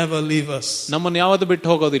will never leave us. ನಮ್ಮನ್ನು ಯಾವತ್ತೂ ಬಿಟ್ಟು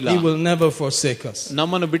ಹೋಗೋದಿಲ್ಲ. He will never forsake us.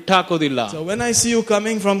 ನಮ್ಮನ್ನು ಬಿಟ್ಟು ಹಾಕೋದಿಲ್ಲ. So when I see you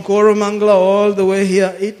coming from Koramangala all the way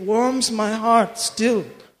here, it warms my heart still.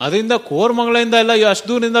 ಅದರಿಂದ ಕೋರಮಂಗಲದಿಂದ ಎಲ್ಲ ಅಷ್ಟು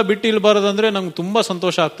ದೂರದಿಂದ ಬಿಟ್ಟು ಇಲ್ಲಿ ಬರೋದಂದ್ರೆ ನಂಗೆ ತುಂಬಾ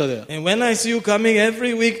ಸಂತೋಷ ಆಗ್ತದೆ. And when I see you coming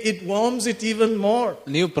every week, it warms it even more.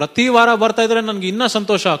 ನೀವು ಪ್ರತಿ ವಾರ ಬರ್ತಾ ಇದ್ರೆ ನನಗೆ ಇನ್ನೂ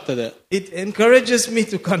ಸಂತೋಷ ಆಗ್ತದೆ. It encourages me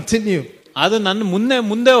to continue. ಅದು ನನ್ನ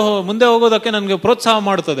ಮುಂದೆ ಹೋಗೋದಕ್ಕೆ ನನಗೆ ಪ್ರೋತ್ಸಾಹ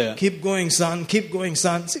ಮಾಡ್ತದೆ. Keep going son, keep going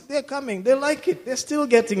son. See, they're coming, they like it, they're still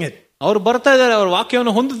getting it. ಅವ್ರು ಬರ್ತಾ ಇದಾರೆ, ಅವ್ರ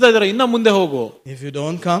ವಾಕ್ಯವನ್ನು ಹೊಂದುತ್ತಾ ಇದಾರೆ, ಇನ್ನ ಮುಂದೆ ಹೋಗು. If you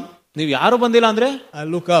don't come, ನೀವು ಯಾರು ಬಂದಿಲ್ಲ ಅಂದ್ರೆ I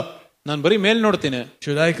look up. ನಾನು ಬರೀ ಮೇಲ್ ನೋಡ್ತೀನಿ.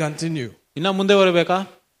 Should I continue? ಇನ್ನ ಮುಂದೆ ಬರಬೇಕಾ?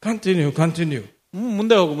 Continue.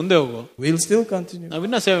 ಮುಂದೆ ಹೋಗು. We'll still continue.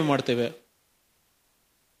 ನಾವಿನ್ನ ಸೇವೆ ಮಾಡ್ತೇವೆ.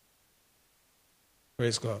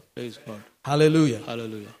 Praise God. Praise God. Hallelujah.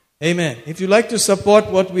 Hallelujah. Amen. If you like to support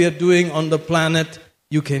what we are doing on the planet,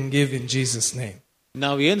 you can give in Jesus' name.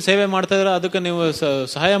 ನಾವು ಏನ್ ಸೇವೆ ಮಾಡ್ತಾ ಇದ್ರೆ ಅದಕ್ಕೆ ನೀವು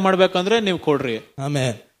ಸಹಾಯ ಮಾಡ್ಬೇಕಂದ್ರೆ ನೀವು ಕೊಡ್ರಿ.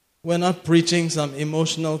 Amen. We're not preaching some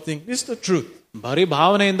emotional thing. This is the truth. ಬರೀ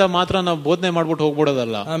ಭಾವನೆಯಿಂದ ಮಾತ್ರ ನಾವು ಬೋಧನೆ ಮಾಡ್ಬಿಟ್ಟು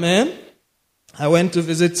ಹೋಗ್ಬಿಡೋದಲ್ಲ. Amen. I went to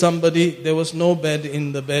visit somebody. There was no bed in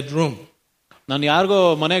the bedroom. ನಾನು ಯಾರಿಗೋ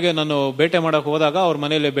ಮನೆಗೆ ನಾನು ಭೇಟಿ ಮಾಡಕ್ ಹೋದಾಗ ಅವ್ರ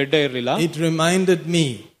ಮನೆಯಲ್ಲಿ ಬೆಡ್ ಇರಲಿಲ್ಲ. It reminded me.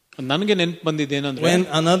 ನನಗೆ ನೆನಪು ಬಂದಿದ್ದೇನಂದ್ರೆ, when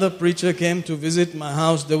another preacher came to visit my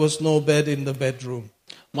house, there was no bed in the bedroom.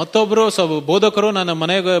 ಮತ್ತೊಬ್ರು ಬೋಧಕರು ನನ್ನ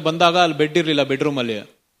ಮನೆಗೆ ಬಂದಾಗ ಅಲ್ಲಿ ಬೆಡ್ ಇರಲಿಲ್ಲ ಬೆಡ್ರೂಮ್ ಅಲ್ಲಿ.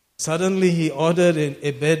 Suddenly he ordered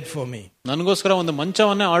a bed for me. ನನಗೋಸ್ಕರ ಒಂದು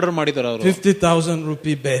ಮಂಚವನ್ನೇ ಆರ್ಡರ್ ಮಾಡಿದ್ರು ಅವರು. 50,000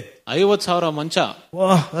 rupee bed. 50,000 ಮಂಚ.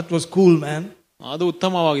 Wow, that was cool, man. ಅದು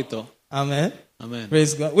ಉತ್ತಮವಾಗಿತ್ತು. Amen. Amen.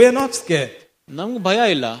 Praise God. We are not scared. ನಮ್ಗೆ ಭಯ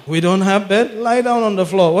ಇಲ್ಲ. We don't have bed. Lie down on the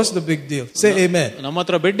floor. What's the big deal? Say amen. ನಮ್ಮ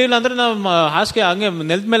ಹತ್ರ bed ಇಲ್ಲ ಅಂದ್ರೆ ನಾವು ಹಾಸಿಗೆ ಹಂಗೆ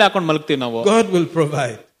ನೆಲದ ಮೇಲೆ ಹಾಕೊಂಡು ಮಲಗ್ತೀವಿ ನಾವು. God will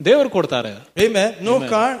provide. ದೇವರು ಕೊಡ್ತಾರೆ. Amen. No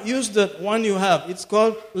car. Use the one you have. It's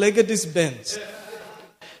called Legatis Benz.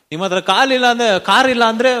 ನಿಮ್ಮ ಹತ್ರ ಕಾರ್ ಇಲ್ಲ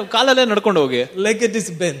ಅಂದ್ರೆ ಕಾಲಲ್ಲೇ ನಡ್ಕೊಂಡು ಹೋಗಿ. Legatis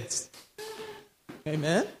Benz.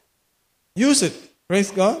 Amen. Use it.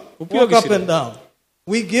 Praise God. Walk up and down.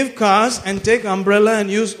 We give cars and take umbrella and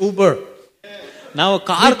use Uber. ನಾವು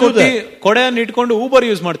car ಕೊಟ್ಟು ಕೊಡೆಯನ್ನು ಇಟ್ಕೊಂಡು ಊಬರ್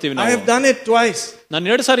ಯೂಸ್ ಮಾಡ್ತೀವಿ. I have done it twice. ನಾನು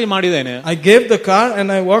 2 ಸಾರಿ ಮಾಡಿದ್ದೇನೆ. I gave the car and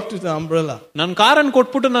I walked with the umbrella. ನಾನು ಕಾರನ್ನು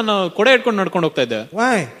ಕೊಟ್ಬಿಟ್ಟು ನಾನು ಕೊಡೆ ಇಟ್ಕೊಂಡು ನಡ್ಕೊಂಡು ಹೋಗ್ತಾ ಇದ್ದೆ.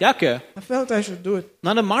 Why? ಯಾಕೆ? I felt I should do it.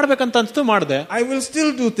 ನಾನು ಮಾಡ್ಬೇಕಂತ ಅನ್ಸ್ತು ಮಾಡಿದೆ. I will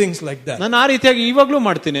still do things like that. ನಾನು ಆ ರೀತಿಯಾಗಿ ಇವಾಗ್ಲೂ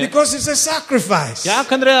ಮಾಡ್ತೀನಿ. Because it's a sacrifice.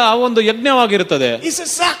 ಯಾಕಂದ್ರೆ ಆ ಒಂದು ಯಜ್ಞವಾಗಿರುತ್ತದೆ. It's a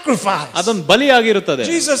sacrifice. ಅದೊಂದು ಬಲಿಯಾಗಿರುತ್ತದೆ.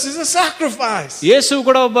 Jesus is a sacrifice. ಯೇಸು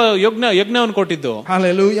ಕೂಡ ಒಬ್ಬ ಯಜ್ಞವನ್ನು ಕೊಟ್ಟಿದ್ದು.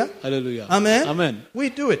 Hallelujah. Hallelujah. Amen. Amen. We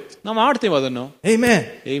do it. ನಾವು ಮಾಡ್ತೀವಿ ಅದನ್ನು. Amen.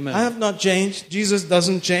 Amen. I have not changed. Jesus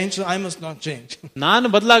doesn't change, so I must not change. ನಾನು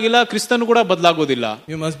ಬದಲಾಗಿಲ್ಲ, ಕ್ರಿಸ್ತನು ಕೂಡ ಬದಲಾಗೋದಿಲ್ಲ.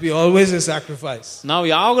 You must be always a sacrifice. ನಾವು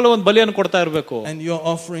ಯಾವಾಗಲೂ ಒಂದು ಬಲಿಯನ್ನು ಕೊಡ್ತಾ ಇರಬೇಕು. And your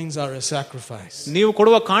offerings are a sacrifice. ನೀವು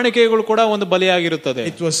ಕೊಡುವ ಕಾಣಿಕೆಗಳು ಕೂಡ ಒಂದು ಬಲಿಯಾಗಿರುತ್ತದೆ.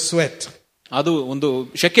 It was sweat. ಅದು ಒಂದು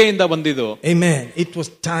ಶೆಕೆಯಿಂದ ಬಂದಿದ್ದು. Amen. It was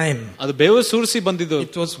time. ಅದು ಬೆವರು ಸುರಿಸಿ ಬಂದಿದ್ದು.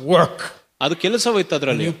 It was work. ಅದು ಕೆಲಸವಿತ್ತು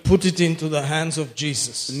ಅದರಲ್ಲಿ. You put it into the hands of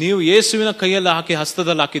Jesus. ನೀವು ಯೇಸುವಿನ ಕೈಯಲ್ಲಿ ಹಾಕಿ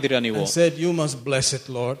ಹಸ್ತದಲ್ಲಿ ಹಾಕಿದಿರಾ ನೀವು. And said, you must bless it,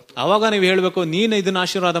 Lord. ಆವಾಗ ನೀವು ಹೇಳಬೇಕು, ನೀನು ಇದನ್ನ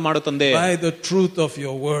ಆಶೀರ್ವಾದ ಮಾಡು ತಂದೆ. By the truth of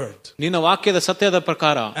your word. ನಿನ್ನ ವಾಕ್ಯದ ಸತ್ಯದ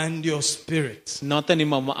ಪ್ರಕಾರ. And your spirit. ಮತ್ತೆ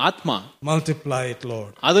ನಿಮ್ಮ ಆತ್ಮ. Multiply it,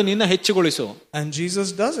 Lord. ಅದು ನಿನ್ನ ಹೆಚ್ಚುಗೊಳಿಸು. And Jesus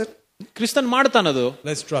does it. ಕ್ರಿಸ್ತನ್ ಮಾಡ್ತಾನದು.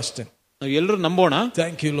 Let's trust him. ನಾವು ಎಲ್ಲರೂ ನಂಬೋಣ.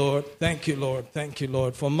 Thank you, Lord. Thank you, Lord. Thank you,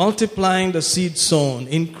 Lord, for multiplying the seed sown,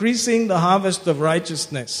 increasing the harvest of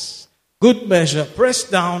righteousness. Good measure, pressed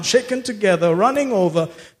down, shaken together, running over.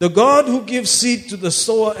 The God who gives seed to the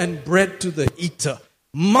sower and bread to the eater.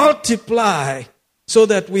 Multiply so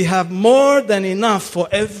that we have more than enough for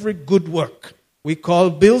every good work. We call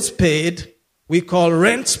bills paid. We call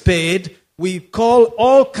rents paid. We call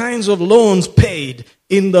all kinds of loans paid.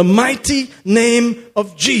 In the mighty name of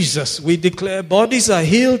Jesus, we declare bodies are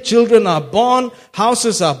healed, children are born,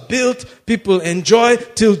 houses are built, people enjoy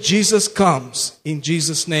till Jesus comes. In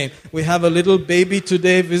Jesus' name. We have a little baby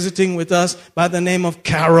today visiting with us by the name of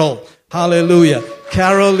Carol. Hallelujah.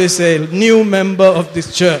 Carol is a new member of this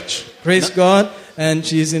church. Praise God. And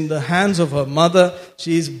she's in the hands of her mother.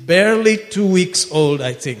 She's barely 2 weeks old,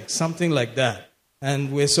 I think. Something like that.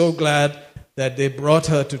 And we're so glad that they brought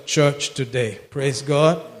her to church today. Praise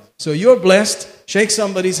God. So you're blessed. Shake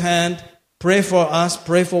somebody's hand. Pray for us.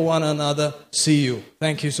 Pray for one another. See you.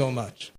 Thank you so much.